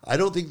 I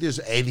don't think there's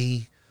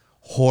any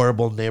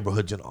horrible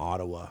neighborhoods in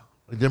Ottawa.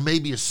 Like, there may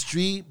be a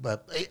street,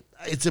 but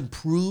it's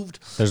improved.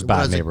 There's When I bad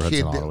was a neighborhoods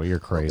in kid, Ottawa. You're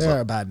crazy. There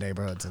are bad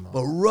neighborhoods in all.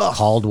 But rough.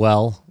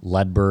 Caldwell,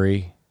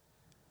 Ledbury.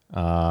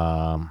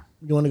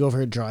 You want to go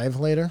for a drive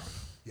later?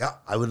 Yeah,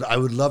 I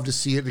would love to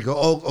see it and go,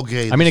 oh,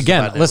 okay. I mean, this is a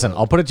again, bad listen,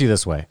 neighborhood. I'll put it to you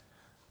this way.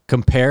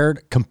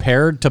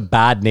 Compared to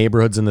bad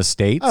neighborhoods in the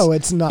States, Oh,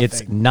 it's nothing.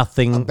 It's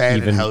nothing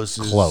Abandoned even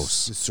houses,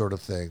 close. this sort of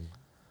thing.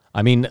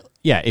 I mean,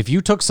 yeah, if you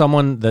took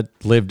someone that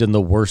lived in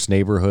the worst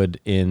neighborhood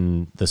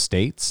in the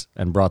States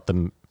and brought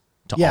them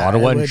to Yeah,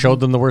 Ottawa it and would- showed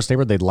them the worst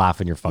neighborhood, they'd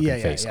laugh in your fucking Yeah,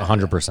 yeah, face, yeah,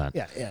 100%.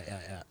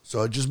 Yeah.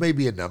 So it just may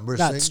be a numbers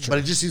That's thing. true. But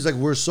it just seems like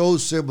we're so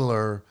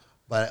similar,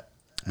 but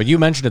But you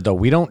mentioned it, though.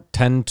 We don't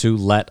tend to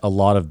let a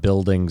lot of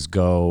buildings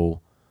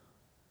go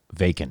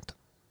vacant,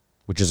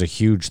 which is a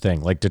huge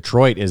thing. Like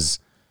Detroit is...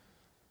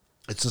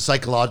 it's a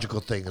psychological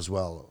thing as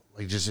well.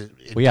 Like just it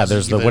Well, yeah, doesn't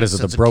there's give the it a the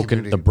sense of broken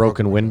community,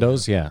 broken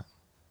windows, yeah.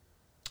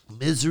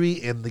 misery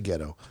in the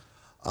ghetto.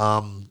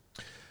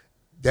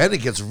 Then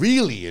it gets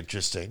really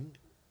interesting,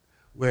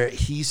 where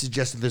he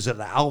suggested there's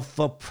an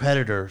alpha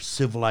predator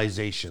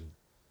civilization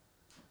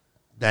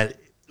that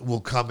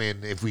will come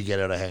in if we get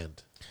out of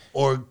hand,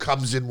 or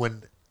comes in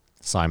when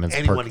Simon's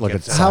anyone look at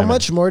gets out. How Simon.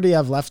 much more do you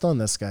have left on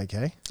this guy,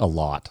 Kay? A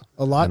lot.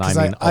 A lot, And because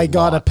mean I a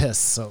got a lot. piss.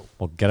 So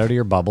Well, get out of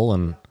your bubble,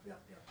 and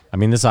I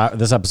mean this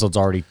episode's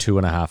already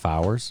 2.5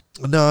 hours.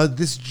 No,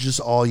 this is just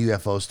all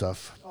UFO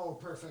stuff. oh,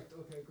 perfect.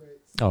 Okay, great.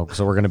 Oh,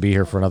 so we're gonna be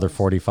here for another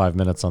 45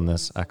 minutes on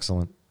this.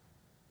 Excellent.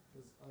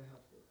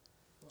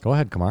 Go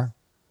ahead, Kamar.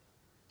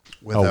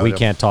 without we him.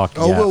 can't talk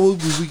Oh, yet. well,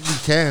 we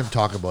can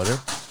talk about it.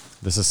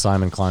 This is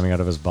Simon climbing out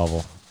of his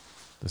bubble.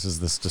 This is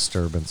this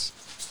disturbance.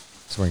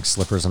 He's wearing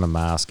slippers and a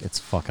mask. It's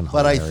fucking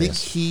But I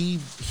hilarious. think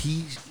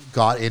he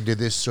got into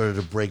this sort of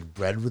to break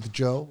bread with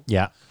Joe.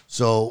 Yeah.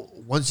 So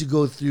once you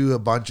go through a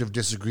bunch of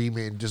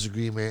disagreement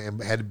and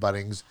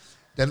headbuttings,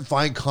 then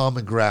find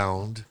common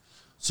ground,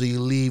 so you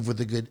leave with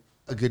a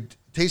good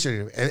taste.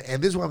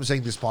 And this is why I'm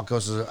saying this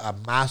podcast is a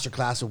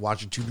masterclass of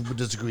watching two people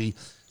disagree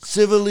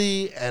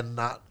civilly and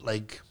not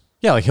like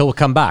Yeah, like he'll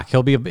come back.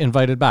 He'll be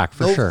invited back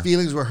for no sure.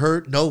 feelings were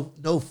hurt, no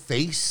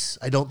face.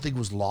 I don't think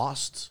was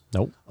lost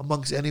Nope.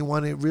 amongst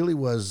anyone. It really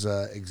was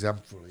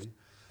exemplary.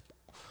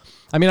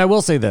 I mean, I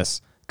will say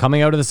this.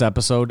 Coming out of this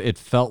episode, it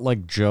felt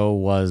like Joe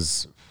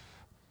was,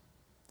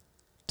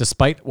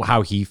 despite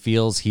how he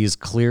feels, he's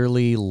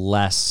clearly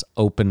less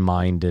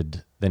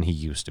open-minded than he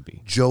used to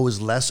be. Joe is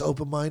less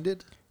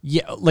open-minded.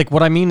 Yeah, like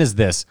what I mean is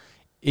this.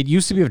 It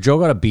used to be if Joe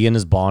got a bee in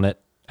his bonnet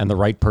and the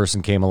right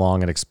person came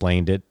along and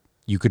explained it,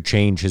 you could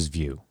change his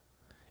view.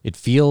 It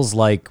feels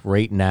like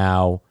right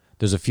now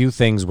there's a few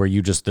things where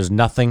there's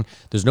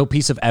no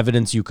piece of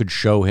evidence you could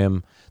show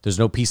him. There's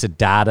no piece of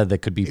data that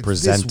could be It's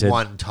presented. this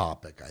one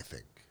topic, I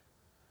think.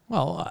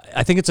 Well,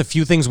 I think it's a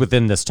few things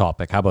within this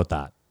topic. How about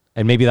that?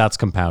 And maybe that's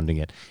compounding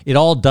it. It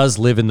all does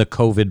live in the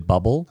COVID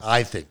bubble.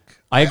 I think.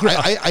 I agree.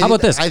 How about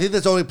this? I think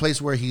that's the only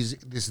place where this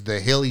is the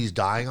hill he's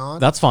dying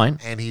on. That's fine.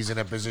 And he's in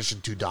a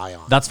position to die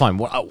on. That's fine.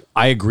 Well,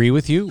 I agree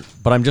with you,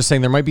 but I'm just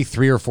saying there might be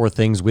 3 or 4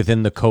 things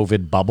within the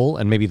COVID bubble,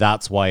 and maybe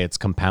that's why it's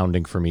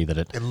compounding for me that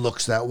It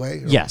looks that way.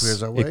 Or yes, appears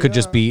that way. it could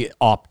just be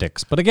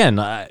optics. But again,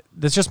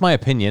 that's just my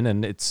opinion,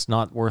 and it's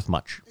not worth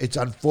much. It's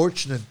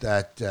unfortunate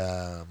that.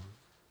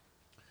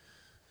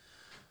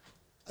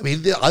 I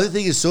mean, the other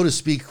thing is, so to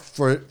speak,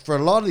 for a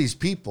lot of these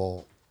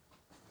people,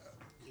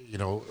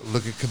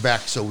 look at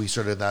Quebec. So we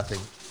started that thing.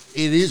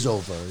 It is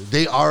over.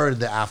 They are in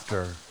the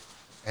after,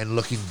 and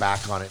looking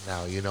back on it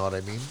now. You know what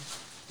I mean?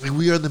 Like,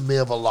 we are in the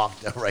middle of a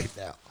lockdown right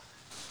now.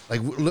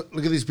 Like,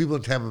 look at these people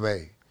in Tampa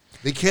Bay.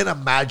 They can't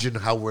imagine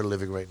how we're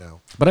living right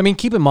now. But I mean,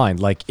 keep in mind,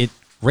 like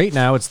right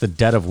now, it's the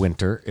dead of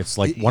winter. It's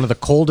like one of the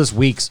coldest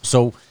weeks.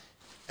 So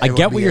I Everyone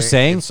get what be you're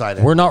saying. inside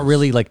We're not indoors.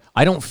 really like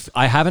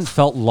I haven't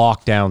felt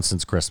locked down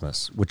since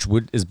Christmas, which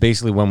is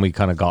basically when we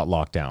kind of got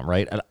locked down,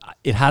 right? And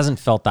it hasn't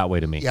felt that way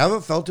to me. You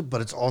haven't felt it, but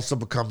it's also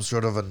become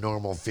sort of a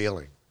normal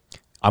feeling.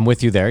 I'm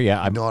with you there.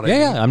 Yeah, You know what I mean?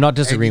 yeah. I'm not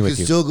disagreeing and with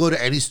you. You can still go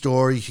to any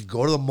store. You can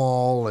go to the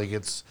mall. Like,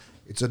 it's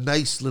a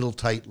nice little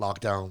tight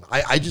lockdown.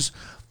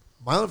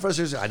 My only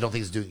frustration, I don't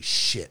think it's doing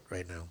shit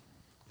right now,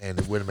 and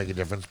it wouldn't make a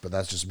difference. But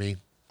that's just me.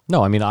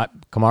 No, I mean,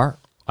 Kamar,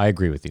 I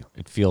agree with you.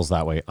 It feels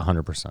that way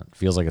 100%.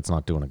 Feels like it's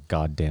not doing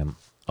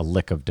a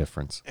lick of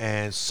difference.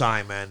 And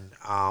Simon,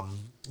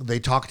 they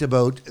talked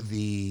about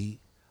the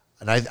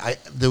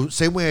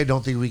same way. I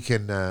don't think we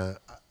can. I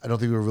don't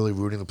think we're really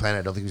ruining the planet.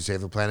 I don't think we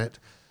save the planet.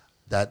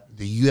 That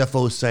the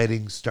UFO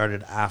sighting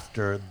started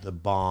after the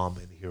bomb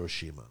in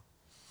Hiroshima.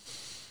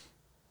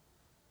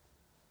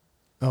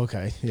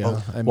 Okay,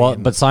 yeah. I Well,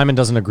 mean, but Simon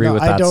doesn't agree No,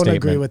 with I that don't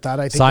statement. agree with that.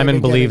 I think Simon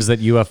they've been believes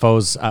that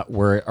UFOs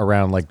were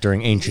around like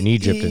during ancient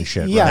Egypt and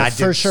shit. Yeah, right? I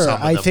for did sure. some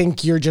of I them.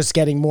 think you're just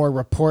getting more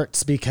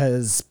reports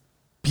because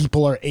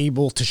people are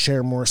able to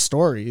share more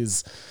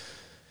stories.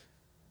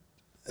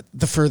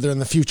 The further in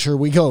the future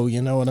we go,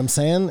 you know what I'm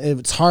saying?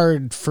 It's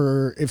hard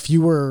for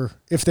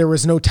if there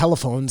was no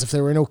telephones, if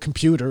there were no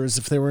computers,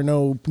 if there were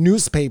no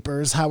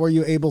newspapers, how are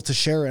you able to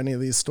share any of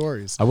these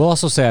stories? I will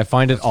also say I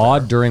find it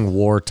odd during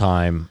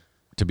wartime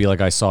to be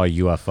like I saw a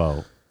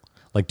UFO.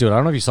 Like, dude, I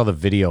don't know if you saw the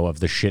video of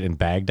the shit in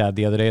Baghdad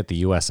the other day at the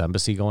U.S.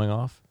 Embassy going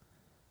off.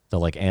 The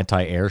like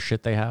anti-air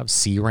shit they have,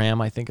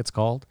 CRAM, I think it's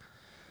called.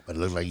 But it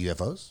looked like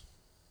UFOs.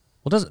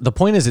 Well, the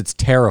point is it's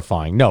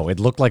terrifying. No, it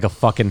looked like a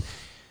fucking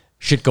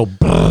shit go.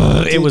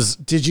 It was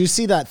Did you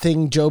see that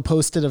thing Joe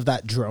posted of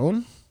that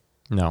drone?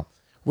 no.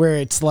 Where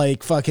it's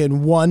like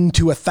fucking 1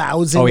 to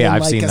 1,000. Oh, yeah, in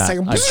I've like seen a that.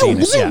 second. I've seen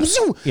it,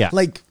 yeah. Yeah.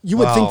 Like you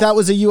would think that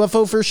was a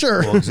UFO for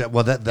sure.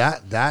 Well,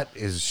 that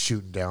is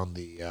shooting down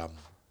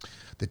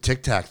the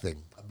Tic Tac thing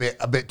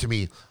a bit to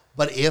me.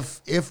 But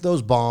if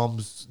those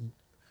bombs,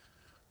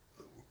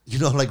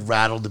 like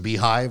rattled the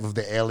beehive of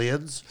the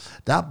aliens,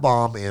 that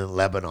bomb in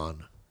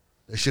Lebanon,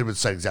 there should have been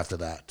sightings after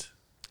that.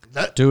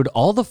 Dude,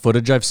 all the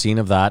footage I've seen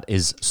of that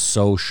is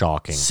so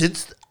shocking.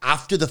 Since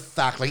after the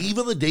fact, like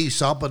even the day you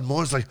saw it, but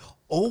more it's like,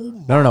 oh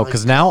my No,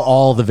 because now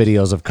all the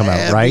videos have come out,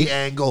 every right?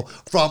 angle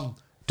from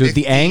Dude,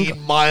 the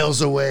 15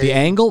 miles away. The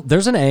angle,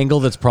 there's an angle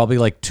that's probably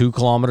like 2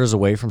 kilometers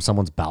away from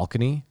someone's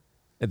balcony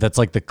that's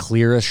like the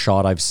clearest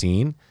shot I've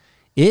seen.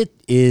 It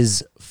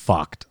is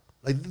fucked.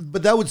 Like,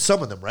 but that would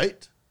some of them,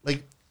 right?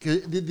 Like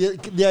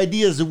the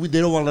idea is that they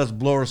don't want to let us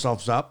blow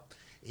ourselves up,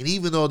 and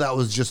even though that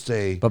was just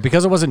a, But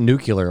because it wasn't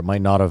nuclear, it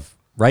might not have.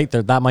 Right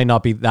there, that might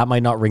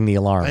not ring the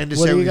alarm. I What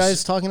understand are you what you're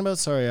guys talking about?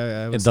 Sorry,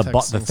 I was The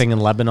texting thing in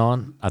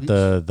Lebanon at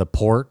the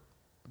port.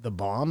 the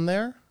bomb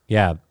there.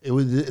 Yeah, It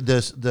was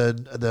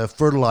the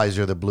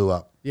fertilizer that blew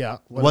up. Yeah,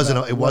 It wasn't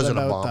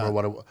a bomb or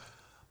what it was.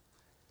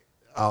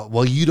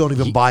 Well, you don't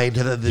even buy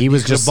into that. he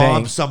was just bomb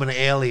saying- summon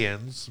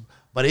aliens,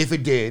 but if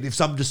it did, if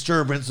some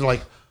disturbance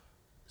like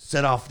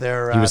set off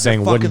their, He was their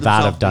saying, fuck wouldn't of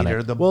that themselves have done meter,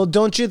 it? Well,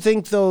 don't you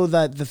think though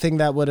that the thing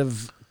that would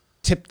have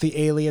tipped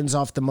the aliens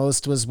off the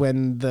most was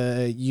when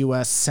the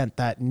U.S. sent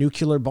that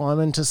nuclear bomb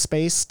into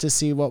space to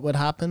see what would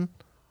happen?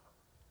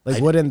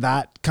 Like, wouldn't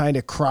that kind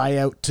of cry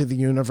out to the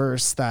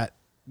universe that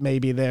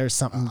maybe there's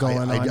something going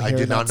on here? I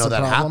did not that's know a that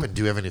problem? happened.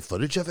 Do you have any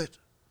footage of it?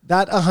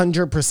 That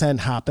 100%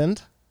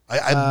 happened.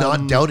 I'm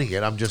not doubting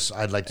it.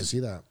 I'd like to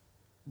see that.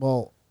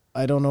 Well,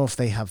 I don't know if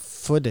they have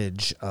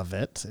footage of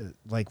it.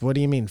 Like, what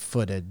do you mean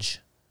footage?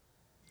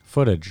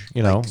 footage.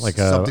 You know, like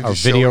a something to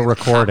show video it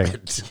recording,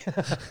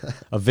 happened.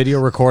 a video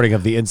recording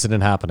of the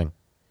incident happening.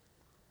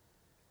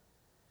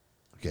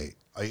 Okay.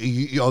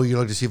 You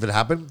like to see if it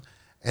happened?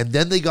 And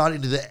then they got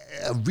into the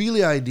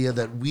really idea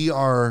that we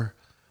are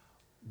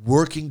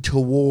working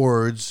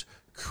towards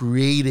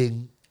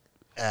creating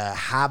a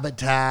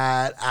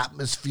habitat,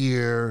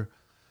 atmosphere,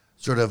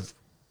 sort of,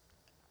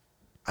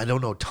 I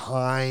don't know,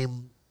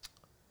 time,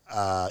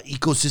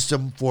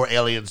 ecosystem for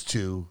aliens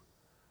to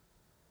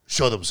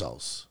show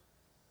themselves.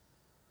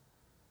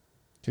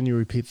 Can you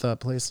repeat that,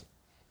 please?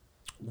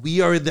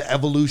 We are in the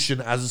evolution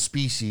as a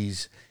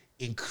species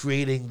in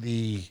creating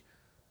the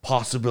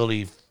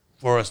possibility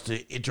for us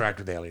to interact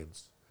with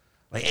aliens.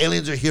 Like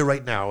aliens are here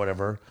right now,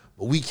 whatever,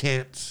 but we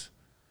can't.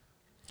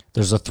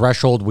 There's a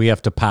threshold we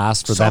have to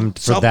pass for them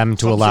to some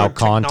allow sort of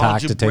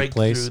contact to take technology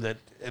place.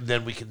 breakthrough and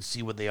then we can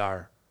see what they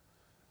are.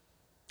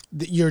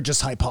 You're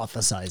just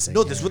hypothesizing.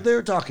 No, this is here. what they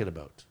were talking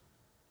about.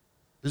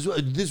 This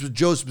was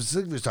Joe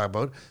specifically was talking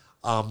about.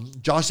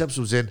 Josh Epps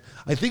was in.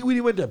 I think when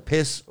he went to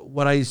piss,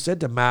 what I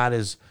said to Matt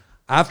is,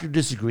 after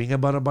disagreeing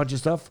about a bunch of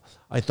stuff,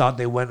 I thought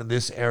they went in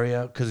this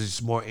area because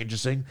it's more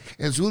interesting.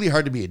 And it's really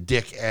hard to be a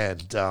dick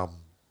and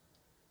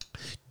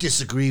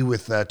disagree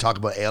with talk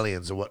about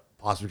aliens and what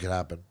possibly could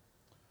happen.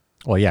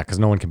 Well, yeah, because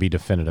no one can be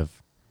definitive.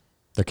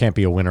 There can't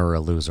be a winner or a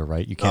loser,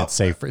 right? You can't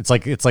say it's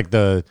like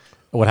the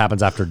what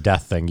happens after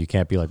death thing. You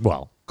can't be like,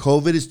 well,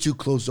 COVID is too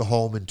close to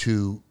home and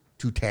too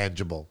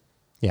tangible.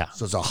 yeah.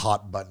 So it's a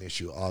hot button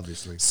issue,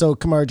 obviously. So,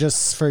 Kumar,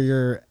 just for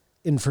your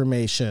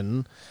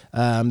information,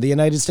 the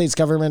United States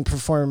government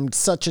performed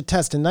such a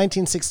test in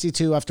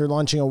 1962 after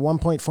launching a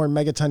 1.4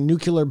 megaton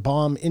nuclear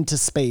bomb into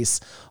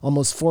space,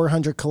 almost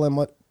 400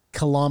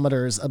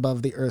 kilometers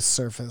above the Earth's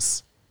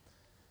surface.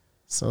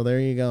 So there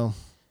you go.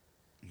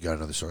 You got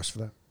another source for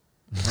that?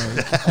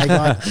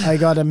 I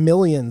got a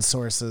million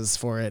sources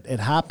for it. It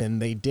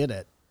happened. They did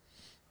it.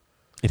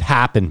 It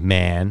happened,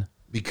 man.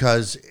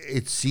 Because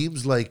it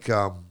seems like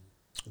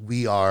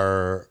we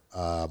are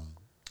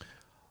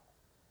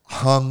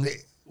hung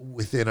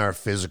within our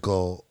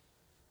physical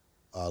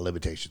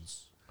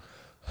limitations.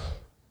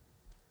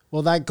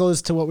 Well, that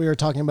goes to what we were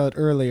talking about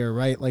earlier,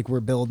 right? Like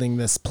we're building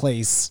this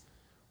place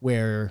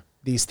where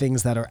these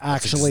things that are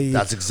actually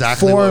That's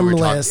exactly what we were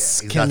formless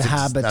talking. can That's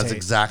habitate.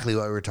 exactly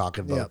what we were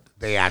talking about. Yep.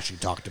 They actually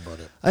talked about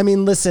it. I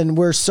mean, listen,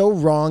 we're so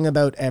wrong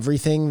about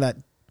everything that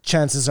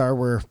chances are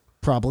we're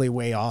probably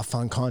way off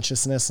on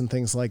consciousness and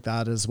things like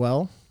that as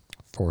well.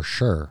 For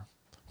sure.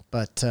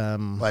 But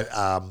But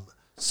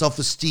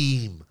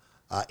self-esteem,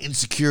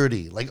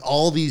 insecurity, like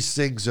all these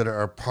things that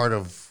are part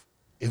of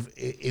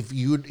if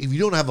you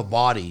don't have a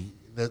body,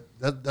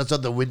 that's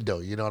out the window.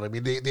 You know what I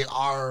mean? They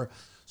are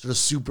sort of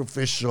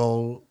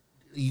superficial.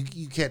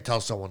 You can't tell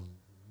someone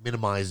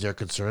minimize their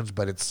concerns,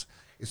 but it's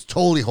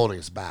totally holding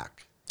us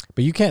back.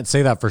 But you can't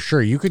say that for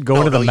sure. You could go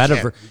into the you can't.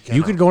 metaverse. You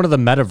You could go into the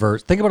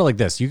metaverse. Think about it like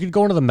this. You could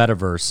go into the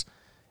metaverse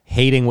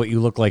hating what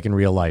you look like in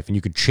real life, and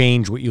you could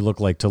change what you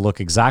look like to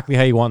look exactly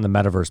how you want in the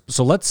metaverse.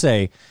 So let's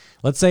say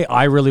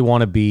I really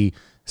want to be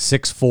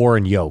 6'4"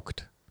 and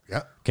yoked.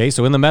 Yeah. Okay,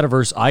 so in the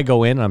metaverse, I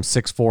go in and I'm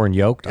 6'4" and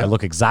yoked. I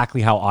look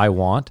exactly how I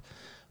want,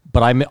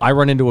 but I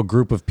run into a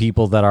group of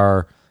people that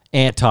are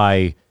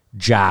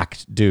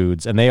anti-jacked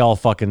dudes, and they all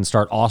fucking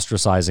start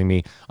ostracizing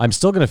me. I'm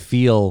still going to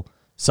feel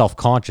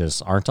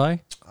self-conscious, aren't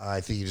I? I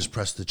think you just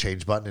press the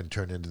change button and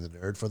turn into the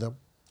nerd for them.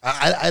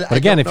 I But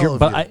again, don't if you're, know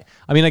but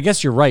I mean, I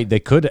guess you're right. They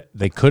could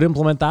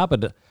implement that,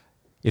 but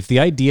if the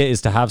idea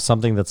is to have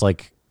something that's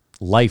like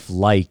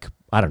life-like,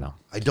 I don't know.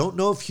 I don't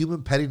know if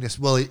human pettiness.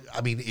 Well,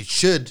 it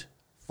should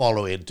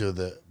follow into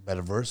the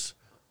metaverse,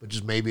 but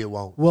just maybe it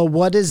won't. well,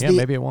 what is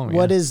maybe it won't,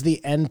 what yeah. is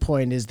the end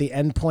point? Is the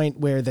end point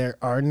where there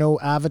are no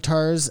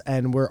avatars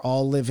and we're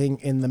all living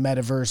in the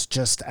metaverse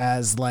just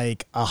as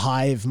like a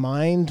hive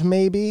mind,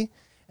 maybe?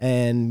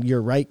 And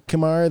you're right,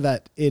 Kumar,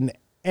 that in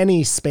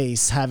any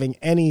space having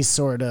any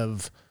sort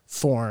of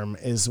form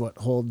is what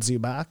holds you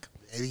back.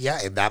 Yeah,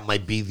 and that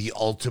might be the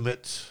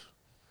ultimate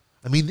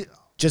I mean,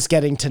 Just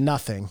getting to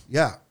nothing.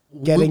 yeah.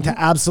 Getting to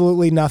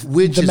absolutely nothing.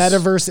 Which The is-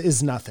 metaverse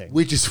is nothing.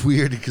 Which is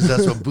weird because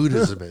that's what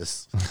Buddhism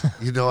is.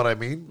 You know what I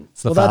mean?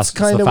 It's the Well, that's fast, it's the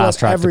kind of fast what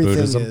track to everything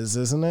Buddhism. is,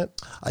 isn't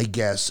it? I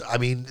guess. I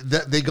mean,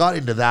 they got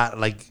into that.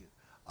 Like,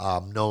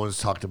 no one's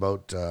talked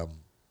about.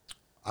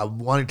 I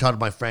wanted to talk to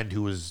my friend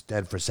who was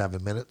dead for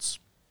 7 minutes,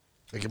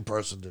 like in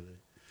person. Do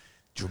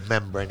you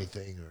remember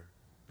anything? Or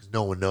because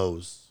no one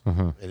knows,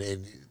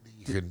 and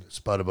you can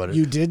spout about it.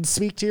 You did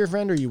speak to your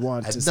friend, or you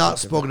want to? I've speak not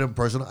to spoken to him in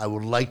person. I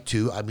would like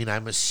to. I mean,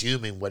 I'm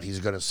assuming what he's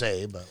going to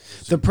say, but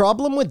The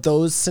problem with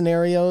those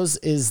scenarios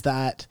is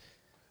that,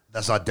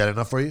 that's not dead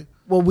enough for you.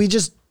 well,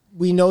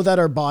 we know that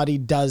our body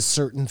does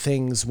certain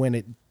things when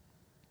it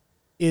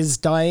is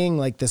dying,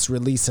 like this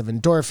release of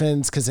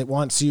endorphins, because it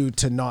wants you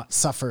to not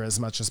suffer as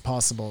much as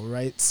possible,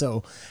 right?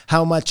 So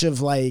how much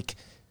of like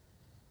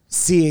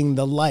seeing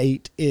the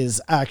light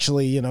is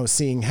actually,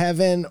 seeing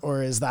heaven,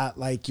 or is that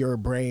like your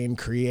brain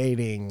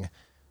creating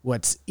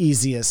what's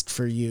easiest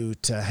for you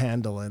to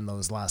handle in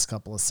those last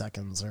couple of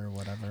seconds or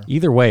whatever?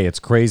 Either way, it's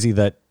crazy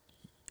that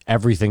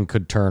everything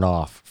could turn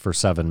off for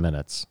 7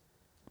 minutes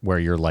where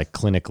you're like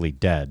clinically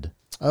dead.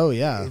 Oh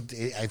yeah.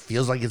 It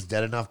feels like it's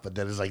dead enough, but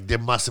then it's like there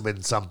must have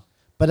been some.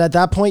 But at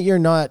that point you're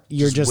not,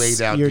 you're Just way just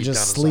down, you're deep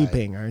just down inside.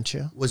 sleeping, aren't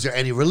you? Was there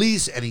any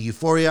release, any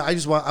euphoria? I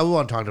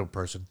want to talk to a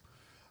person.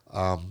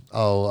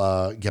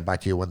 I'll get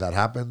back to you when that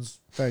happens.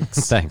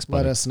 Thanks. Thanks, Let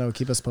buddy. us know.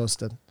 Keep us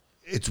posted.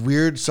 It's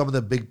weird. Some of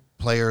the big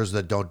players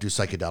that don't do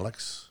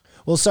psychedelics.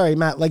 Well, sorry,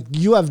 Matt, like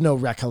you have no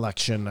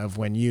recollection of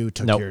when you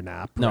took Nope. your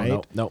nap, No,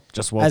 right? no.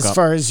 Just woke As up.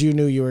 far as you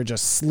knew, you were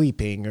just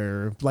sleeping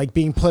or like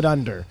being put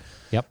under.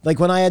 Yep. Like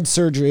when I had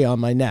surgery on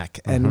my neck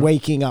and Mm-hmm.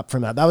 waking up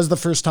from that, that was the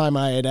first time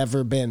I had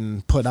ever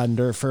been put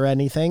under for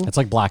anything. It's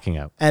like blacking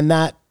out. And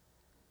that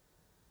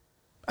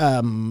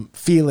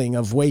feeling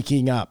of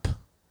waking up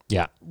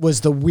Yeah.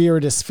 was the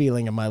weirdest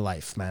feeling of my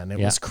life, man. It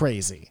Yeah. was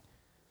crazy.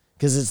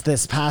 Because it's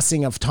this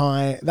passing of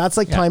time. That's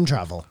like time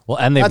travel. Well,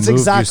 and they've That's moved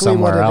exactly you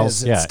somewhere what it else.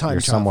 is. Yeah, It's time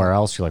you're travel. somewhere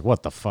else. You're like,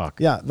 what the fuck?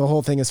 Yeah, the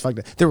whole thing is fucked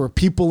up. There were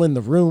people in the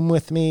room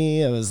with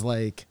me. It was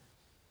like,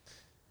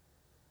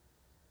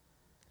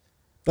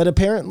 but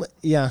apparently,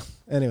 yeah.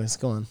 Anyways,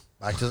 go on.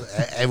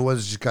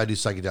 Everyone's just got to do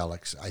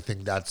psychedelics. I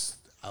think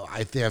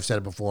I've said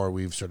it before.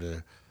 We've sort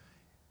of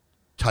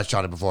touched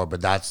on it before, but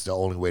that's the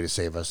only way to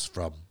save us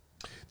from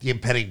the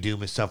impending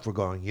doom and stuff we're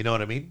going. You know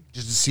what I mean?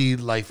 Just to see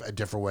life a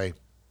different way.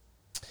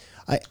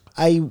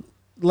 I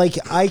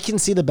can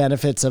see the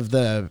benefits of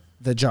the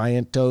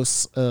giant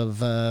dose of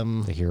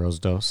The hero's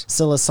dose.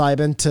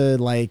 psilocybin to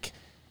like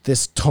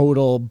this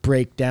total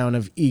breakdown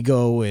of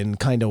ego in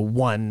kind of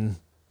one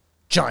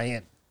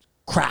giant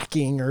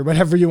cracking or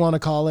whatever you want to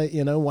call it,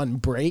 one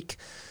break.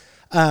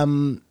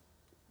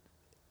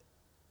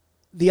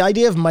 The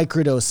idea of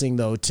microdosing,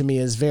 though, to me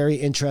is very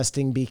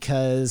interesting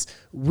because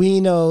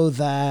we know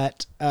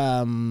that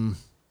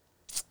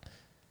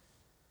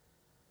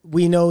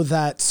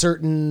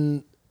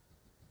certain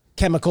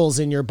chemicals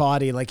in your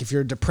body, like if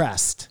you're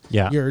depressed,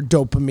 your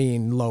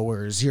dopamine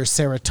lowers, your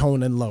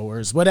serotonin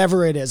lowers,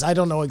 whatever it is. I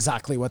don't know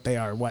exactly what they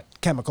are, what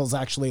chemicals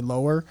actually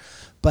lower,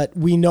 but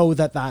we know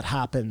that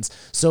happens.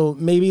 So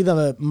maybe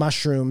the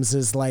mushrooms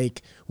is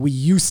like we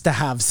used to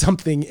have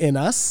something in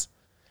us.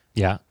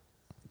 Yeah.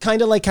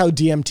 Kind of like how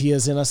DMT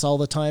is in us all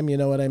the time, you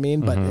know what I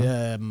mean? But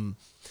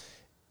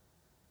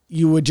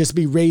you would just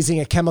be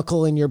raising a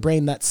chemical in your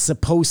brain that's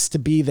supposed to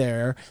be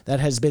there that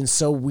has been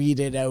so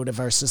weeded out of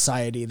our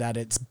society that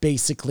it's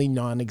basically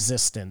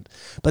non-existent.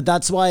 But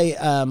that's why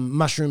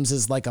mushrooms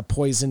is like a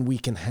poison we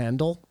can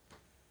handle.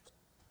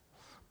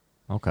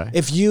 Okay.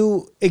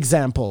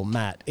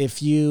 Matt,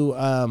 if you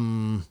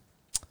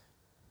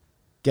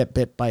get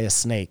bit by a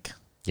snake,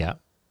 Yeah.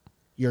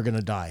 you're going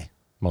to die.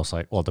 Most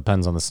likely. Well, it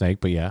depends on the snake,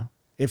 but yeah.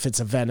 If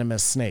it's a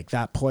venomous snake,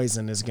 that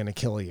poison is going to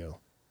kill you.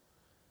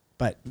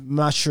 But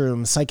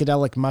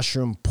psychedelic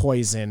mushroom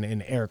poison,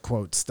 in air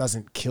quotes,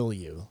 doesn't kill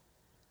you.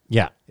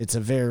 Yeah. It's a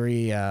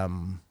very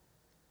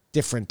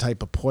different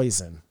type of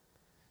poison.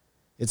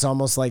 It's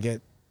almost like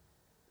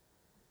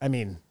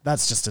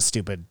that's just a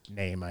stupid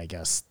name, I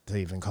guess, to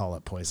even call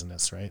it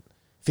poisonous, right?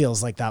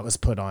 Feels like that was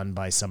put on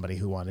by somebody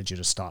who wanted you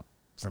to stop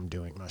from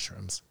doing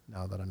mushrooms,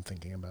 now that I'm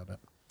thinking about it.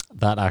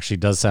 That actually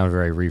does sound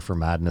very reefer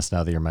madness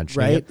now that you're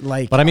mentioning Right? it.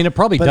 Like, but I mean, it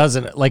probably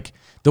doesn't. Like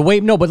the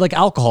way, no, but like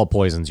alcohol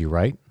poisons you,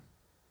 right?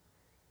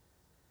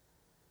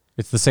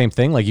 It's the same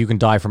thing. Like you can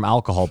die from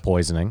alcohol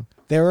poisoning.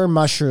 There are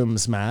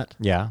mushrooms, Matt,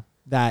 Yeah.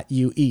 that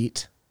you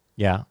eat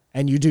Yeah.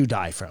 and you do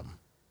die from.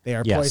 They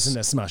are Yes.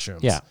 poisonous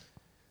mushrooms. Yeah.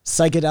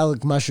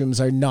 Psychedelic mushrooms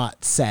are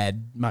not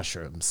said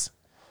mushrooms.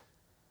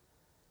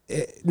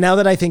 Now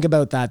that I think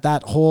about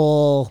that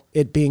whole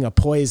it being a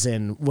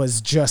poison was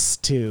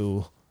just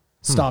to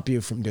stop you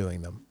from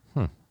doing them.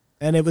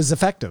 And it was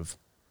effective.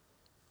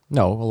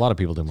 No, a lot of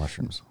people do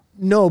mushrooms.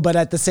 No, but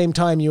at the same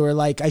time, you were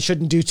like, I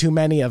shouldn't do too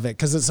many of it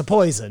because it's a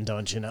poison,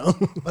 don't you know?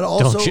 But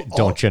also,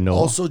 Don't you know?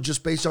 Also,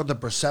 just based on the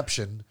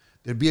perception,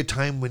 there'd be a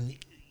time when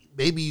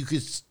maybe you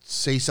could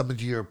say something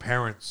to your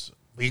parents,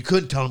 but you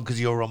couldn't tell them because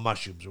you were on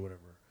mushrooms or whatever.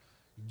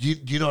 Do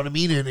you know what I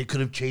mean? And it could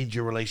have changed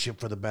your relationship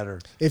for the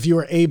better. If you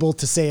were able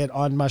to say it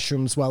on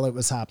mushrooms while it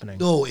was happening.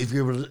 No, if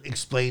you were to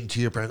explain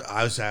to your parents,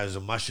 I was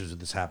on mushrooms when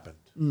this happened.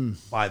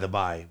 By the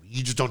by.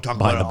 You just don't talk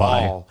By about the it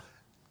by. all.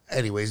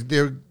 Anyways,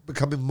 they're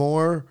becoming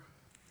more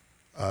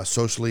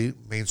socially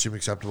mainstream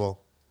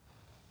acceptable.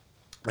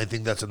 I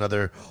think that's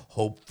another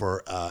hope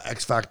for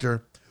X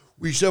Factor.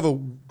 We should have a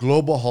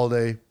global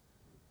holiday.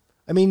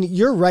 I mean,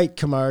 you're right,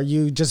 Kamar.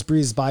 You just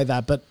breezed by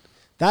that, but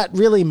that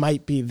really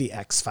might be the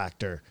X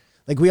Factor.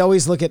 Like, we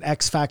always look at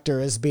X Factor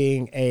as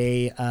being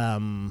a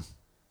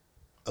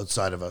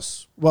Outside of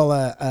us.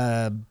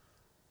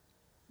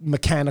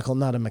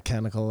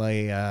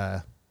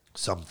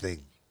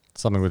 Something.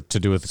 Something to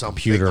do with Something.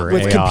 computer or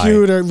with AI.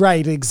 computer,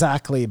 right?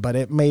 Exactly, but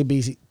it may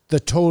be the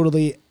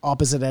totally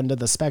opposite end of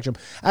the spectrum.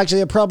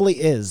 Actually, it probably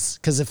is,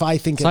 because if I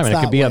think it's Simon, that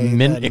it could be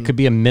way, it could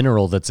be a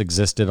mineral that's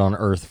existed on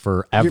Earth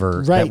forever You're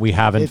right. that we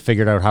haven't It-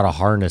 figured out how to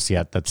harness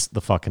yet. That's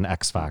the fucking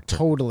X factor.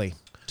 totally.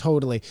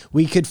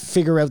 We could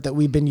figure out that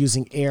we've been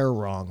using air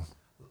wrong.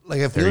 Like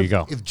if There you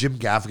go. If Jim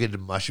Gaffigan did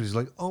mushrooms, he's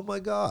like, oh my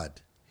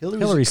God.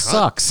 Hillary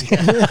sucks.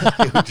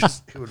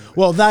 It would-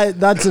 Well,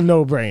 that's a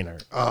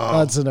no-brainer. Oh.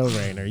 That's a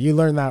no-brainer. You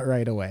learn that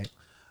right away.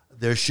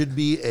 there should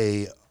be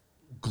a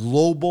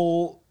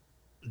global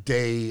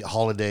day,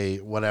 holiday,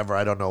 whatever,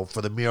 I don't know,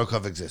 for the miracle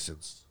of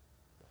existence.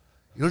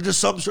 You know, just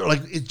some sort of,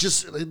 like, it's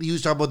just, like, he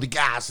was talking about the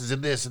gases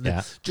and this and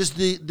Yeah. just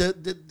the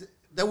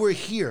that we're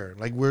here.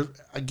 Like, we're,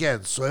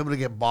 again, so able to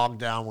get bogged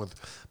down with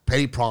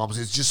petty problems.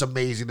 It's just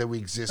amazing that we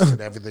exist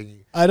and everything.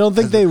 I don't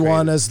think has they been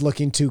want created. us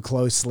looking too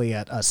closely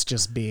at us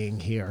just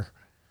being here.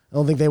 I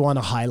don't think they want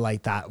to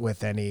highlight that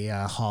with any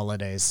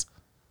holidays,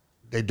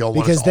 They don't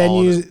want because us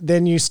all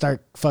then you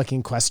start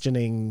fucking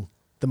questioning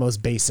the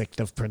most basic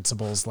of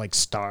principles like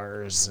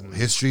stars and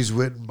history's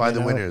written by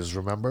the know? winners,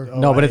 remember?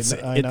 No,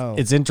 but I know.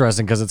 it's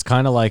interesting because it's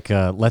kind of like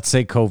let's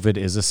say COVID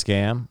is a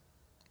scam.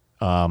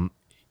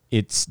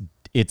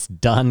 It's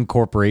done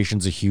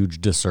corporations a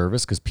huge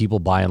disservice because people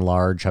by and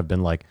large have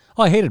been like,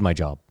 oh, I hated my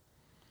job,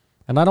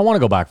 and I don't want to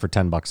go back for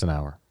 $10 an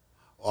hour.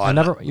 Oh, I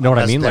never, you know what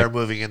I unless mean? They're Like,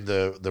 moving in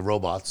the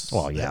robots.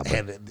 Well, yeah,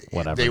 but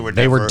whatever. They were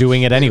They were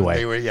doing it anyway.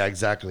 They were, yeah,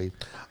 exactly.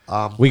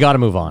 we got to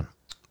move on.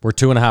 We're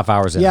 2.5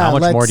 hours in. yeah. How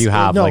much more do you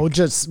have? No, Like,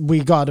 just we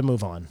got to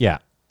move on. yeah.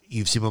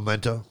 You've seen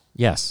Memento?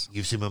 Yes.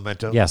 You've seen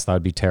Memento? Yes, that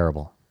would be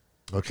terrible.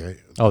 Okay.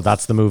 Oh,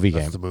 that's the movie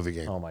That's game. the movie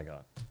game. Oh my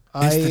god.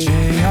 It's the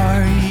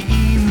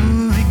JRE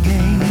movie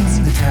games.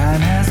 The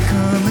time has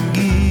come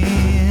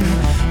again.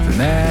 For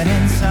Matt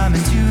and Simon,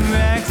 two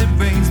rags that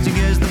brings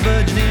together the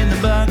budget in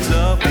the box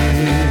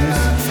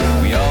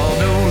office. We all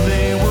know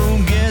they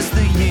won't guess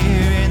the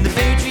year, and the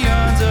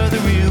Patreons are the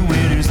real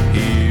winners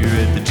here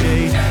at the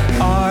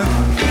JRE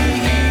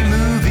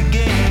movie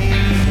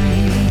game.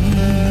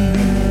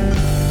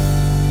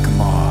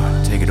 Come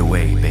on, take it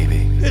away,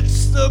 baby.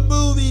 It's the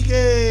movie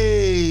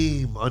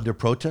game. Under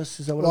protest?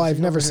 Is that what Well, I'm I've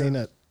seeing never over here? seen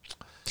it.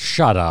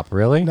 Shut up,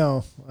 really?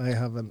 No, I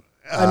haven't.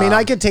 I mean,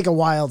 I could take a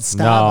wild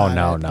stab. No, at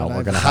no, it, no, but we're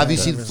I've gonna never- Have you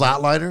seen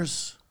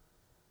Flatliners?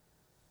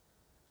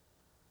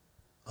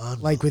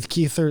 like with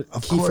Kiefer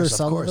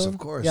Sutherland? Of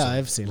course. Yeah,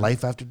 I've seen it.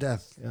 Life After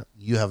Death. Yeah.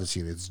 You haven't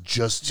seen it. It's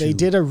just They too-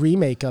 did a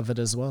remake of it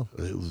as well.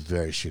 It was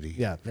very shitty.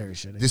 Yeah, very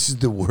shitty. This is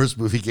the worst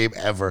movie game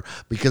ever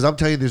because I'm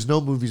telling you, there's no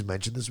movies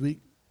mentioned this week,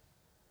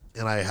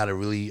 and I had a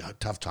really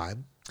tough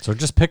time. So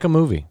just pick a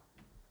movie.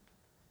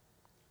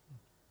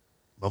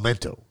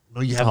 Memento. No,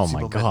 you haven't Oh seen my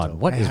Memento. god,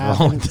 what I is wrong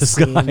haven't with this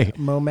seen guy?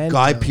 Memento.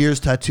 Guy Pearce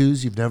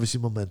tattoos. You've never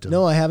seen Memento.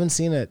 No, I haven't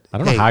seen it. I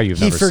don't know Hey, how you've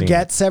He never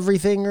forgets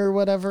everything or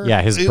whatever. seen.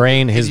 Yeah, his It-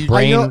 brain. it- His I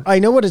brain. I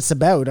know what it's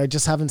about. I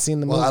just haven't seen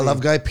the Well, movie. I love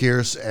Guy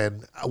Pearce.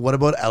 And what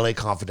about LA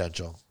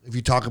Confidential? If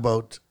you talk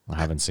about, I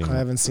haven't seen I it.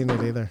 haven't seen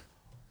it either.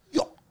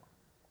 yo,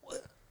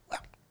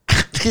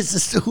 this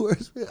is the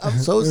worst. I'm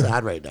so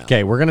sad right now.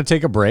 Okay, we're gonna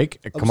take a break.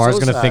 Kamar's so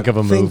gonna sad. think of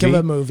a movie. Think of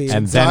a movie.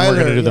 and then we're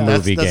gonna do the Tyler,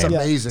 movie that's game.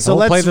 amazing. So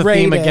We'll play let's the rate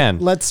theme it. again.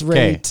 Let's 'Kay.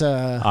 rate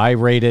I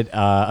rate it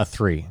a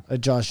 3.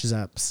 Josh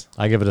Zapps.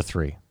 I give it a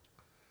 3.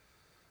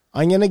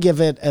 I'm gonna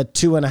give it a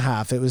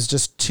 2.5. It was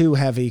just too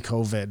heavy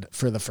COVID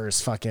for the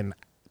first fucking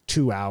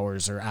 2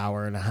 hours or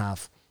hour and a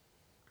half.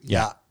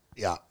 Yeah,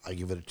 I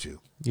give it a 2.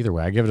 Either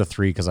way, I give it a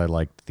 3 because I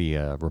liked the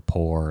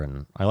rapport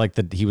and I liked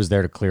that he was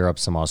there to clear up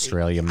some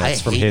Australia I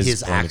myths from hate his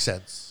his point of-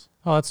 accents.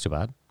 Oh, that's too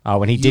bad. Oh,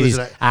 when he He did was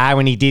his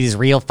when he did his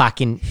real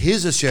fucking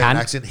His Australian Cunt.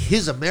 accent,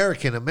 his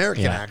American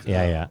yeah, accent.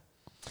 yeah.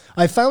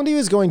 I found he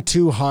was going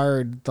too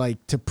hard,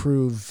 like, to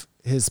prove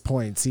his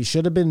points. He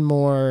should have been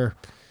more.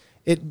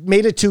 It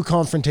made it too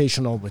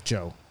confrontational with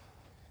Joe.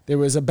 There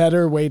was a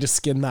better way to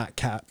skin that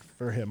cat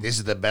for him. This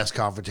is the best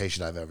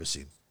confrontation I've ever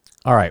seen.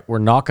 All right, we're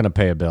not going to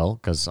pay a bill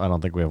because I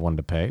don't think we have one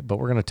to pay, but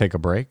we're going to take a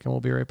break and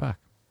we'll be right back.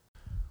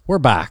 We're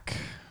back.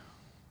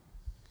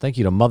 Thank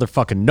you to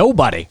motherfucking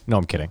nobody. No,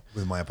 I'm kidding.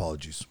 With my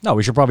apologies. No,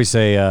 we should probably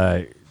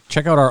say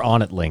check out our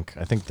Onnit link.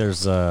 I think there's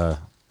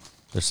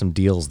some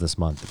deals this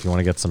month. If you want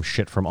to get some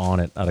shit from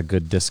Onnit at a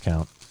good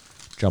discount,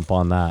 jump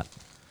on that.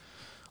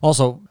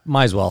 Also,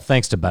 might as well.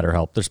 Thanks to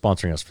BetterHelp. They're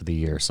sponsoring us for the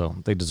year, so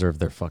they deserve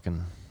their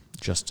fucking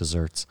Just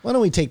desserts. Why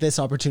don't we take this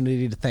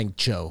opportunity to thank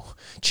Joe?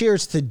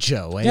 Cheers to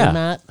Joe, eh, Yeah,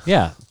 Matt?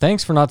 yeah.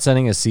 Thanks for not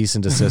sending a cease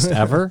and desist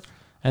ever,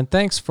 and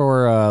thanks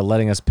for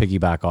letting us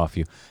piggyback off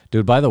you,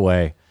 dude. By the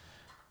way,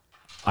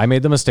 I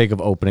made the mistake of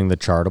opening the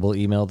Chartable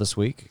email this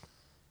week.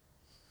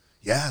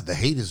 Yeah, the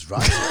hate is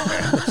rising,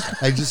 man.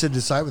 I just said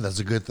to Simon, that's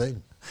a good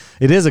thing.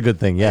 It is a good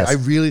thing, yes. I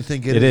really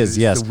think It is, It's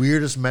yes. the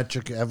weirdest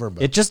metric ever.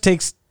 But It just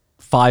takes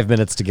 5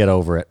 minutes to get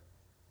over it.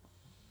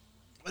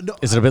 no,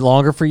 Is it a bit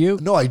longer for you?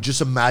 no, I just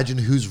imagine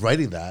who's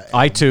writing that.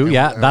 I too,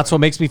 yeah. That's what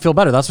makes me feel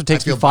better. That's what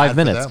takes me feel 5 bad for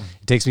minutes. them.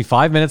 It takes me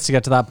 5 minutes to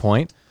get to that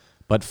point,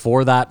 but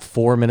for that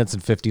 4 minutes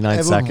and 59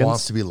 Everyone seconds,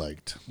 wants to be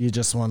liked. You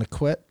just want to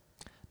quit?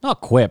 not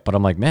quit, but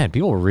I'm like, man,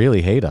 people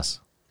really hate us.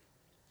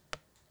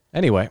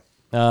 Anyway,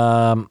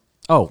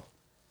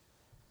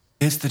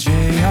 It's the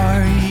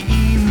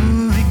JREE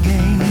movie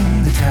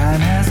game. The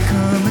time has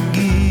come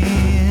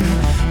again.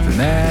 For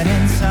Matt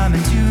and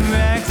Simon, 2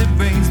 racks of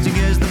brains to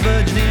guess the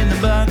budget in the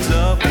box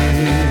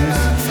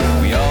office.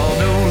 We all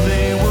know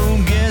they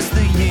won't guess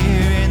the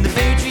year, and the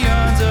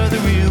Patreons are the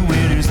real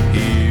winners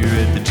here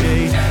at the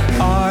JREE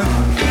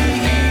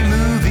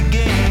movie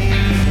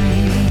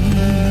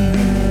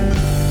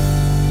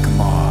game.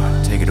 Come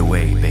on, take it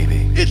away,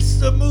 baby. It's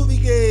the movie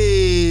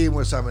game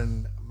where Simon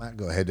and Matt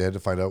go head to head to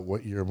find out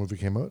what year a movie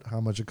came out, how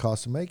much it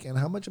cost to make, and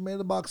how much it made at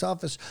the box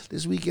office.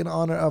 This week, in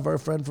honor of our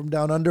friend from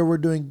Down Under, we're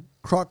doing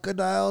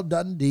Crocodile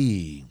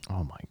Dundee.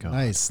 oh my God.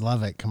 Nice.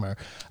 Love it. Come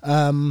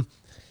on.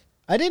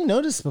 I didn't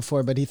notice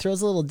before, but he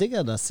throws a little dig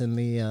at us in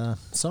the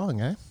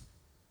song, eh?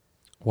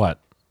 What?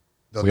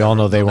 They'll We all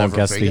never- know they they'll won't never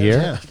guess the figure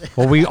year.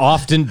 Well, we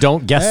often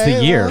don't guess the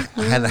Hey, year.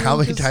 well, And how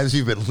many times have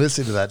you been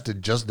listening to that to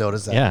just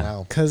notice that Yeah.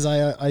 now? Because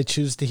I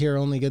choose to hear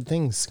only good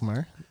things,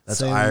 Kamar. That's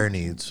Same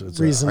irony. It's an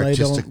reason I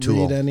artistic don't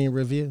tool. read any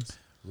reviews.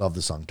 Love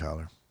the song,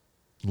 Tyler.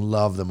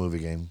 Love the movie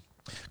game.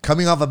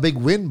 Coming off a big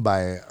win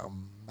by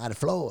Matt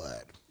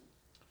Floyd.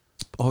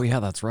 Oh yeah,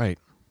 that's right.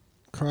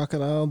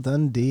 Crocodile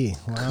Dundee.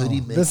 Wow. Could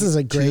he make This is a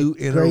it 2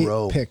 great, in a great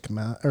row? pick,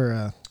 Matt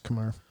or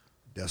Kamar.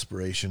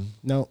 Desperation.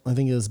 No, I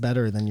think it was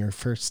better than your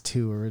first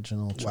 2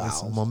 original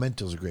choices. Wow.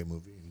 Memento's a great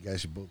movie. You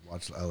guys should both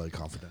watch LA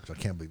Confidential.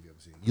 I can't believe you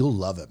haven't seen it. You'll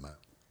love it, Matt.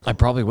 I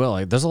probably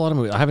will. There's a lot of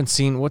movies I haven't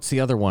seen. What's the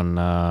other one?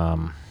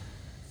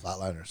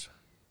 Flatliners.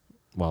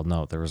 Well,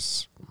 no, there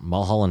was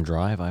Mulholland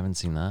Drive. I haven't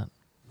seen that.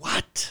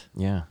 What?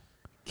 Yeah.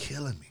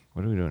 Killing me.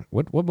 What are we doing?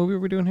 What movie are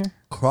we doing here?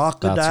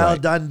 Crocodile That's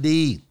right.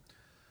 Dundee.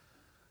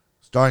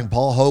 Starring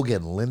Paul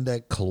Hogan,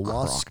 Linda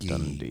Kowalski,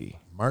 Dundee.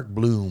 Mark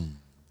Bloom,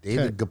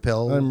 David Okay.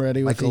 Chappelle, I'm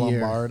ready with Michael the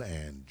year. Lombard,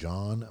 and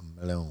John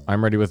Malone.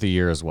 I'm ready with the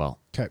year as well.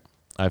 Okay.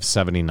 I have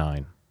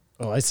 79.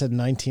 Oh, I said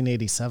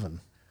 1987.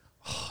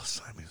 Oh,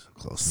 Simon's so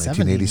close.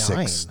 79.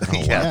 1986.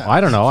 Oh, yeah.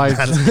 I don't know. I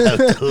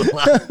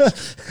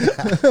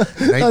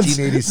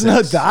 1986. It's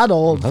not that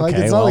old. Like,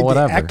 Okay, it's not well, like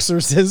whatever. The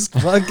Exorcist.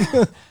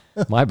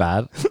 Fuck. my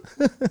bad.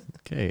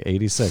 Okay,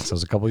 86. I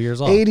was a couple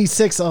years off.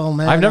 86. Oh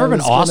man, I've never I been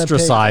was gonna pick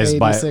ostracized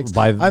by- 86.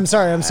 by- I'm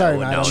sorry,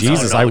 Matt.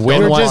 Jesus, no, I don't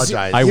win one.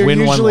 apologize. I You're win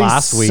one usually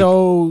last week.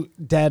 So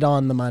dead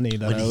on the money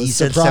that When I he was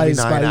said surprised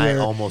 79, by I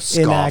your almost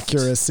scoffed.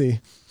 inaccuracy.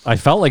 I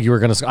felt like you were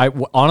gonna.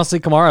 Honestly,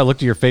 Kamara, I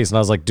looked at your face and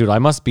I was like, dude, I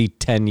must be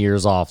 10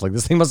 years off. Like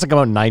this thing must have come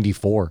out in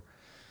 94.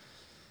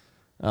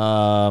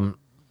 A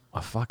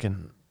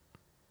fucking.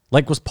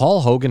 Like, was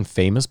Paul Hogan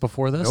famous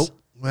before this? Nope.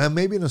 Well,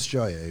 maybe in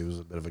Australia he was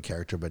a bit of a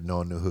character, but no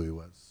one knew who he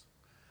was.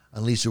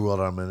 Unleash the World,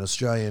 I'm an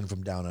Australian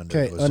from down under.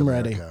 Okay, goes to I'm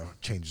ready. America,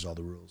 changes all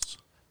the rules.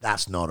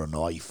 That's not a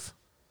knife.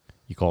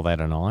 You call that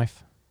a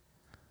knife?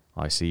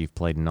 I see you've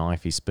played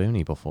knifey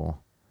spoony before.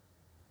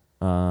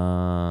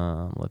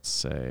 Let's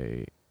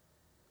say.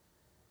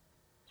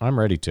 I'm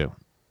ready to.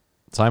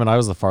 Simon, I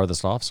was the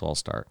farthest off, so I'll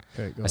start.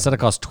 Okay, go I said it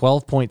cost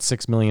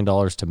 $12.6 million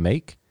to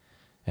make,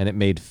 and it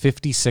made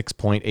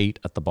 $56.8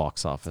 at the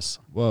box office.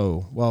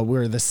 Whoa. Well,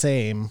 we're the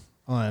same.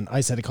 On I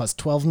said it cost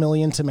 $12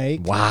 million to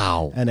make.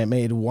 Wow. And it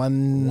made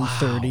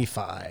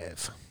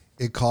 $135.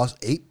 It cost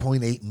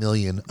 8.8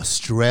 million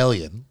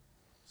Australian,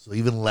 so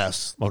even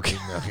less. Okay.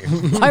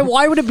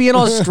 Why would it be in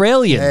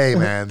Australian? Hey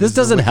man, this is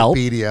doesn't help.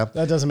 Wikipedia,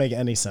 That doesn't make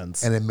any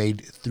sense. and it made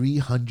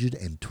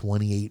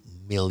 $328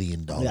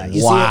 million. Yeah, you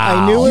see,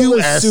 Wow. I knew it was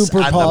US super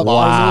at the popular.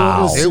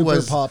 Wow. It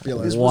was super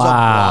popular. This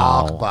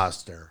Wow. was a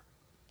blockbuster.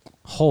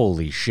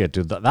 Holy shit,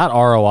 dude. That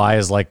ROI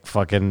is like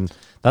fucking.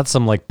 That's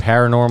some like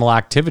paranormal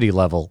activity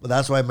level. But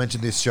that's why I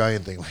mentioned the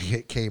Australian thing. Like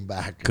it came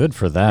back. Good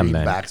for them,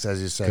 man. Greenbacks, as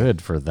you say.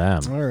 Good for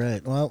them. All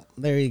right. Well,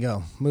 there you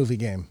go. Movie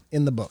game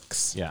in the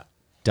books. Yeah.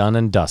 Done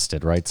and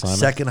dusted, right, Simon?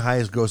 Second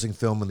highest grossing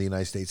film in the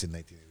United States in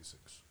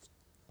 1986.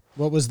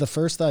 What was the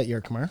first that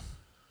year, Kamar?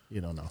 You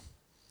don't know.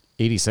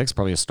 86,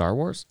 probably a Star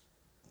Wars.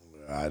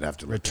 I'd have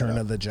to look Return it up.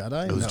 of the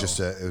Jedi? It was No. just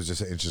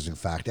an interesting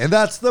fact, and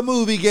that's the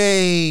movie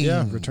game.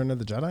 Yeah, Return of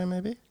the Jedi,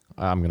 maybe?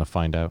 I'm gonna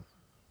find out.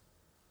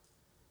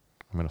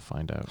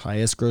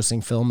 Highest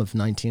grossing film of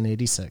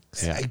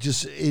 1986. Yeah.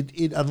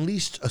 It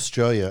unleashed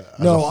Australia. as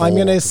a No, I'm whole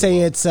gonna to the say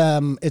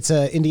world. it's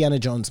a Indiana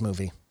Jones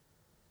movie.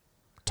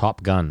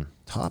 Top Gun.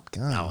 Top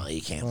Gun. No,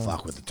 you can't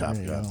fuck with the Top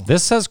Gun.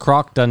 This says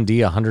Croc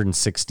Dundee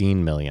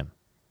 116 million.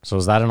 So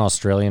is that in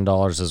Australian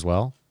dollars as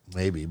well?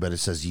 Maybe, but it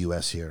says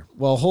U.S. here.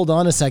 Well, hold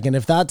on a second.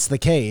 If that's the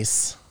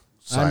case,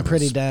 I'm Simon's-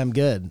 pretty damn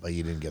good. But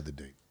you didn't get the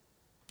date.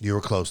 You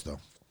were close, though.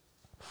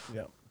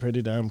 Yeah,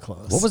 pretty damn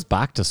close. What was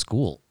Back to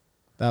School?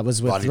 that?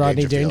 Was with Rodney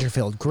Rodney Dangerfield.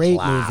 Dangerfield. Great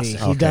Class. movie.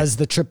 He Okay. does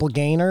the Triple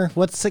Gainer.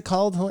 What's it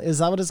called? Is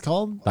that what it's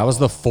called? That was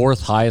the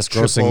fourth highest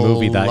grossing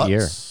movie that Lutz,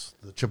 year.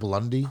 The Triple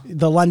Lundy.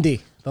 The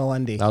Lundy. The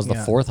Lundy. That was the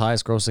yeah. fourth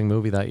highest grossing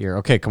movie that year.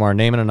 Okay, Kamar,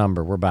 name and a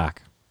number. We're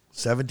back.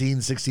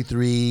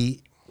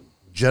 1763,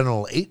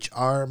 General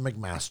H.R.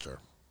 McMaster.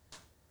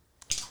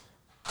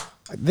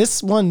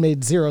 This one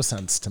made 0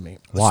 sense to me.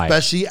 Why?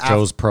 Especially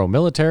Joe's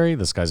pro-military.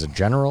 This guy's a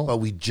general. But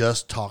we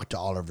just talked to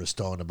Oliver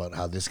Stone about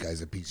how this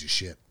guy's a piece of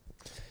shit.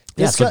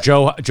 Yeah, This so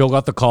guy- Joe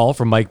got the call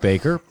from Mike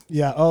Baker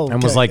Yeah. Oh,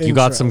 and was okay, like, "You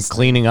got some interesting.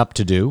 cleaning up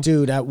to do."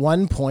 Dude, at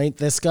one point,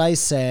 this guy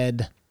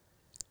said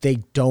they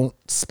don't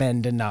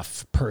spend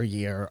enough per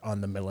year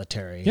on the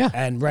military. Yeah.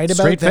 And right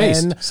about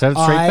Straight-faced. then, Said it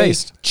I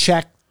straight-faced.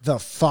 checked the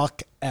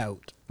fuck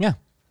out. Yeah,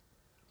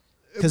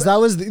 Because that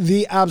was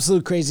the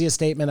absolute craziest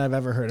statement I've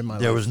ever heard in my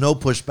There life. was no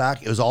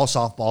pushback. It was all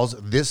softballs.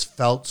 This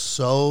felt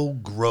so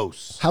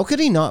gross. How could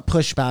he not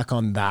push back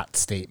on that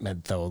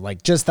statement, though?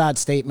 Like, just that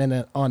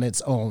statement on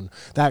its own.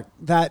 That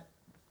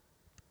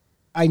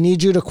I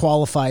need you to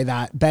qualify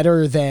that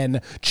better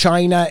than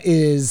China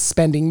is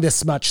spending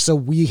this much, so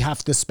we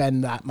have to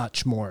spend that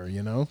much more,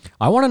 you know?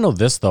 I want to know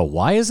this though.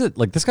 Why is it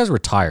like this guy's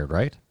retired,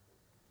 right?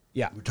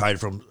 Yeah. Retired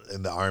from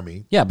in the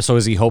army. Yeah, but so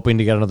is he hoping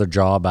to get another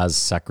job as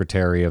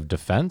Secretary of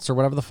Defense or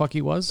whatever the fuck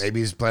he was? Maybe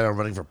he's planning on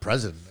running for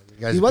president. The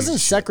guy's He a wasn't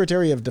piece of shit.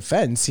 Secretary of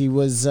Defense. He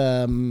was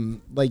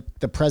like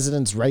the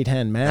president's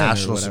right-hand man.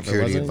 National or whatever,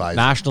 Security wasn't he? Advisor.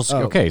 National.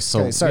 Oh, Okay,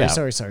 so sorry,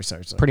 yeah,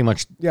 sorry. pretty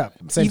much. Yeah,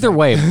 same Either thing.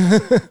 way,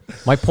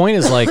 my point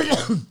is like,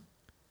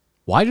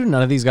 why do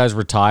none of these guys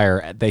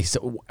retire?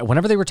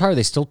 Whenever they retire,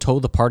 they still toe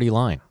the party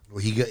line.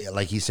 Well,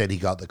 like he said, he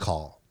got the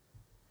call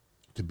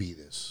to be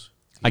this.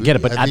 I get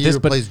it, but I at think he this,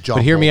 but replaced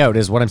John hear me Bolton. out.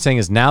 Is what I'm saying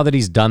is now that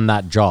he's done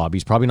that job,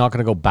 he's probably not going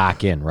to go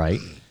back in, right?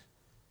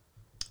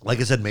 Like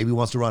I said, maybe he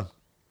wants to run.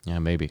 Yeah,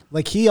 maybe.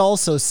 Like he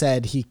also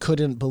said he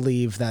couldn't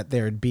believe that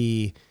there'd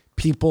be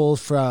people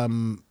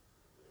from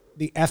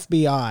the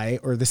FBI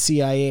or the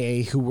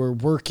CIA who were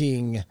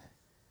working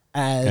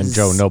as And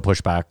Joe, no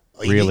pushback,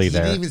 He really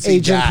didn't there. even say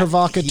Agent that. He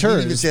provocateurs,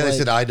 didn't even say that. I like-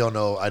 said, I don't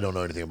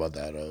know anything about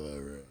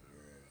that.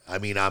 I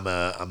mean, I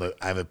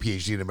have a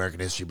PhD in American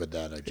history, but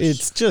that I just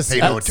It's just pay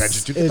no it's-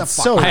 attention to. Get the it's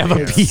fuck so out I of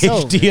have a here.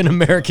 PhD in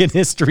American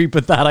history,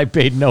 but that I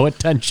paid no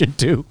attention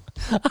to.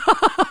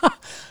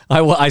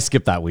 I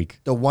skipped that week.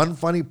 The one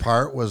funny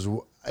part was,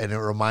 and it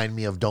reminded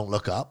me of Don't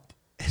Look Up,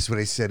 is when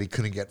he said he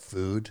couldn't get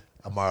food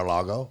at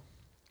Mar-a-Lago.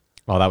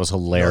 Oh, that was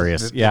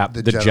hilarious. The Yeah,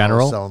 the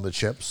general. selling the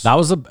chips. That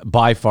was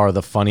by far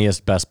the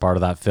funniest, best part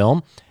of that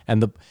film.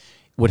 And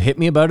what hit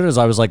me about it is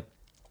I was like,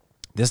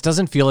 this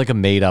doesn't feel like a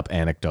made up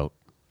anecdote.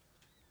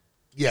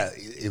 Yeah,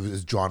 it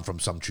was drawn from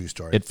some true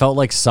story. It felt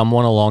like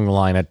someone along the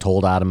line had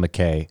told Adam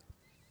McKay,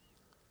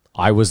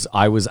 I was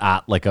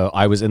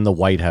in the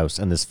White House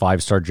and this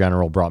 5-star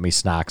general brought me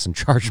snacks and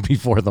charged me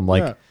for them.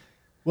 Like, Yeah.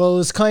 Well, it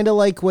was kind of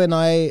like when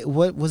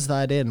what was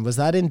that in? Was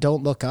that in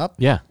Don't Look Up?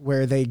 Yeah.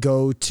 Where they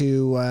go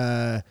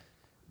to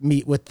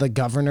meet with the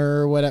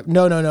governor or whatever.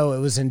 No. It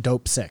was in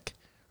Dope Sick.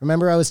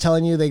 Remember I was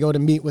telling you they go to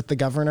meet with the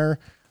governor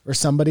or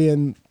somebody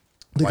and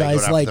the Why are you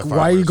guy's going like, after the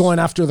why are you farmers?" going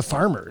after the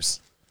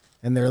farmers?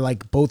 And they're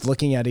like both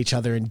looking at each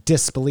other in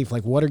disbelief.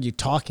 Like, what are you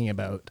talking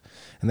about?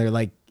 And they're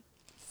like,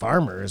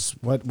 farmers?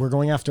 What? We're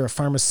going after a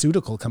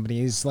pharmaceutical company.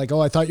 He's like, oh,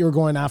 I thought you were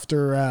going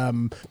after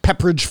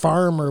Pepperidge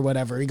Farm or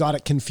whatever. He got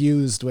it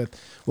confused with,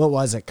 what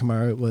was it,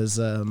 Kamar? It was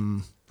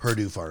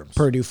Purdue Farms.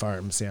 Purdue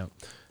Farms, yeah.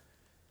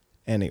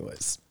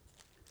 Anyways.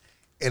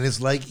 And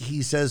it's like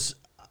he says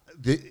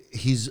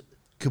he's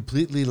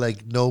completely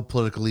like no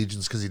political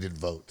allegiance because he didn't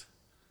vote.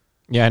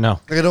 yeah, I know.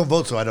 Like I don't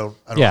vote, so I don't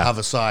Yeah. have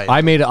a side.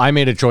 I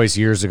made a choice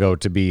years ago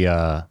to be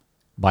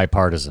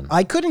bipartisan.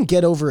 I couldn't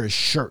get over his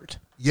shirt.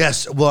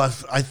 Yes, well,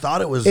 I thought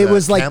it was. It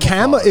was like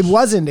camouflage. It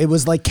wasn't. It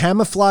was like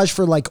camouflage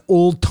for like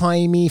old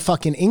timey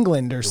fucking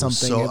England or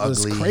something. so it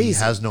was ugly. He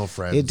crazy. has no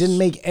friends. It didn't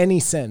make any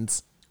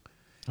sense.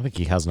 I think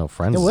he has no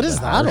friends. And what a is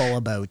bit that harsh. all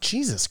about?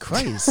 Jesus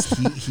Christ.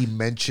 He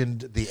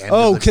mentioned the end.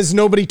 Oh, of the, because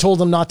nobody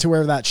told him not to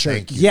wear that shirt.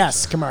 Thank you,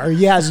 Yes, Kamar.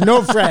 He has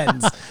no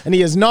friends and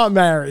he is not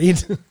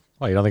married.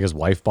 Oh, you don't think his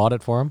wife bought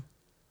it for him?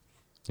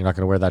 You're not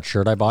going to wear that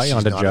shirt I bought you she's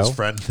onto not Joe? his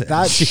friend.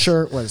 That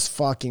shirt was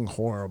fucking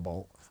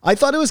horrible. I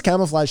thought it was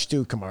camouflage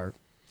too, Kamar.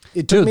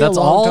 It took Dude, me that's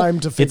a long all. time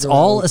to figure It's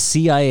all out. a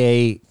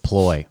CIA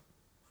ploy.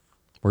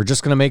 We're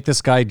just going to make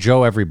this guy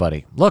Joe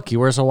everybody. Look, he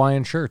wears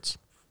Hawaiian shirts.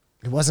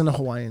 It wasn't a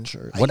Hawaiian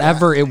shirt.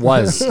 Whatever it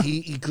was.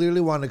 he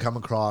clearly wanted to come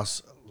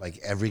across like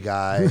every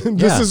guy.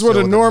 This Yeah. is what So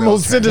a the normal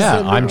military-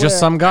 citizen Yeah, I'm would just wear.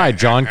 some guy,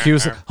 John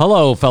Cusack.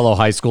 Hello, fellow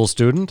high school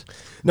student.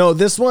 No,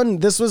 this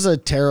was a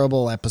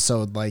terrible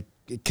episode. Like,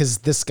 because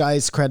this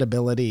guy's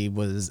credibility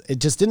it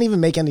just didn't even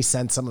make any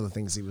sense. Some of the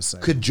things he was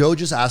saying. Could Joe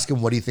just ask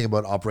him what do you think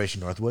about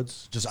Operation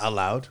Northwoods, just out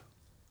loud?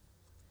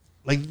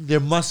 Like there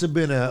must have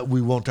been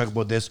we won't talk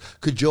about this.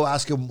 Could Joe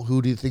ask him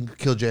who do you think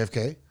killed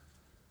JFK?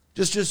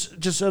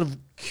 Just out of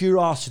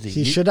curiosity.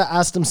 He should have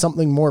asked him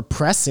something more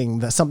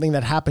pressing, something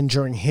that happened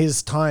during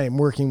his time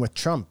working with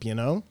Trump, you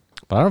know?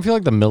 But I don't feel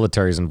like the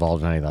military is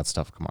involved in any of that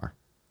stuff, Kamar.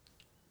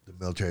 The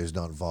military is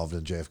not involved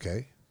in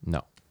JFK.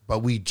 No. But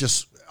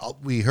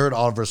we heard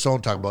Oliver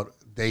Stone talk about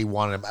they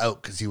wanted him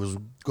out because he was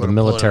going The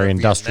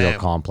military-industrial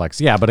complex.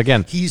 Yeah, but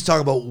again, He's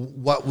talking about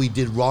what we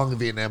did wrong in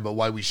Vietnam, but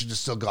why we should have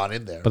still gone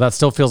in there. but that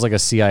still feels like a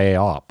CIA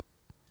op.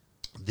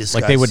 This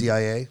like guy's they would-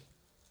 CIA.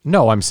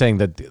 No, I'm saying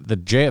that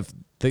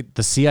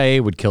the CIA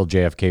would kill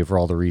JFK for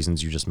all the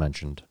reasons you just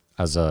mentioned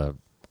as a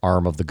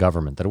arm of the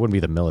government. That it wouldn't be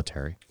the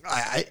military.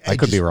 I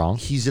could be wrong.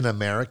 He's an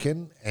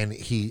American, and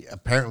he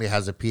apparently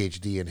has a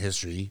PhD in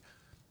history.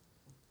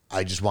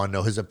 I just want to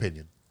know his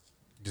opinion.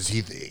 Does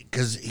he?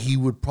 Because he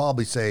would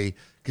probably say,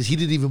 because he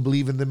didn't even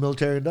believe in the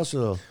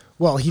military-industrial.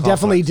 Well, he complex.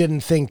 definitely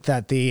didn't think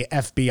that the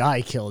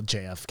FBI killed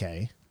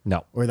JFK.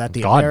 No. Or that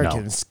the God, no.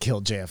 Americans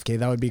killed JFK.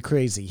 That would be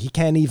crazy. He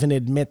can't even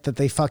admit that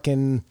they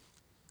fucking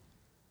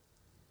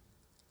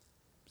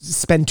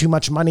spend too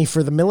much money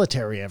for the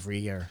military every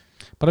year.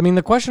 But I mean,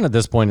 the question at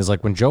this point is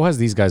like when Joe has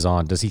these guys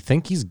on, does he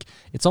think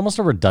it's almost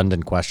a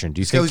redundant question.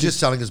 Do you He think was just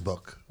selling his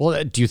book.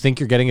 Well, do you think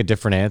you're getting a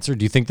different answer?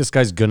 Do you think this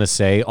guy's going to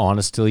say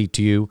honestly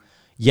to you,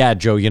 yeah,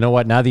 Joe, you know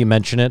what? Now that you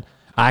mention it,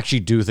 I actually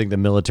do think the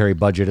military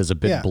budget is a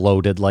bit Yeah.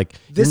 bloated. Like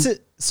This is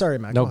sorry,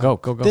 Matt. No,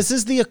 ahead. go. This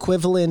is the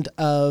equivalent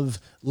of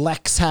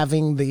Lex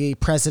having the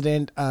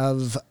president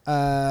of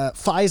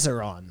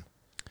Pfizer on.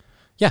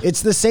 Yeah.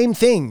 It's the same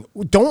thing.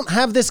 Don't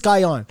have this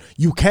guy on.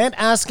 You can't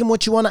ask him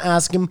what you want to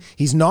ask him.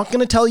 He's not going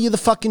to tell you the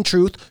fucking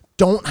truth.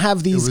 Don't have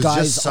It these was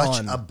guys just such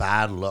on. a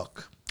bad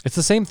look. It's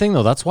the same thing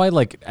though. That's why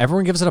like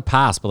everyone gives it a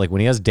pass, but like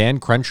when he has Dan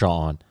Crenshaw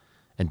on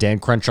and Dan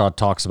Crenshaw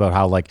talks about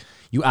how like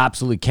you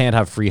absolutely can't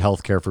have free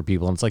healthcare for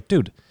people and it's like,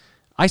 dude,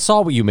 I saw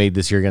what you made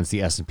this year against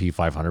the S&P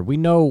 500. We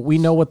know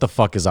what the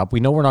fuck is up. We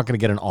know we're not going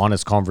to get an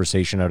honest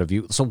conversation out of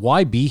you. So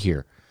why be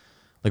here?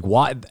 Like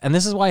why? And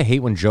this is why I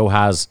hate when Joe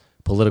has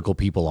political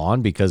people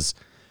on because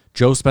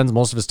Joe spends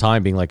most of his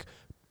time being like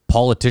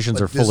politicians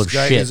are full This of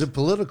guy shit. isn't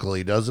political.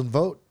 He doesn't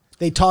vote.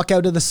 They talk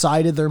out of the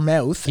side of their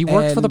mouth. He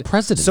worked for the and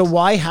president. So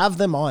why have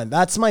them on?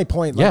 That's my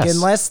point. Like, Yes.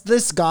 unless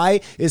this guy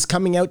is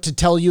coming out to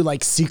tell you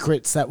like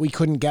secrets that we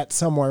couldn't get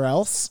somewhere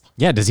else.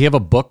 Yeah, does he have a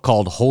book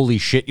called Holy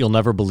Shit, You'll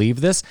Never Believe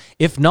This?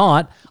 If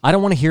not, I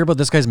don't want to hear about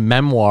this guy's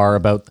memoir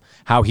about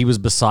how he was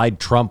beside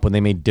Trump when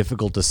they made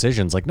difficult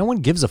decisions. Like, no one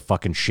gives a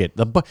fucking shit.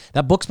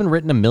 That book's been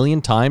written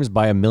 1,000,000 times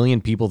by 1,000,000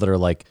 people that are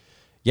like,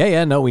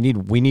 no, we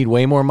need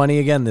way more money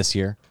again this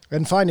year.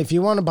 And fine, if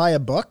you want to buy a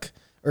book,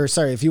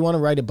 if you want to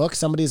write a book,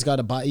 somebody's got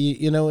to buy.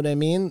 You know what I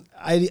mean?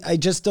 I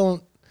just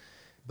don't.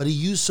 But he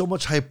used so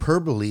much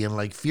hyperbole and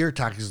like fear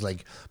tactics,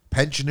 like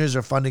pensioners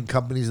are funding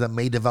companies that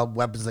may develop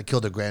weapons that kill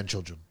their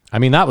grandchildren. I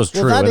mean, that was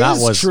true. Well, and that that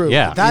is was true.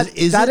 Yeah. That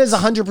Is that it? is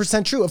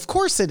 100% true. Of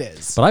course it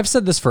is. But I've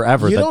said this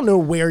forever. You that don't know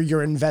where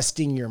you're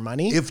investing your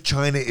money. If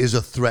China is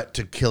a threat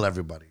to kill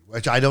everybody,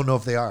 which I don't know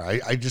if they are.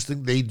 I just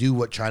think they do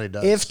what China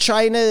does. If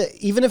China,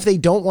 even if they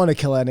don't want to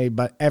kill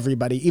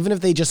everybody, even if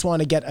they just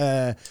want to get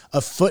a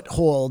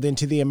foothold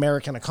into the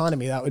American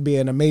economy, that would be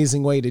an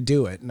amazing way to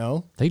do it.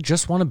 No, they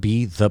just want to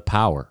be the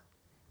power.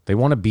 They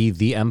want to be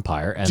the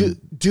empire. And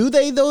do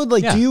they though?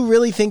 Like, Yeah. do you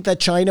really think that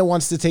China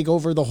wants to take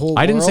over the whole?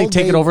 I didn't say world?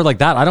 take it over like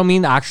that. I don't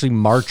mean actually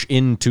march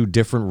into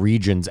different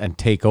regions and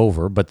take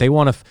over, but they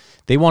want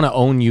to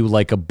own you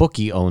like a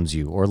bookie owns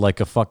you, or like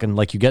a fucking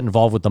like you get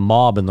involved with the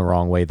mob in the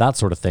wrong way, that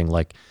sort of thing.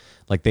 Like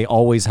they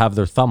always have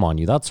their thumb on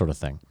you, that sort of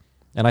thing.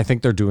 And I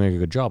think they're doing a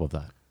good job of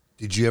that.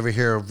 Did you ever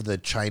hear of the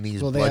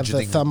Chinese Well, they have the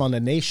bludgeoning thumb on a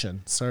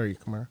nation. Sorry,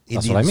 Kumar.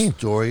 That's what I mean.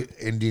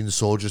 Indian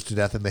soldiers to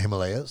death in the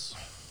Himalayas?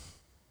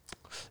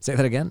 Say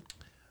that again?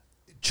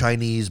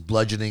 Chinese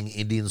bludgeoning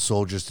Indian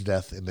soldiers to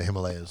death in the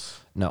Himalayas.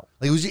 No.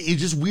 Like it was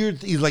just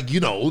weird. He's like,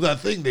 that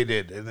thing they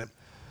did. And then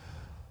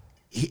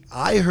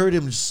I heard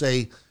him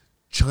say,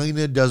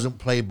 China doesn't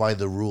play by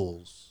the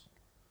rules.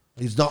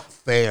 It's not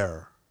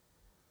fair.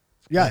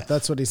 Yeah,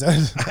 that's what he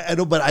said. I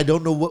know, but I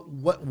don't know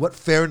what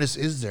fairness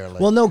is there.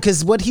 Like, Well, no,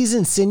 because what he's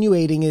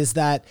insinuating is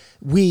that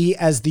we,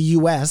 as the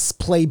U.S.,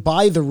 play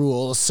by the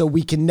rules, so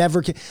we can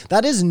never.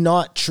 That is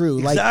not true.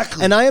 Exactly.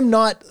 Like, and I am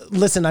not.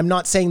 Listen, I'm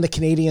not saying the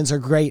Canadians are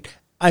great.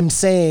 I'm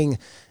saying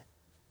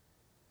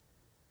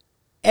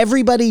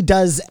everybody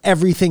does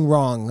everything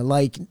wrong.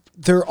 Like,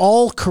 they're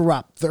all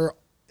corrupt. The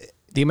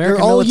They're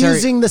American all military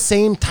using the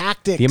same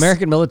tactics. The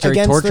American military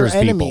against tortures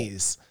their people.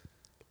 enemies.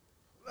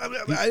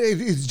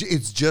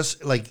 it's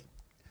just like.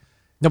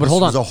 No, but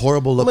hold It on. was a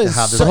horrible look But to it's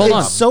have this. so- hold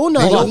on. it's so They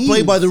don't naive.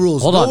 play by the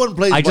rules. Hold no on. one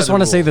plays. I by just the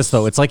want to say rules. this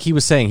though. It's like he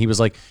was saying. He was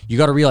like, you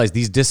got to realize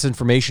these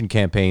disinformation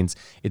campaigns.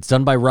 It's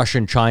done by Russia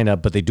and China,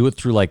 but they do it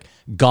through like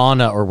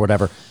Ghana or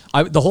whatever.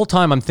 The whole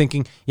time I'm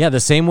thinking, yeah, the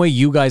same way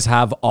you guys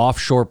have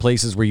offshore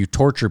places where you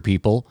torture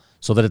people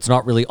so that it's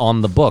not really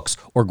on the books,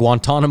 or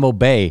Guantanamo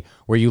Bay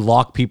where you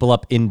lock people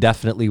up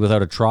indefinitely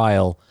without a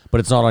trial, but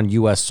it's not on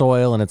U.S.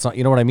 soil and it's not.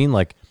 You know what I mean?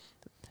 Like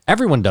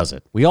everyone does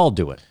it. We all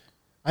do it.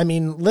 I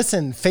mean,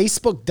 listen,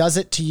 Facebook does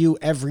it to you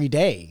every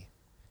day.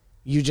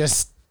 You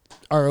just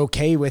are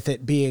okay with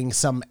it being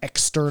some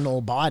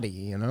external body,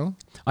 you know?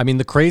 I mean,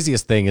 the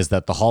craziest thing is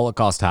that the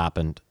Holocaust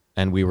happened,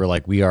 and we were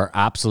like, we are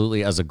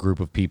absolutely, as a group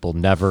of people,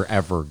 never,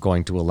 ever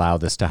going to allow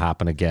this to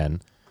happen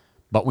again.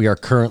 But we are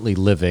currently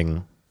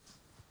living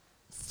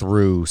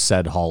through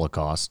said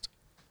Holocaust,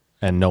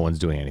 and no one's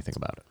doing anything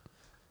about it.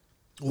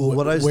 Well,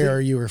 what I was Where think-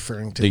 are you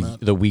referring to? The, Matt?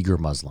 the Uyghur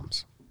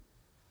Muslims.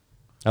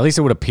 At least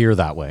it would appear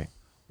that way.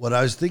 What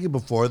I was thinking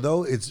before,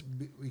 though, it's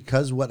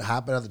because what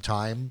happened at the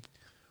time,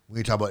 when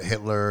you talk about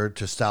Hitler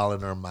to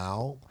Stalin or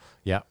Mao,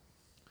 Yeah.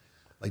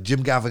 like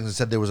Jim Gaffigan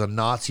said there was a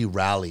Nazi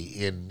rally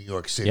in New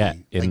York City. Yeah,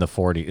 in Like, the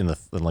 40, in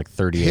like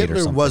 38 or Hitler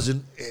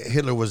something.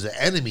 Hitler was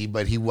the enemy,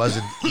 but he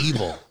wasn't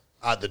evil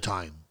at the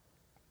time.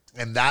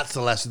 And that's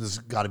the lesson that's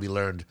got to be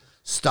learned.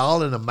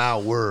 Stalin and Mao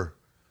were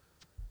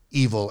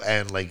evil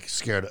and like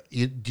scared.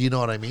 Do you know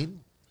what I mean?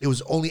 It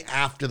was only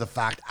after the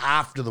fact,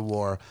 after the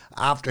war,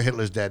 after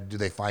Hitler's dead, do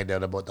they find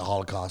out about the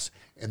Holocaust,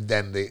 and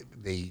then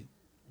they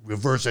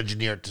reverse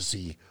engineer it to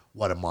see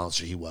what a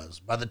monster he was.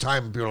 By the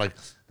time people are like,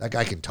 that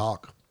guy can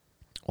talk.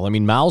 Well, I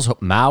mean,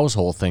 Mao's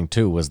whole thing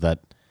too was that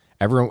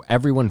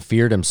everyone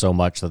feared him so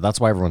much that's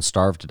why everyone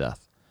starved to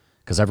death,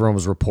 because everyone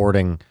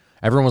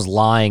was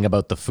lying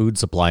about the food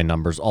supply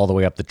numbers all the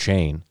way up the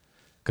chain,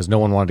 because no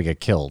one wanted to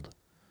get killed.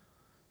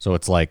 So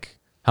it's like,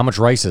 how much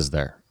rice is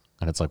there?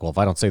 And it's like, well, if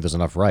I don't say there's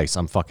enough rice,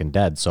 I'm fucking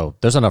dead. So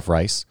there's enough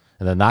rice.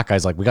 And then that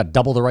guy's like, we got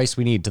double the rice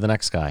we need to the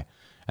next guy.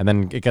 And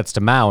then it gets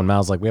to Mao, and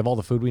Mao's like, we have all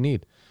the food we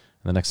need.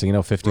 And the next thing you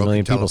know, 50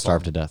 million people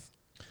starve to death.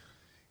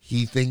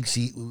 He thinks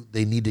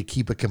they need to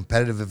keep a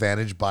competitive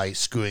advantage by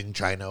screwing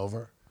China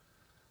over,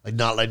 like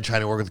not letting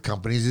China work with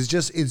companies.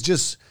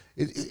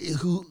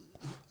 Who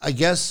I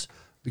guess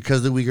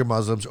because the Uyghur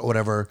Muslims or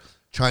whatever,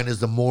 China's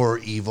the more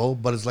evil.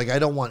 But it's like I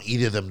don't want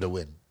either of them to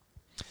win.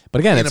 But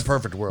again, In it's a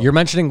perfect world. You're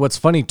mentioning what's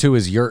funny too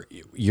is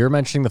you're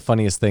mentioning the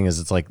funniest thing is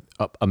it's like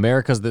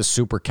America's this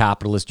super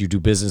capitalist. You do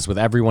business with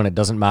everyone. It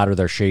doesn't matter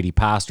their shady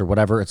past or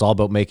whatever. It's all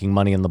about making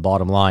money in the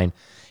bottom line.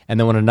 And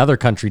then when another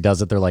country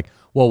does it, they're like,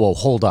 whoa,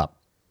 hold up.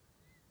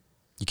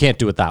 You can't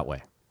do it that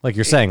way. Like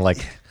you're saying,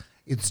 like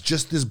It's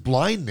just this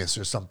blindness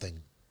or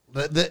something.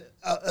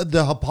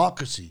 The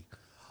hypocrisy.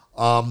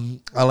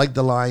 I like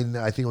the line.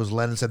 I think it was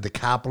Lenin said, "The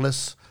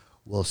capitalists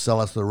will sell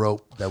us the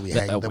rope that we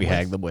hang them with."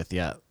 hang them with.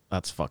 Yeah,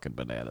 that's fucking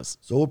bananas.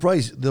 So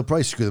they'll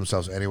probably screw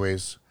themselves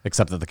anyways.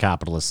 Except that the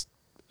capitalists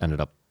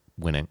ended up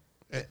winning.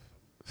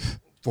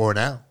 For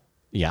now.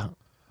 Yeah.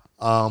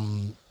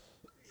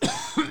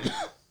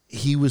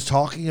 He was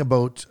talking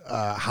about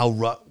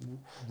how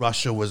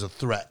Russia was a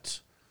threat.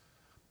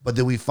 But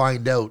then we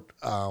find out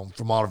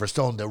from Oliver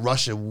Stone that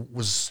Russia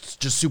was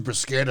just super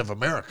scared of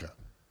America.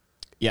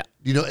 Yeah.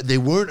 You know, they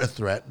weren't a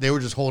threat. They were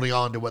just holding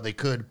on to what they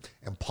could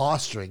and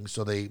posturing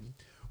so the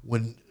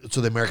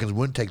Americans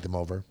wouldn't take them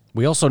over.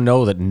 We also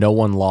know that no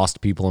one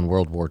lost people in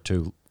World War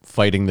II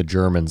fighting the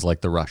Germans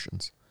like the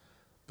Russians.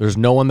 There's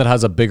no one that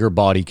has a bigger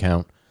body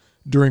count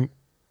during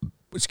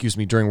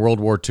World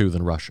War II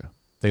than Russia.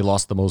 They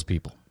lost the most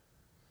people.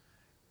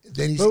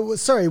 Then But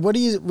sorry, what are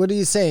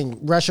you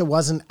saying? Russia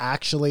wasn't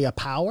actually a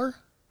power?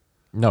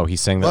 No,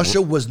 he's saying that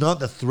Russia was not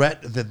the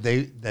threat that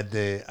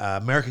the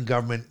American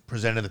government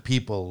presented to the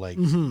people. Like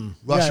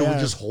Russia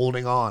was just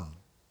holding on.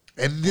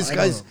 And this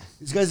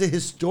guy's a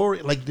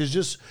historian. Like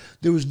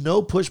there was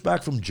no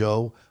pushback from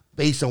Joe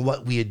based on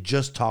what we had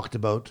just talked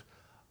about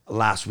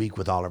last week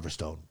with Oliver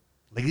Stone.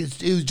 Like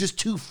it was just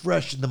too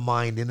fresh in the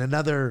mind. In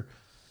another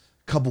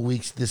couple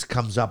weeks, this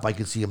comes up. I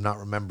could see him not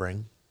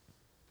remembering.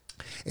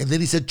 And then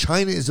he said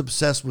China is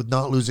obsessed with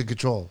not losing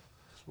control.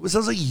 It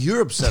sounds like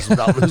you're obsessed with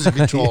not losing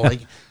control.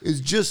 Like it's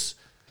just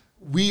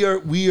we are.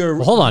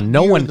 Well, hold on,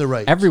 no we are one. in the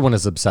right. Everyone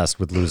is obsessed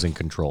with losing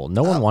control.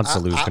 No one wants to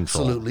lose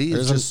control. Absolutely,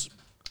 it's just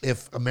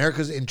if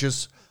America's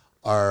interests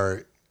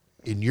are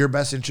in your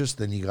best interest,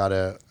 then you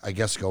gotta, I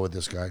guess, go with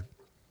this guy.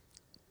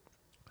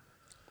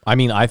 I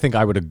mean, I think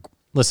I would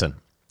listen.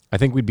 I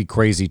think we'd be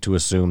crazy to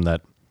assume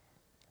that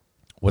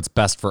what's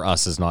best for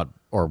us is not,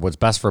 or what's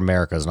best for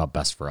America is not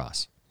best for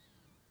us.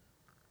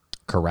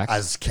 Correct?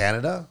 As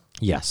Canada,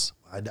 yes.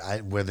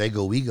 where they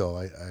go, we go.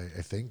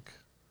 I think.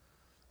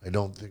 I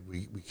don't think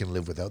we can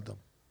live without them.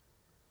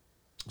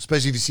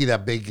 Especially if you see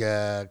that big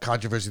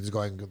controversy that's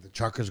going, the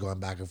truckers going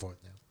back and forth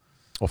now.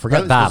 Well,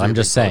 forget That was that. I'm supposed to be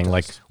a just big saying,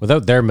 like, protest.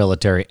 without their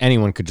military,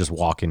 anyone could just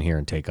walk in here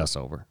and take us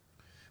over.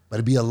 But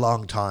it'd be a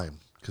long time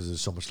because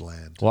there's so much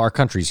land. Well, our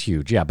country's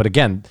huge, yeah. But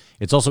again,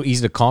 it's also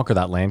easy to conquer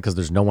that land because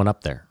there's no one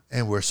up there.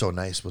 And we're so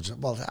nice.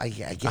 I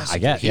guess. I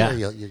if get, you're yeah.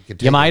 here, you can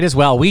take You might it. as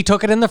well. We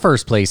took it in the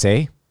first place,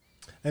 eh?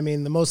 I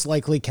mean, the most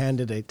likely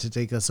candidate to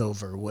take us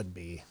over would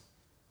be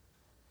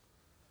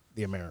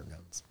the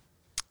Americans.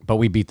 But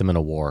we beat them in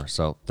a war,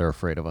 so they're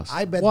afraid of us.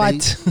 I bet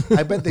What?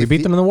 I bet they We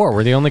beat them in the war.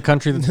 We're the only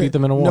country that beat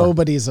them in a war.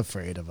 Nobody's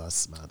afraid of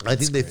us, Matt. I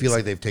think they feel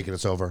like they've taken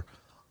us over.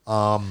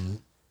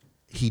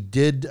 He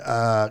did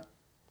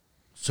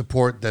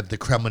support that the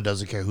Kremlin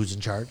doesn't care who's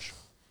in charge.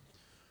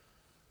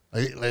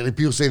 Like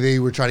people say they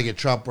were trying to get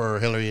Trump or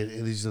Hillary.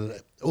 And these are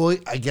well,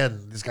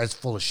 again, this guy's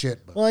full of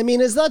shit. But Well, I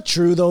mean, is that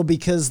true though?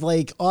 Because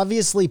like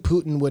obviously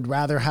Putin would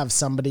rather have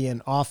somebody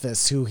in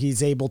office who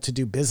he's able to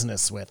do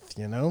business with,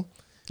 you know?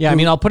 Yeah, I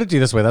mean, I'll put it to you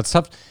this way. That's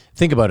tough.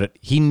 Think about it.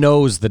 He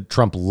knows that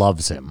Trump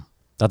loves him.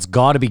 That's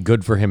got to be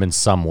good for him in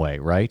some way,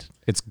 right?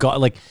 It's got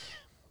like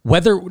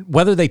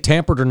whether they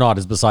tampered or not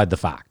is beside the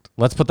fact.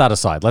 Let's put that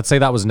aside. Let's say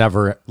that was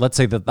never a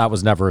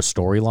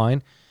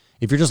storyline.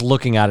 If you're just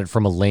looking at it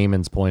from a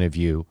layman's point of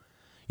view,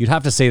 you'd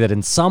have to say that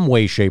in some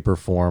way, shape, or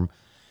form,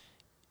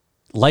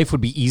 life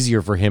would be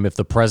easier for him if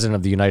the president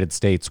of the United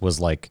States was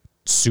like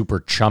super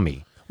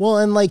chummy. Well,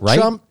 and like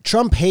Right?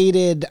 Trump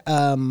hated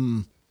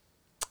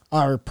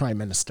our prime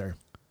minister.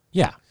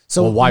 Yeah.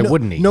 So well, why no,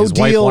 wouldn't he? No His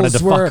wife wanted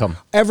deals to were fuck him.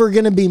 ever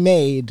going to be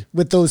made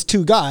with those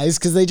two guys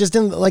because they just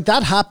didn't like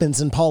that happens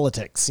in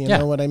politics. You Yeah.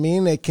 know what I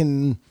mean? It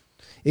can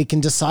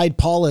decide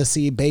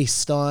policy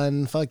based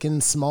on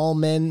fucking small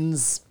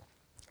men's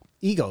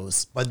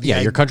egos. but the Yeah,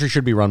 idea, your country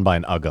should be run by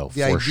an uggo, the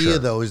for idea sure.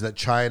 though is that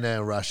China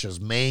and Russia's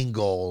main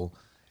goal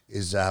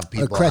is to have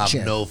people Chrétien.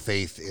 have no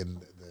faith in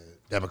the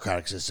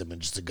democratic system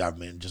and just the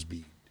government and just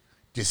be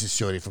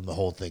disassociated from the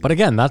whole thing. But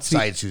again, that's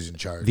besides who's in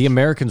charge. The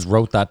Americans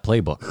wrote that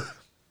playbook.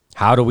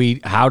 How do we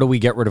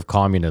get rid of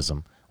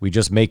communism? We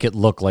just make it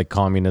look like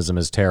communism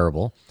is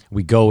terrible.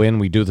 We go in,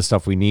 we do the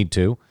stuff we need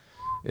to.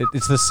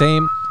 It's the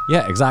same.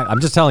 Yeah, exactly.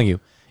 I'm just telling you,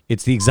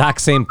 it's the exact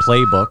same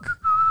playbook.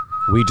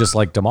 We just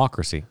like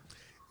democracy.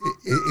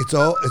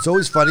 It's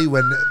always funny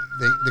when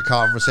the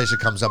conversation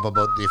comes up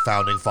about the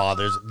founding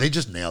fathers. They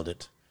just nailed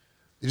it.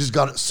 They just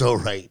got it so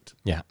right.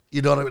 Yeah.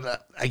 You know what I mean?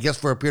 I guess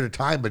for a period of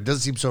time, but it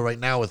doesn't seem so right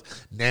now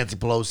with Nancy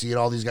Pelosi and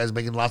all these guys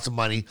making lots of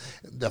money.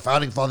 The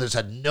founding fathers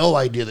had no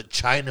idea that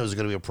China was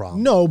going to be a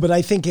problem. No, but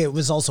I think it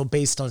was also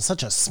based on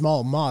such a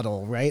small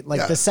model, right? Like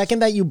Yeah. the second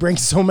that you bring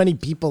so many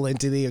people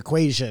into the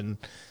equation,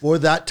 For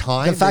that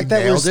time, The fact they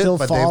that we're nailed still it,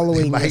 but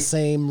following the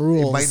same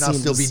rules They might not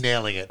still be seems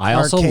nailing it. I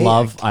also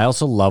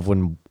Archaic. love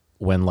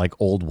when like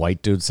old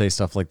white dudes say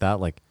stuff like that.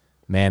 Like,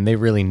 man, they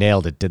really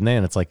nailed it, didn't they?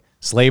 And it's like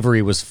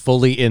slavery was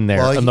fully in there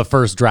Well, in the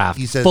first draft.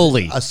 He says,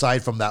 fully.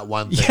 aside from that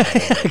one thing.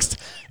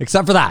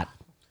 Except for that.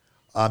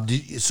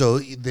 So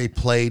they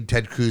played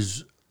Ted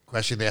Cruz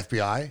questioning the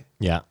FBI.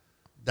 Yeah.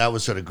 That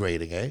was sort of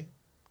grating, eh?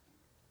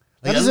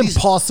 that Like, is at least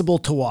impossible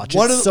to watch.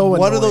 One It's of, so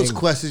one of those annoying.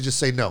 questions just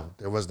say no,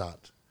 there was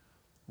not.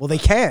 Well, they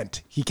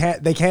can't.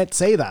 They can't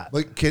say that.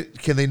 But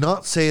can they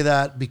not say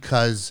that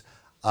because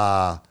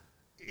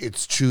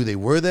it's true they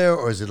were there,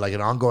 or is it like an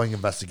ongoing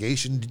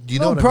investigation? Do you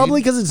know No, what probably I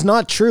mean? because it's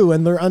not true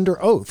and they're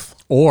under oath.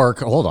 Or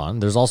hold on,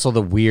 there's also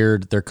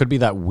there could be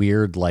that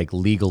weird like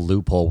legal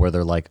loophole where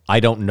they're like,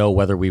 I don't know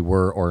whether we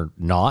were or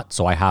not,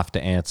 so I have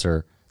to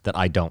answer that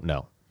I don't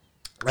know.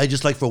 I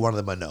just like for one of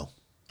them, I know.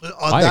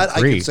 On I that,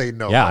 agree. I can say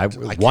no. Yeah, but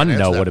I can't one answer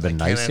no that. would have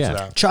been I can't nice, answer yeah.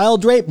 that.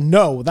 Child rape?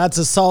 No, that's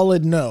a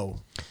solid no.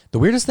 The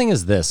weirdest thing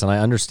is this, and I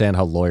understand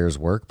how lawyers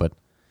work, but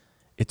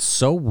it's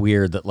so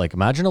weird that like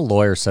imagine a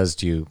lawyer says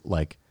to you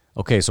like,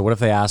 okay, so what if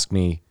they ask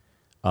me,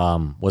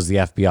 was the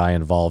FBI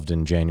involved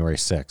in January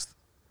 6th?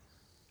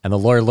 And the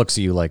lawyer looks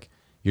at you like,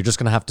 you're just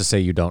going to have to say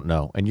you don't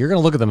know. And you're going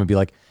to look at them and be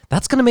like,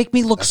 that's going to make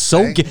me look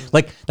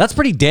like, that's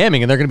pretty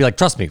damning. And they're going to be like,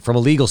 trust me, from a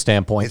legal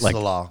standpoint, It's like,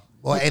 the law.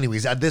 Well,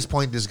 anyways, at this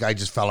point, this guy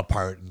just fell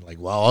apart and like,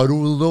 well, I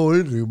don't know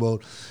anything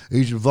about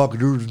Asian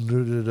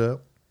fucking.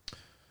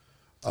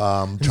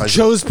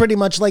 Joe's pretty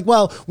much like,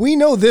 well, we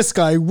know this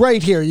guy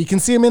right here. You can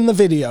see him in the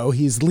video.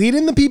 He's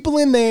leading the people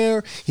in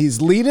there.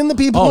 He's leading the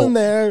people in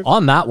there.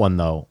 on that one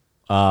though,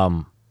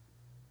 That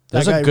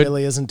there's guy a good,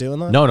 really isn't doing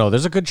that? no,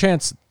 there's a good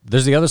chance.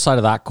 There's the other side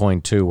of that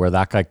coin too, where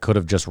that guy could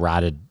have just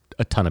ratted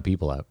a ton of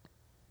people out.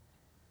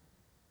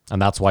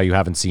 And that's why you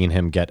haven't seen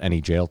him get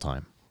any jail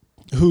time.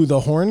 Who,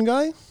 the horn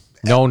guy?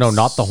 No,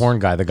 not the horn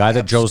guy. The guy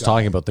that Joe's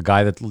talking about. The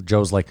guy that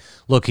Joe's like,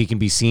 look, he can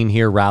be seen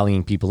here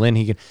rallying people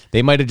in.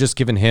 They might have just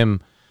given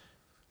him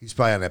He's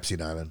probably on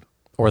Epstein Island.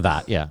 or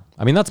that. Yeah.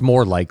 I mean, that's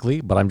more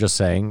likely, but I'm just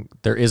saying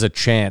there is a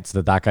chance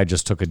that guy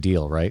just took a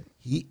deal, right?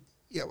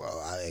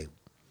 I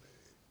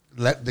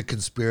let the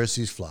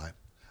conspiracies fly.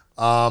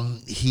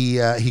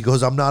 He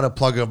goes, I'm not a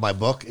plugger of my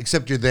book,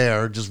 except you're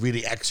there just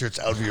reading excerpts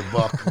out of your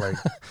book. Like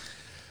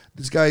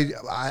this guy,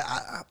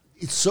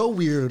 it's so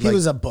weird. He like,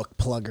 was a book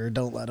plugger.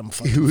 Don't let him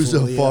fucking he was a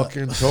fool you.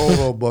 fucking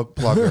total book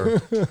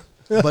plugger.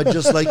 But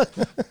just like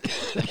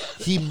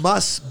he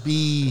must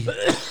be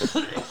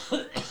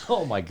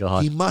Oh my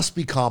God. he must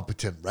be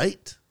competent,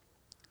 right?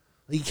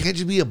 He can't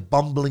just be a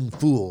bumbling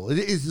fool.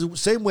 It's the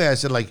same way I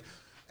said, like,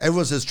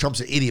 everyone says Trump's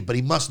an idiot, but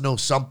he must know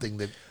something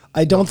that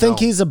I don't think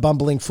know. he's a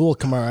bumbling fool,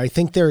 Kamara. I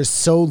think there is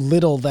so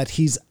little that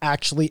he's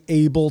actually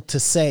able to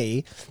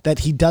say that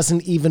he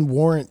doesn't even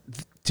warrant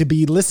to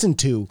be listened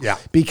to. Yeah.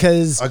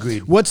 Because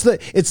Agreed.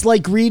 it's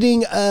like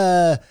reading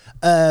a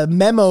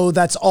memo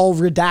that's all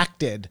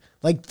redacted.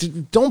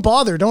 Like, don't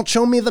bother. Don't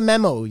show me the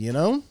memo, you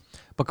know?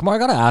 But Kamar, I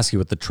got to ask you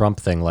with the Trump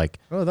thing, like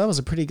Oh, that was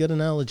a pretty good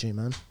analogy,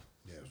 man.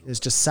 It's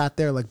just sat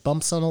there like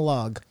bumps on a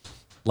log.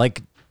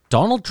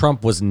 Donald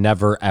Trump was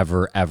never,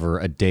 ever, ever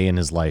a day in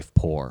his life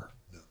poor.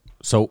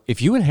 So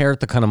if you inherit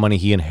the kind of money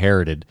he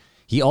inherited,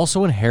 He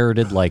also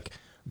inherited like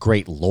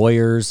great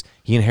lawyers.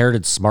 He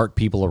inherited smart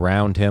people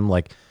around him.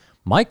 Like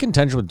my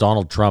contention with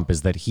Donald Trump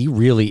is that he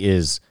really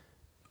is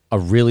a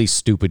really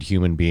stupid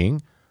human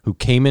being who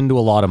came into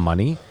a lot of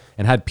money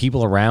and had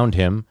people around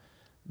him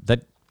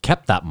that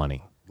kept that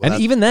money. And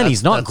even then,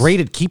 he's not great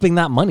at keeping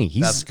that money.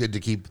 That's good to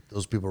keep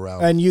those people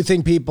around. And you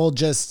think people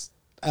just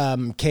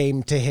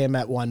came to him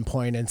at one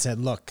point and said,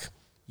 look,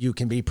 you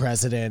can be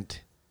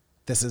president.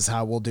 This is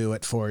how we'll do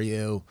it for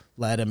you.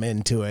 Let him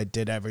into it,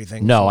 did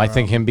everything. No, for I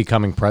think him. him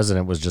becoming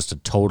president was just a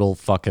total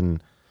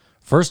fucking...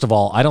 First of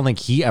all, I don't think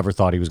he ever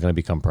thought he was going to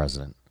become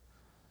president.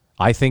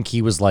 I think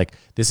he was like,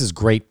 this is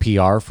great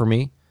PR for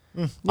me.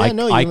 Yeah, I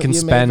can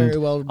you may very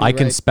well be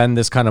right. spend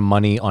this kind of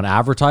money on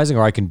advertising,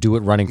 or I can do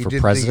it running He for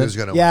didn't think he president. was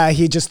gonna Yeah,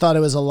 he just thought it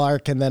was a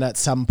lark, and then at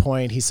some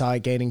point he saw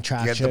it gaining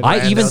traction. I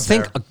brand even out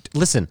think, there.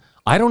 listen,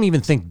 I don't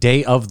even think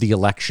day of the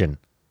election,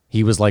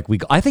 he was like,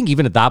 I think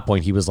even at that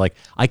point, he was like,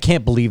 I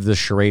can't believe this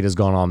charade has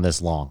gone on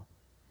this long.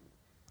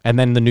 And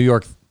then the New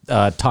York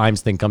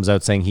Times thing comes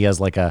out saying he has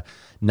like a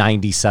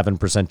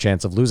 97%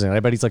 chance of losing. And I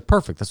bet he's like,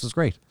 perfect, this was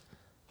great.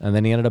 And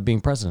then he ended up being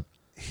president.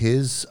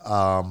 His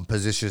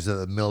positions in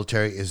the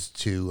military is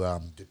to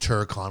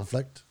deter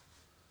conflict.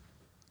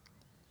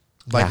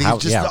 But I Yeah, think how-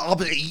 it's just yeah. the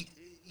opposite.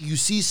 You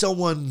see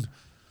someone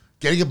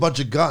getting a bunch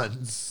of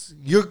guns,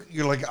 you're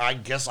like, I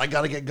guess I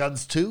got to get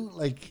guns too.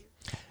 Like,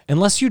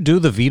 Unless you do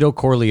the Vito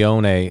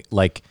Corleone,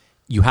 like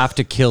you have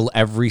to kill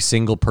every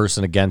single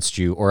person against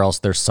you or else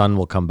their son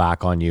will come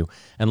back on you.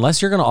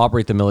 Unless you're going to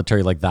operate the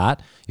military like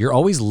that, you're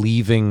always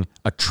leaving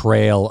a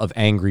trail of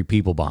angry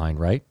people behind,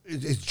 right?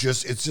 it's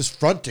just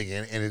fronting,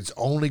 and it's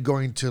only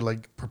going to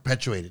like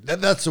perpetuate it.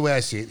 That's the way I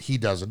see it. He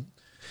doesn't.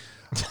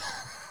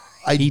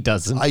 He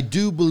doesn't. I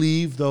do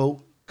believe,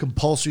 though,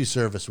 compulsory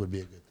service would be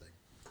a good thing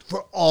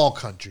for all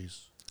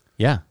countries.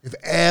 Yeah. If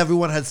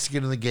everyone had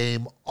skin in the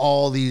game,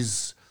 all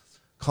these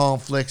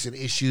conflicts and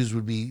issues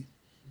would be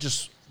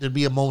just, there'd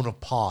be a moment of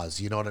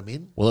pause. You know what I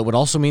mean? Well, it would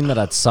also mean that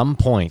at some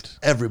point,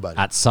 Everybody.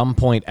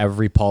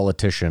 every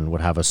politician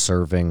would have a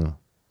serving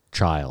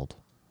child.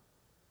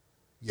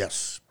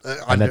 Yes.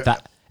 And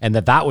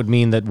that would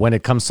mean that when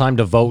it comes time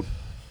to vote,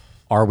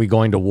 are we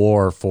going to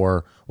war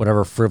for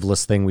whatever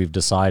frivolous thing we've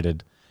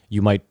decided,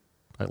 you might,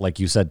 like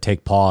you said,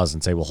 take pause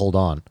and say, well, hold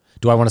on.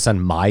 Do I want to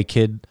send my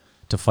kid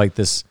to fight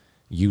this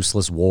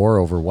useless war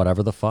over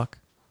whatever the fuck?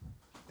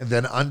 And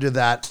then under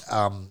that,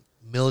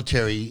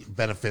 military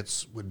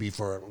benefits would be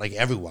for like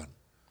everyone.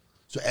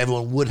 So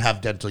everyone would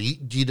have dental.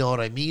 Do you know what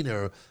I mean?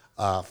 Or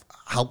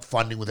help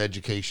funding with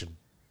education.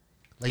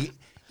 Like,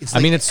 it's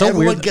like it's so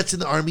everyone weird. gets in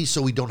the army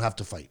so we don't have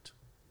to fight.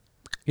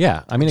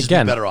 Yeah, I mean, Just be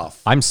again, better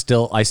off. I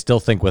still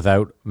think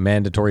without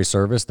mandatory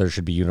service, there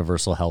should be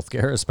universal health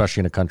care,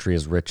 especially in a country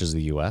as rich as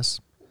the U.S.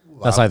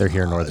 That's neither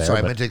here nor there. Sorry,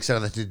 I but meant to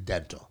extend that to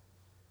dental.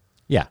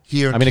 yeah,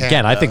 here in I mean,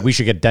 again, I Canada- think we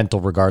should get dental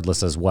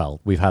regardless as well.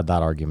 We've had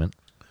that argument.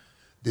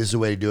 This is the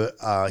way to do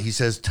it. He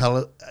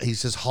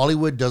says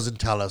Hollywood doesn't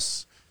tell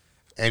us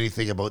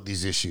anything about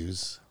these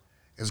issues.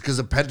 It's because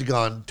the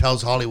Pentagon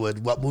tells Hollywood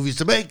what movies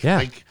to make. Yeah.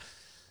 Like,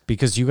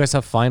 Because you guys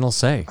have final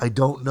say. I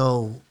don't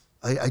know.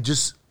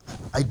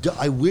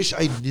 I wish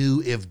I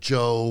knew if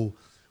Joe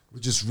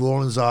was just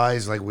rolling his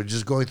eyes, like we're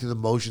just going through the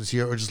motions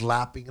here, or just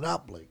lapping it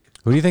up. Like,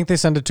 Who do you think they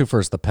send it to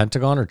first, the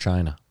Pentagon or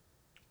China?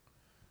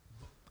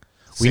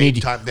 We same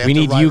need time. They have we to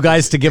need arrive you at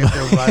guys the- to give. they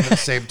have to arrive at the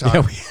same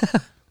time.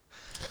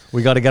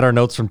 We got to get our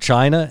notes from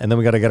China, and then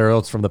we got to get our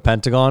notes from the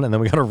Pentagon, and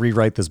then we got to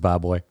rewrite this bad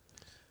boy.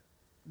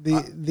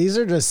 These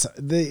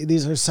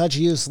are such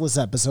useless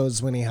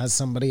episodes when he has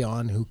somebody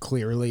on who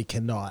clearly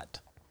cannot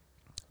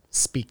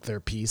speak their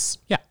piece.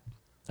 Yeah,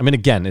 I mean,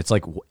 again, it's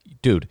like,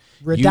 dude,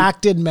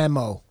 Redacted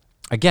memo.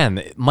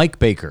 Again, Mike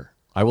Baker.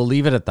 I will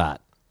leave it at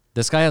that.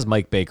 This guy has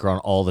Mike Baker on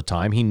all the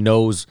time. He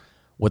knows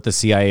what the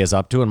CIA is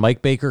up to, and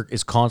Mike Baker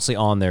is constantly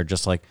on there,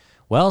 just like,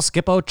 well,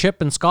 Skippo,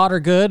 Chip, and Scott are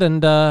good,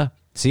 and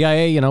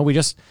CIA,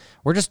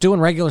 we're just doing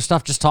regular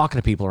stuff, just talking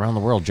to people around the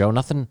world, Joe.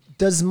 Nothing.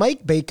 Does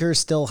Mike Baker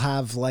still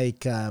have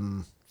like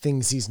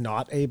things he's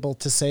not able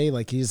to say?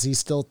 Like, is he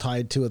still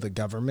tied to the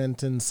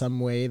government in some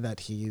way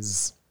that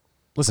he's?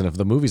 Listen, if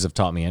the movies have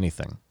taught me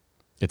anything,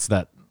 it's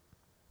that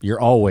you're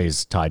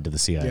always tied to the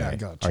CIA. Yeah, I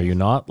got you. Are you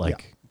not? Like,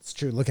 Yeah, it's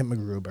true. Look at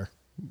MacGruber.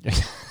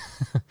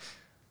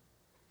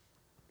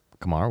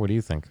 Kamar, what do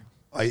you think?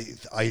 I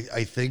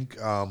think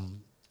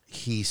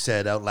he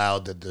said out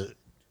loud that the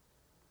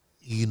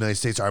United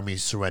States Army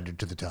surrendered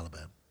to the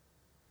Taliban.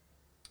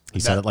 He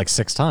said it like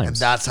 6 times. And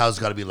that's how it's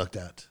got to be looked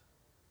at.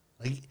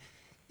 Like,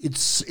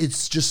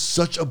 it's just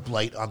such a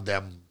blight on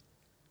them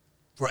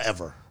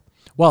forever.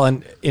 Well,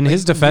 and in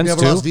his defense we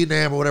never too, lost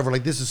Vietnam or whatever.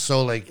 Like, this is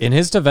so like, in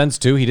his defense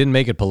too, he didn't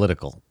make it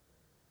political.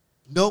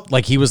 nope.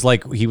 Like he was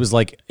like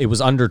it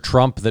was under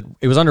Trump that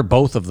it was under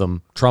both of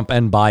them, Trump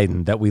and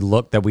Biden, that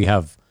we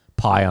have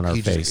pie on our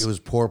face. It was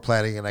poor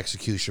planning and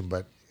execution.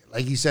 But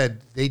like he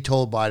said, they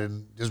told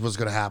Biden this was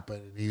going to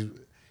happen.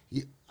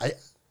 And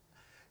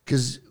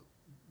because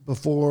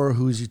before,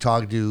 who's he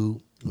talking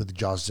to with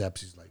Josh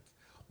Zepps? He's like,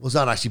 well, it's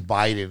not actually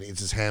Biden,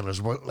 it's his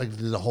handlers. Like, did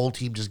the whole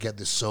team just get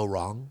this so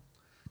wrong?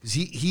 'Cause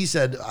he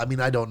said, I mean,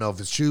 I don't know if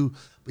it's true,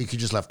 but you could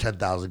just left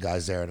 10,000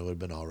 guys there and it would have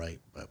been all right.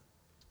 But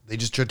they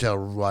just tried to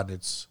run.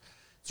 It's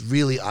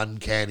really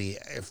uncanny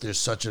if there's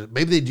such a,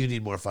 maybe they do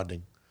need more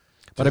funding.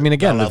 But I mean,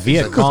 again, the Not allow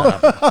Viet things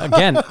like this to Cong,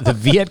 again, the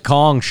Viet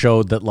Cong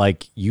showed that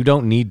like you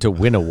don't need to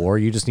win a war,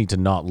 you just need to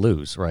not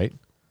lose, right?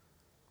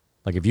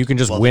 Like if you can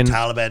just Well, win, the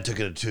Taliban took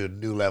it to a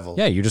new level.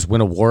 yeah, you just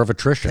win a war of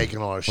attrition. Taking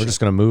all our We're shit. just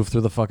gonna move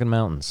through the fucking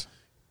mountains.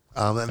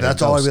 And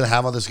that's all I really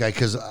have on this guy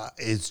because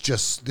it's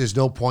just, there's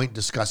no point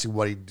discussing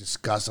what he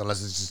discussed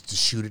unless it's just to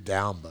shoot it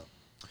down. But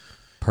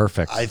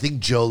Perfect. I think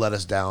Joe let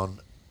us down,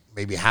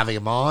 maybe having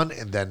him on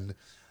and then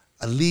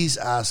at least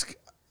ask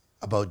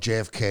about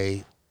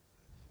JFK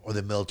or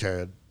the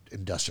military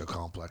industrial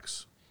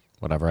complex.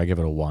 Whatever. I give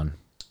it a 1.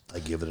 I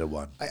give it a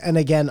 1. And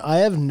again, I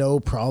have no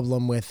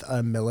problem with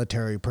a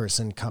military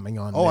person coming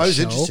on. Oh, this I was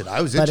show,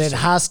 interested. But it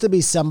has to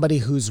be somebody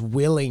who's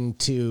willing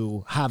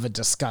to have a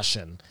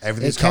discussion.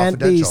 Everything's it can't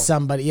be confidential.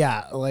 somebody.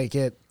 Yeah, like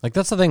it. Like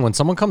that's the thing when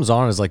someone comes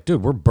on and is like,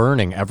 dude, we're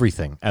burning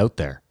everything out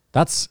there.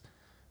 That's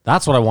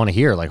what I want to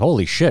hear. Like,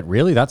 holy shit,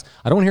 really? I don't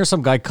want to hear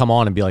some guy come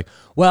on and be like,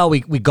 well,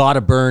 we got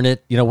to burn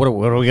it. You know, what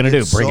are we gonna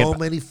do? Bring so it.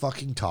 many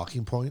fucking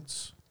talking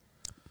points.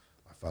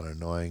 I found it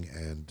annoying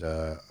and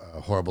a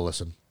horrible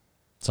listen.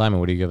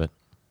 Simon, what do you give it?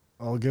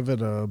 I'll give it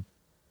a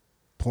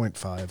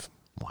 0.5.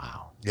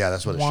 Wow. Yeah,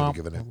 that's what it should have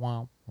given it.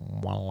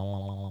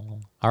 All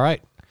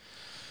right.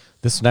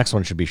 This next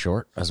one should be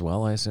short as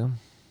well, I assume.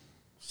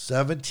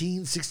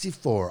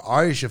 1764.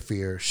 Ari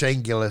Shafir,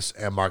 Shane Gillis,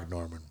 and Mark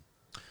Norman.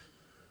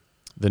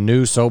 The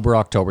new sober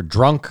October,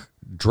 drunk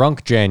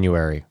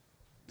January.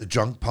 The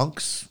Drunk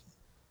Punks.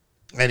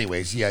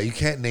 Anyways, yeah, you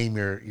can't name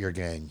your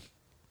gang.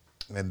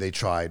 And they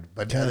tried.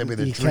 But I mean,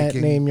 they're You drinking. can't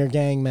name your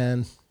gang,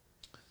 man.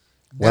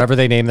 Whatever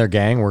they name their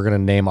gang, we're gonna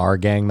name our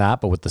gang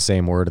that, but with the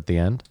same word at the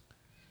end.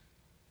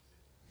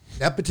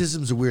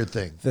 Nepotism's a weird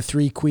thing. The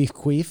 3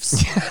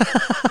 queefs.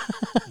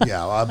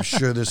 Yeah, well, I'm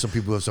sure there's some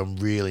people who have some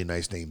really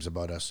nice names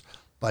about us.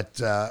 But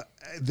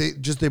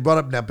they brought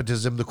up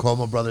nepotism. The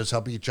Cuomo brothers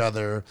helping each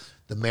other.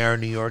 The mayor of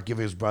New York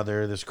giving his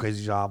brother this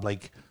crazy job.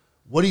 Like,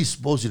 what are you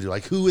supposed to do?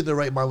 Like, who in their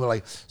right mind would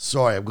like,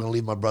 sorry, I'm going to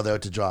leave my brother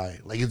out to dry?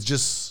 Like, it's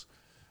just,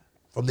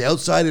 from the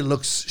outside, it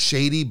looks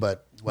shady,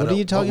 but What are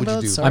you talking would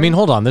about? do? Sorry. I mean,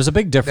 hold on. There's a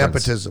big difference.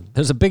 Nepotism.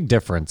 There's a big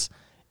difference.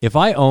 If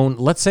I own,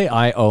 let's say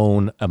I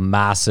own a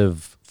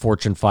massive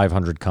Fortune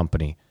 500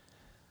 company,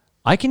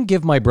 I can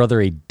give my brother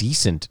a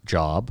decent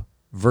job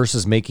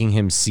versus making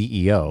him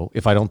CEO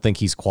if I don't think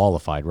he's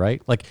qualified,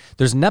 right? Like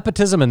there's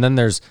nepotism and then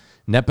there's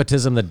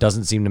nepotism that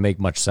doesn't seem to make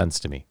much sense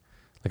to me.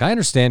 Like I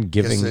understand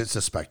giving, It's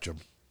a spectrum.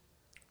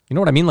 you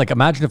know what I mean? Like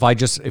imagine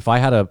if I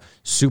had a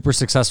super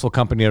successful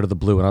company out of the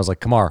blue and I was like,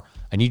 Kamar,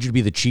 I need you to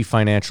be the chief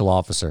financial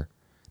officer.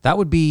 That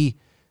would be,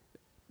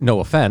 no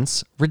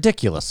offense,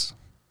 ridiculous.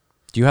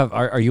 Do you have,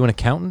 are you an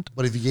accountant?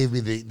 But if you gave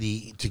me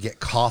the to get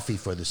coffee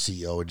for the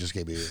CEO and just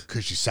gave me a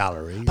cushy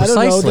salary, I don't know.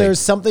 Precisely. There's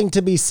something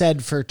to be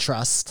said for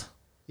trust,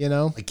 you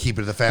know? like keep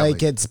it in the family.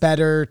 Like it's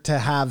better to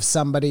have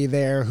somebody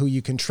there who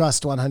you can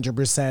trust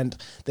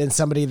 100% than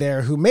somebody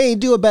there who may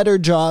do a better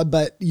job,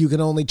 but you can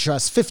only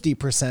trust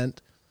 50%.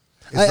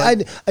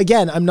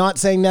 Again, I'm not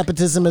saying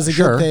nepotism is a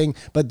Sure. good thing,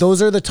 but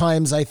those are the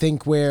times I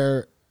think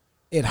where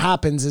it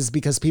happens is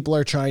because people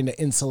are trying to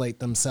insulate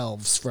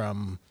themselves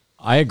from.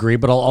 I agree,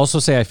 but I'll also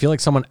say I feel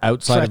like someone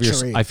outside of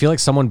Treachery. your, I feel like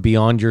someone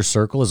beyond your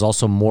circle is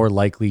also more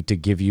likely to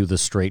give you the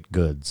straight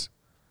goods,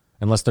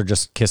 unless they're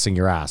just kissing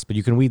your ass. But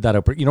you can weed that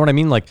out. You know what I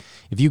mean? Like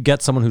if you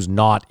get someone who's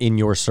not in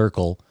your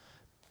circle,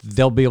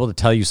 they'll be able to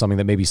tell you something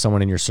that maybe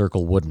someone in your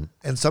circle wouldn't.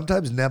 And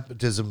sometimes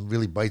nepotism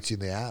really bites you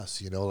in the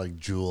ass, you know, like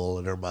Jewel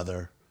and her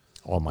mother.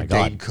 Oh my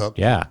Dane God. Cook.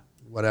 Yeah.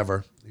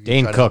 Whatever. You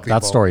Dane try to help Cook, that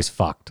people. story's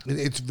fucked.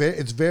 It's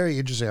very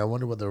interesting. I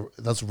wonder what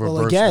that's reverse.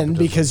 Well, again,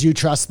 nepotism. because you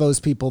trust those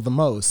people the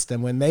most.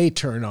 And when they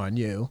turn on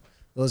you,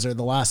 those are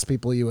the last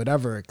people you would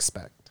ever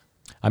expect.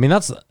 I mean,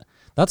 that's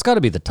got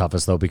to be the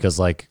toughest though, because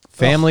like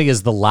family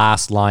is the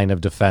last line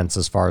of defense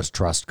as far as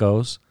trust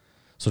goes.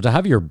 So to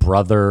have your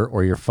brother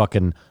or your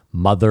fucking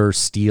mother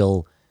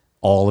steal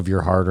all of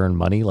your hard-earned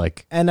money,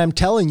 like And I'm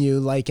telling you,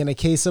 like in a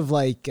case of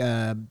like,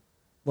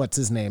 what's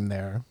his name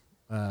there?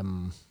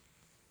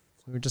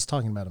 We were just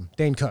talking about him,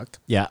 Dane Cook.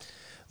 yeah,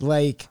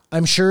 Like,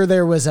 I'm sure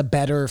there was a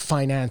better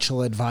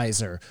financial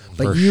advisor,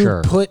 but For you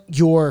sure. put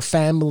your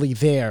family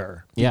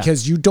there Yeah.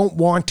 because you don't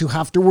want to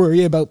have to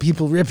worry about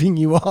people ripping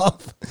you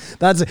off.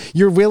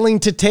 You're willing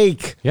to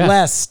take Yeah.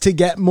 less to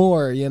get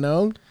more, you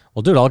know?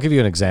 well, dude, I'll give you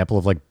an example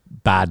of like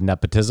bad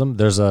nepotism.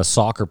 There's a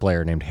soccer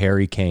player named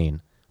Harry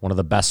Kane, one of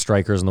the best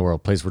strikers in the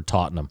world, plays for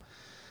Tottenham.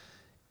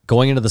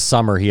 Going into the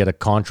summer, he had a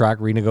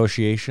contract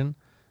renegotiation,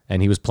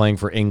 and he was playing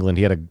for England.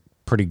 He had a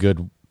pretty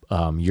good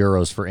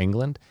Euros for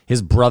England.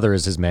 His brother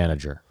is his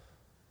manager,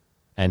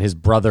 and his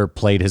brother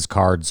played his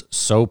cards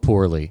so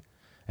poorly,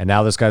 and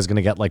now this guy's going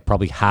to get like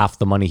probably half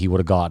the money he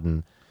would have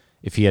gotten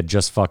if he had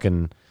just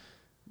fucking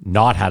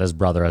not had his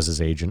brother as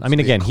his agent. I mean,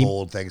 again,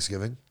 cold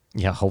Thanksgiving.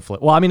 yeah, hopefully.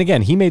 Well, I mean,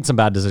 again, he made some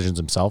bad decisions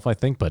himself, I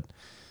think, but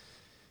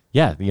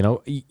yeah, you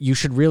know, you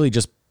should really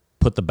just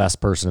put the best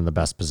person in the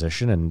best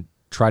position and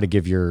try to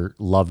give your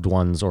loved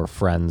ones or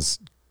friends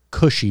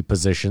cushy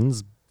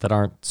positions that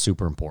aren't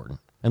super important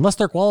unless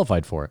they're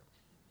qualified for it.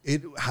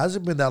 It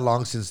hasn't been that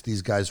long since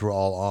these guys were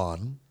all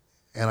on.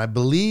 And I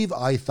believe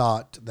I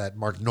thought that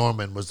Mark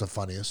Norman was the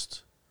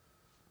funniest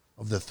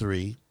of the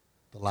three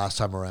the last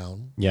time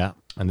around. Yeah.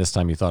 And this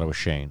time you thought it was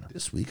Shane.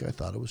 This week I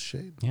thought it was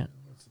Shane. Yeah.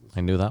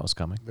 I knew that was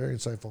coming. Very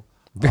insightful.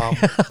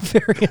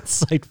 Very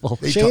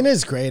insightful. Shane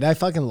is great. I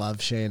fucking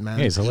love Shane, man.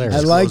 Yeah, he's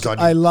hilarious.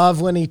 I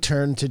love when he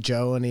turned to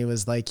Joe and he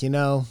was like,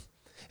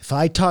 if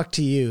I talk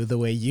to you the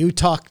way you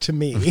talk to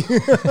me,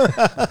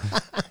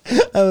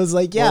 I was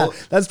like,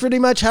 that's pretty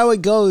much how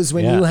it goes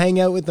when you hang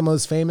out with the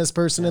most famous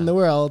person in the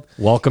world.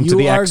 Welcome to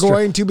the You are extra-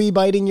 going to be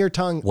biting your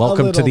tongue.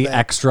 Welcome to the bit.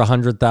 extra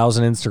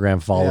 100,000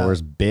 Instagram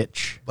followers,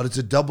 bitch. But it's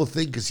a double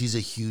thing because he's a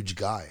huge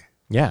guy.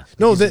 Yeah.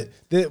 No,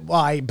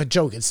 but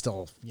Joe could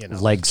still,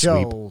 Leg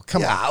Joe, sweep.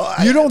 come Yeah,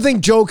 on. You don't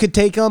think Joe could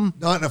take him?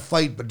 Not in a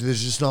fight, but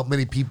there's just not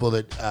many people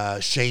that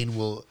Shane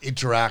will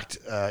interact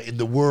in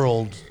the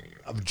world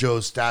of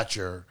Joe's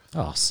stature.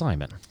 Oh,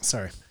 Simon.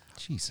 Sorry.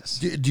 Jesus.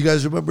 Do you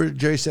guys remember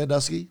Jerry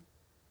Sandusky?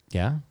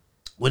 Yeah.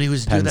 When he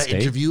was Penn doing that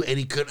State? interview and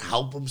he couldn't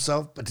help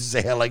himself but to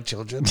say I like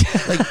children.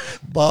 Like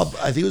Bob,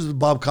 I think it was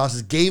Bob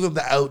Costas gave him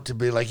the out to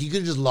be like he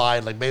could just lie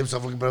and like make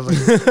himself look better. Like,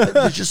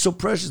 it's just so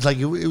precious. Like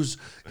it was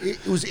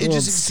interesting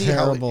to see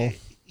terrible. how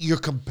you're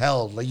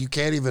compelled. Like you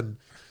can't even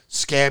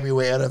scam your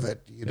way out of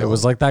it. You know? It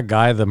was like that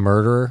guy, the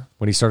murderer,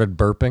 when he started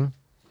burping.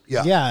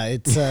 yeah. Yeah,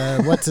 it's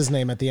what's his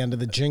name at the end of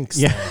the Jinx?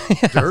 Yeah.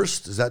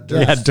 Durst? Is that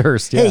Durst? Yeah,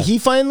 Durst. Yeah. Hey, he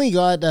finally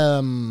got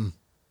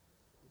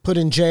put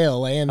in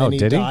jail, and then he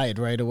did he? died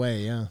right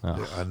away. Yeah.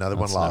 Another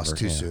one That's lost never-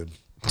 too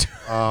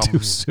yeah. soon. Too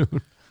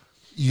soon.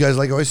 You guys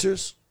like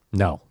oysters?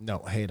 No. No,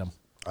 hate him.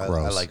 I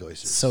Gross. like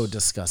oysters. So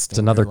disgusting. It's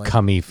another They're like-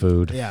 cummy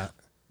food. Yeah.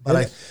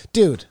 But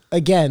Dude,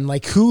 again,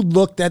 like who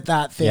looked at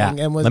that thing Yeah.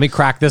 and was Let me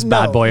crack this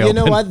bad boy You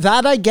know open. what?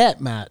 That I get,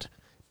 Matt.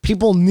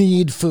 People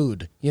need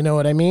food. You know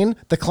what I mean?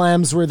 The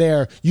clams were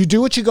there. You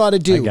do what you got to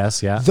do. I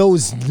guess, yeah.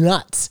 Those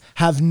nuts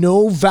have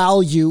no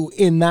value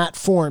in that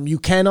form. You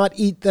cannot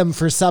eat them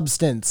for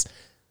substance.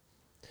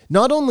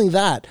 Not only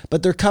that,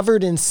 but they're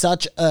covered in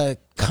such a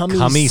cummy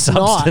snot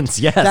substance,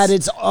 yes. that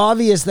it's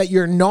obvious that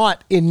you're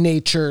not in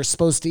nature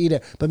supposed to eat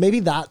it. But maybe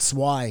that's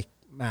why,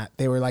 Matt,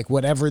 they were like,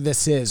 whatever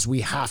this is,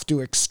 we have to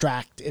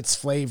extract its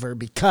flavor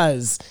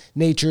because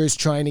nature is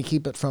trying to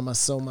keep it from us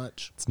so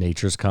much. It's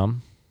nature's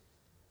cum.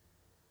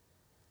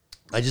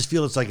 I just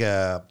feel it's like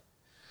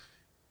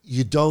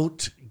you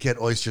don't get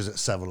oysters at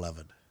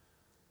 7-Eleven.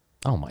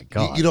 Oh, my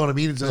God. You know what I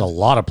mean? It's There's a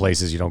lot of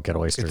places you don't get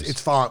oysters.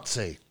 it's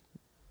fancy.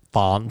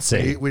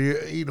 Fancy. When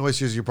you're eating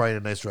oysters, you're probably in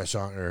a nice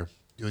restaurant or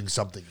doing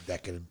something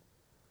decadent.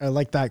 I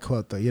like that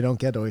quote, though. You don't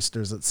get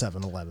oysters at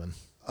 7-Eleven.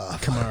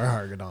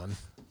 Kamara Hargadon.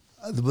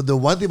 The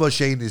one thing about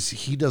Shane is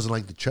he doesn't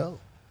like the Cho.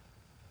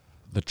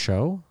 The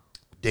Cho?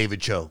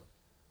 David Cho.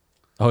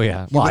 Oh,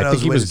 yeah. Well, went I out think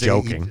his he way was to say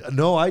joking.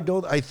 No, I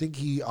don't. I think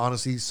he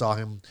honestly saw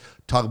him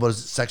talk about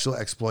his sexual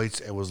exploits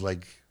and was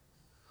like,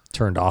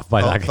 Turned off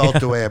by that guy. felt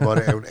the way about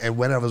it and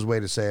went out of his way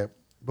to say it.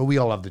 But we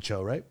all love the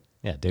Cho, right?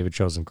 Yeah, David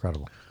Cho's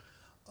incredible.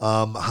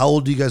 How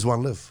old do you guys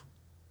want to live?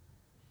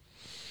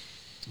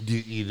 Do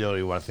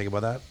you want to think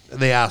about that?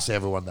 They asked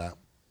everyone that.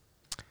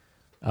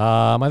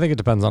 I think it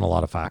depends on a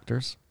lot of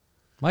factors.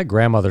 My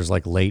grandmother's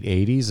like late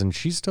 80s, and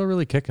she's still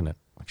really kicking it.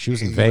 Like she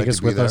was in You'd like Vegas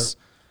to be with there? us.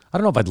 I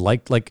don't know if I'd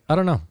like, I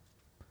don't know.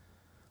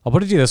 I'll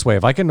put it to you this way.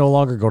 If I can no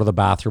longer go to the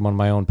bathroom on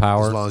my own As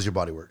power, long as your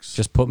body works.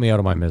 just put me out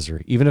of my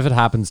misery. Even if it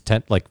happens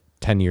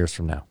 10 years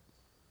from now.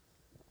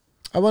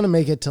 I want to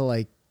make it to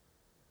like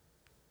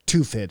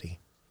 250.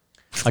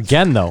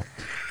 Again, though,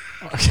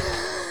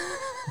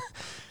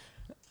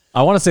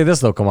 I want to say this,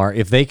 though, Kamar.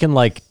 If they can,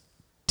 like,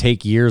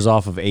 take years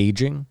off of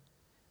aging,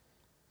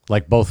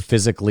 like both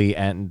physically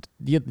and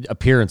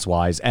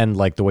appearance-wise and,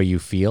 like, the way you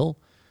feel,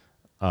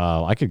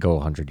 I could go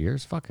 100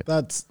 years. Fuck it.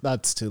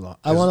 That's too long.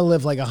 I want to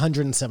live like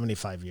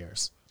 175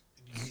 years.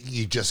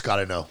 You just got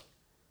to know.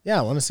 Yeah,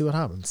 I want to see what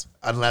happens.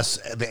 Unless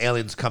the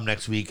aliens come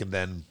next week and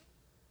then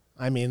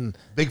I mean,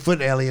 Bigfoot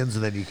and aliens,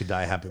 and then you could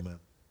die a happy man.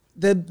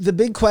 the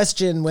big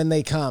question when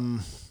they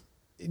come,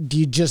 do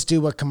you just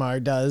do what Kamar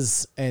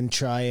does and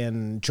try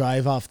and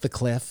drive off the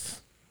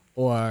cliff?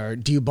 Or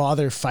do you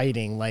bother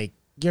fighting? Like,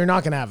 you're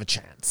not going to have a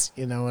chance.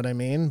 You know what I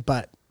mean?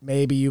 But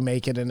maybe you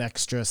make it an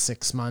extra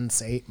 6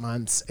 months, 8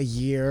 months, a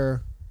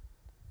year,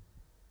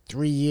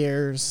 3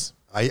 years.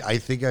 I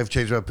think I've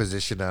changed my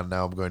position now.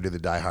 Now I'm going to the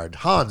Die Hard.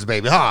 Hans,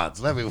 baby,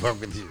 Hans, let me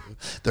work with you.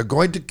 They're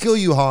going to kill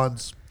you,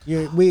 Hans.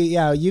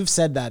 You've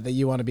said that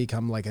you want to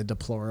become like a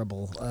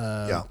deplorable.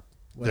 Yeah.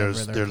 Whatever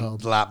There's they're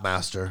called. lap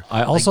master.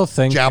 I also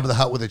think Jabba the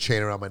Hutt with a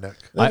chain around my neck.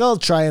 I'll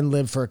try and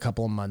live for a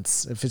couple of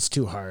months if it's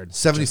too hard.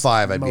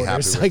 75, Just I'd be happy with.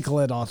 motorcycle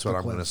it off That's what the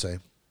I'm cliff. going to say.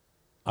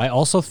 I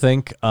also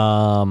think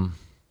that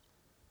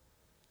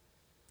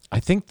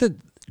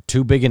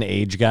too big an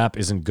age gap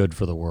isn't good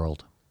for the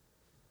world.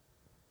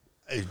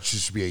 It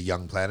should be a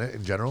young planet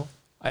in general.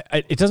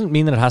 It doesn't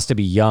mean that it has to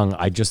be young.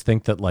 I just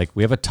think that like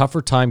we have a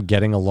tougher time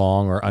getting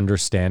along or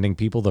understanding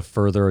people the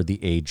further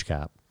the age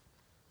gap.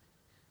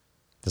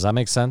 Does that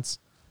make sense?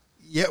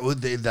 Yeah, well,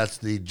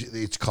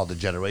 it's called the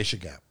generation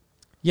gap.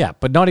 Yeah,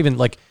 but not even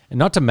like, and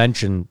not to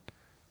mention,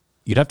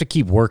 you'd have to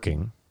keep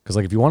working because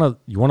like if you want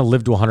to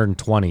live to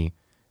 120,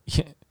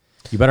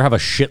 you better have a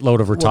shitload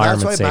of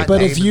retirement why saved. Matt But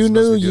Damon's if you supposed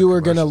to knew be you doing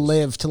were going to commercials.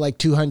 live to like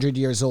 200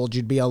 years old,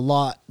 you'd be a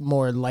lot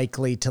more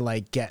likely to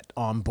like get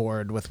on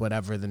board with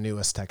whatever the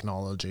newest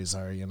technologies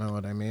are. You know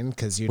what I mean?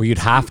 Because Well, you'd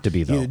have to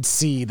be, though. You'd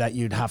see that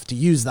you'd have to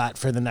use that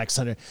for the next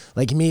 100.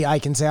 Like me, I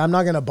can say I'm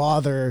not going to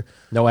bother.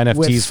 No NFTs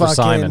with for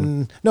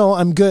Simon. No,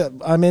 I'm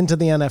good. I'm into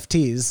the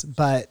NFTs,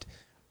 but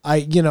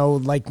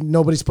like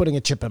nobody's putting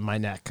a chip in my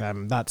neck.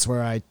 That's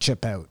where I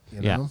chip out.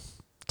 You know, Yeah,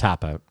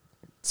 tap out.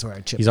 that's where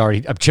I chip.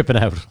 I'm chipping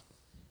out.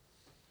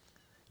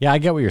 Yeah, I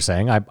get what you're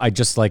saying. I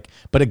just like,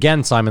 but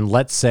again, Simon,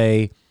 let's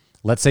say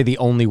the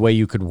only way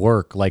you could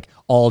work, like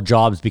all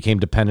jobs became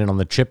dependent on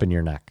the chip in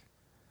your neck.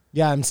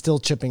 Yeah, I'm still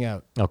chipping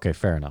out. Okay,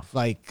 fair enough.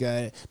 Like,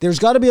 there's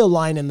got to be a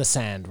line in the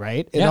sand,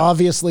 right? It Yeah.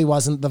 obviously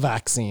wasn't the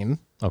vaccine.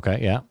 Okay,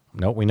 yeah.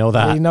 No, we know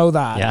that. We know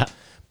that. Yeah.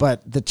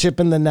 But the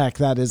chip in the neck,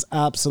 that is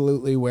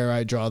absolutely where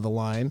I draw the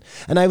line.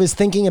 And I was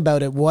thinking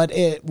about it. What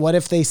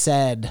if they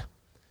said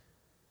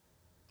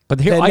But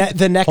here,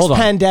 the next hold on.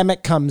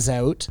 pandemic comes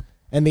out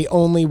and the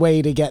only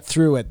way to get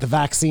through it, the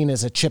vaccine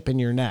is a chip in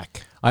your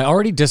neck? I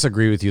already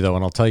disagree with you, though,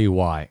 and I'll tell you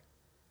why.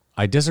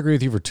 I disagree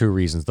with you for two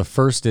reasons. The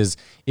first is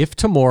if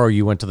tomorrow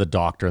you went to the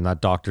doctor and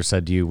that doctor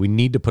said to you, we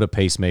need to put a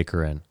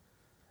pacemaker in,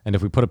 and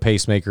if we put a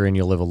pacemaker in,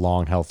 you'll live a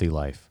long, healthy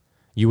life,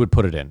 you would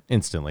put it in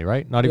instantly,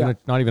 right? Not even a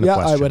question.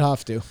 I would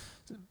have to.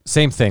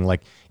 Same thing.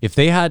 Like if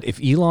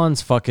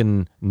Elon's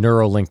fucking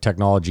Neuralink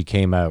technology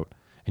came out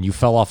and you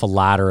fell off a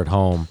ladder at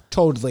home.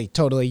 Totally.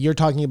 You're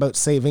talking about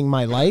saving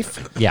my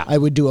life. Yeah. I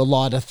would do a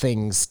lot of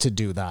things to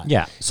do that.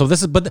 Yeah. So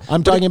this is,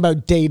 I'm talking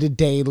about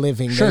day-to-day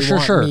living. Sure. They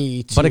want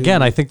me But to-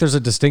 again, I think there's a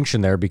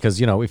distinction there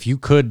because, if you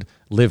could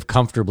live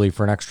comfortably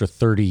for an extra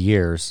 30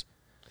 years.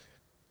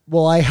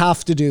 Well, I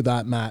have to do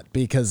that, Matt,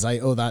 because I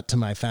owe that to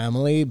my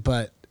family.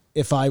 But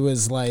if I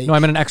was like, No, I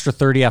mean an extra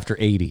 30 after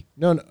 80.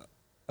 no.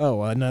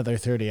 Oh, another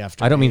 30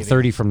 after. I don't mean 80.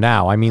 30 from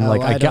now. I mean, Oh,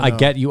 I don't know.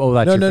 get you owe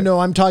that. No.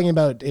 I'm talking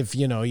about if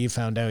you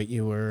found out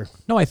you were.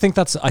 No, I think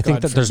that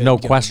there's forbid, no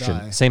gonna question.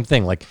 die. Same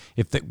thing. Like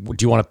do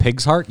you want a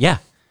pig's heart? Yeah.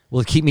 Will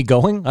it keep me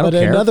going? I don't But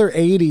care. another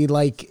 80,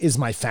 like, is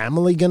my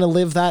family gonna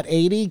live that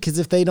 80? Because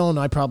if they don't,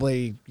 I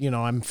probably,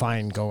 I'm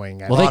fine going.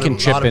 Well, they can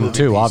chip in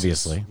too,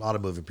 obviously. A lot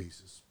of moving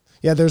pieces.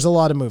 Yeah, there's a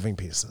lot of moving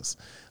pieces.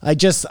 I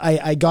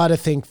gotta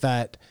think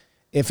that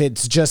if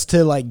it's just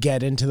to like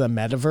get into the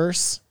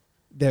metaverse,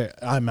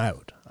 I'm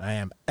out. I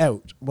am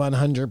out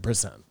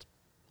 100%.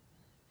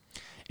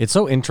 It's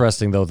so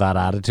interesting though, that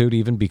attitude,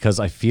 even because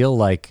I feel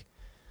like,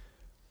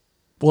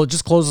 well, it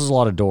just closes a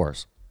lot of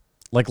doors.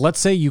 Like, let's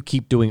say you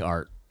keep doing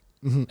art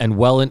and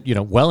well into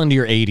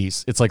your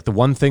 80s. It's like the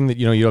one thing that,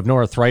 you have no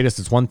arthritis.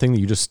 It's one thing that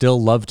you just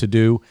still love to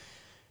do.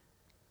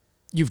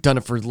 You've done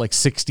it for like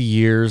 60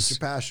 years. Your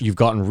passion. You've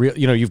gotten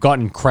you've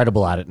gotten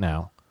incredible at it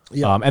now.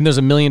 Yeah. And there's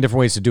a million different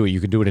ways to do it. You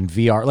could do it in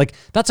VR. Like,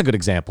 that's a good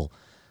example.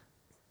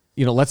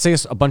 Let's say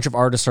a bunch of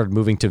artists started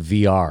moving to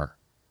VR.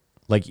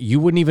 Like, you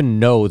wouldn't even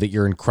know that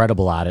you're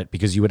incredible at it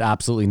because you would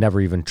absolutely never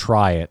even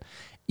try it.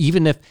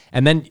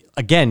 And then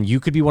again, you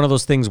could be one of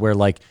those things where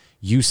like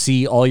you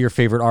see all your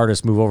favorite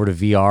artists move over to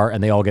VR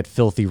and they all get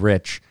filthy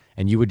rich.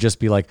 And you would just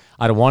be like,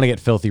 I don't want to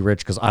get filthy rich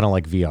because I don't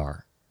like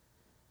VR.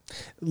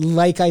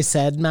 Like I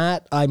said,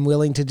 Matt, I'm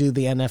willing to do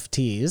the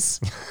NFTs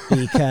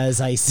because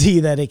I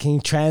see that it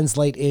can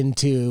translate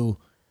into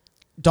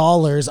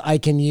dollars I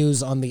can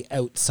use on the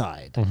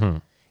outside. Mm-hmm.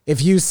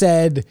 If you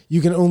said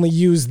you can only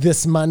use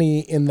this money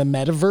in the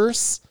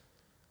metaverse,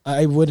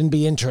 I wouldn't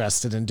be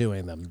interested in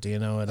doing them. Do you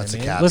know what I mean?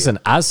 caveat. Listen,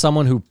 as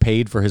someone who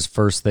paid for his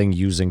first thing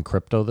using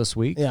crypto this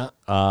week, Yeah.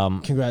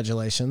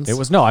 Congratulations. it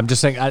was I'm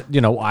just saying,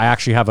 I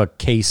actually have a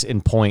case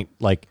in point.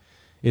 Like,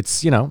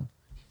 it's,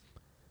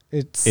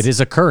 it is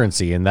a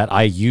currency in that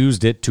I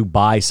used it to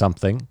buy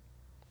something.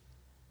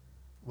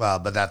 Well,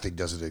 but that thing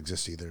doesn't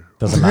exist either.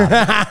 Doesn't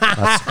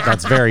matter.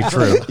 That's very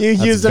true. You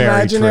That's used very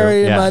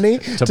imaginary true. Yeah. money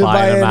to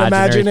buy an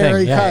imaginary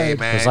thing. Yeah. card. Hey,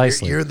 man,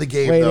 Precisely. You're in the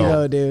game, Way to though.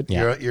 go, dude.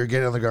 Yeah. You're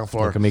getting on the ground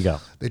floor. Look at me go.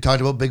 They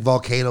talked about big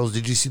volcanoes.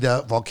 Did you see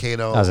that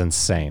volcano? That was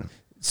insane.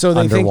 So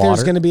they think there's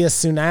Underwater. going to be a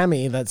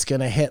tsunami that's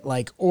going to hit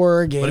like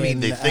Oregon. What do you mean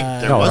they think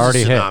there No, it was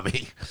already a hit.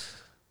 tsunami?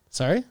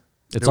 Sorry?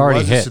 It's There already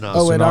was a hit. tsunami.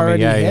 Oh, it Tsunami,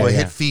 already yeah, hit? Yeah, Well, it yeah.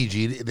 hit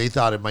Fiji. They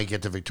thought it might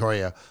get to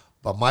Victoria.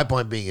 But my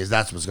point being is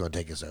that's what's going to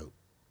take us out.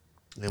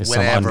 And Just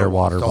some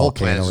underwater the whole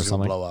volcano planet or is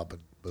going something. to blow up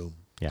and boom.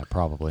 Yeah,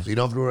 probably. So you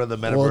don't have to worry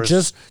about the metaverse.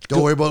 just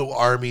don't worry about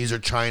armies or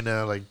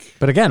China. Like,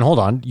 But again, hold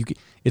on.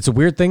 It's a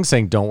weird thing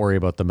saying don't worry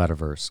about the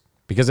metaverse.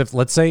 Because if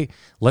let's say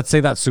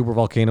that super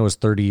volcano is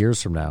 30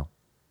 years from now.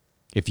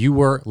 If you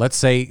were, let's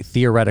say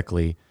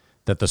theoretically,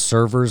 that the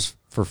servers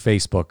for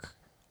Facebook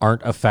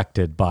aren't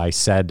affected by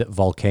said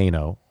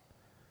volcano,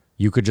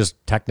 you could just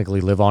technically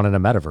live on in a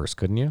metaverse,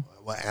 couldn't you?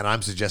 and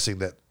I'm suggesting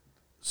that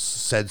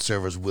said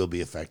servers will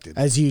be affected.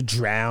 As you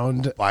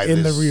drowned By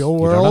in this- the real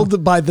don't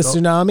world by the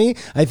tsunami,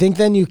 I think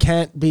then you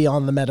can't be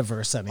on the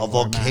metaverse anymore. A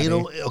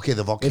volcano. Matty. Okay,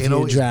 the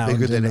volcano is drowned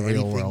bigger in than the real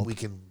anything world. we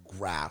can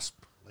grasp.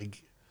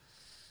 Like,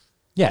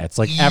 Yeah, it's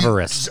like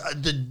Everest.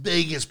 The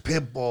biggest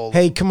pimple.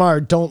 Hey, Kamar,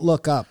 don't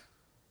look up.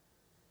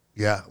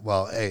 Yeah,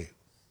 well, hey,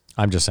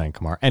 I'm just saying,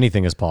 Kamar,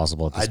 anything is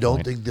possible at this I don't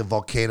point. think the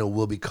volcano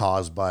will be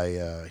caused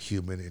by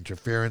human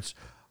interference.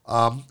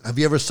 Have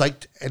you ever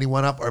psyched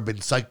anyone up or been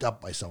psyched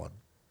up by someone?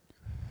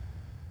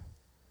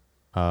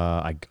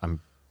 I'm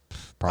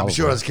probably. I'm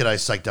sure as a kid I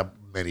psyched up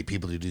many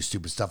people who do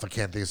stupid stuff. I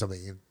can't think of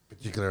something in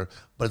particular,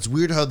 but it's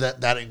weird how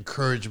that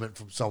encouragement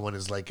from someone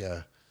is like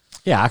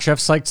Yeah, actually, I've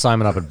psyched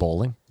Simon up at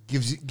bowling.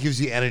 gives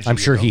you energy. I'm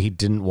sure you know? he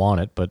didn't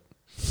want it, but.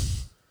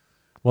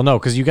 Well, no,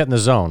 because you get in the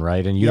zone,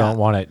 right? And you Yeah. don't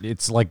want it.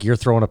 It's like you're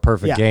throwing a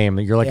perfect Yeah. game.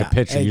 You're like Yeah, a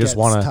pitcher. it You just gets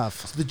want to.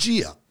 tough. It's the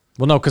Gia.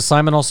 Well, no, because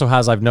Simon also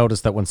has. I've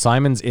noticed that when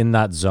Simon's in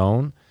that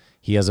zone,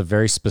 he has a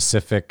very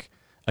specific,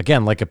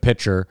 again, like a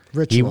pitcher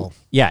Ritual.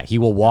 He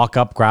will walk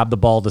up, grab the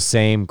ball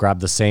grab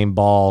the same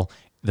ball,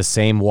 the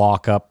same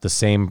walk up, the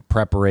same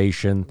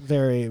preparation.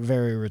 Very,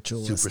 very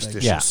ritualistic.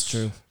 Superstitious. Yeah. It's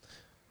true.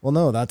 Well,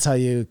 no, that's how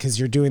because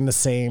you're doing the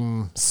same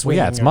Well, swing.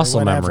 yeah, it's or muscle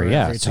whatever memory.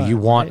 Yeah, every so time, you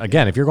want right?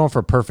 again, if you're going for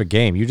a perfect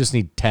game, you just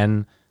need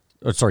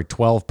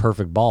 12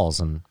 perfect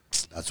balls, and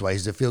That's why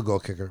he's the field goal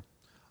kicker.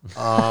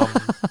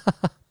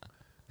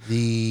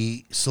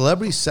 The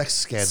celebrity sex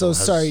scandal. So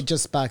has- sorry,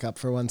 just back up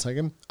for 1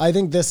 second. I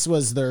think this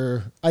was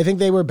I think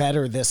they were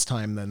better this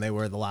time than they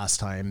were the last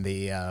time.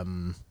 The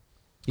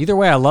either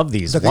way, I love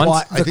these. the,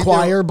 Once the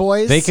choir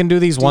boys. they can do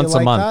these you once a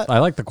like month. that? I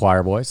like the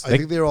choir boys. I They-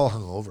 think they're all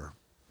hungover.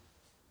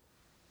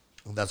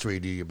 And that's where you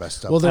do your best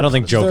stuff. I don't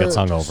think Joe they're- gets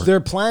hungover. They're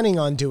planning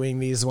on doing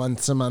these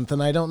once a month,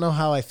 and I don't know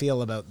how I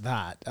feel about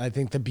that. I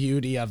think the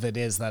beauty of it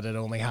is that it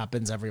only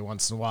happens every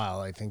once in a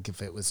while. I think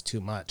if it was too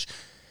much,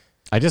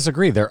 I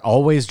disagree. They're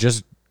always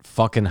just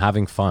fucking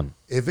having fun.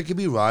 If it can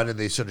be run and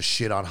they sort of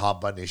shit on hot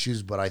button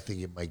issues, but I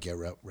think it might get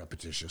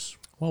repetitious.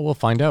 Well, we'll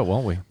find out,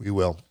 won't we? We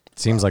will.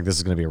 Seems like this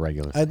is going to be a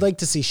regular thing. I'd like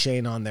to see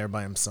Shane on there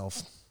by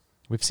himself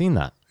We've seen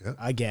that.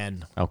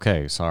 again.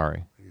 Okay,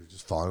 sorry. You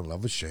just fall in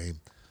love with shame.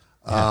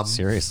 Yeah,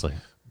 seriously.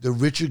 The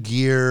Richard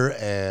Gere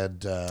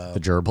and The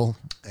gerbil.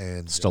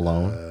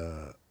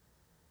 Stallone.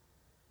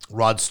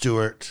 Rod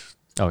Stewart.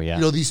 Oh, yeah.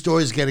 You know, these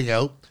stories getting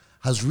out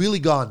has really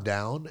gone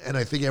down, and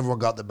I think everyone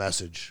got the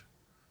message.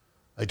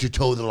 Like to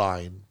toe the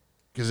line.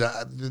 Because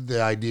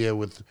the idea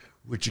with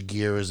Richard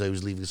Gere is that he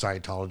was leaving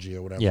Scientology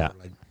or whatever. Yeah.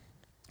 Like,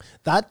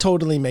 That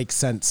totally makes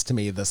sense to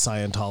me, the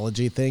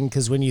Scientology thing,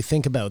 because when you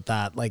think about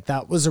that, like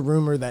that was a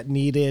rumor that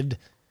needed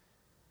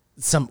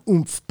some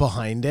oomph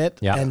behind it,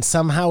 Yeah. and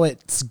somehow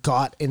it's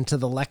got into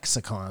the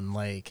lexicon.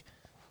 Like,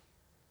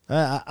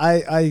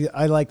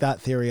 I like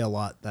that theory a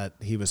lot, that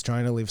he was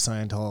trying to leave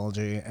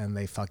Scientology and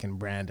they fucking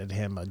branded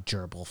him a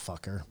gerbil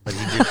fucker. but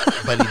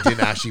he didn't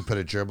actually put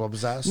a gerbil up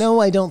his ass? No,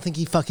 I don't think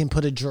he fucking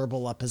put a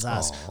gerbil up his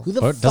ass. Who the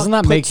But fuck doesn't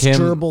that make puts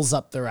him- gerbils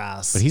up their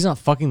ass? But he's not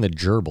fucking the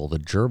gerbil. The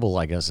gerbil,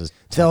 I guess, is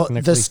So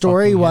technically the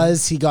story fucking him.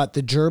 was he got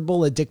the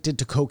gerbil addicted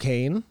to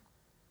cocaine.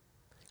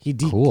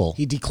 Cool.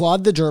 He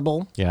declawed the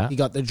gerbil. Yeah. He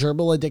got the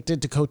gerbil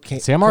addicted to cocaine.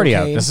 See, I'm already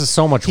out. This is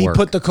so much work. He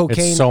put the It's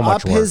cocaine so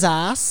much up work. his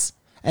ass,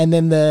 and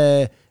then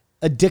the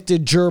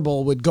addicted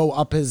gerbil would go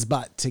up his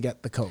butt to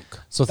get the coke.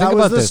 So think that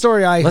about was the this.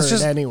 story I Let's heard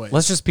just, anyway.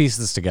 Let's just piece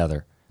this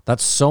together.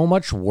 That's so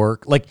much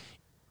work. Like,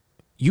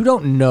 you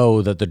don't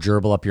know that the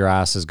gerbil up your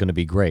ass is going to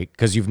be great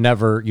because you'd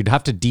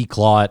have to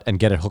declaw it and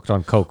get it hooked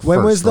on coke When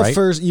first, was the right?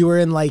 first, you were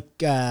in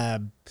like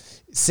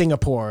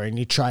Singapore and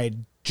you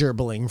tried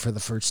gerbiling for the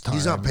first time?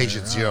 He's not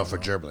patient zero for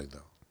gerbling, though.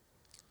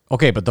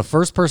 Okay, but the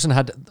first person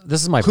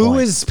this is my Who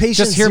point. is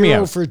patient Just hear me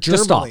zero out. for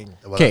Just stop. gerbling?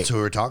 Well, Okay, that's who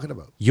we're talking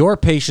about. you're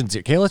patient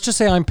zero. Okay, let's just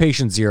say I'm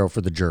patient zero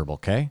for the gerbil,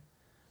 okay?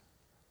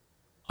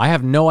 I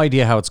have no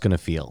idea how it's going to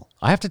feel.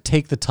 I have to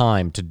take the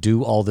time to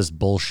do all this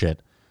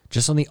bullshit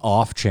just on the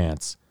off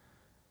chance.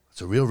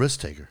 It's a real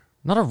risk taker.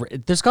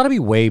 There's got to be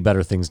way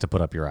better things to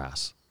put up your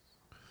ass.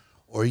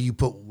 Or you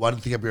put one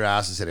thing up your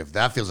ass and said, if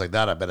that feels like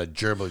that, I bet a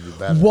gerbil would be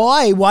better.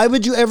 Why? Why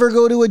would you ever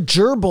go to a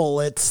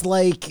gerbil? It's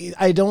like,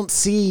 I don't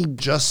see.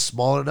 Just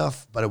small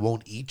enough, but it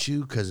won't eat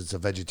you because it's a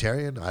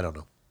vegetarian? I don't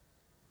know.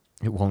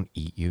 It won't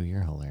eat you.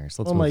 You're hilarious.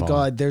 Let's Oh move my on.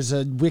 God, there's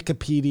a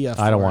Wikipedia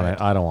for I don't want it.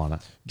 it. I don't want it.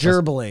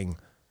 Gerbling,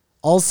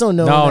 also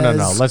known No, as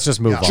no, no. Let's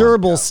just move on.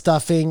 gerbil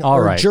stuffing All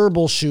or right.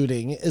 gerbil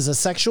shooting, is a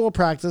sexual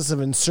practice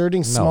of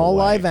inserting small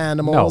way. live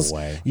animals, No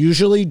way.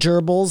 usually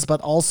gerbils, but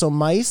also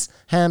mice,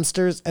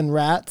 hamsters, and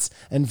rats,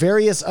 and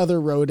various other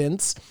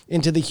rodents,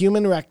 into the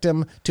human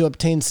rectum to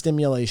obtain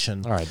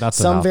stimulation. All right, that's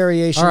some enough.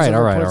 variations All right, of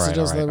all right, reports all right,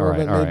 suggest all the right,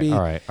 rodent all may right, be all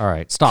right, all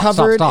right. Stop,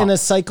 covered stop. in a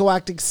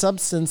psychoactive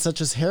substance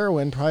such as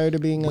heroin prior to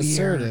being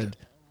inserted.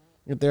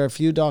 Yet there are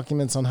few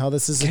documents on how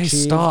this is Okay,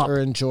 achieved stop. or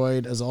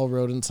enjoyed, as all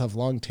rodents have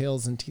long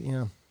tails and teeth.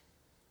 Yeah.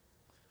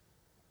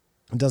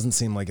 It doesn't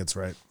seem like it's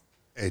right.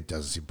 It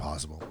doesn't seem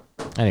possible.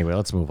 Anyway,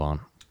 let's move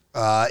on.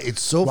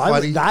 It's so Why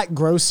funny. would that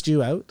grossed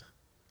you out?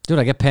 Dude,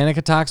 I get panic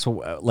attacks.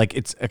 Like,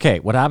 it's okay.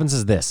 What happens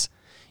is this: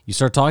 you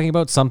start talking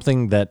about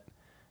something that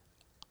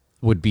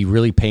would be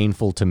really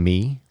painful to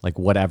me, like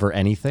whatever,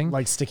 anything.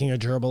 Like sticking a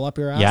gerbil up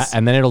your ass? Yeah,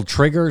 and then it'll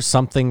trigger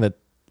something that,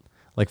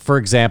 like, for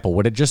example,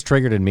 what it just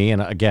triggered in me,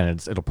 and again,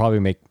 it'll probably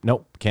make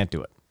nope, can't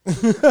do it.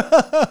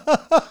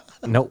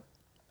 Nope.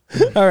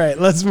 All right,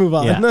 let's move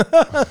on. Yeah.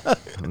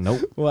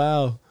 Nope.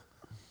 Wow.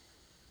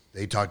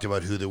 They talked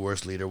about who the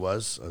worst leader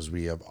was, as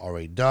we have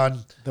already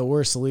done. The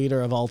worst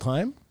leader of all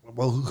time?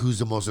 Well, who's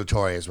the most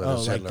notorious? Whether Oh,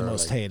 like Hitler the or,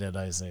 most hated,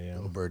 I say. Yeah.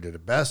 Bill Burr did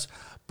it best.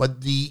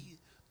 But the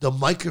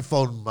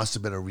microphone must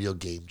have been a real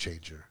game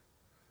changer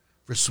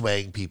for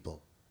swaying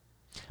people.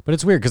 But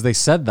it's weird because they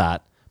said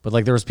that, but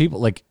like there was people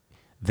like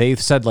they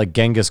said like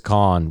Genghis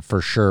Khan for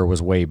sure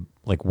was way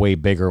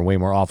bigger and way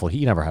more awful.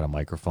 He never had a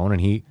microphone,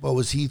 and he Well,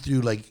 was he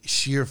through like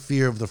sheer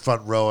fear of the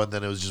front row, and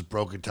then it was just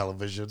broken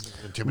television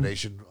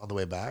intimidation on the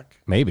way back?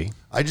 maybe.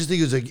 I just think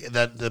it was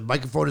that the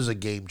microphone is a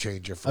game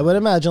changer. For I would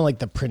imagine like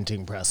the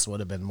printing press would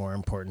have been more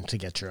important to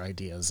get your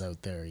ideas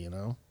out there, you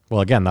know?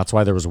 Well, again, that's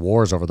why there was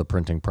wars over the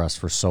printing press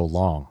for so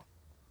long.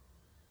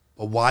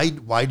 But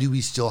why do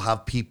we still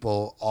have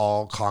people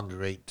all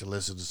congregate to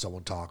listen to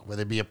someone talk,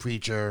 whether it be a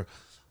preacher,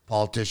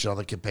 politician on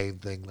the campaign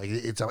thing? Like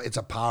it's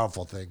a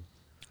powerful thing.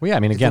 Well, yeah, I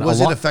mean, again, If it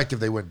was ineffective,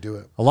 they wouldn't do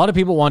it. a lot of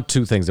people want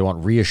two things. They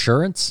want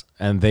reassurance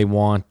and they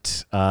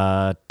want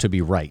to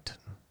be right.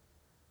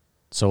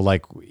 So,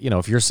 like, you know,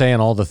 if you're saying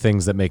all the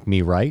things that make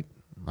me right,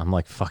 I'm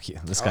like, fuck you.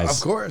 This guy's...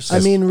 Of course. I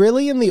mean,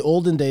 really, in the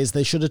olden days,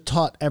 they should have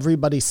taught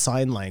everybody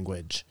sign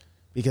language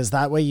because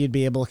that way you'd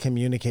be able to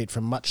communicate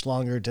from much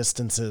longer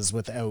distances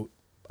without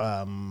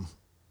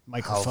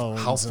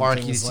microphones. how far and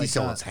can you things see like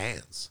someone's that.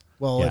 hands?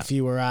 Well, Yeah. if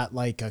you were at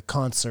like a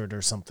concert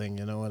or something,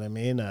 you know what I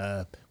mean?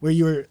 Where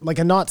you were like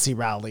a Nazi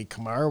rally,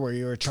 Kamar, where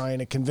you were trying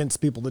to convince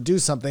people to do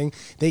something,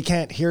 they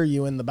can't hear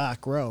you in the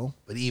back row.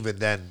 But even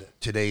then,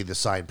 today the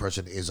sign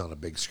person is on a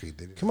big screen.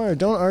 Kamar,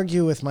 don't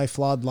argue with my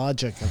flawed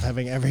logic of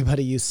having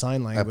everybody use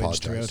sign language apologize.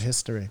 throughout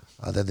history.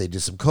 Then they did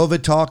some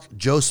COVID talk.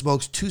 Joe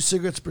smokes 2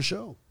 cigarettes per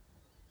show.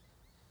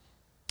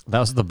 That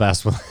was the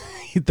best one.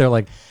 They're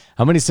like,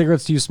 how many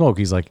cigarettes do you smoke?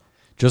 He's like,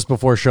 just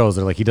before shows.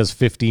 They're like, he does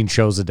 15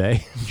 shows a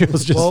day.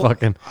 Joe's just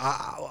fucking...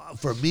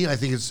 For me, I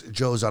think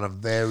Joe's on a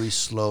very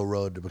slow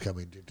road to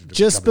becoming.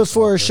 Just becoming a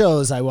before smoker.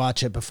 shows, I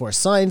watch it before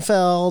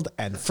Seinfeld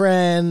and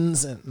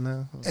Friends. And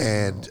no.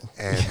 and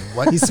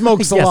what He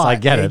smokes a Yes, lot. I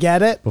get You it.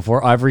 get it?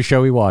 Before every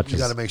show he you watches.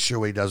 got to make sure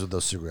what he does with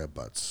those cigarette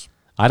butts.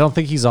 I don't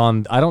think he's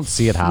on... I don't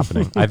see it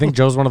happening. I think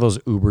Joe's one of those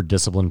uber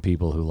disciplined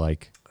people who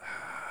like...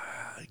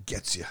 It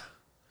gets you.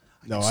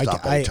 No,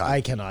 Stop anytime. I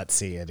cannot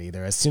see it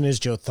either. As soon as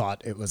Joe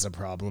thought it was a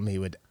problem, he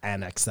would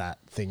annex that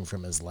thing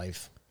from his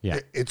life. Yeah.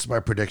 It's my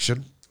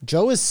prediction.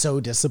 Joe is so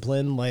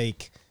disciplined.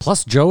 Like,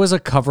 Plus, Joe is a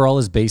cover all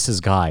his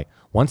bases guy.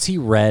 Once he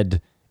read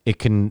it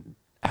can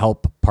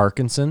help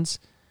Parkinson's,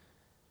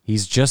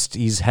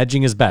 he's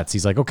hedging his bets.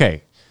 He's like,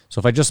 okay, so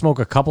if I just smoke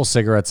a couple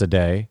cigarettes a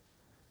day,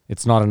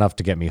 it's not enough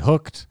to get me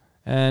hooked,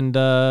 and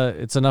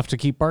it's enough to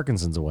keep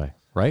Parkinson's away,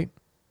 right?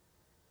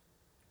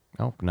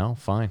 Oh, no,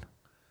 fine.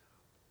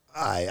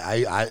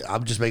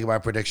 I'm just making my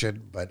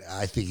prediction, but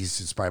I think he's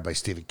inspired by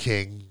Stephen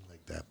King,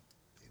 like that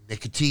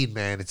nicotine,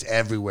 man. It's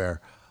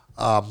everywhere.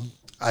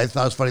 I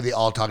thought it was funny they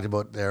all talked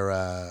about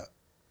their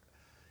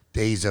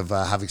days of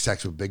having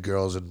sex with big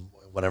girls and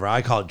whatever.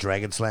 I call it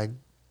dragon slang,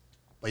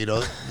 but you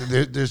know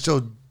they're so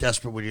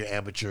desperate when you're an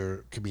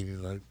amateur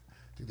comedian. I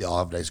think they all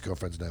have nice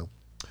girlfriends now,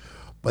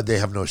 but they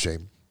have no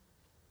shame.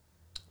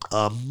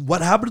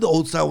 What happened to the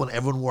old style when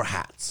everyone wore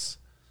hats?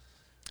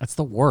 That's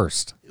the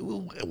worst.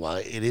 Well,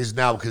 it is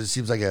now because it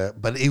seems like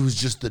but it was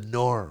just the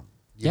norm.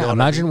 You know Yeah, what I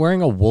imagine mean?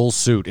 wearing a wool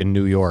suit in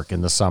New York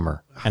in the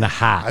summer and a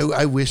hat.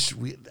 I wish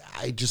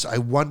I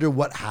wonder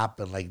what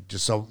happened. Like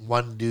just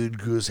one dude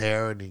grew his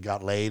hair and he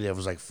got laid. And it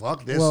was like,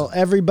 fuck this. well,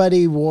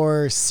 everybody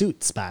wore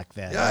suits back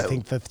then. Yeah. I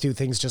think the two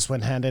things just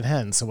went hand in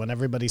hand. So when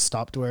everybody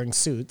stopped wearing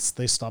suits,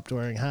 they stopped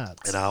wearing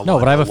hats. And I No,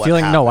 but I have a wonder what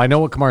feeling. No, happened. I know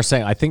what Kamar's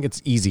saying. I think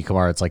it's easy,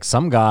 Kamar. It's like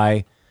some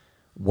guy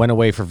went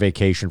away for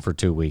vacation for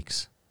 2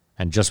 weeks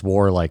and just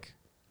wore like,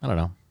 I don't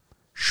know,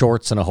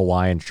 shorts and a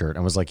Hawaiian shirt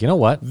and was like, you know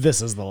what?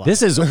 This is the life.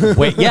 This is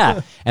wait,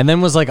 yeah. And then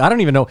was like, I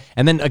don't even know.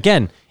 And then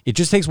again, it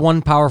just takes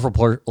one powerful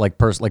person,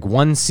 like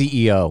one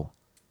CEO,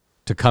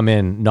 to come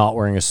in not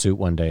wearing a suit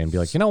one day and be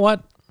like, you know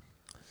what?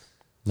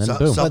 And then So-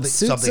 boom. something- But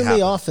suits something in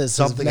happened. the office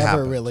Something has never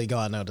happened. really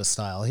gone out of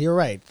style. You're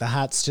right. The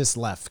hats just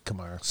left,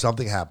 Kamar.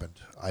 Something happened.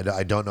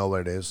 I don't know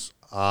what it is.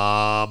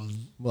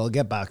 Well,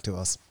 get back to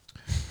us.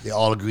 They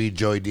all agreed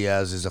Joey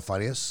Diaz is the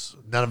funniest.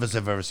 None of us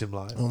have ever seen him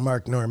live. Well,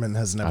 Mark Norman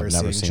has never, I've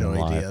never seen seen him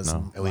Joey live, Diaz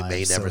no. And we may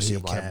live, never so see he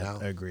him live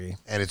can't now. agree.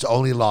 And it's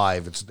only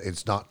live.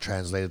 It's not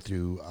translated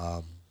through.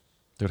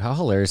 Dude, how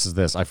hilarious is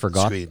this? I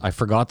forgot Screen.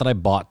 that I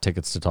bought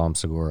tickets to Tom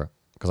Segura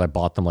because I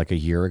bought them like a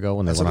year ago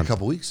when That's they went like a on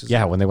couple weeks.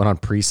 Yeah, when they went on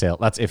pre-sale.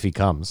 That's if he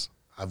comes.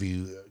 Have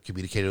you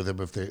communicated with them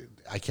if they?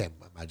 I can't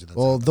imagine that.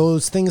 Well,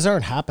 those things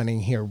aren't happening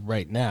here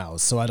right now,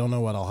 so I don't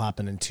know what'll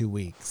happen in 2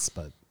 weeks.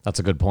 But That's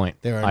a good point.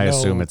 there are I no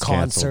assume it's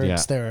concerts, canceled.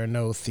 Yeah, there are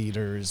no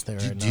theaters, there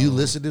are do you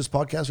listen to his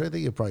podcast or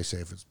anything? You'll probably say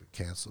if it's been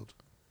canceled.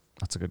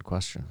 that's a good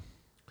question.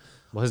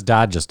 Well, his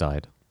dad just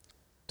died.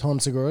 Tom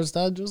Segura's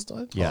dad just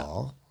died? Yeah.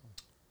 Aw.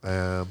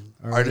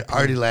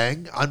 Artie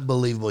Lang,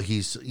 unbelievable.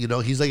 He's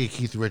like a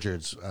Keith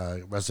Richards.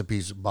 Rest in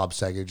peace. Bob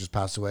Saget just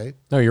passed away.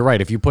 No, you're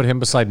right. If you put him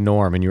beside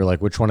Norm and you're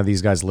like, which one of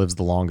these guys lives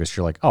the longest?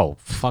 You're like, oh,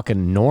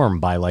 fucking Norm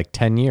by like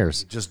 10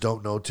 years. You just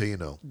don't know till you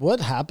know. What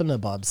happened to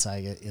Bob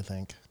Saget, you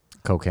think?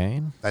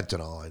 Cocaine?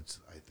 Fentanyl, I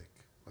think,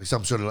 like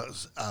some sort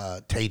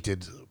of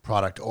tainted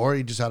product, or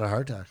he just had a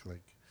heart attack.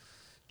 Like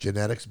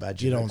genetics, bad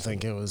genetics. You don't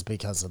think it was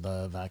because of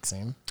the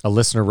vaccine? A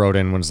listener wrote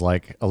in and was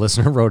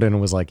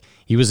like,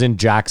 he was in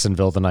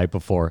Jacksonville the night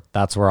before.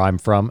 That's where I'm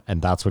from,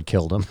 and that's what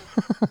killed him.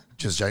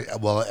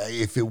 Well,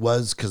 if it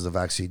was because of the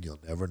vaccine,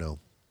 you'll never know.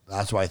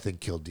 That's why I think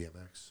killed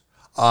DMX.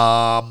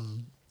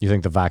 You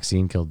think the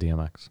vaccine killed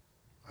DMX?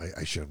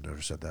 I should have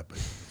never said that, but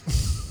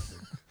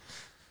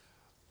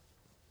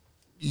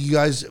you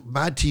guys,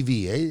 Mad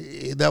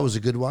TV, that was a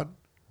good one.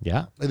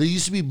 Yeah. Like, there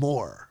used to be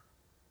more.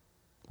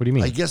 What do you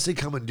mean? I guess they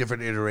come in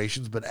different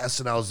iterations, but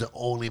SNL is the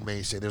only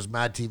mainstay. There's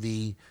Mad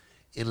TV,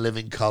 In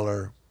Living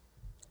Color.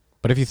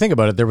 But if you think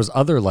about it, there was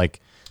other like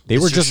they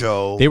Mr. were just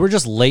Show. they were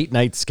just late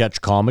night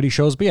sketch comedy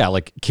shows. But yeah,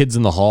 like Kids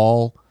in the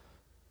Hall,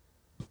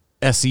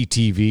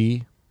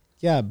 SCTV,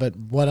 Yeah, but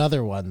what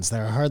other ones?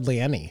 There are hardly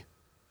any.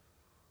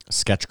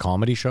 sketch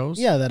comedy shows.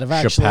 Yeah, that have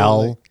actually,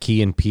 Chappelle, like-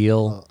 Key and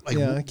Peele. Like,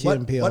 Yeah, Key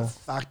and Peele. what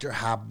factor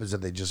happens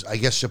that they just? I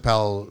guess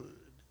Chappelle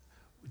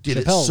did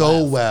Chappelle it so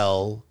left.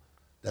 well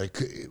that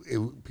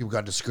people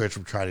got discouraged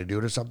from trying to do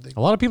it or something.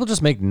 A lot of people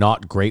just make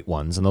not great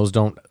ones, and those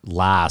don't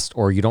last,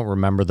 or you don't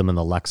remember them in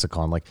the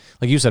lexicon. Like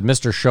you said,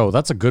 Mr. Show,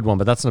 that's a good one,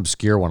 but that's an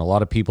obscure one. A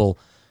lot of people,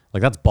 like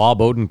that's Bob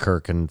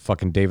Odenkirk and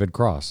fucking David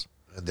Cross.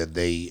 And then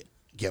they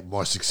get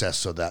more success,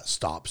 so that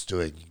stops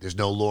doing. There's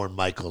no Lorne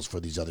Michaels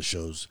for these other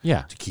shows.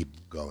 Yeah. To keep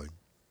them going.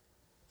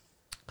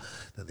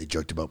 Then they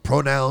joked about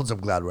pronouns. I'm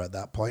glad we're at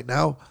that point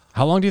now.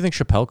 How long do you think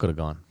Chappelle could have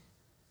gone?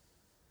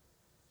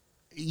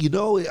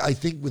 I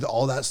think with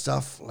all that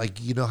stuff, like,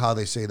 how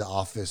they say The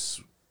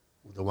Office,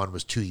 the one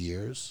was 2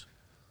 years.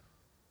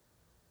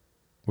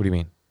 What do you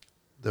mean?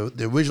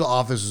 The original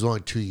Office was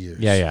only 2 years.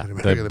 Yeah. In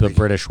America, The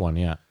British one,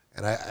 yeah.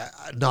 And I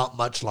not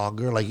much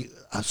longer. Like,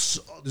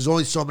 there's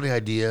only so many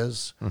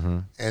ideas,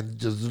 and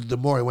the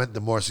more it went,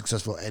 the more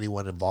successful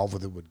anyone involved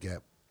with it would get.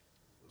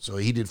 So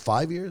he did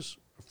 5 years.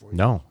 Or 4 years?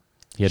 No.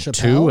 He had Chappelle?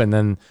 2 and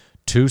then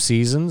 2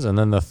 seasons, and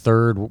then the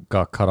third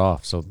got cut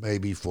off. So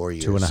Maybe 4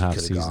 years. 2.5 he could have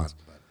seasons. gone.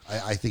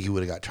 But I think he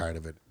would have got tired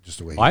of it just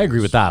the way. I agree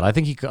with that. I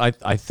think he could. I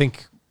think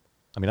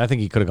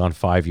he could have gone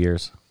 5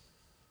 years.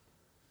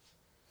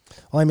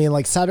 Well, I mean,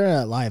 like Saturday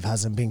Night Live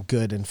hasn't been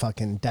good in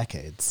fucking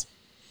decades.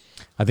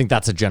 I think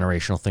that's a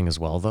generational thing as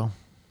well, though.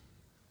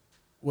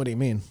 What do you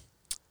mean?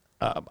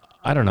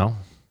 I don't know.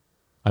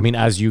 I mean,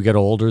 as you get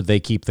older, they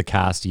keep the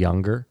cast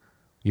younger.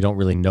 You don't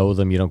really know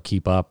them. You don't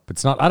keep up.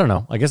 It's not. I don't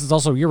know. I guess it's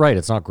also. You're right.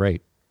 It's not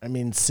great. I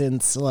mean,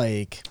 since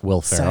like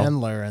Will Ferrell.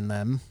 Sandler and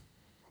them,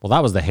 Well,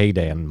 that was the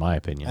heyday, in my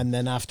opinion. and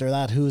then after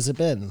that, who's it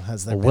been?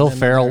 Has there Well, been Will another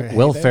Ferrell.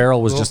 Will heyday?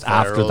 Ferrell was Will just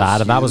after Ferrell's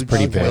that, and that was huge.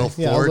 pretty Okay. big. Will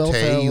Yeah, Will Forte,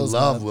 Ferrell you was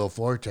love bad. Will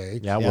Forte.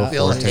 Yeah, Will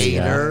Phil Forte,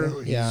 yeah. Hader,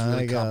 he's Yeah,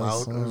 really I come guess.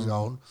 out on his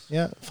own.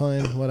 Yeah,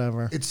 fine,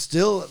 whatever. It's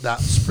still that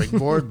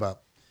springboard,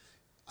 but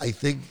I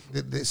think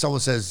that someone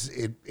says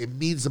it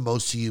means the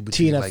most to you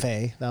between Tina like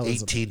Fey, that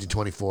was 18 to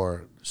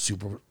 24.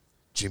 Super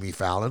Jimmy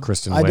Fallon.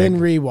 Kristen I've Wiig. been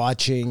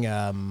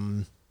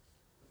rewatching.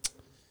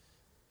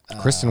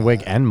 Kristen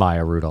Wiig and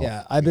Maya Rudolph.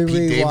 Yeah, I've been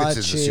Pete rewatching.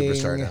 Davidson's a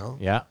superstar now.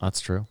 Yeah, that's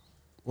true.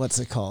 What's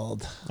it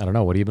called? I don't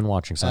know. What have you been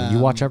watching, son? You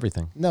watch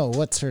everything. No,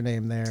 what's her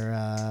name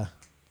there?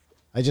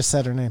 I just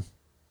said her name.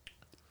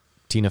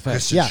 Tina Fey.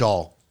 Kristen Yeah.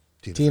 Shaw.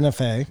 Tina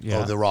Fey. Yeah.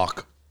 Oh, The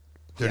Rock.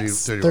 30,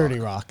 Yes, 30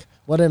 Rock. Rock.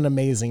 What an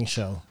amazing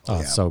show. Oh,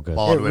 it's so good.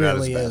 Baldwin It at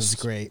his really is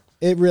best. great.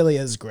 It really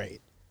is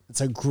great. It's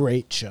a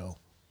great show.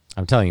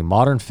 I'm telling you,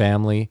 Modern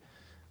Family,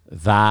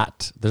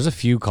 there's a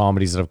few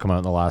comedies that have come out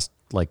in the last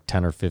like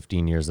 10 or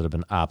 15 years that have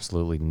been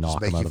absolutely Just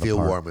knocked make them out you of the feel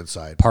park. warm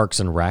inside. Parks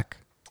and Rec.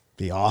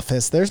 The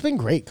Office. There's been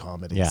great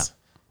comedies. Yeah.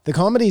 The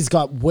comedies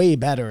got way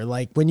better.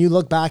 Like when you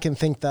look back and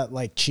think that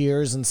like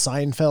Cheers and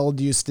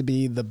Seinfeld used to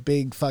be the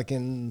big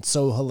fucking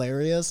so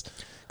hilarious,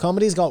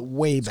 comedies got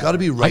way better. It's got to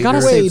be I writers.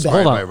 gotta Way say,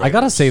 better. hold on. By I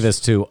gotta writers. say this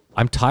too.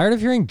 I'm tired of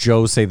hearing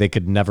Joe say they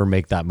could never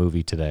make that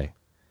movie today.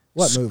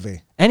 What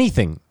movie?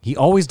 Anything. He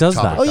always does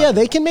that. Oh yeah,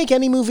 they can make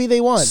any movie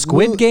they want.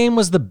 Squid Game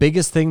was the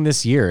biggest thing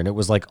this year, and it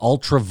was like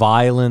ultra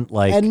violent.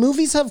 Like And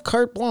movies have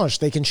carte blanche.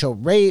 They can show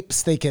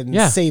rapes. They can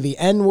Yeah. say the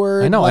N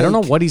word. I know. I don't know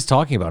what he's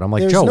talking about. I'm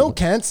like, There's Joe. no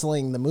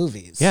canceling the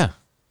movies. Yeah.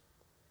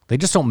 They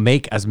just don't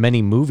make as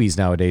many movies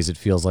nowadays, it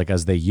feels like,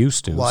 as they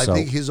used to. Well, I so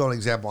think his own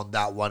example on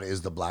that one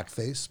is the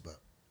blackface, but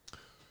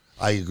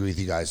I agree with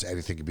you guys.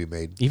 Anything can be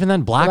made. even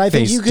then, But I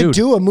think blackface, you could dude.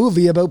 do a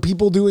movie about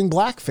people doing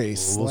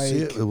blackface. We'll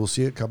see like, it. We'll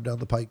see it come down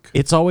the pike.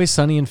 It's Always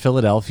Sunny in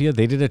Philadelphia.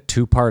 They did a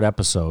 2-part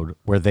episode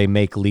where they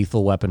make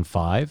Lethal Weapon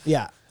 5.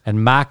 Yeah.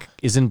 And Mac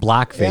is in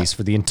blackface Yeah.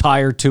 for the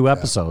entire 2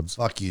 episodes.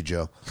 Fuck you,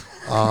 Joe.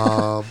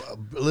 A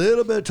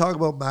little bit of talk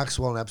about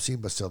Maxwell and Epstein,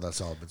 but still,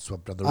 that's all been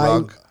swept under the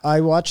rug.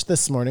 I watched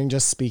this morning,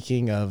 just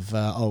speaking of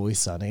Always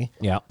Sunny,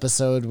 Yeah.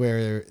 episode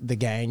where the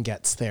gang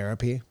gets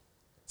therapy.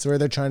 So where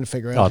they're trying to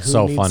figure Oh, out it's who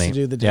so needs funny. to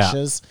do the Yeah.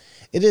 dishes.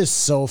 It is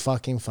so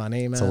fucking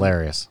funny, man. It's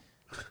hilarious.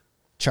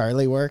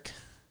 Charlie work.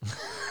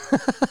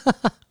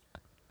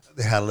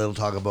 They had a little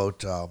talk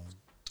about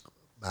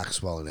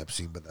Maxwell and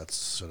Epstein, but that's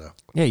sort of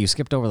Yeah, you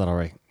skipped over that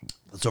already.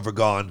 it's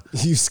overgone.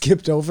 You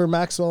skipped over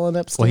Maxwell and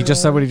Epstein. Well, he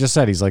just said what he just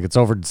said. He's like, it's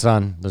over,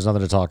 son. There's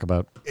nothing to talk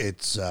about.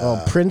 It's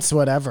Well, Prince,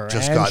 whatever.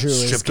 just Andrew got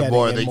is stripped getting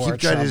more. in They more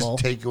keep trying to trouble.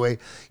 just take away.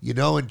 You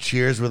know, in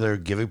Cheers where they're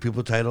giving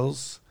people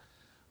titles,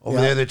 over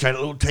there they're trying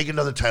to take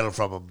another title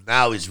from him.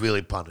 Now he's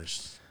really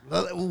punished.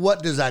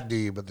 What does that do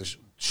you but the Who,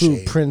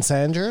 shame? Prince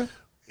Andrew?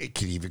 It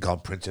can you even call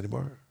him Prince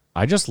anymore?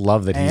 I just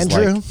love that he's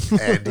Andrew?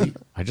 like, Andy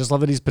I just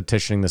love that he's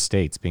petitioning the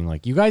states, being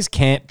like, you guys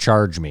can't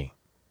charge me.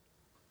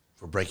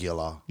 for breaking a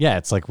law. Yeah,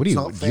 it's like, what do you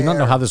It's not do you not know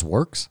fair. how this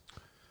works?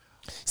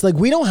 It's like,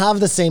 we don't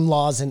have the same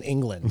laws in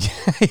England.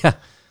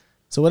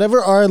 So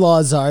whatever our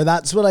laws are,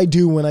 that's what I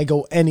do when I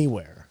go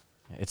anywhere.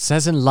 It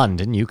says in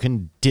London you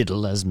can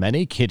diddle as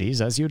many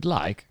kiddies as you'd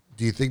like.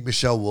 Do you think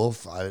Michelle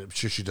Wolf, I'm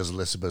sure she doesn't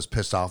listen, but was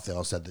pissed off they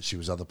all said that she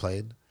was on the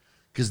plane?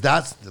 Because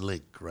that's the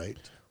link, right?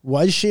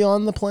 Was she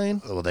on the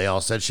plane? Well, they all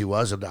said she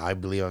was, and I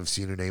believe I've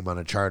seen her name on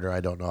a charter. I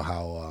don't know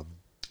how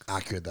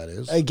accurate that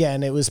is.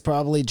 Again, it was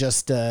probably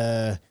just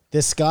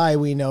this guy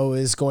we know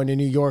is going to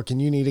New York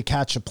and you need to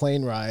catch a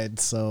plane ride.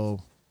 So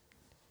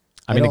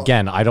I mean, don't-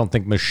 again, I don't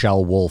think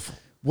Michelle Wolf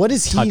what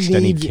does he touched need?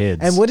 any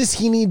kids. And what does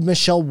he need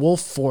Michelle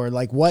Wolf for?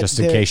 Like what? Just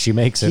in case she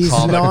makes it. He's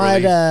Comic not.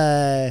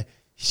 relief.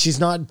 She's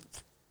not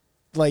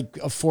like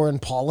a foreign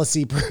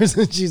policy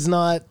person. She's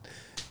not.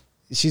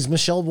 She's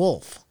Michelle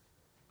Wolf.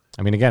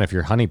 I mean, again, if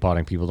you're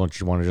honeypotting people, don't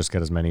you want to just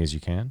get as many as you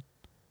can?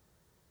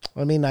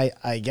 I mean,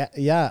 I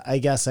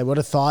guess I would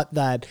have thought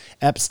that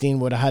Epstein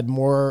would have had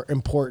more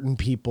important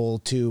people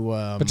to.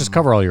 But just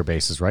cover all your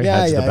bases, right? yeah,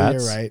 Hedge the yeah,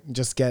 bets. you're right.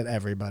 Just get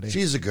everybody.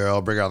 She's a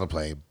girl. Bring her on the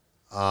plane.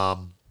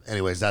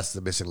 Anyways, that's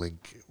the missing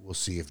link. We'll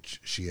see if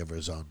she ever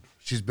is on.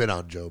 She's been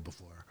on Joe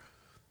before.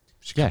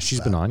 Yeah, she's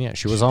been on. Yeah,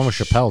 she was on with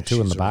Chappelle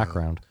too in the she's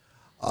around.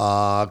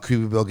 background.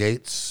 Creepy Bill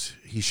Gates.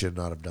 He should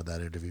not have done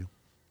that interview.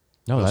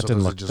 No, that so didn't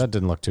was it look. just- That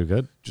didn't look too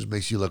good. Just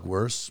makes you look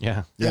worse.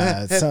 Yeah.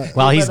 Yeah, it's,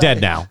 Well, he's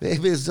dead now.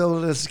 Maybe so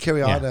let's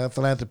carry on Yeah.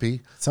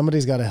 philanthropy.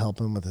 somebody's got to help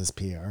him with his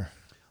PR.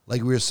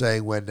 Like we were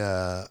saying, when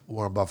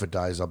Warren Buffett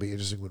dies, I'll be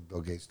interested when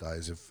Bill Gates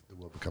dies if the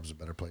world becomes a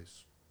better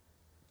place.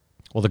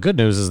 Well, the good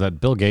news is that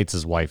Bill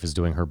Gates' wife is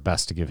doing her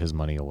best to give his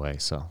money away.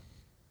 So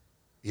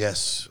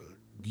Yes,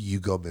 you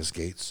go, Miss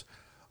Gates.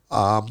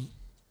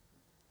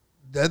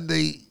 Then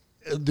the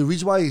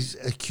reason why he's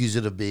accused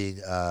of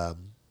being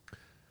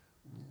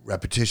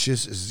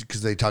repetitious is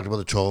because they talked about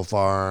the troll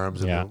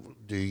farms and Yeah.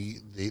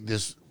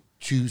 this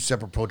two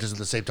separate protests at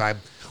the same time,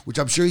 which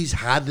I'm sure he's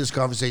had this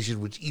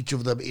conversation with each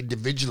of them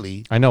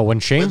individually. I know when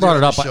Shane When brought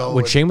they're it on up, the show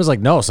when and- Shane was like,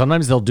 "No,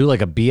 sometimes they'll do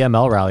like a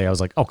BML rally." I was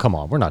like, "Oh, come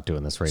on, we're not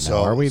doing this right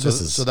now, are we?"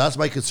 So that's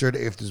my concern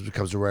if this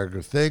becomes a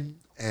regular thing.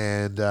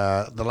 And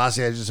the last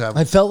thing I just have,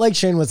 I felt like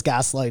Shane was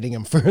gaslighting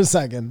him for a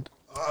second.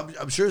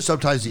 I'm sure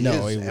sometimes he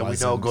No, is, he and we know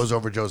wasn't. it goes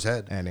over Joe's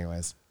head.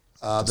 Anyways,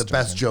 The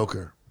best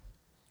Joker.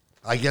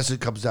 I guess it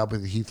comes down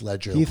with Heath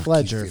Ledger. Heath over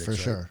Ledger Phoenix, for right?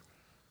 sure.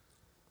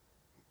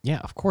 yeah,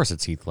 of course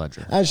it's Heath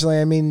Ledger. Actually,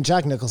 I mean,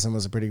 Jack Nicholson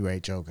was a pretty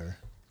great Joker.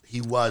 He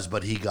was,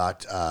 but he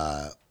got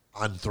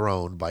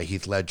unthrown by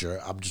Heath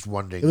Ledger. I'm just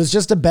wondering. It was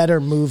just a better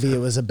movie. It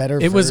was a better.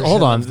 It was. version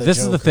Hold on, of the this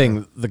is the Joker.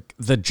 thing.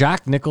 The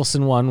Jack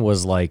Nicholson one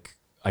was like,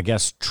 I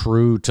guess,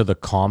 true to the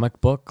comic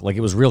book. Like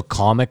it was real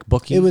comic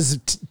booky. It was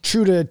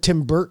true to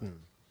Tim Burton.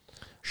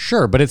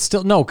 Sure, but it's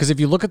still no, because if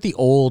you look at the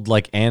old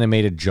like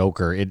animated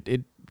Joker,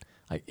 it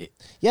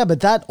Yeah, but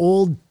that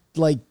old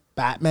like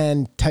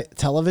Batman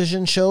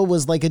television show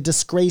was like a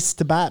disgrace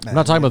to Batman. I'm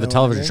not talking you about the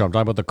know what I television mean? show. I'm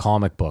talking about the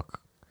comic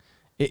book.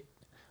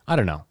 I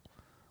don't know.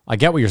 I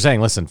get what you're saying.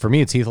 Listen, for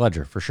me, it's Heath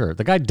Ledger for sure.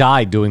 The guy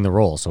died doing the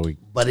role, so we.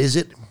 But is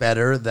it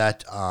better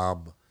that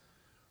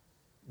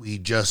we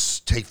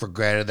just take for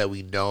granted that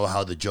we know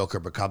how the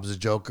Joker becomes a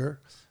Joker?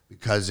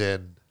 Because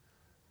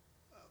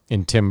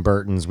In Tim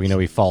Burton's, we know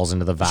he falls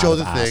into the vat show of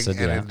the acid.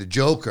 thing, and Yeah. in the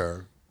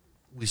Joker,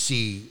 we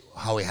see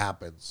how it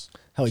happens.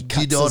 How he Do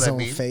you cuts know his what I own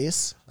mean?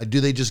 face. Do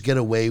they just get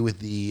away with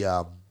the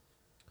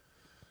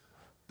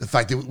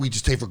fact that we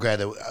just take for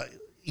granted that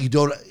you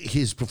don't?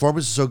 His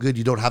performance is so good,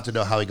 you don't have to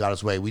know how he got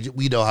his way.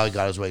 We know how he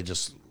got his way.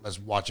 Just let's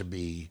watch him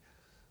be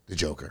the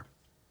Joker.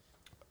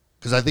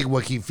 Because I think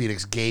Joaquin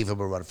Phoenix gave him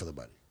a run for the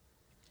money.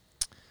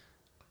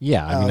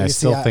 Yeah, I mean, Oh, I you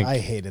still see, think I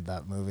hated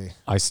that movie.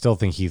 I still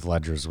think Heath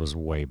Ledger's was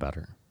way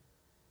better.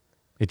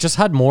 It just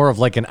had more of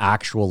like an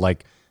actual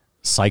like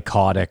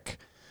psychotic,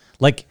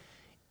 like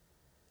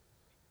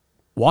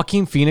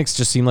Joaquin Phoenix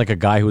just seemed like a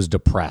guy who was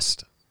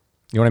depressed.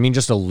 You know what I mean?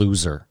 Just a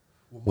loser.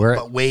 Where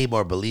But way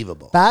more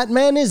believable.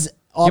 Batman is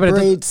but it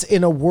operates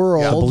in a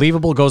world.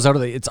 believable goes out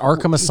of it's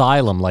Arkham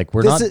Asylum. Like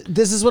we're not.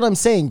 This is what I'm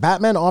saying.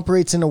 Batman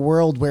operates in a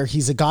world where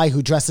he's a guy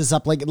who dresses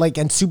up like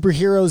and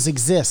superheroes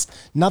exist.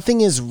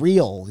 Nothing is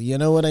real. You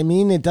know what I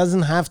mean? It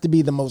doesn't have to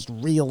be the most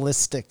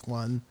realistic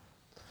one.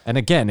 And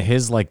again,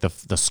 his like the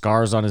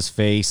scars on his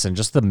face and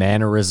just the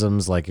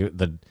mannerisms, like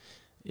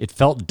it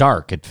felt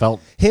dark. It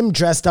felt Him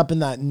dressed up in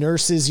that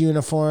nurse's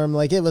uniform,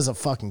 like it was a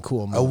fucking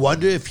cool movie. I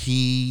wonder if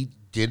he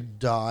did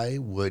die,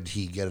 would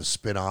he get a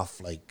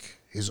spin-off like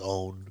his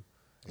own?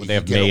 Would they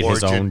have Get an made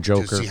his origin own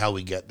Joker? to see how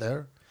we get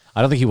there?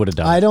 I don't think he would have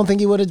done I it. don't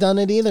think he would have done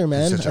it either,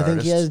 man. such I an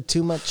think he artist. had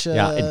too much.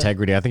 Yeah,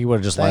 integrity. I think he would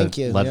have just Thank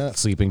you, let yeah.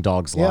 sleeping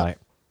dogs Yeah. lie.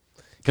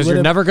 Because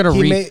you're never going to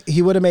read.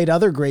 He would have made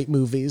other great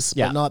movies,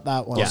 Yeah. but not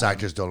that one. Most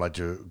actors don't like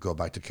to go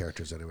back to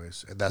characters,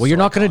 anyways. And that's Well, you're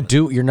so not going to iconic.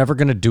 do. You're never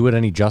going to do it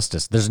any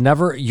justice.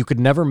 You could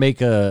never make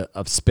a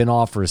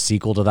spin-off or a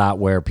sequel to that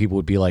where people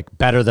would be like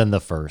better than the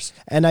first.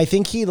 And I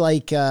think he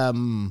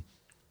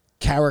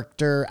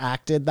character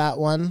acted that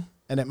one,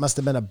 and it must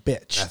have been a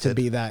bitch to Method.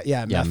 be that.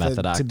 Yeah,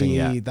 method to acting, be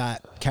yeah.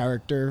 that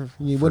character.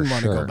 You wouldn't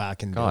want to sure. go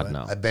back and God, do it.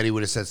 no. I bet he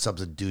would have said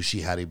something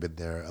douchey had he been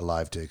there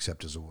alive to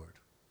accept his award.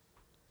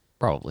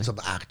 Probably. Some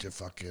actor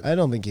fucking. I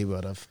don't think he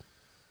would have.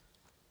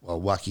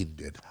 Well, Joaquin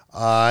did.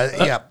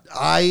 Yeah,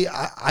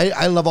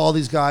 I love all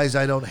these guys.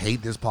 I don't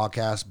hate this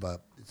podcast,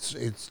 but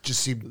it's just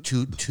seemed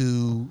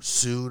too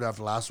soon after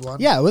the last one.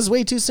 Yeah, it was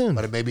way too soon.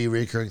 But it may be a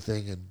recurring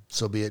thing, and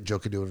so be it. Joe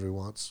can do whatever he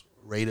wants.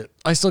 Rate it.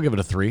 I still give it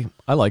a 3.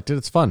 I liked it.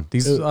 It's fun.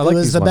 It I like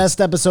was these the ones.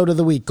 best episode of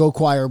the week. Go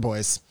Choir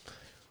Boys.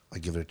 I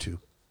give it a 2.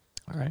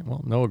 All right.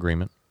 Well, no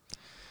agreement.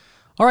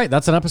 All right,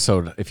 that's an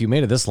episode. If you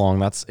made it this long,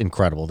 that's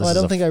incredible. This Well, I is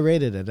don't a think I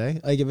rated it, eh?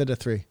 I give it a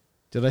 3.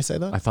 Did I say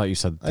that? I thought you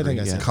said 3. I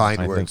think I yeah. said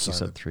Kind I words, think you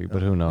Simon. said 3,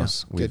 but who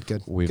knows? Yeah.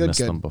 Good. We've Good, missed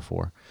good. them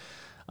before.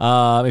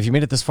 If you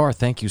made it this far,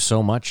 thank you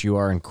so much. You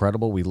are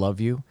incredible. We love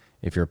you.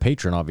 If you're a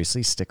patron,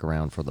 obviously, stick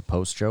around for the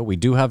post show. We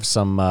do have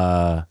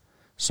some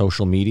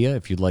social media.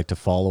 If you'd like to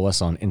follow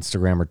us on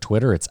Instagram or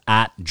Twitter, it's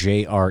at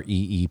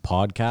JREE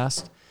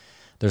Podcast.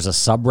 There's a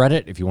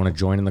subreddit if you want to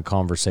join in the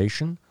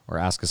conversation or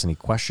ask us any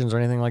questions or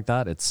anything like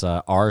that. It's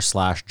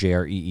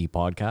r/JREE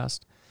Podcast.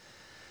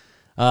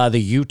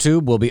 The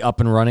YouTube will be up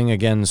and running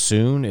again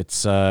soon.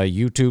 It's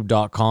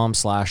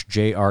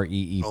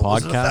youtube.com/JREE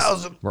Almost at Podcast.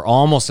 1,000. We're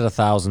almost at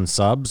 1,000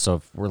 subs, so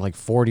if we're like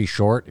 40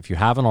 short. If you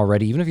haven't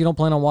already, even if you don't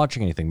plan on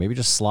watching anything, maybe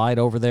just slide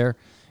over there,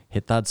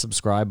 hit that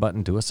subscribe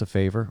button, do us a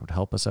favor. It would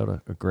help us out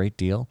a great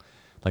deal.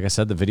 Like I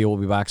said, the video will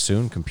be back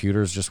soon.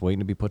 Computer's just waiting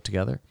to be put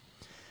together.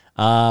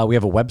 We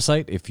have a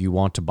website if you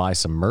want to buy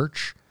some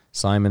merch.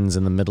 Simon's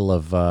in the middle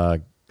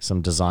of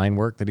some design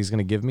work that he's going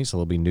to give me, so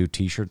there'll be new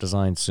t-shirt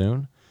designs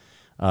soon.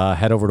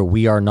 Head over to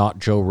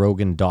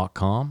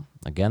wearenotjoerogan.com.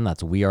 Again,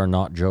 that's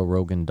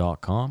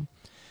wearenotjoerogan.com.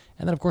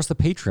 And then, of course, the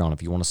Patreon.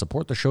 If you want to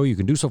support the show, you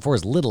can do so for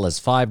as little as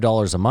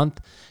 $5 a month.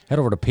 Head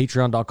over to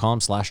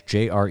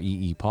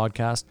patreon.com/JREE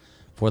Podcast.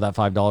 For that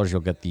 $5,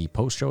 you'll get the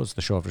post show. It's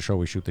the show after show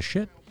we shoot the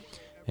shit.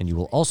 And you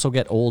will also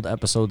get old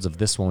episodes of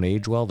This Won't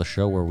Age Well, the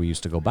show where we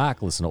used to go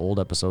back, listen to old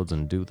episodes,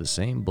 and do the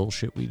same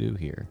bullshit we do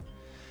here.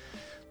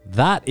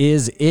 That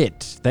is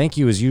it. Thank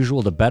you, as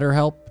usual, to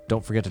BetterHelp.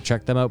 Don't forget to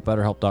check them out,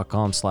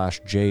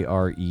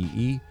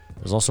 betterhelp.com/JREE.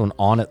 There's also an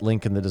Onnit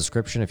link in the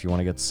description if you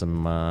want to get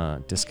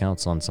some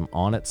discounts on some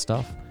Onnit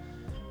stuff.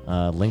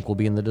 Link will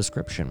be in the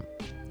description.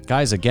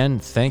 Guys, again,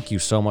 thank you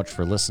so much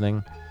for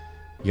listening.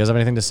 You guys have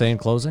anything to say in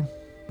closing?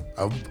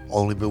 I've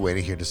only been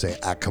waiting here to say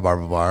at Kamar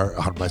Babar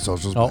on my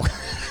socials. Oh.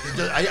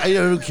 but I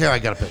don't care. I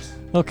got to piss.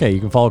 Okay, you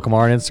can follow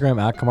Kamar on Instagram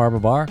at Kamar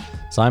Babar.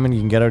 Simon, you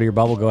can get out of your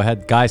bubble. Go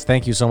ahead. Guys,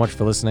 thank you so much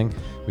for listening.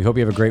 We hope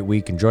you have a great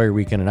week. Enjoy your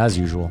weekend, and as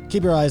usual,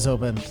 Keep your eyes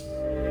open.